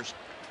at first.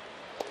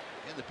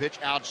 And the pitch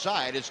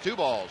outside is 2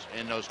 balls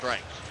and no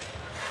strikes.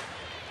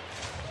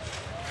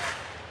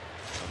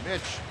 So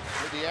Mitch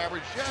with the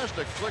average just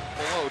a click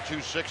below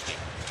 260.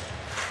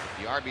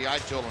 The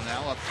RBI total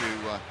now up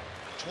to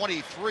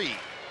 23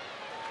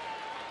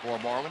 for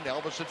Marlin.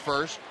 Elvis at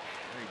first.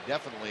 Very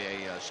definitely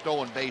a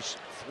stolen base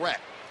threat.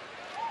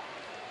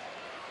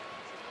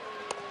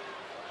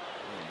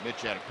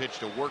 Mitch had a pitch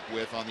to work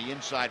with on the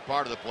inside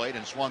part of the plate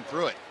and swung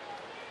through it.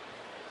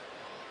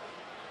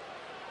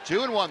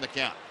 2-1 the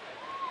count.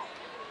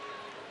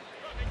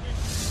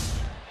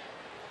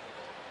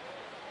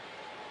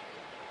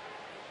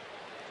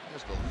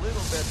 Just a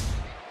little bit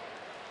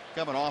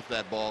coming off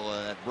that ball.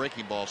 That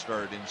breaking ball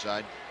started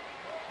inside.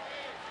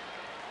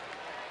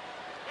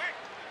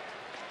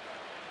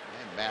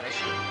 And Mattis,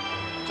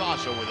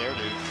 toss over there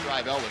to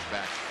drive Elvis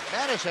back.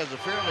 Mattis has a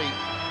fairly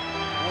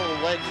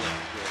low leg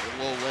lift,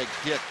 a low leg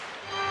kick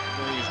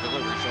during his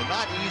delivery, so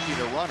not easy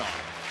to run on.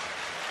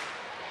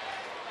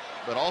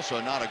 But also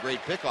not a great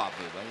pickoff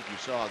move. I think you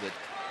saw that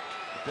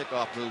the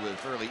pickoff move was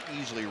fairly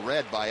easily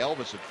read by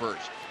Elvis at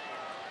first.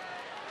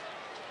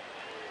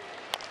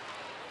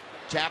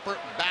 Tapper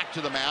back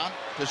to the mound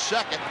to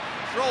second.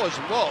 Throw is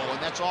low, and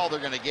that's all they're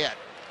going to get.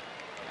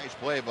 Nice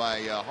play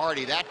by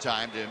Hardy that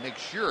time to make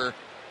sure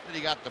that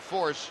he got the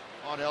force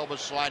on Elvis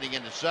sliding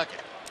into second.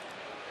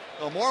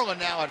 So Moreland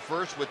now at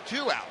first with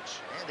 2 outs,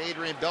 and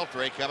Adrian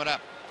Beltre coming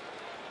up.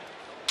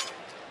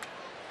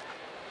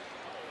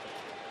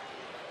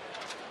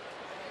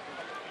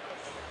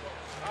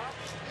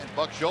 And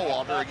Buck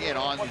Showalter again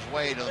on his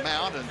way to the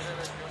mound, and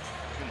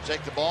going to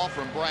take the ball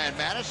from Brian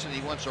Mattis, and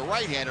he wants a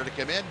right-hander to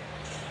come in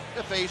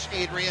to face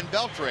Adrian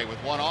Beltre with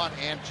 1 on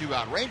and 2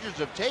 out. Rangers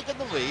have taken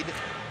the lead.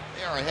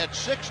 They are ahead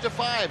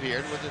 6-5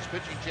 here with this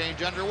pitching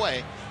change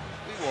underway.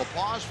 We will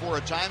pause for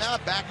a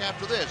timeout. Back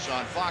after this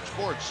on Fox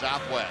Sports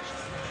Southwest.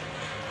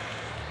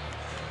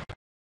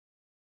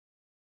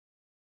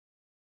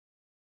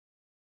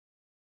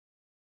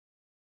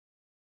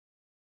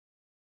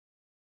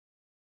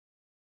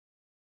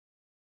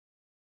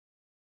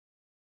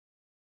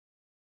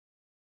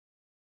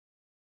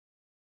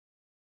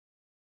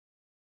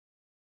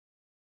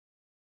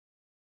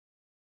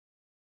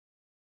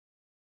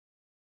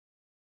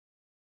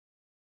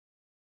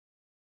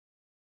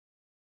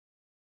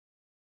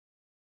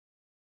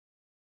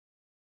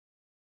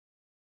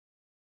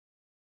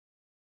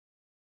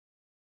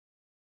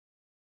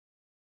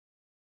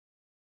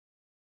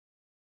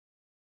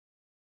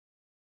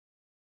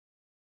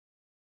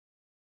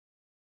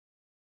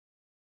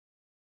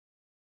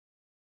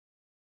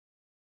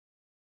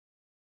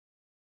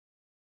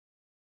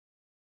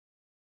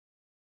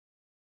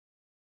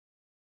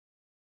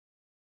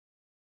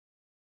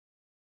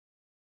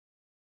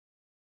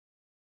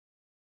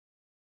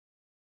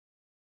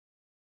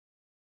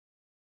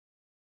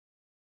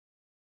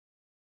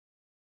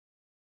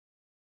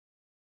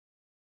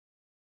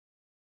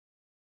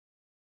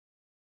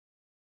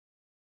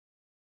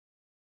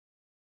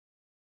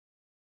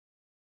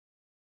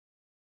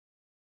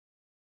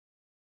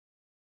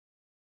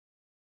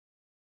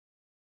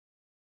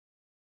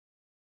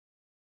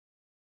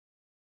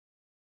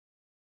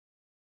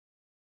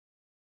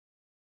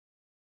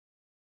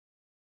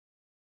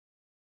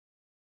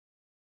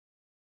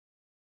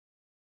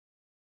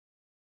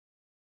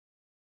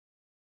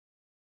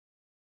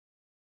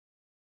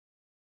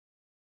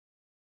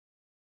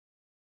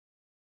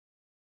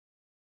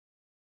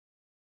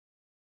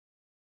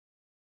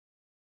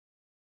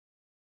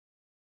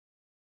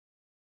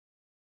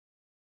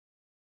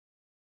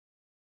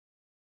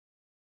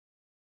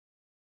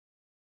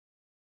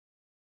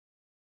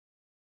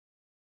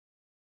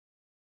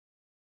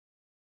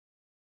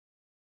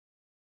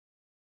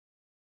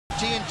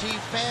 TNT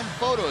fan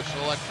photo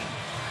selection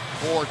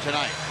for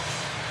tonight.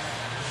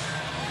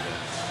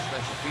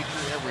 Special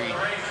feature every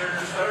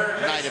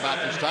night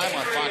about this time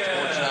on Fox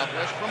Sports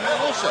Southwest from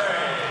Melissa.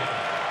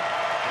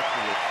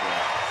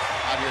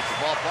 Out here at the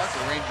ballpark,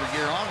 the Ranger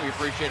gear on. We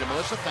appreciate it,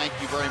 Melissa. Thank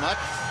you very much.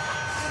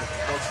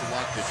 Folks would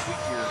like to tweet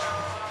your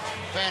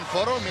fan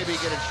photo. Maybe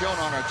get it shown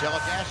on our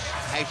telecast.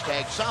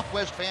 Hashtag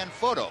Southwest Fan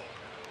Photo.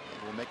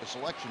 And we'll make a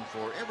selection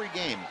for every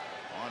game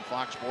on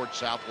Fox Sports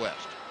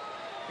Southwest.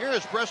 Here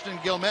is Preston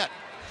Guillemette.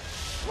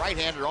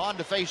 Right-hander on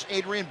to face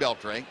Adrian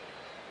Beltre.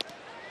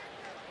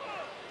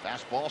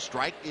 Fastball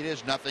strike. It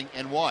is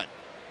 0-1.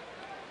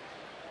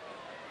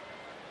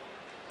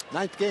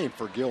 Ninth game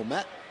for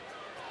Guillemette.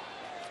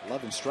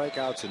 11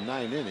 strikeouts in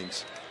 9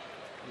 innings.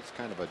 He's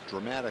kind of a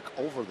dramatic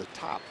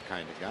over-the-top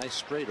kind of guy,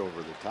 straight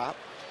over the top.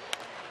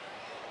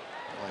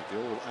 Like the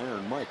old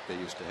Iron Mike they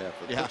used to have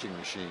for the pitching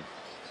machine.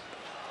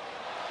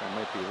 That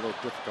might be a little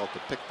difficult to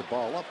pick the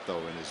ball up,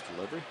 though, in his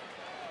delivery.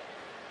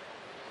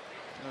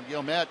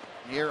 Guillemette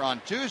here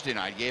on Tuesday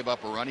night gave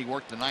up a run. He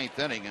worked the 9th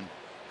inning, and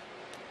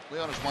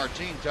Leonis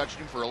Martin touched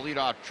him for a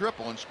leadoff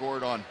triple and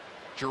scored on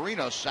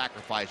Chirino's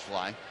sacrifice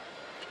fly.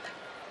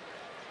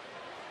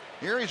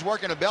 Here he's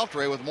working a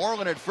Beltre with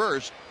Moreland at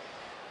first.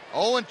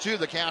 0-2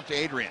 the count to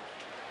Adrian.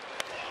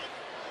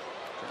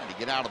 Trying to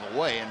get out of the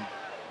way, and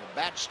the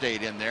bat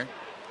stayed in there.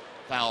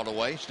 Fouled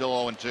away, still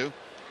 0-2.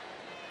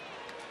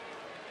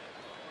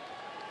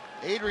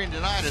 Adrian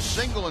denied a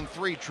single in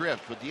 3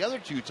 trips, but the other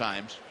 2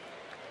 times,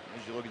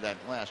 as you look at that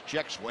last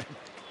check swing,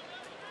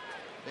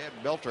 they had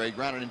Beltre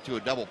grounded into a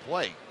double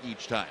play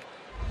each time.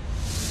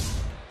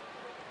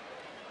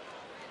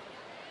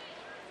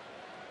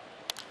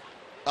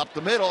 Up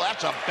the middle,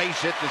 that's a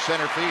base hit to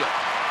center field.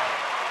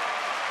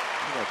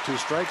 He got 2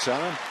 strikes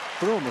on him,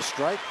 threw him a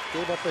strike,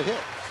 gave up a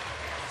hit.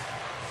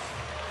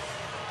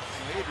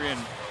 Adrian,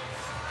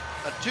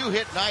 a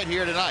 2-hit night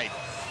here tonight.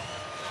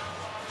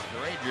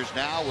 The Rangers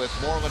now with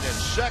Moreland in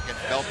second,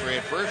 Beltre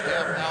at first,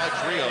 have Alex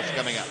Rios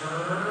coming up.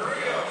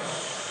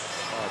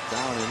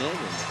 Down and in,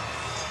 and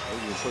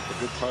Adrian put the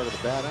good part of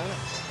the bat on it.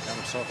 Got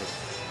himself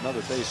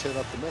another base hit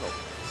up the middle.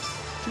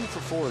 2 for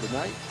 4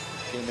 tonight.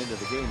 Came into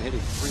the game hitting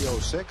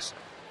 .306.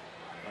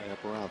 Right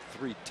up around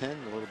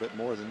 .310, a little bit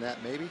more than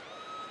that maybe.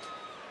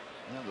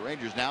 Well, the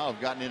Rangers now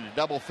have gotten into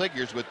double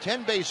figures with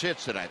 10 base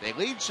hits tonight. They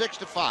lead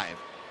 6-5.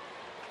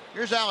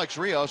 Here's Alex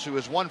Rios, who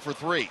is 1 for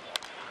 3.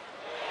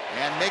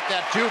 And make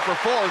that 2 for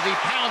 4 as he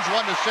pounds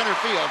one to center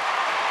field.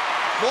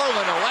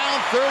 Moreland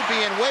around third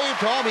being waved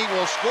home. He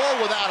will score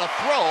without a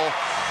throw.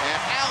 And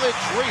Alex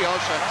Rios,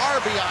 an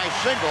RBI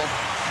single.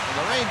 And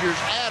the Rangers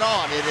add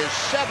on. It is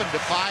 7-5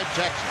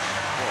 Texas.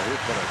 Boy, he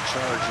put a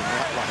charge in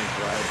that line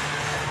drive.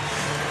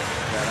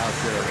 Got out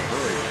there in a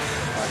hurry.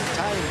 By the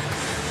time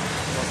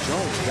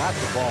Jones got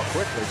the ball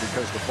quickly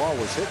because the ball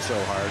was hit so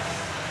hard.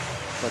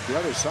 But the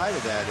other side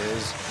of that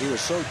is he was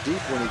so deep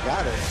when he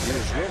got it, he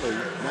was really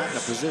not in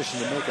a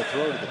position to make a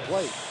throw to the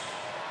plate.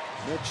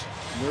 Mitch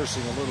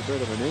nursing a little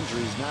bit of an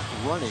injury. He's not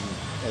running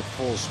at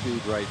full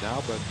speed right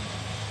now, but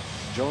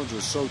Jones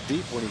was so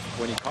deep when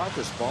he caught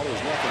this ball, there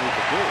was nothing he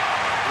could do.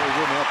 He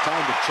didn't have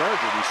time to charge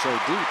it. He's so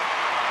deep.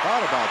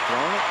 Thought about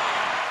throwing it.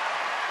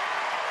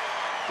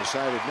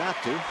 Decided not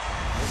to.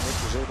 And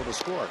Mitch was able to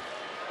score.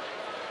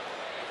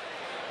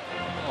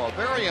 Oh, a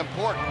very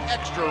important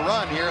extra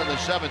run here in the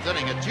 7th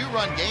inning. A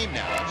 2-run game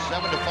now. It's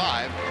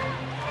 7-5.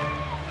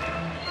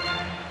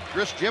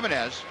 Chris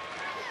Jimenez,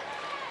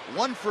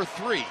 1 for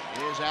 3,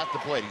 is at the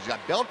plate. He's got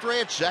Beltre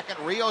at second,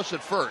 Rios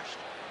at first.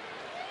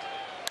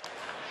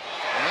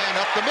 And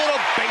up the middle,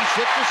 base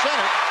hit to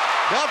center.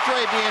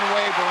 Beltre being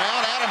waved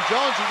around. Adam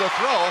Jones with the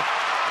throw.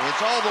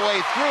 It's all the way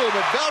through,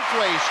 but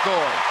Beltre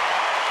scored.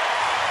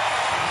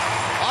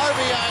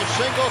 RBI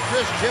single,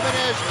 Chris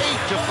Jimenez,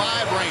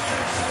 8-5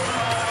 Rangers.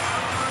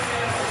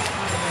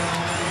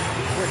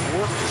 Quick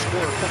work to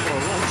score a couple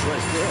of runs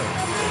right there.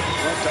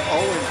 Went to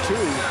 0-2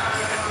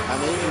 on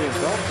Adrian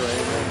Beltre,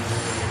 and then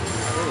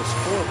it was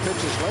 4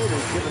 pitches later,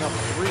 giving up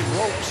 3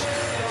 ropes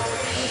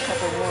and a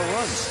couple more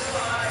runs.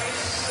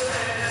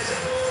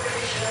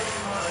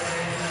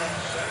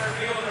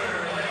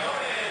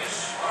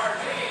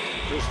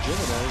 Chris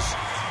Jimenez,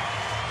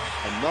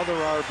 another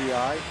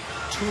RBI,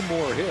 2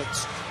 more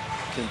hits,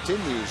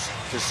 continues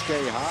to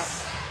stay hot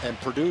and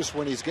produce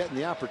when he's getting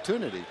the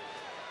opportunity.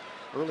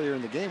 Earlier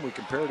in the game, we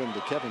compared him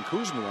to Kevin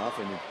Kuzminoff,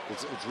 and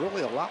it's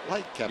really a lot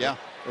like Kevin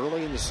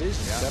early in the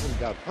season. Kevin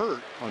got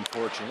hurt,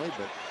 unfortunately,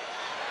 but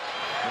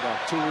in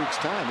about 2 weeks'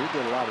 time, he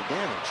did a lot of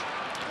damage.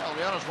 Well,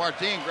 Leonis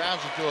Martin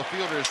grounds it to a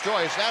fielder's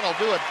choice. That'll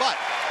do it, but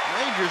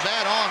Rangers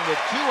add on with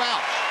 2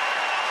 outs.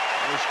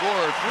 They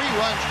score 3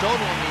 runs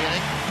total in the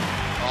inning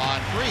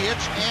on 3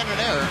 hits and an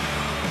error.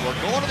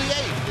 We're going to the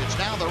 8th. It's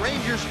now the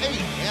Rangers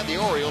 8 and the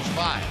Orioles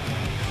 5.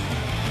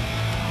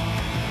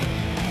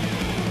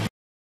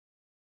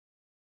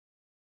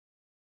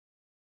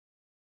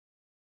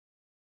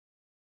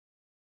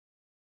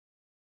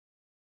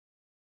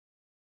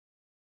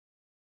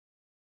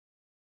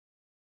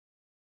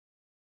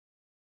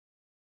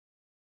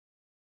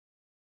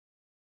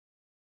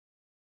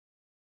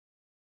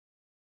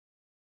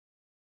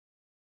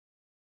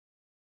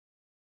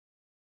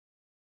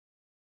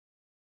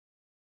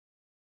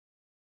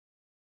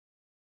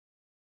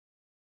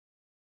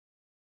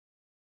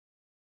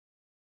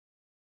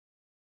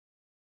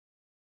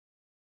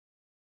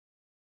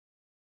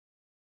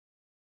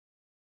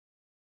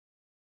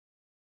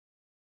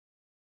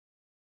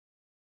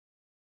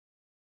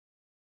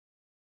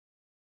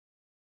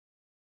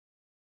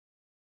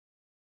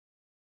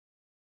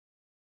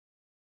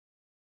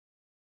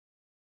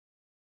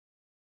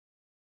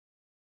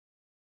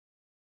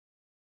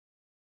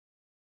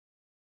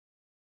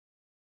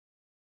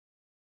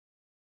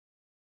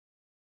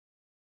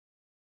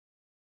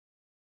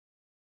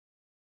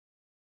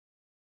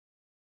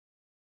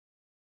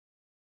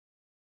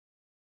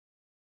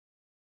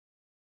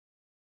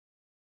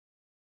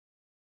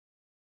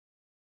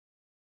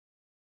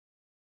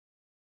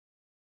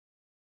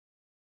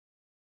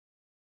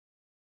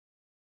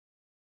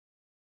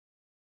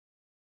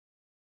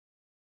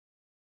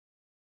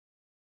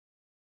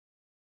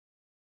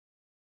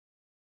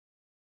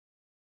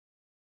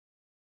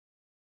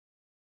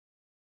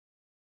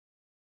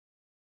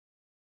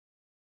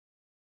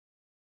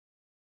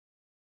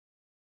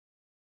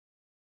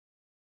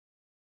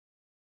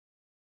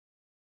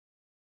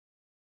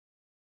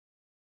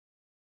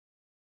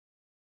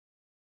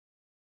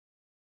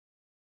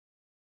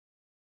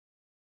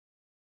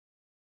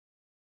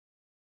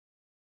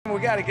 We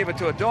got to give it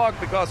to a dog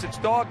because it's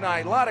dog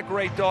night. A lot of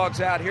great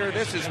dogs out here.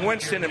 This is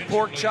Winston and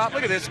Pork Chop.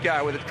 Look at this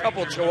guy with a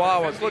couple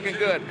chihuahuas looking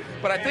good.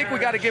 But I think we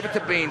got to give it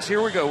to Beans.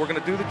 Here we go. We're going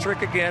to do the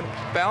trick again.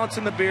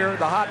 Balancing the beer,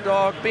 the hot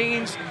dog,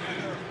 Beans.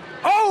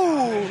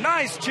 Oh,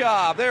 nice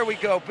job. There we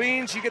go,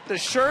 Beans. You get the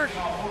shirt.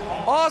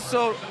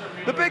 Also,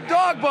 the big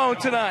dog bone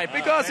tonight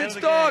because it's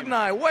dog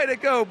night. Way to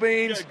go,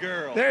 Beans. Good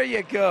girl. There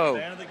you go.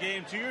 Man of the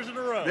game 2 years in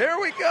a row. There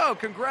we go.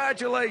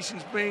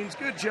 Congratulations, Beans.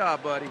 Good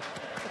job, buddy.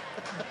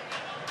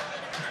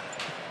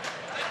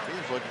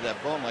 Beans looked at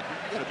that bone like,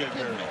 you got to be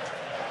kidding me.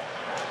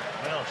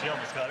 Well, she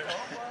almost got it.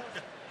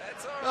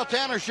 Well,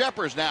 Tanner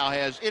Shepard now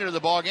has entered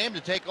the ballgame to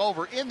take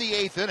over in the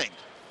 8th inning.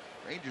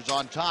 Rangers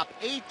on top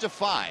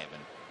 8-5.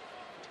 And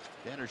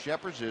Tanner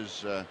Shepard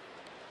is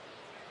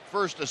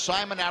first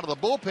assignment out of the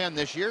bullpen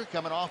this year,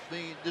 coming off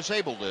the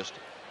disabled list.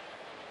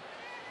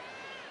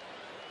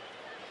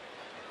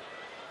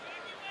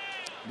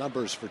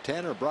 Numbers for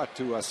Tanner brought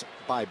to us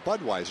by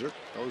Budweiser.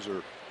 Those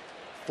are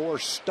 4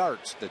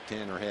 starts that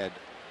Tanner had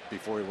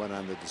before he went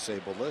on the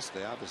disabled list.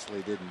 They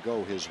obviously didn't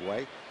go his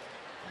way.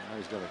 Now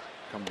he's going to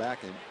come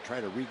back and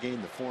try to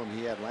regain the form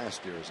he had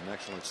last year as an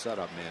excellent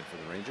setup man for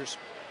the Rangers.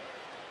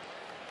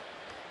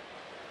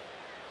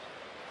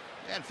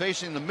 And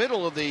facing the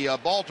middle of the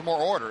Baltimore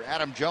order,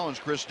 Adam Jones,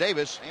 Chris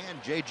Davis,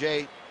 and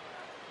J.J.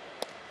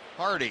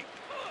 Hardy.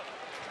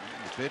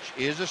 And the pitch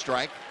is a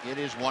strike. It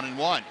is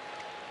 1-1.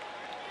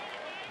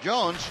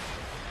 Jones,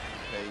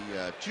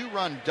 a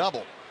 2-run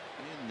double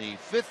in the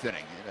 5th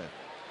inning. Hit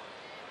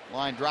a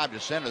line drive to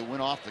center that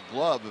went off the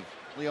glove of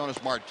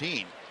Leonis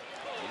Martin.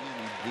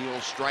 And he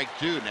deals strike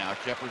 2 now.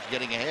 Shepard's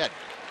getting ahead.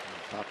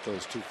 Topped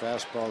those 2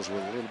 fastballs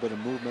with a little bit of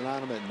movement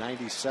on them at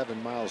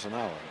 97 miles an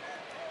hour.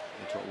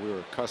 That's what we were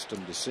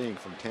accustomed to seeing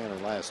from Tanner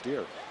last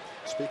year.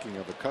 Speaking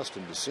of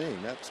accustomed to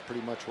seeing, that's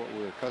pretty much what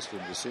we were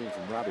accustomed to seeing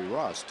from Robbie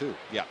Ross, too.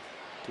 Yeah.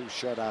 2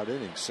 shutout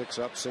innings, 6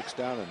 up, 6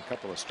 down, and a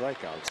couple of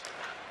strikeouts.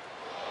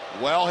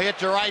 Well hit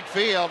to right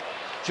field.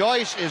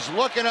 Joyce is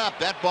looking up.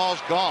 That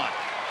ball's gone.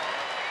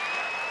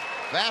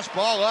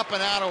 Fastball up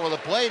and out over the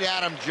plate.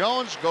 Adam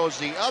Jones goes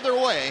the other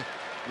way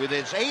with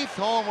his 8th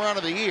home run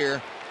of the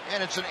year,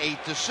 and it's an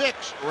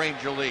 8-6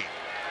 Ranger lead.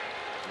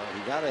 Well,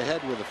 he got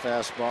ahead with a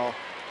fastball,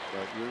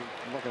 but you're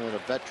looking at a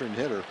veteran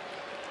hitter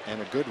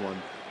and a good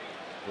one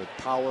with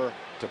power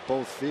to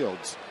both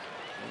fields.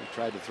 And he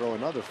tried to throw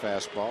another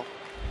fastball.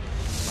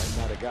 Might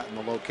not have gotten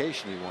the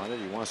location he wanted.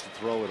 He wants to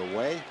throw it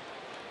away.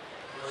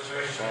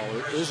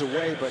 Ball is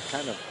away, but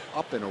kind of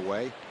up and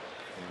away.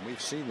 And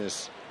we've seen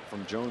this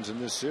from Jones in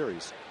this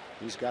series.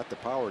 He's got the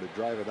power to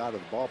drive it out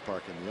of the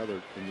ballpark in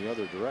the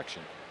other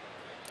direction.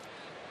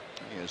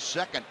 His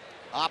 2nd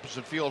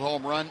opposite field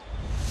home run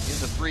in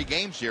the 3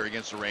 games here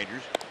against the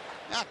Rangers.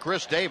 Now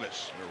Chris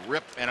Davis, a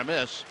rip and a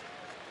miss.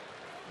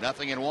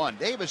 0-1.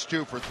 Davis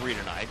 2 for 3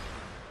 tonight.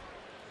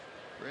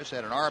 Chris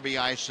had an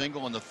RBI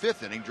single in the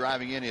 5th inning,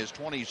 driving in his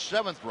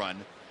 27th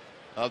run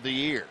of the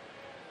year.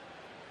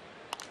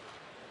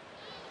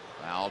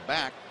 Fouled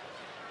back.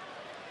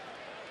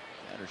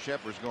 Tanner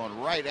Shepard's going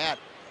right at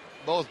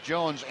both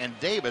Jones and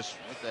Davis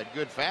with that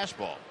good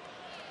fastball.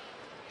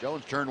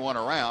 Jones turned one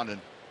around,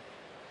 and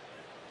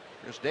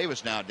Chris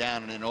Davis now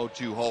down in an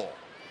 0-2 hole.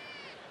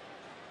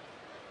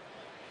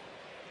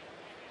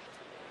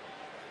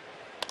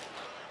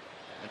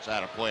 That's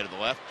out of play to the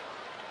left.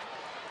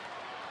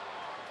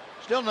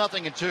 Still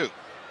 0-2.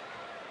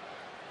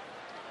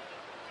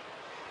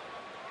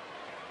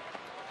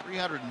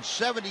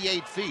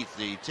 378 feet,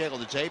 the tail of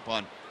the tape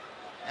on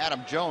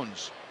Adam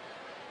Jones'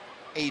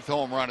 8th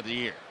home run of the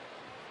year.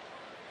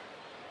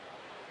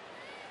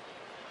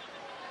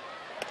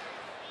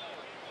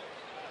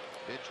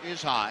 Pitch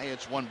is high.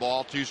 It's 1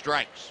 ball, 2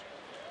 strikes.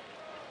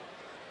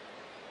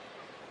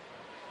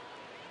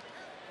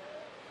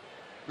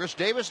 Chris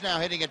Davis now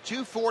hitting at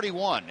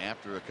 .241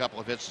 after a couple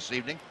of hits this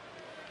evening.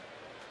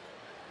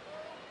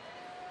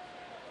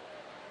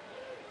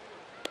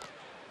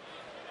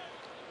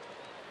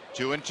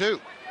 Two and two.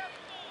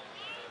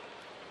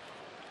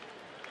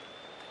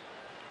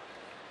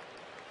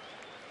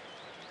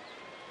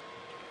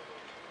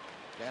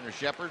 Tanner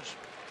Shepard's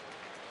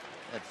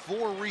had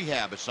 4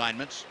 rehab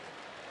assignments.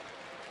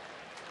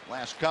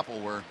 Last couple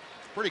were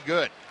pretty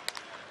good.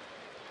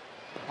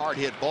 Hard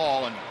hit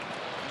ball, and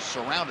he's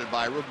surrounded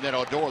by Rougned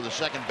Odor, the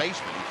second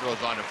baseman. He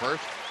throws on to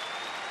first.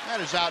 That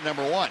is out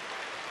number 1.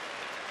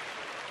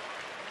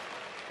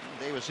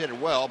 Davis hit it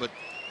well, but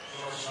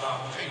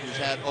he's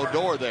had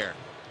Odor there.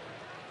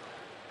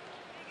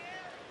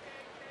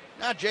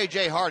 Now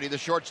J.J. Hardy, the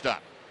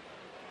shortstop.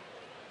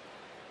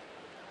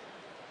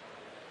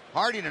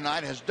 Hardy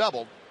tonight has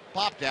doubled,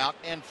 popped out,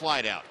 and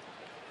flied out.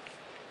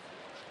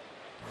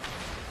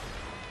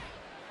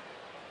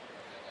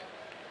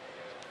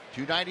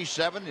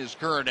 .297 his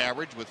current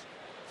average with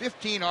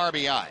 15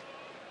 RBI.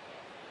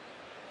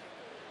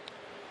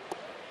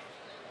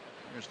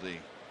 Here's the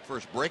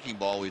first breaking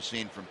ball we've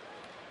seen from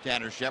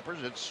Tanner Shepard.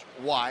 It's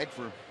wide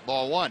for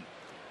ball 1.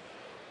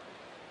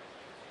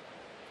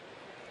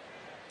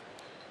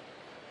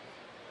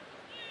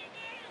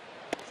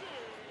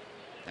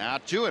 Now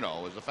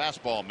 2-0 as the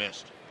fastball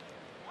missed.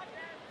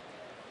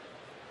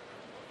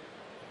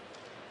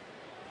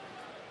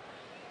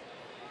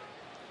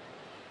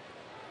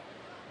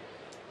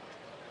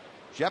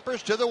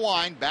 Sheppers to the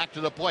wind, back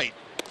to the plate.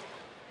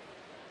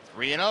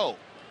 3-0.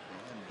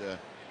 And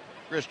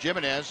Chris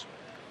Jimenez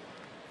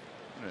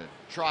going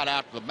to trot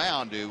out to the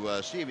mound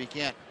to see if he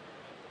can't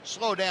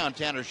slow down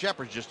Tanner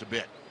Sheppers just a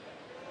bit.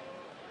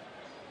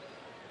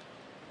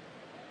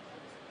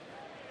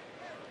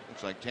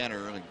 Looks like Tanner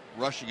really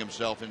rushing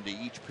himself into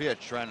each pitch,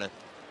 trying to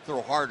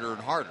throw harder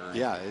and harder.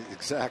 Yeah,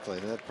 exactly.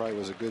 That probably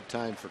was a good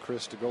time for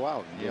Chris to go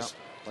out and just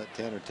let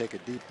Tanner take a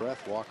deep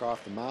breath, walk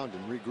off the mound,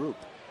 and regroup.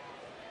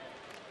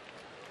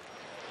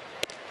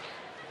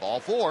 Ball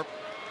 4.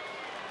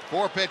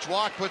 4-pitch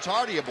walk puts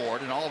Hardy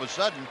aboard, and all of a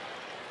sudden,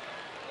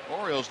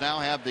 Orioles now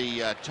have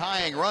the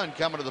tying run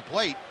coming to the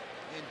plate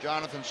in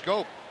Jonathan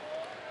Schoop.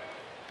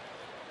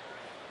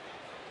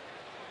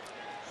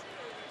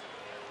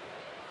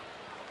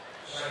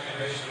 Second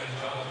baseman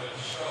Jonathan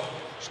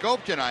Schoop.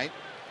 Schoop tonight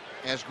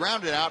has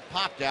grounded out,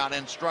 popped out,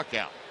 and struck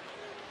out.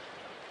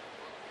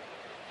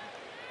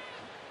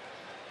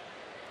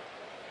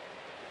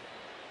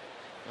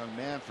 Young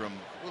man from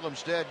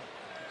Willemstad,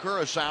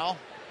 Curacao.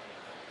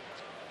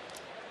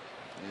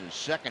 His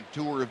second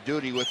tour of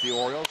duty with the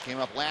Orioles. Came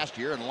up last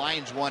year and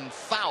lines one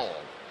foul.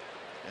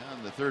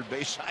 Down the third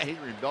base side,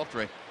 Adrian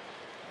Beltre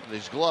with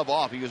his glove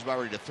off. He was about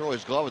ready to throw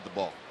his glove at the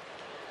ball.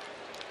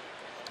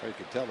 You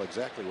could tell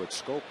exactly what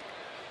Schoop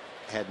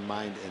had in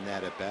mind in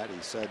that at bat.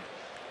 He said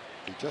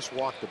he just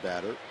walked the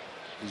batter.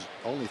 He's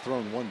only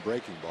thrown one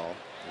breaking ball.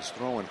 He's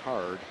throwing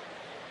hard.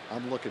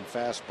 I'm looking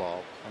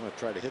fastball. I'm going to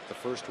try to hit the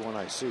first one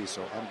I see,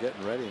 so I'm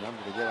getting ready and I'm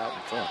going to get out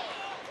in front.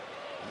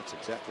 That's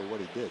exactly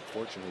what he did.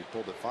 Fortunately, he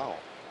pulled it foul.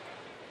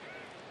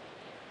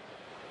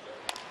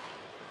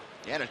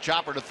 And a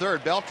chopper to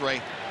third.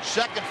 Beltre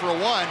second for 1.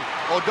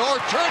 Odor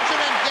turns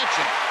it and gets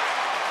it.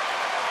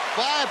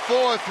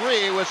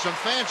 5-4-3 with some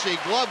fancy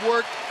glove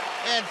work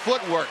and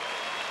footwork.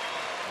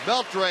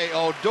 Beltre,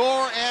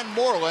 Odor, and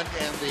Moreland,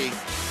 and the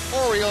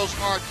Orioles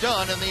are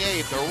done in the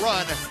 8th. A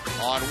run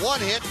on 1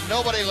 hit,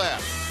 nobody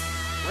left.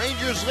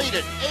 Rangers lead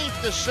it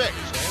 8-6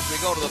 as we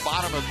go to the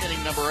bottom of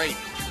inning number 8.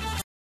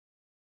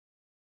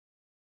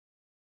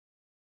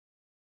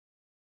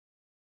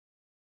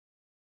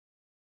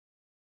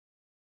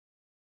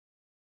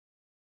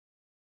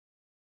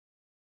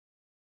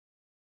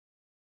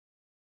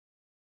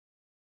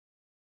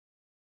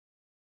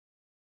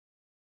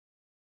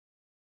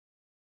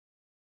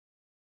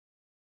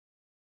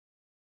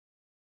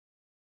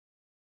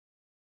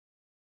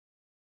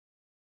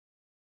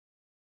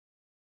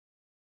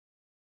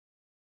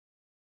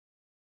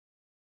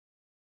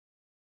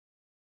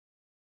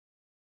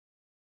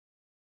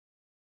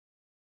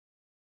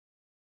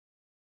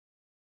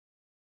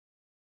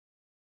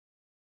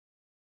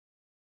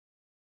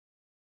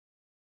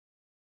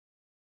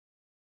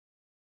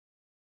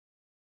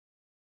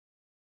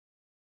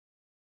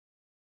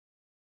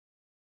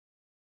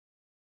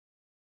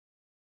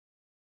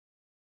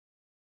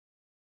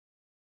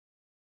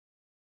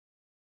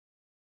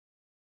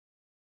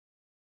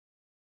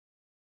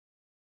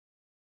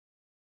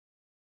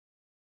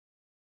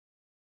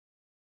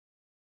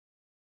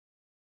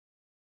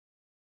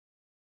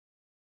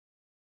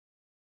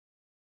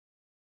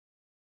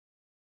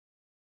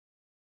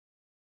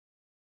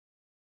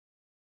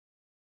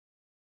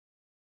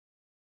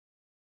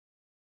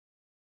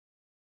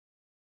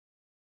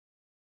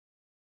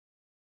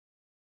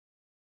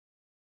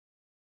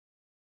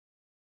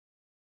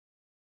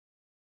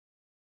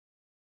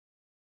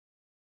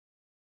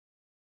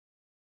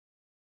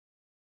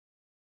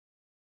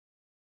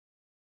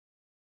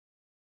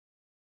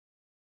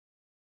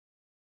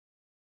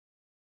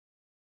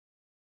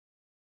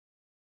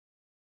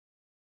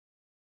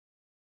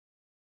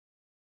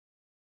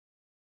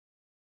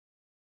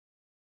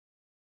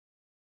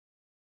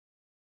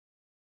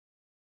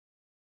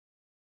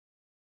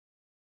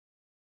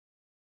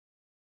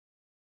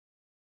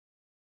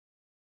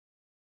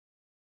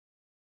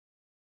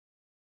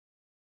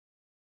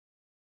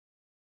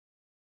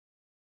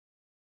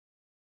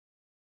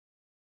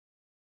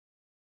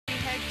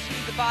 Head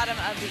to the bottom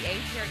of the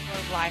 8th here at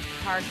Globe Life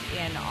Park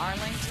in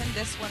Arlington.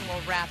 This one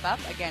will wrap up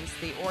against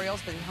the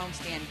Orioles, but the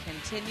homestand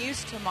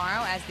continues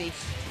tomorrow as the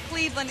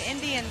Cleveland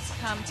Indians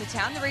come to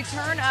town. The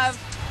return of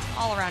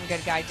all-around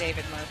good guy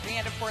David Murphy,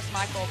 and of course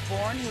Michael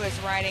Bourne, who is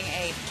riding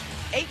a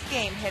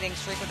 8-game hitting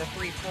streak with a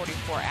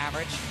 .344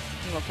 average.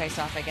 He will face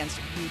off against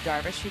Yu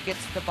Darvish, who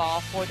gets the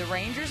ball for the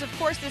Rangers. Of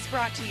course, this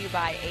brought to you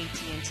by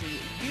AT&T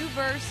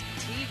Uverse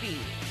TV.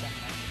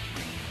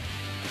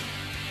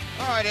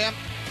 All right, Em.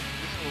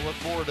 We'll look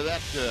forward to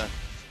that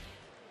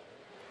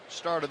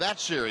start of that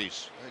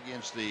series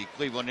against the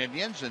Cleveland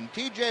Indians. And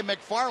T.J.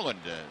 McFarland,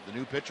 the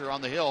new pitcher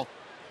on the hill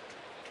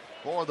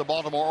for the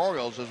Baltimore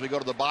Orioles as we go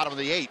to the bottom of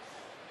the 8th.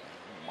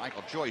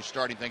 Michael Choice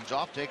starting things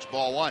off, takes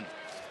ball 1.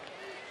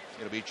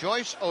 It'll be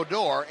Choice,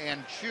 Odor,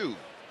 and Chu.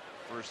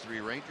 First 3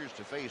 Rangers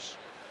to face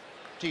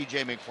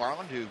T.J.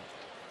 McFarland, who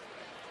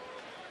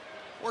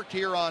worked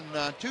here on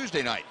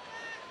Tuesday night.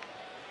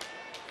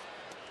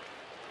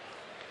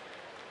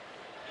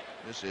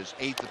 This is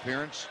 8th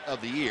appearance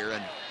of the year,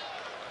 and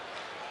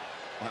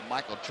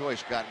Michael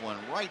Choice got one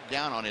right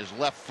down on his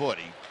left foot.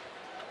 He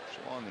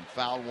Swung and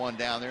fouled one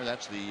down there.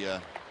 That's the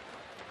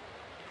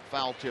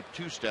foul tip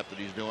two-step that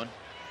he's doing.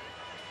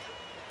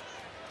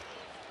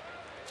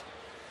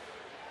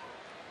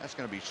 That's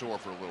going to be sore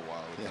for a little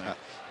while. Yeah,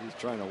 he's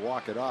trying to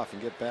walk it off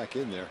and get back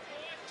in there.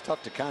 It's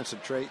tough to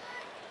concentrate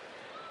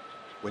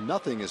when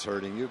nothing is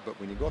hurting you, but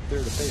when you go up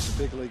there to face a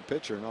big league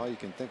pitcher and all you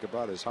can think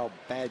about is how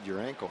bad your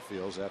ankle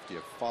feels after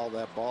you foul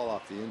that ball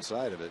off the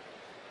inside of it,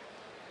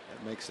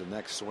 that makes the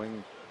next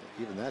swing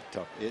even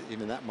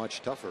that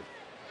much tougher.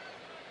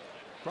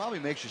 Probably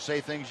makes you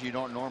say things you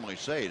don't normally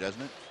say,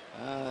 doesn't it?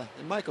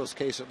 In Michael's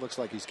case, it looks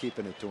like he's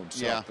keeping it to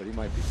himself, yeah. But he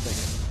might be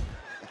thinking.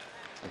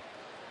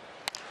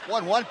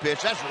 1-1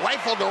 pitch. That's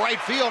rifled to right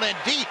field and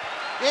deep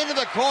into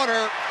the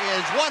corner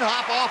is one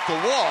hop off the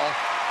wall.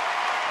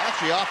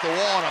 Actually off the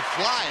wall on a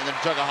fly and then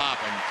took a hop.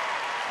 And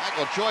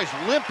Michael Choice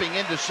limping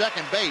into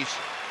second base.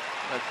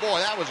 But boy,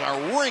 that was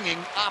a ringing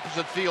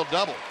opposite field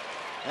double.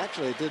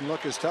 Actually, it didn't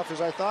look as tough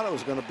as I thought it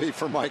was going to be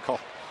for Michael.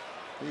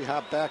 He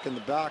hopped back in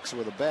the box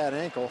with a bad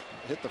ankle,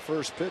 hit the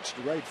first pitch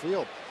to right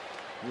field.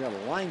 You got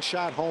a line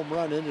shot home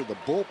run into the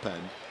bullpen,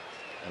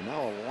 and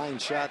now a line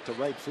shot to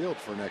right field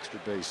for an extra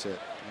base hit.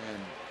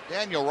 And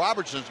Daniel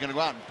Robertson's going to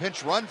go out and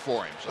pinch run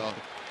for him. So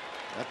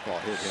that ball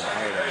hit him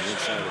hard on the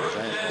inside of his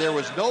ankle. There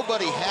was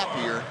nobody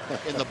happier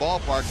in the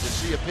ballpark to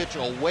see a pitch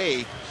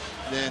away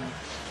than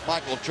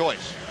Michael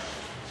Choice.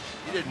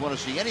 He didn't want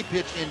to see any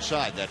pitch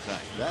inside that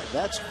time.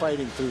 That's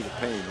fighting through the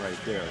pain right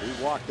there.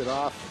 He walked it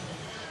off,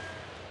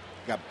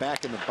 got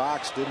back in the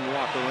box, didn't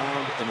walk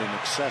around in an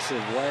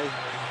excessive way,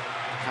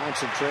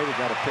 concentrated,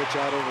 got a pitch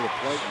out over the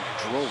plate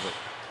and drove it.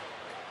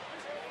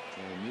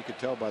 And you could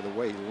tell by the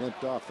way he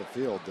limped off the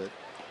field that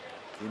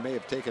he may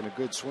have taken a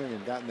good swing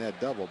and gotten that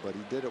double, but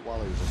he did it while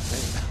he was in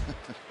pain.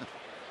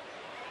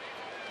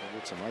 I'll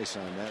get some ice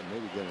on that and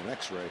maybe get an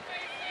x-ray.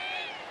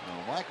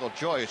 Well, Michael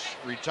Choice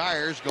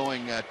retires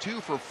going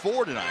 2 for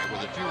 4 tonight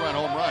with a 2-run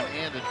home run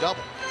and a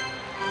double.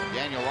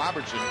 Daniel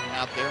Robertson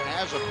out there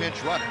as a pinch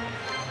runner.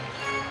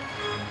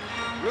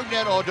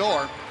 Rougned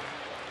Odor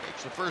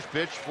takes the first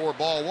pitch for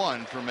ball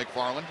 1 from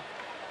McFarland.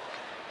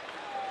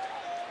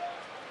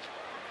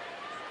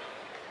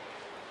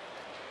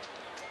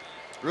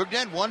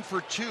 Rougned 1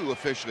 for 2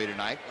 officially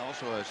tonight.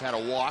 Also has had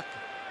a walk.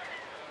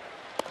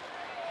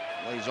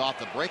 Lays off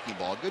the breaking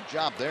ball. Good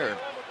job there.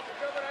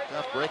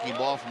 Tough breaking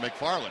ball from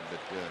McFarland,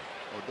 but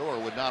Odor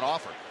would not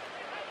offer.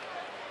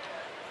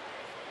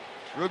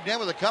 Rougned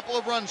with a couple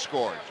of runs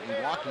scored.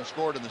 He walked and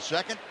scored in the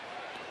second.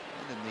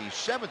 And in the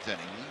 7th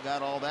inning, he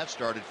got all that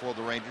started for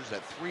the Rangers.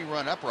 That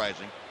 3-run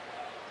uprising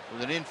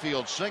with an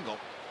infield single.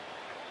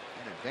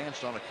 And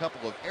advanced on a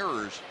couple of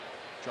errors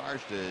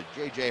charged to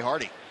J.J.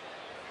 Hardy.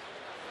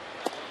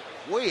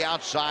 Way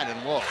outside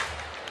and low.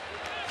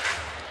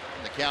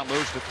 And the count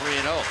moves to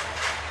 3-0.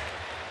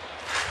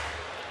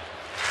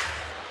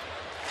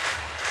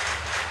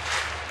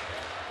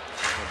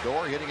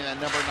 Odor hitting in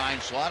that number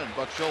 9 slot, and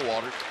Buck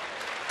Showalter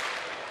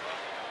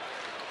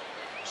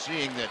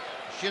seeing that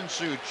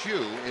Shin-Soo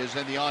Choo is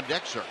in the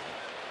on-deck circle.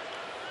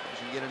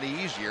 Doesn't get any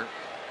easier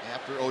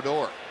after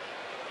Odor.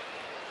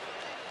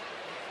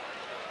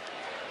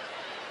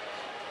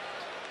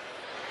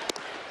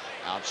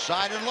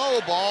 Outside and low,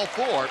 ball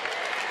 4.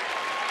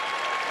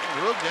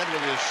 Rougned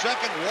with his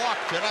second walk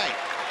tonight.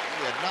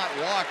 He had not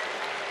walked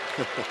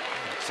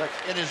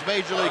in his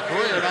major league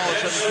career, and all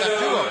of a sudden he's got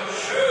 2 of them.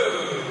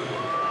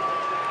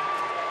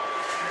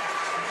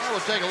 Now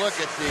we'll take a look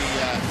at the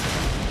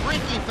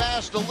freaky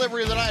fast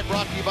delivery of the night,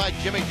 brought to you by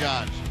Jimmy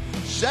John's.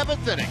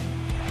 7th inning.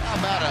 How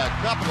about a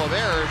couple of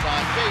errors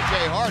on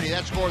J.J. Hardy?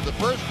 That scored the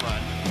first run.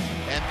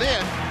 And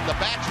then the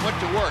bats went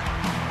to work.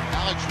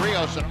 Alex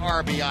Rios, an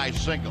RBI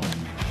single.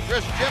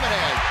 Chris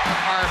Jimenez, an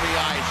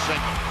RBI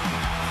single.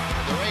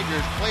 The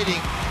Rangers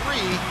plating 3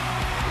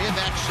 in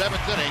that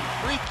 7th inning.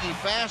 Freaky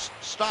fast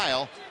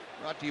style,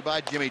 brought to you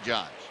by Jimmy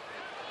John's.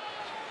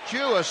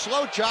 Choo, a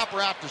slow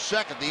chopper out to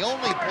second. The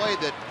only play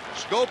that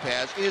Scope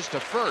has is to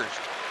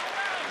first.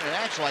 It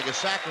acts like a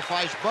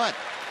sacrifice bunt.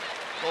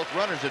 Both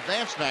runners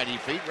advance 90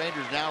 feet.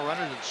 Rangers now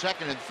runners at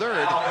second and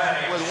third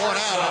with 1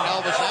 out on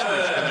Elvis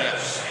Andrus coming in.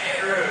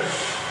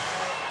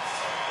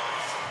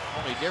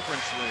 Only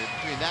difference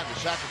between that and the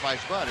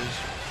sacrifice bunt is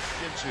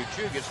Shin-Soo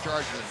Choo gets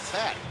charged with the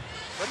bat.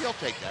 But he'll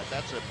take that.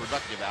 That's a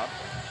productive out.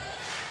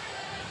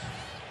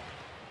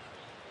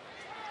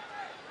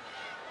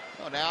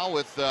 So now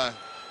with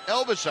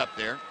Elvis up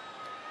there.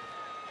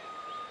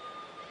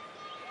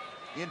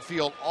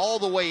 Infield all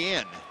the way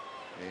in.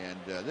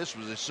 And this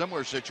was a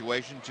similar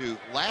situation to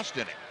last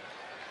inning.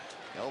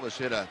 Elvis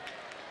hit a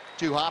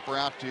 2-hopper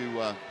out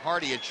to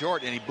Hardy at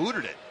short, and he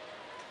booted it.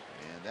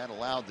 And that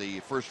allowed the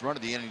first run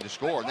of the inning to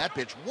score. And that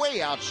pitch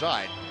way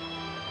outside.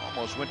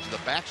 Almost went to the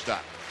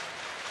backstop.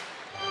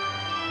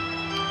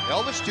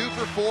 Elvis 2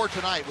 for 4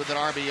 tonight with an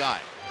RBI.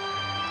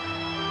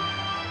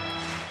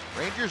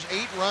 Rangers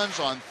 8 runs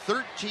on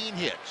 13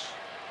 hits.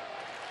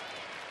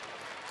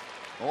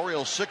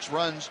 Orioles 6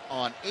 runs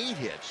on 8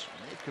 hits.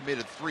 They've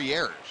committed 3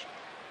 errors.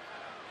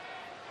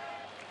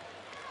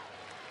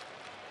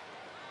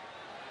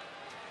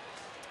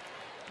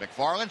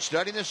 McFarland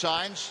studying the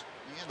signs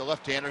And the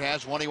left-hander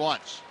has one he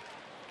wants.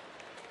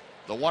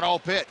 The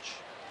 1-0 pitch.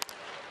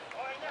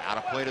 Out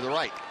of play to the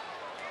right.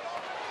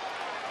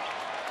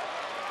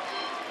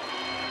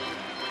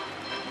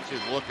 See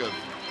his look of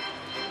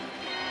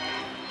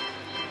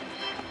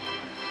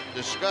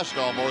disgust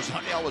almost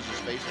on Elvis's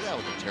face. That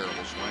was a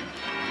terrible swing.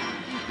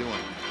 What are you doing?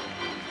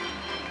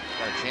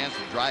 Got a chance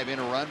to drive in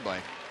a run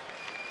by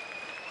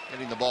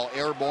getting the ball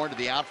airborne to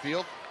the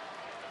outfield.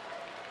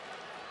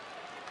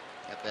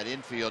 Got that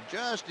infield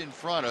just in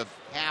front of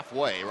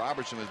halfway.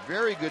 Robertson with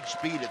very good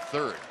speed at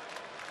third.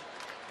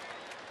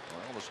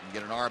 Well, Elvis can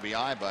get an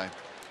RBI by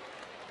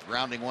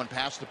grounding one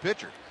past the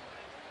pitcher.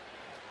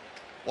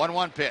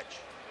 1-1 pitch.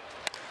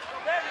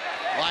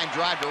 Line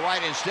drive to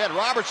right instead.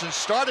 Robertson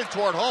started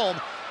toward home.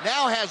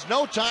 Now has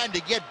no time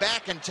to get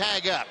back and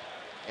tag up.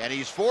 And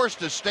he's forced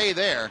to stay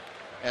there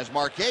as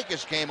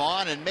Markakis came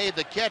on and made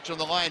the catch on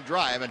the line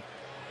drive. And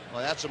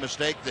well, that's a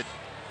mistake that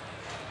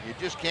you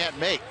just can't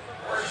make.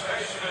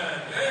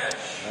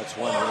 That's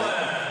when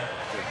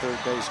the third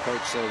base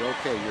coach said,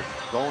 okay, you're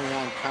going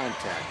on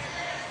contact.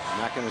 You're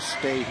not going to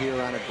stay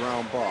here on a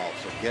ground ball.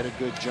 So get a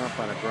good jump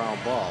on a ground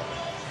ball.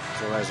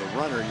 So as a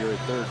runner, you're at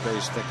third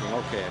base thinking,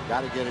 okay, I've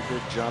got to get a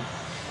good jump.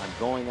 I'm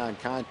going on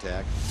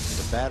contact.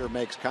 The batter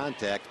makes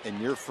contact,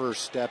 and your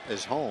first step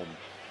is home.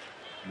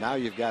 Now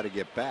you've got to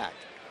get back.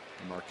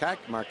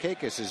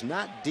 Markakis is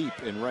not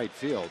deep in right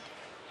field,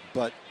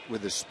 but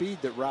with the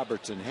speed that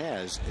Robertson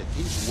has, if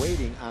he's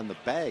waiting on the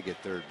bag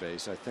at third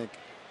base, I think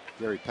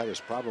Gary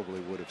Pettis probably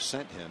would have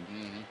sent him,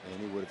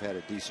 and he would have had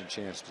a decent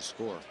chance to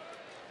score.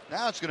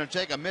 Now it's going to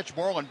take a Mitch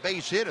Moreland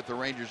base hit if the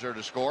Rangers are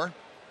to score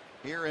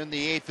here in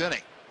the 8th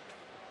inning.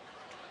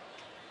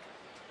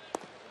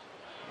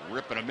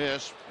 Rip and a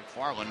miss.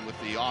 McFarland with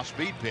the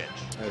off-speed pitch.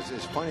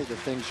 It's funny the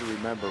things you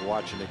remember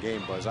watching a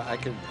game, Buzz. I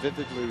can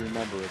vividly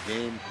remember a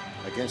game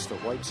against the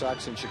White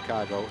Sox in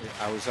Chicago.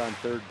 I was on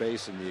third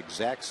base in the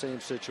exact same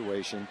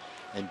situation,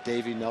 and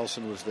Davey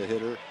Nelson was the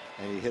hitter,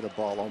 and he hit a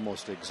ball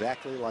almost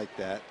exactly like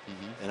that.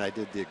 And I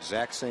did the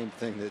exact same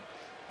thing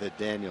that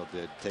Daniel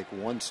did. Take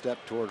one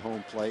step toward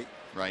home plate.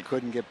 Right.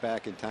 Couldn't get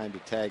back in time to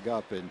tag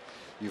up, and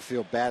you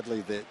feel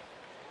badly that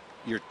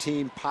your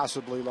team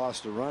possibly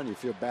lost a run. You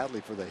feel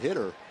badly for the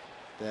hitter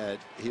that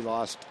he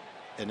lost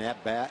an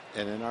at-bat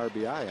and an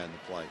RBI on the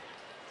play.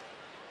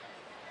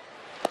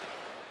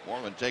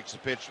 Moreland takes the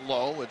pitch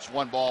low. It's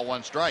 1 ball,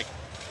 1 strike.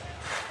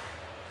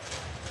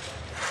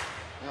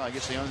 Well, I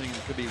guess the only thing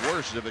that could be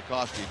worse is if it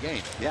cost you a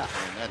game. Yeah.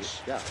 And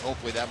that's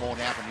hopefully that won't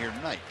happen here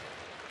tonight.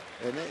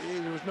 And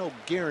there was no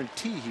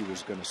guarantee he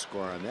was going to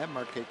score on that.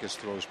 Markakis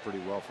throws pretty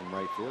well from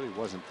right field. He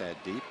wasn't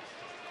that deep.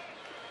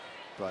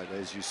 But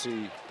as you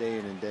see day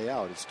in and day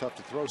out, it's tough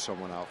to throw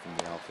someone out from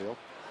the outfield.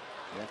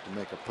 You have to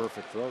make a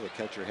perfect throw. The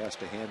catcher has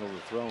to handle the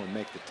throw and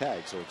make the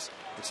tag. So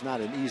it's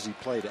not an easy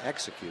play to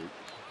execute.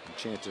 And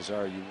chances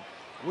are you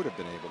would have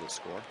been able to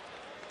score.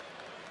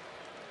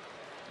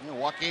 You know,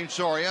 Joaquin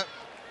Soria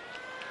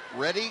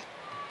ready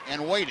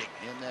and waiting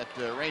in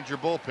that Ranger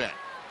bullpen.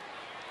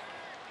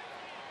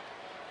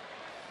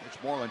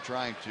 Mitch Moreland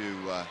trying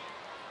to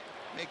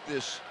make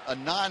this a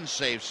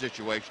non-save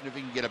situation if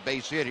he can get a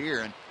base hit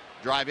here and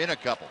drive in a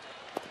couple.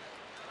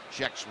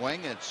 Check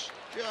swing. It's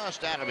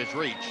just out of his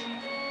reach.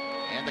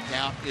 And the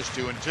count is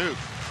 2-2.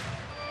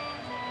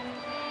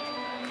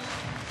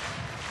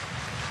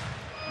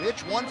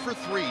 Mitch 1 for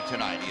 3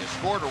 tonight. He has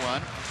scored a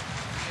run.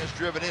 He has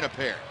driven in a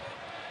pair.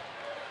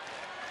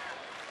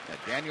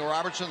 Daniel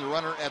Robertson, the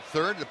runner at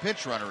third, the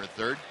pinch runner at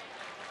third.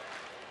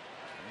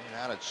 And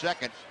out at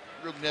second,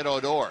 Rougned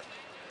Odor.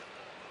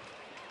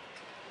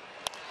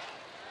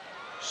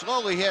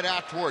 Slowly hit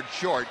out toward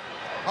short.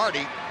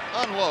 Hardy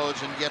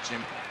unloads and gets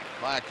him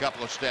by a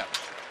couple of steps.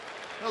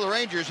 Well, the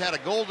Rangers had a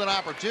golden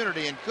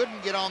opportunity and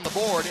couldn't get on the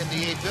board in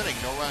the 8th inning.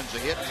 No runs, a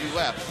hit, 2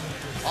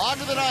 left. On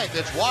to the 9th.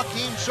 It's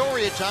Joaquin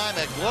Soria time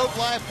at Globe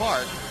Life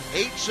Park.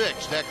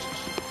 8-6 Texas.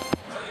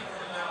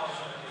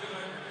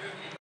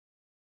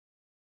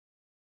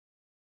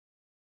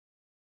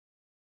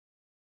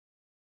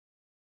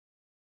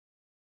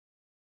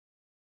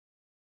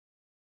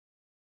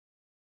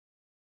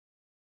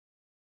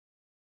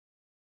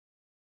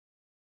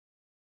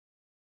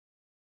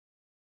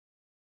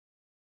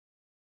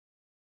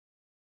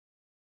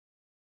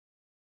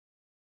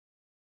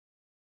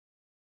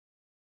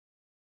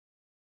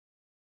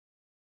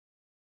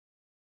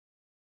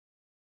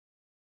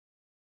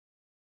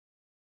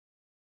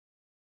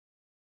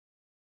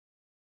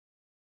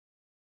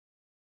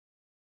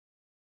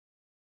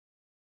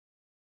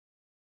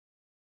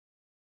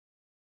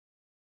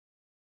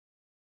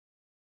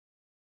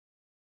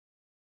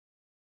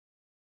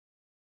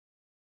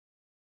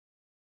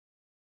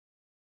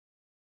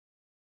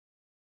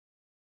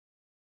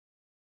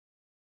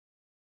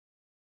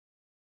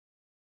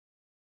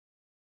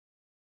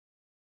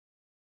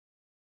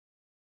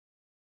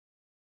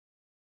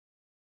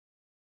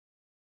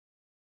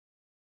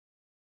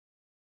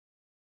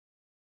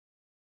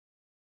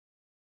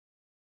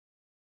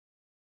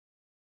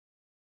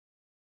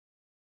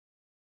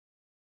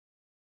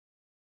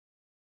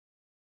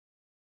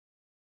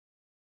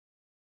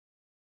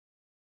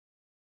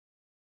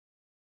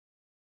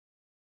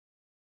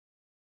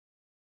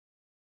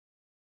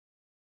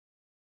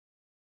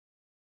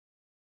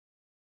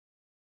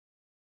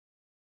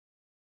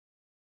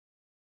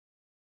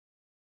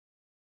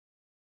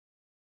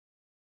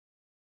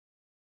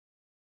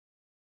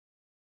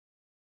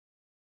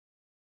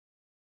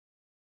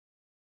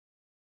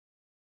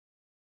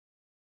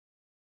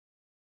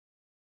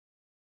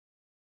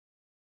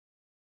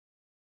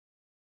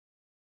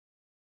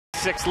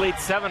 6 lead.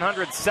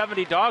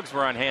 770 dogs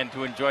were on hand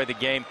to enjoy the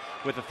game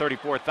with the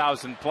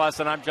 34,000 plus.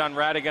 And I'm John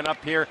Radigan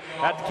up here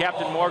at the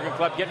Captain Morgan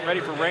Club getting ready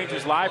for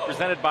Rangers Live,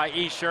 presented by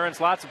Esurance.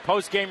 Lots of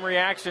post-game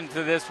reaction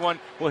to this one.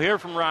 We'll hear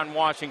from Ron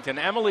Washington.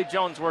 Emily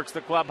Jones works the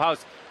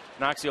clubhouse.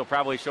 Noxie will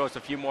probably show us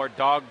a few more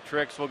dog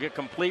tricks. We'll get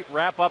complete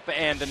wrap-up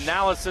and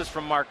analysis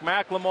from Mark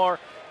McLemore.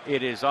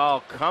 It is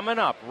all coming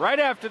up right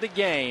after the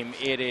game.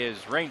 It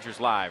is Rangers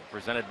Live,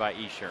 presented by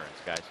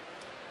Esurance, guys.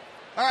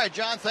 All right,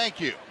 John, thank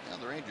you. Now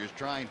the Rangers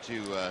trying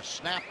to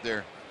snap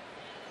their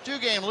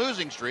 2-game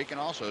losing streak and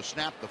also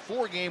snap the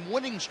 4-game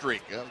winning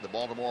streak of the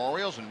Baltimore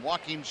Orioles, and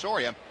Joaquin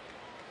Soria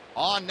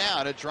on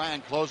now to try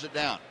and close it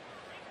down.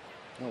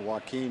 Well,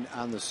 Joaquin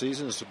on the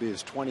season. This will be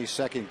his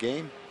 22nd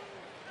game.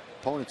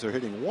 Opponents are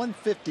hitting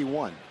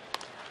 151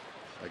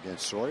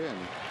 against Soria, and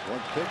 1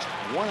 pitch,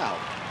 1 out.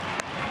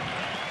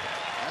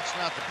 That's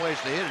not the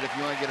place to hit it if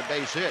you want to get a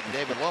base hit. And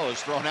David Lowe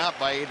is thrown out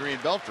by Adrian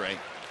Beltre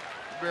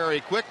very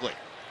quickly.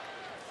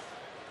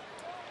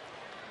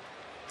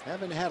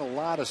 Haven't had a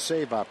lot of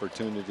save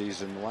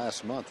opportunities in the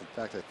last month. In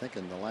fact, I think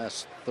in the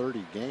last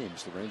 30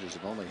 games, the Rangers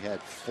have only had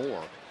 4.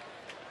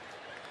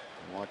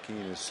 And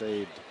Joaquin has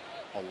saved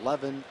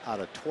 11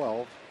 out of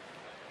 12.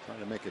 Trying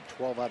to make it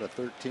 12 out of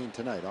 13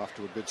 tonight. Off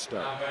to a good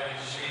start.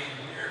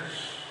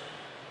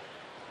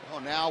 Well,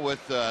 now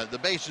with the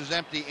bases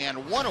empty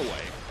and 1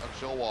 away,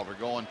 Showalter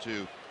going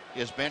to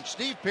his bench.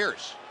 Steve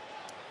Pearce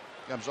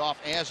comes off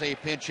as a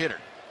pinch hitter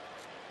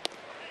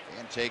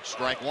and takes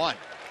strike 1.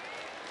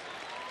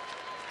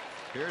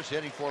 Pearce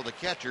hitting for the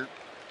catcher,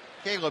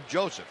 Caleb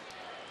Joseph.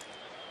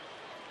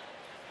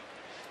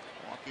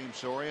 Joaquin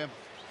Soria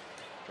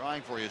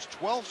trying for his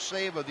 12th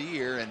save of the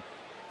year and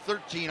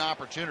 13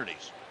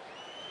 opportunities.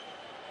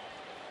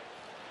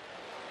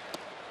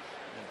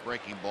 And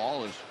breaking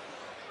ball is a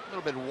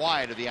little bit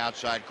wide of the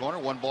outside corner.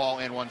 1 ball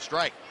and 1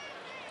 strike.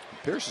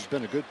 Pearce has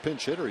been a good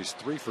pinch hitter. He's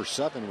 3 for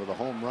 7 with a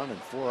home run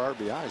and 4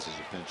 RBIs as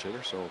a pinch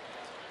hitter. So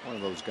one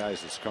of those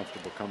guys that's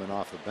comfortable coming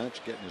off the bench,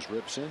 getting his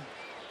rips in.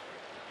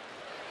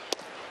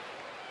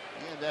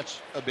 And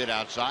that's a bit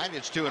outside.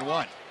 It's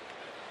 2-1.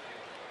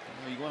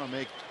 You want to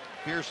make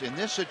Pearce in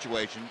this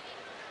situation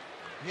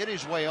hit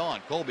his way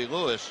on. Colby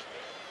Lewis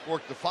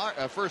worked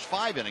the first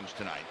 5 innings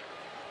tonight.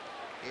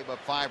 Gave up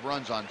 5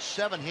 runs on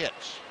 7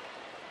 hits.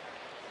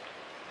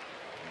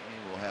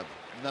 He will have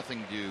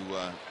nothing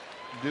to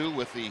do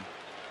with the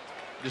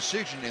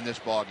decision in this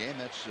ball game.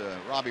 That's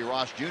Robbie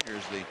Ross Jr.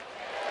 is the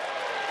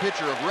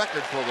pitcher of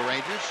record for the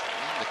Rangers.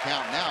 And the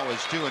count now is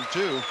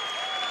 2-2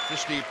 to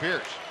Steve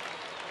Pearce.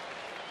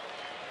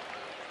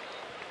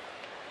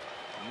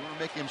 You want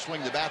to make him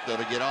swing the bat, though,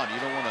 to get on. You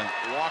don't want to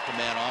walk a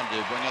man on to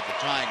bring up the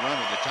tying run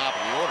at the top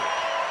of the order.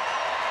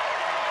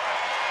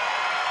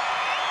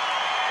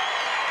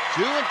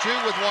 2-2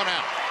 with 1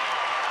 out.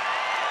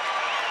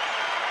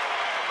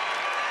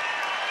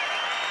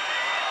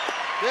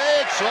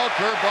 Big slow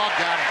curveball,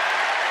 got him.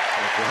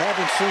 If you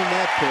haven't seen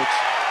that pitch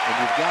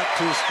and you've got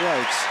 2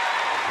 strikes,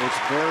 it's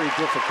very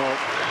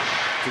difficult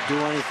to do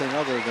anything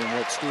other than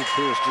what Steve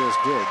Pearce just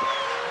did.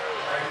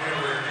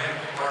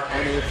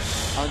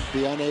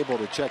 Be unable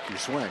to check your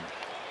swing.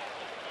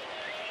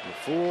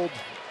 You're fooled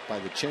by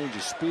the change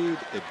of speed.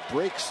 It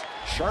breaks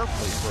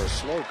sharply for a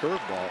slow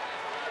curveball,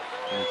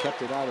 and he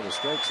kept it out of the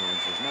strike zone.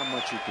 There's not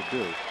much you could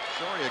do.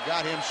 Soria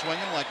got him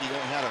swinging like he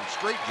had a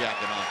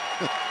straitjacket on.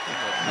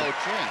 No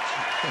chance.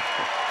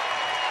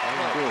 All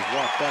you do is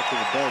walk back to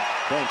the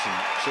bench and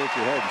shake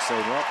your head and say,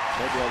 well,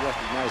 maybe I'll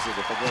recognize it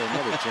if I get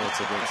another chance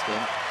against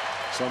him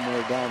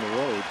somewhere down the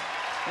road.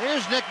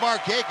 Here's Nick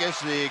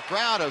Markakis, the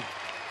crowd of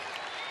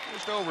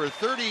just over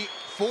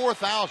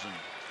 34,000,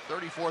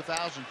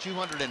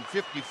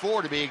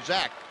 34,254 to be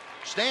exact,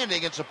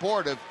 standing in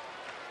support of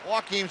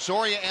Joaquin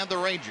Soria and the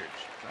Rangers.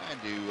 Trying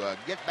to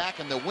get back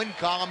in the win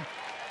column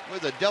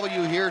with a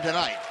W here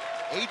tonight.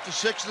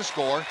 8-6 the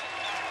score.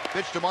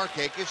 Pitch to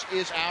Markakis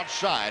is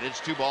outside. It's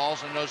 2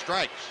 balls and no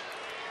strikes.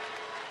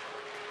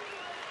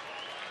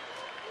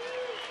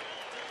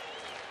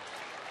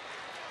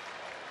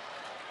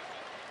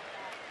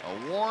 A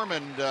warm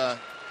and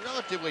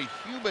relatively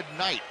humid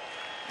night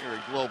here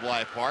at Globe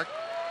Life Park.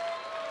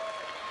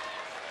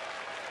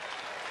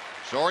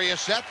 Soria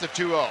set the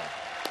 2-0.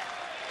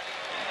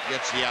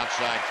 Gets the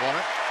outside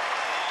corner.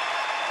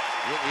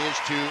 It is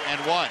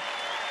 2-1.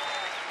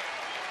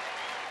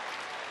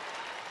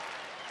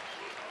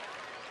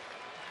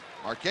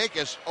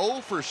 Markakis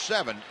 0 for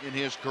 7 in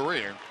his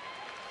career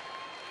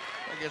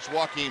against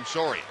Joaquin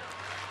Soria.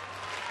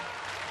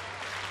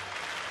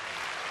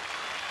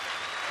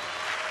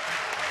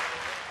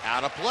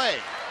 Out of play.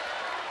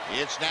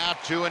 It's now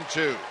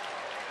 2-2.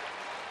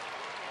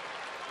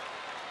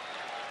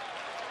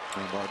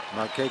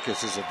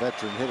 Markakis is a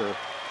veteran hitter,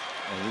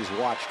 and he's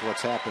watched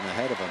what's happened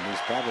ahead of him.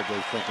 He's probably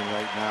thinking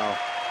right now,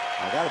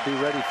 I got to be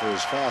ready for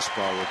his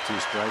fastball with 2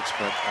 strikes,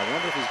 but I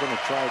wonder if he's going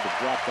to try to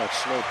drop that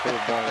slow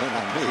curveball in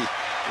on me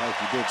like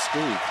he did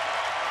Steve.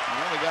 You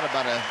only got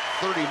about a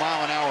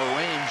 30-mile-an-hour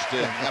range to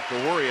have to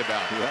worry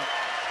about. Yeah.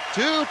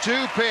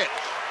 2-2 pitch.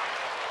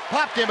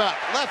 Popped him up,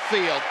 left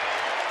field.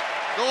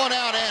 Going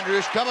out,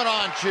 Andrews, coming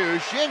on Chu.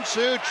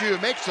 Shin-Soo Chu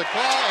makes the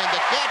call and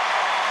the catch,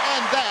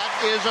 and that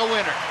is a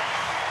winner.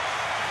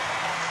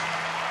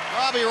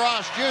 Robbie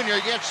Ross Jr.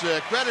 gets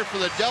the credit for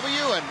the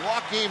W, and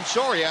Joakim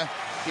Soria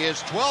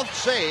his 12th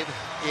save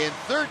in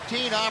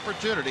 13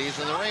 opportunities,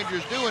 and the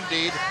Rangers do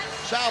indeed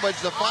salvage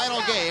the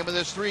final game of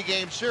this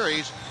 3-game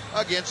series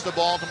against the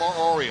Baltimore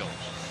Orioles.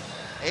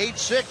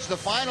 8-6 the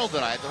final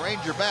tonight. The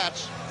Ranger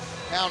bats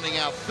pounding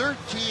out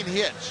 13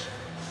 hits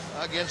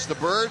against the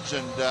Birds,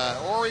 and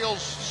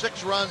Orioles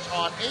 6 runs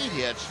on 8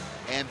 hits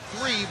and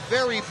 3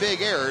 very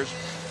big errors,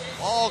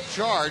 all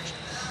charged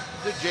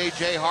to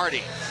J.J.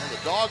 Hardy. And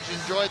the Dogs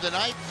enjoyed the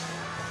night,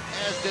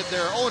 as did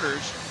their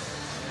owners,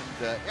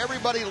 and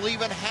everybody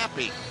leaving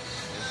happy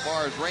as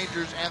far as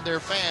Rangers and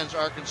their fans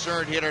are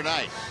concerned here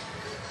tonight.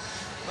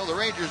 Well, the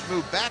Rangers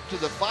move back to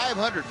the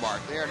 500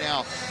 mark. They are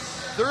now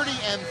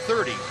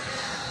 30-30,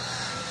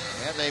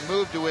 and they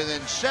move to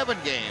within 7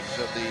 games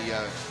of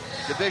the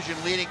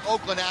division-leading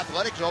Oakland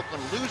Athletics.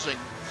 Oakland losing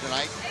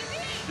tonight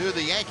to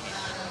the Yankees.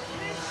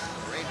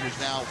 The Rangers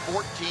now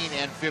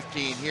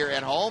 14-15 here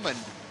at home, and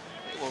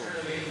they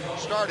will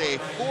start a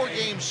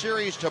 4-game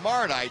series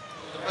tomorrow night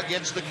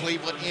against the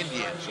Cleveland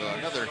Indians. So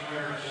another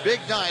big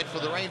night for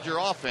the Ranger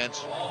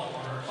offense.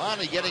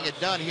 Finally getting it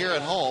done here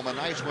at home. A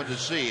nice one to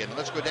see. And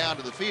let's go down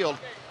to the field.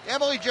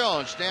 Emily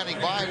Jones standing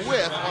by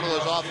with one of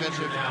those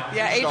offensive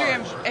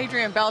stars.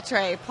 Adrian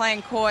Beltre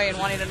playing coy and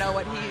wanting to know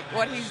what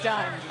he's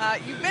done.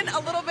 You've been a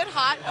little bit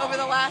hot over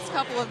the last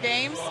couple of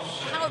games.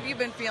 How have you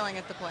been feeling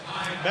at the plate?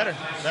 Better.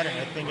 I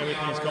think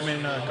everything is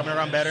coming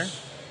around better,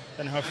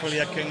 and hopefully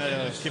I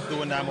can keep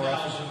doing that more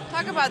often.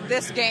 Talk about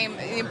this game,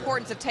 the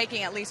importance of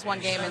taking at least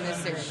one game in this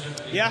series.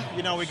 Yeah,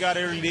 we got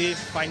early lead,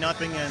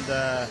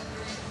 5-0,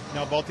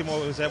 and Baltimore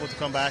was able to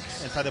come back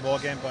and tie the ball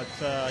game, but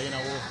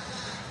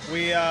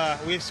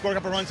we scored a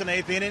couple runs in the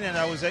 8th inning, and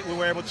we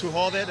were able to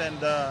hold it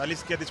and at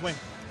least get this win.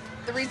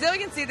 The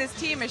resiliency this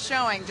team is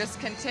showing just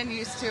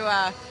continues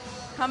to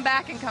come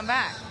back and come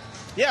back.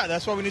 Yeah,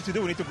 that's what we need to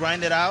do. We need to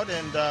grind it out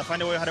and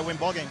find a way how to win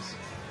ball games.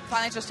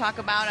 Finally, just talk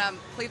about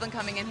Cleveland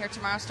coming in here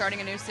tomorrow, starting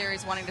a new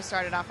series, wanting to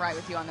start it off right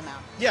with you on the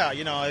mound. Yeah,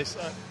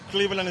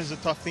 Cleveland is a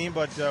tough team,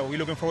 but we're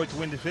looking forward to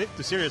win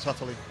the series,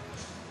 hopefully.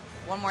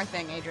 One more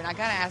thing, Adrian. I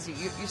got to ask you,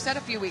 you said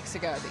a few weeks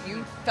ago that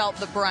you felt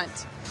the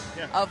brunt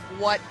of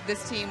what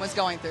this team was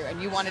going through,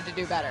 and you wanted to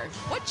do better.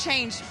 What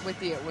changed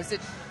with you?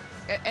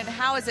 And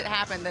how has it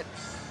happened that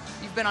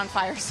you've been on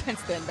fire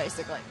since then,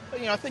 basically?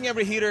 I think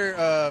every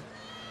hitter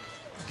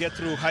get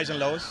through highs and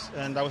lows,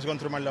 and I was going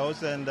through my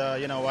lows, and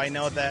I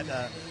know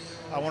that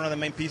I'm one of the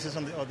main pieces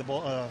on the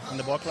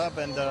ball club,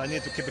 and I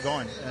need to keep it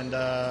going. And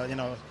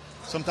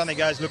sometimes the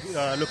guys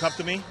look up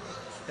to me,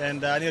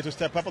 and I need to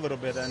step up a little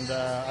bit. And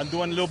I'm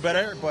doing a little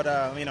better, but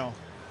I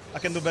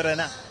can do better than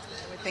that.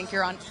 We think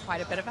you're on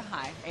quite a bit of a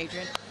high,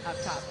 Adrian, up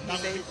top.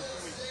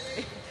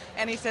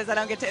 And he says I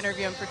don't get to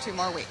interview him for 2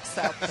 more weeks.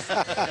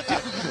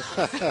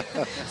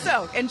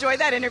 So enjoy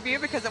that interview,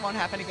 because it won't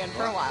happen again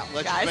for a while.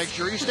 Let's guys. make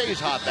sure he stays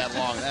hot that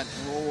long. Then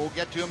we'll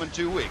get to him in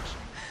 2 weeks.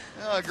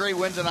 A great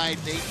win tonight,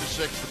 8-6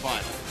 the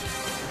final.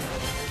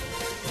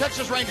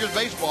 Texas Rangers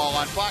baseball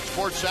on Fox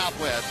Sports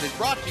Southwest is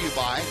brought to you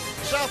by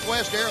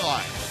Southwest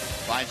Airlines.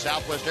 Find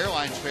Southwest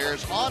Airlines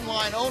fares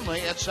online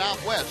only at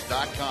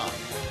southwest.com.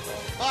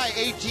 By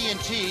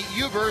AT&T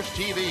UVerse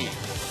TV.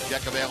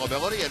 Check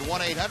availability at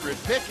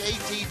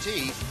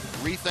 1-800-PICK-ATT.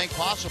 Rethink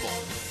possible.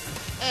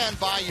 And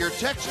by your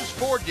Texas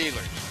Ford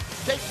dealers.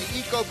 Take the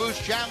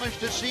EcoBoost Challenge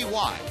to see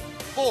why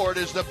Ford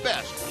is the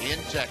best in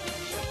Texas.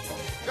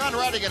 John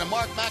Radigan and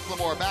Mark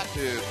McLemore back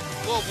to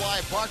Globe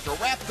Live Park to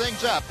wrap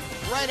things up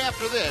right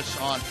after this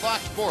on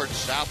Fox Sports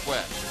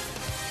Southwest.